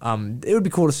millennium. It would be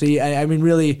cool to see. I mean,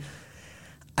 really,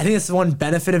 I think that's the one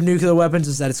benefit of nuclear weapons,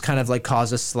 is that it's kind of like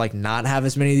caused us to like not have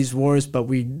as many of these wars, but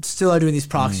we still are doing these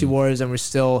proxy wars, and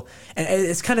and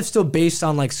it's kind of still based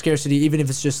on like scarcity, even if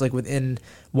it's just like within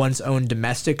one's own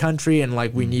domestic country, and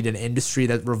like we need an industry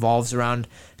that revolves around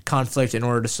conflict in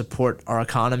order to support our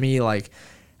economy. Like,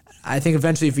 I think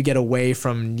eventually if we get away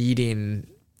from needing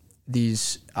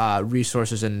these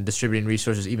resources and distributing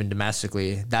resources even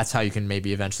domestically, that's how you can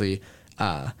maybe eventually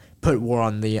put war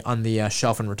on the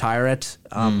shelf and retire it.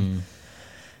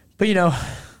 But you know,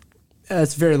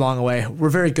 it's very long away. We're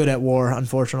very good at war,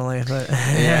 unfortunately. But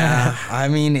yeah, I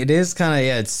mean, it is kind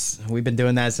of, we've been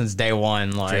doing that since day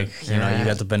one. Like, you know, you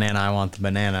got the banana, I want the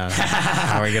banana.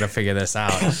 How are we gonna figure this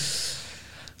out?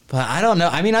 But I don't know.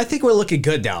 I mean, I think we're looking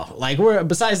good though. Like,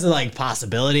 besides the like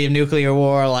possibility of nuclear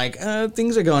war, like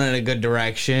things are going in a good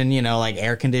direction. You know, like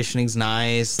air conditioning's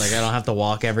nice. Like, I don't have to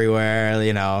walk everywhere.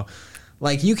 You know,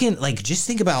 like you can like just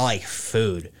think about like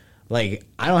food. Like,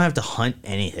 I don't have to hunt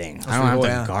anything. I don't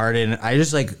have to garden. I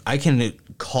just like I can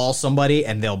call somebody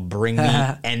and they'll bring me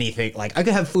anything. Like, I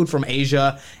could have food from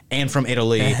Asia and from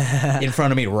Italy in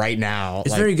front of me right now.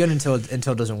 It's like, very good until it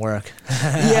doesn't work.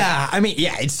 Yeah, I mean,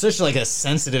 yeah, it's such like a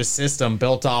sensitive system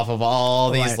built off of all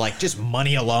these like just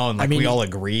money alone. Like, I mean, we all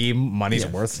agree money's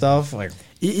worth stuff. Like,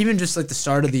 even just like the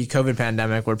start of the COVID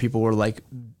pandemic, where people were like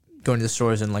going to the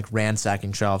stores and like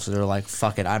ransacking shelves, so they're like,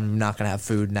 fuck it, I'm not gonna have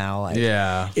food now. Like,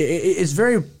 it's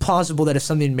very plausible that if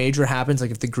something major happens,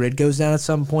 like if the grid goes down at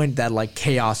some point, that like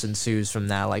chaos ensues from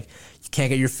that. Like, you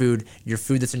can't get your food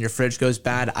that's in your fridge goes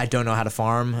bad, I don't know how to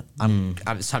farm,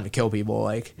 it's time to kill people.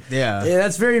 Like,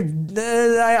 that's very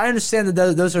I understand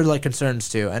that those are like concerns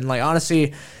too, and like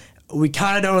honestly, we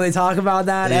kind of don't really talk about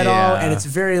that at all, and it's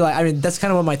very like, I mean, that's kind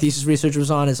of what my thesis research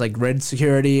was on, is like grid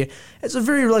security. It's a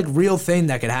very like real thing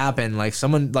that could happen. Like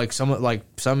some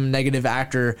negative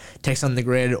actor takes on the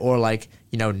grid, or like,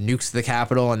 you know, nukes the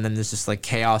capital, and then there's just like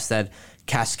chaos that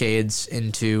cascades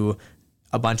into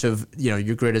a bunch of, you know,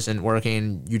 your grid isn't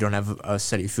working, you don't have a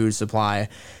steady food supply,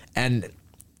 and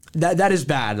that is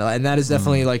bad, and that is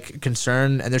definitely like a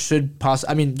concern. And there should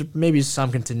I mean, maybe some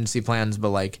contingency plans, but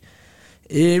like,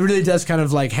 it really does kind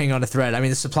of like hang on a thread. I mean,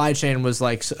 the supply chain was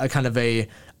like a kind of a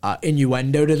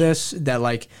innuendo to this, that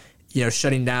like, you know,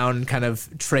 shutting down kind of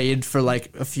trade for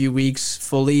like a few weeks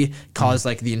fully caused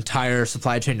like the entire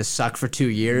supply chain to suck for 2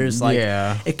 years. Like,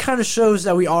 it kind of shows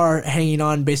that we are hanging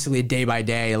on basically day by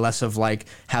day, less of like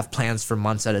have plans for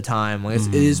months at a time. Like,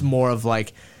 it is more of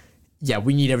like, yeah,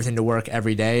 we need everything to work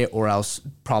every day, or else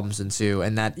problems ensue,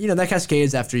 and that, you know, that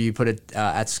cascades after you put it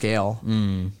at scale.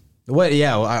 What?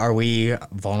 Yeah, are we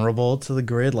vulnerable to the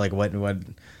grid? Like, what?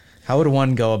 How would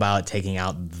one go about taking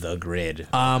out the grid?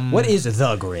 What is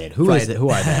the grid? Who is it? Who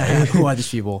are they? Who are these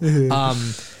people?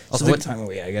 Also, what time are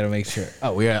we? I gotta make sure.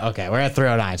 Oh, we're at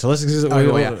 3:09. So let's. This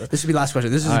should be the last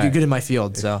question. This is good in my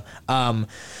field. So,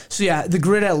 yeah, the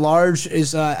grid at large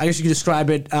is. I guess you could describe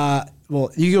it. Well,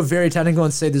 you go very technical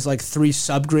and say there's like 3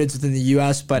 subgrids within the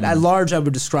U.S., but at large, I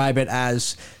would describe it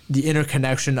as the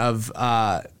interconnection of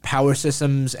power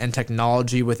systems and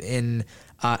technology within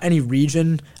any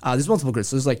region, there's multiple grids.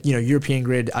 So there's like, European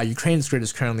grid, Ukraine's grid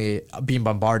is currently being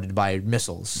bombarded by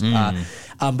missiles.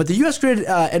 But the US grid,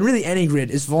 and really any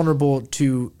grid, is vulnerable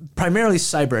to primarily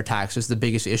cyber attacks is the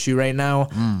biggest issue right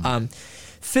now.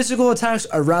 Physical attacks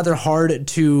are rather hard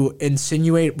to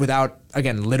insinuate without,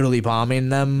 again, literally bombing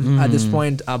them at this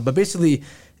point. But basically,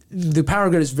 the power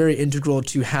grid is very integral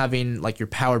to having like your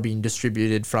power being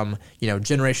distributed from,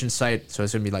 generation site. So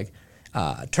it's going to be like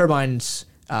turbines,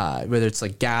 whether it's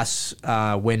like gas,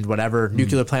 wind, whatever,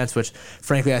 nuclear plants, which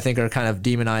frankly I think are kind of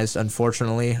demonized,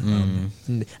 unfortunately. I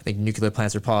think nuclear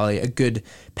plants are probably a good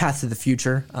path to the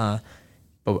future,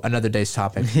 but another day's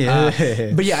topic.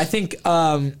 But yeah, I think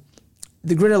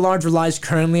the grid at large relies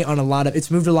currently on it's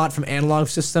moved a lot from analog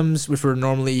systems, which were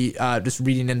normally just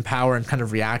reading in power and kind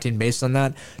of reacting based on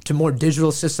that, to more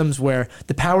digital systems where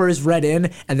the power is read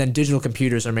in and then digital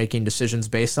computers are making decisions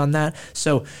based on that.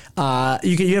 So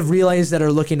you have relays that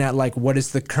are looking at like what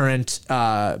is the current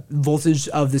voltage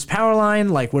of this power line,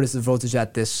 like what is the voltage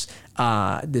at this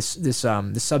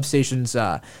substation's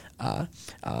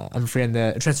I'm forgetting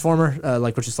the transformer,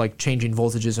 which is like changing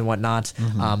voltages and whatnot,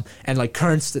 and like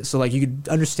currents. So like you could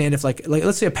understand if like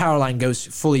let's say a power line goes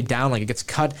fully down, like it gets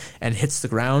cut and hits the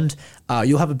ground,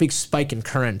 you'll have a big spike in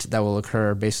current that will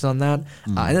occur based on that,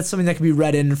 and that's something that can be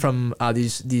read in from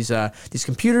these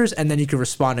computers, and then you can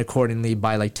respond accordingly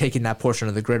by like taking that portion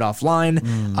of the grid offline,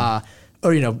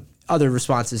 or other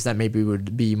responses that maybe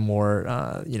would be more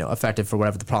effective for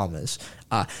whatever the problem is.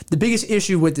 The biggest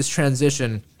issue with this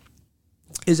transition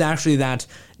is actually that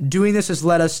doing this has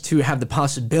led us to have the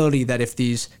possibility that if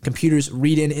these computers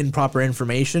read in improper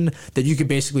information, that you could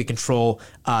basically control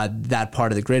that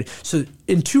part of the grid. So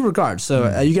in two regards.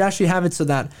 So you could actually have it so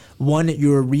that, one,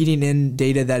 you're reading in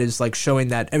data that is like showing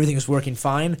that everything is working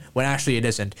fine when actually it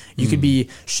isn't. You could be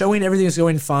showing everything is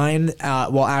going fine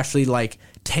while actually like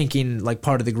tanking like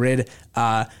part of the grid.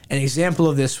 An example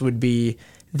of this would be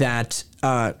that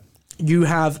you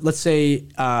have, let's say,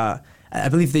 I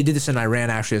believe they did this in Iran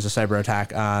actually as a cyber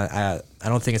attack. I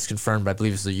don't think it's confirmed, but I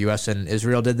believe it's the U.S. and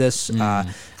Israel did this. They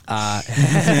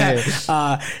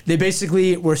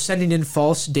basically were sending in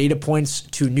false data points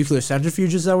to nuclear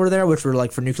centrifuges that were there, which were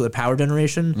like for nuclear power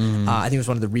generation. I think it was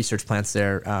one of the research plants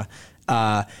there.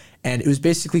 And it was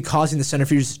basically causing the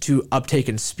centrifuges to uptake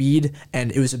in speed,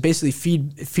 and it was basically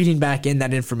feeding back in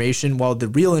that information, while the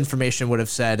real information would have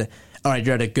said, all right,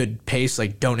 you're at a good pace,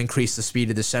 like don't increase the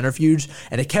speed of the centrifuge.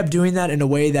 And it kept doing that in a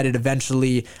way that it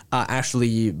eventually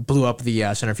actually blew up the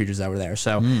centrifuges that were there.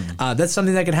 So that's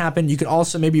something that could happen. You could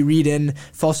also maybe read in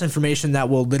false information that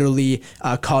will literally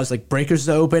cause like breakers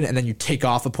to open, and then you take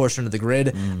off a portion of the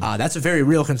grid. That's a very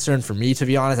real concern for me, to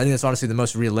be honest. I think that's honestly the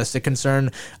most realistic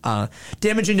concern.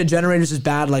 Damaging to generators is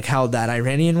bad, like how that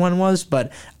Iranian one was,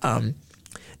 but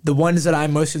the ones that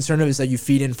I'm most concerned of is that you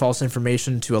feed in false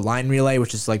information to a line relay,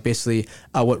 which is like basically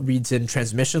what reads in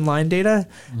transmission line data.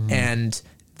 And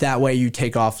that way you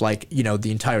take off like,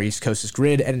 the entire East Coast's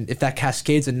grid. And if that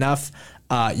cascades enough,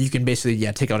 you can basically,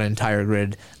 take out an entire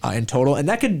grid in total. And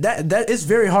that is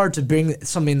very hard to bring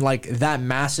something like that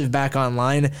massive back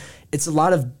online. It's a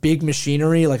lot of big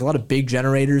machinery, like a lot of big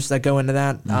generators that go into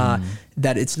that.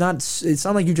 That it's not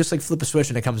like you just like flip a switch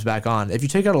and it comes back on. If you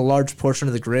take out a large portion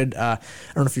of the grid, I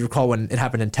don't know if you recall when it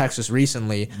happened in Texas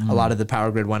recently, a lot of the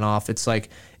power grid went off. It's like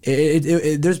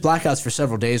there's blackouts for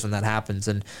several days when that happens,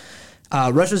 and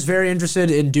Russia's very interested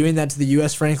in doing that to the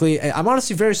U.S., frankly. I'm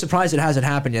honestly very surprised it hasn't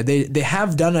happened yet. They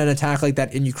have done an attack like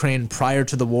that in Ukraine prior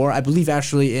to the war. I believe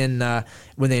actually in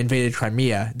when they invaded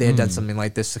Crimea, they had done something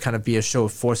like this to kind of be a show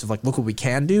of force of like, look what we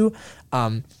can do.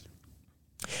 And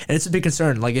it's a big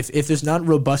concern. Like if there's not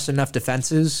robust enough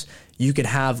defenses, you could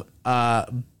have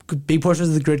big portions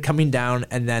of the grid coming down,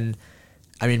 and then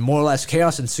more or less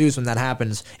chaos ensues when that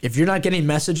happens. If you're not getting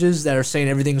messages that are saying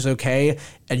everything's okay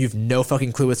and you have no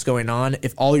fucking clue what's going on,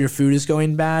 if all your food is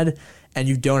going bad and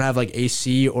you don't have like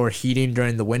AC or heating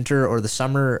during the winter or the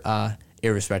summer,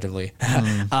 irrespectively,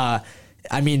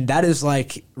 that is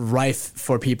like rife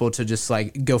for people to just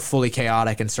like go fully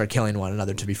chaotic and start killing one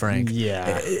another, to be frank.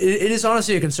 Yeah. It is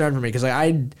honestly a concern for me because like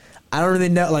I don't really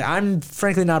know. Like, I'm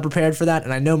frankly not prepared for that,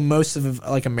 and I know most of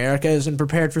like America isn't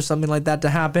prepared for something like that to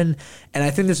happen. And I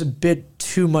think there's a bit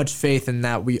too much faith in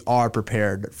that we are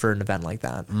prepared for an event like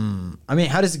that.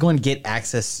 How does one get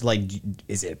access? Like,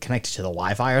 is it connected to the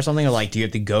Wi-Fi or something, or like, do you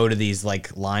have to go to these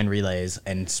like line relays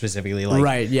and specifically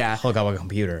like hook up a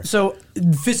computer? So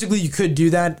physically you could do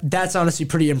that. That's honestly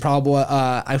pretty improbable.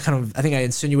 I think I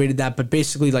insinuated that, but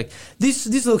basically like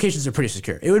these locations are pretty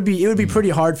secure. It would be pretty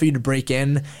hard for you to break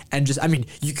in and just, I mean,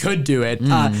 you could do it.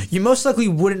 You most likely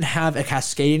wouldn't have a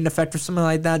cascading effect or something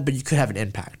like that, but you could have an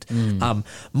impact.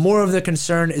 More of the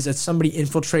concern is that somebody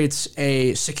infiltrates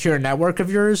a secure network of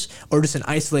yours or just an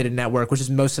isolated network, which is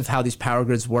most of how these power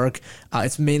grids work.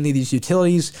 It's mainly these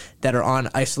utilities that are on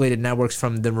isolated networks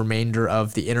from the remainder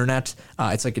of the internet.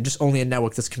 It's like just only a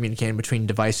network that's communicating between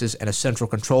devices and a central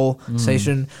control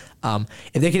station.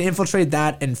 If they can infiltrate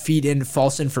that and feed in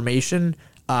false information,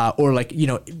 or like, you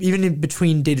know, even in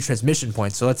between data transmission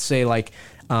points. So let's say like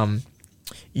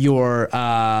your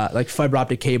like fiber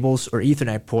optic cables or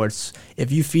Ethernet ports,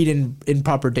 if you feed in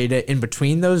improper data in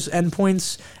between those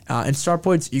endpoints and start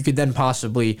points, you could then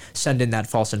possibly send in that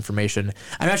false information.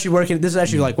 I'm actually working, this is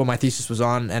actually like what my thesis was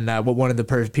on, and what one of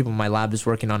the people in my lab is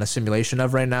working on a simulation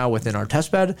of right now within our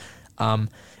test bed,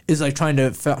 is like trying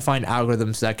to find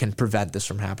algorithms that can prevent this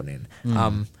from happening.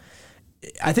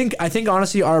 I think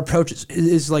honestly our approach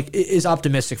is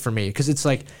optimistic for me, because it's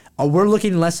like we're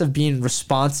looking less of being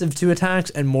responsive to attacks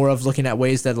and more of looking at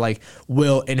ways that like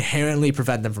will inherently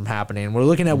prevent them from happening. We're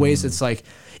looking at ways that's like,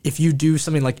 if you do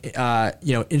something like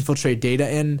infiltrate data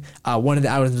in, one of the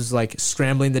algorithms is like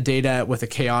scrambling the data with a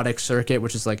chaotic circuit,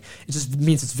 which is like, it just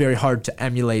means it's very hard to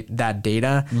emulate that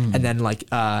data, and then like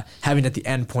having at the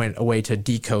end point a way to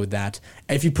decode that.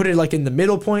 If you put it like in the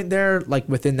middle point there, like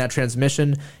within that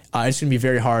transmission, it's going to be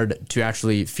very hard to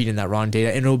actually feed in that wrong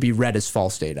data, and it will be read as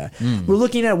false data. We're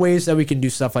looking at ways that we can do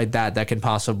stuff like that that can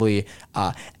possibly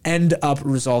end up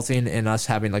resulting in us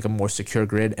having like a more secure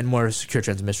grid and more secure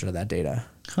transmission of that data.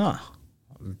 Huh.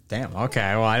 Damn.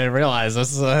 Okay. Well, I didn't realize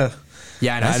this is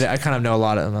Yeah, I kind of know a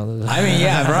lot of them. I mean,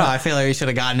 yeah, bro. I feel like we should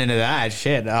have gotten into that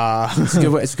shit. It's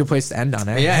a good place to end on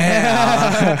it.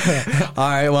 Yeah. All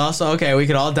right. Well, so okay, we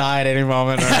could all die at any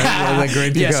moment.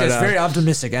 Yes, it's a very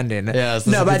optimistic ending. Yes,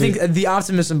 no, but I think the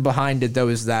optimism behind it though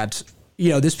is that, you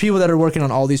know, there's people that are working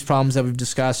on all these problems that we've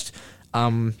discussed.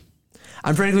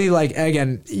 I'm frankly like,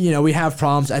 again, you know, we have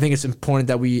problems. I think it's important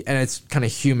that and it's kind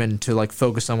of human to like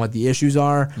focus on what the issues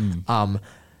are.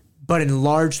 But in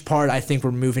large part, I think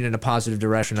we're moving in a positive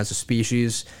direction as a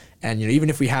species. And, you know, even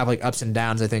if we have like ups and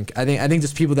downs, I think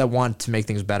there's people that want to make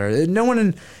things better. No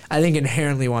one, I think,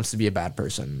 inherently wants to be a bad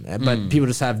person, but people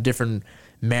just have different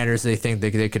manners they think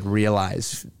they could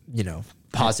realize, you know,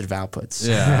 positive outputs.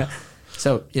 Yeah.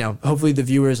 So, you know, hopefully the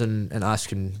viewers and us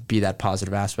can be that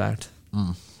positive aspect.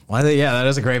 Well, I think, yeah, that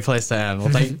is a great place to end. Well,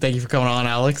 thank you for coming on,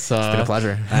 Alex. It's been a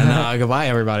pleasure. And goodbye,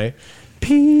 everybody.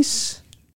 Peace.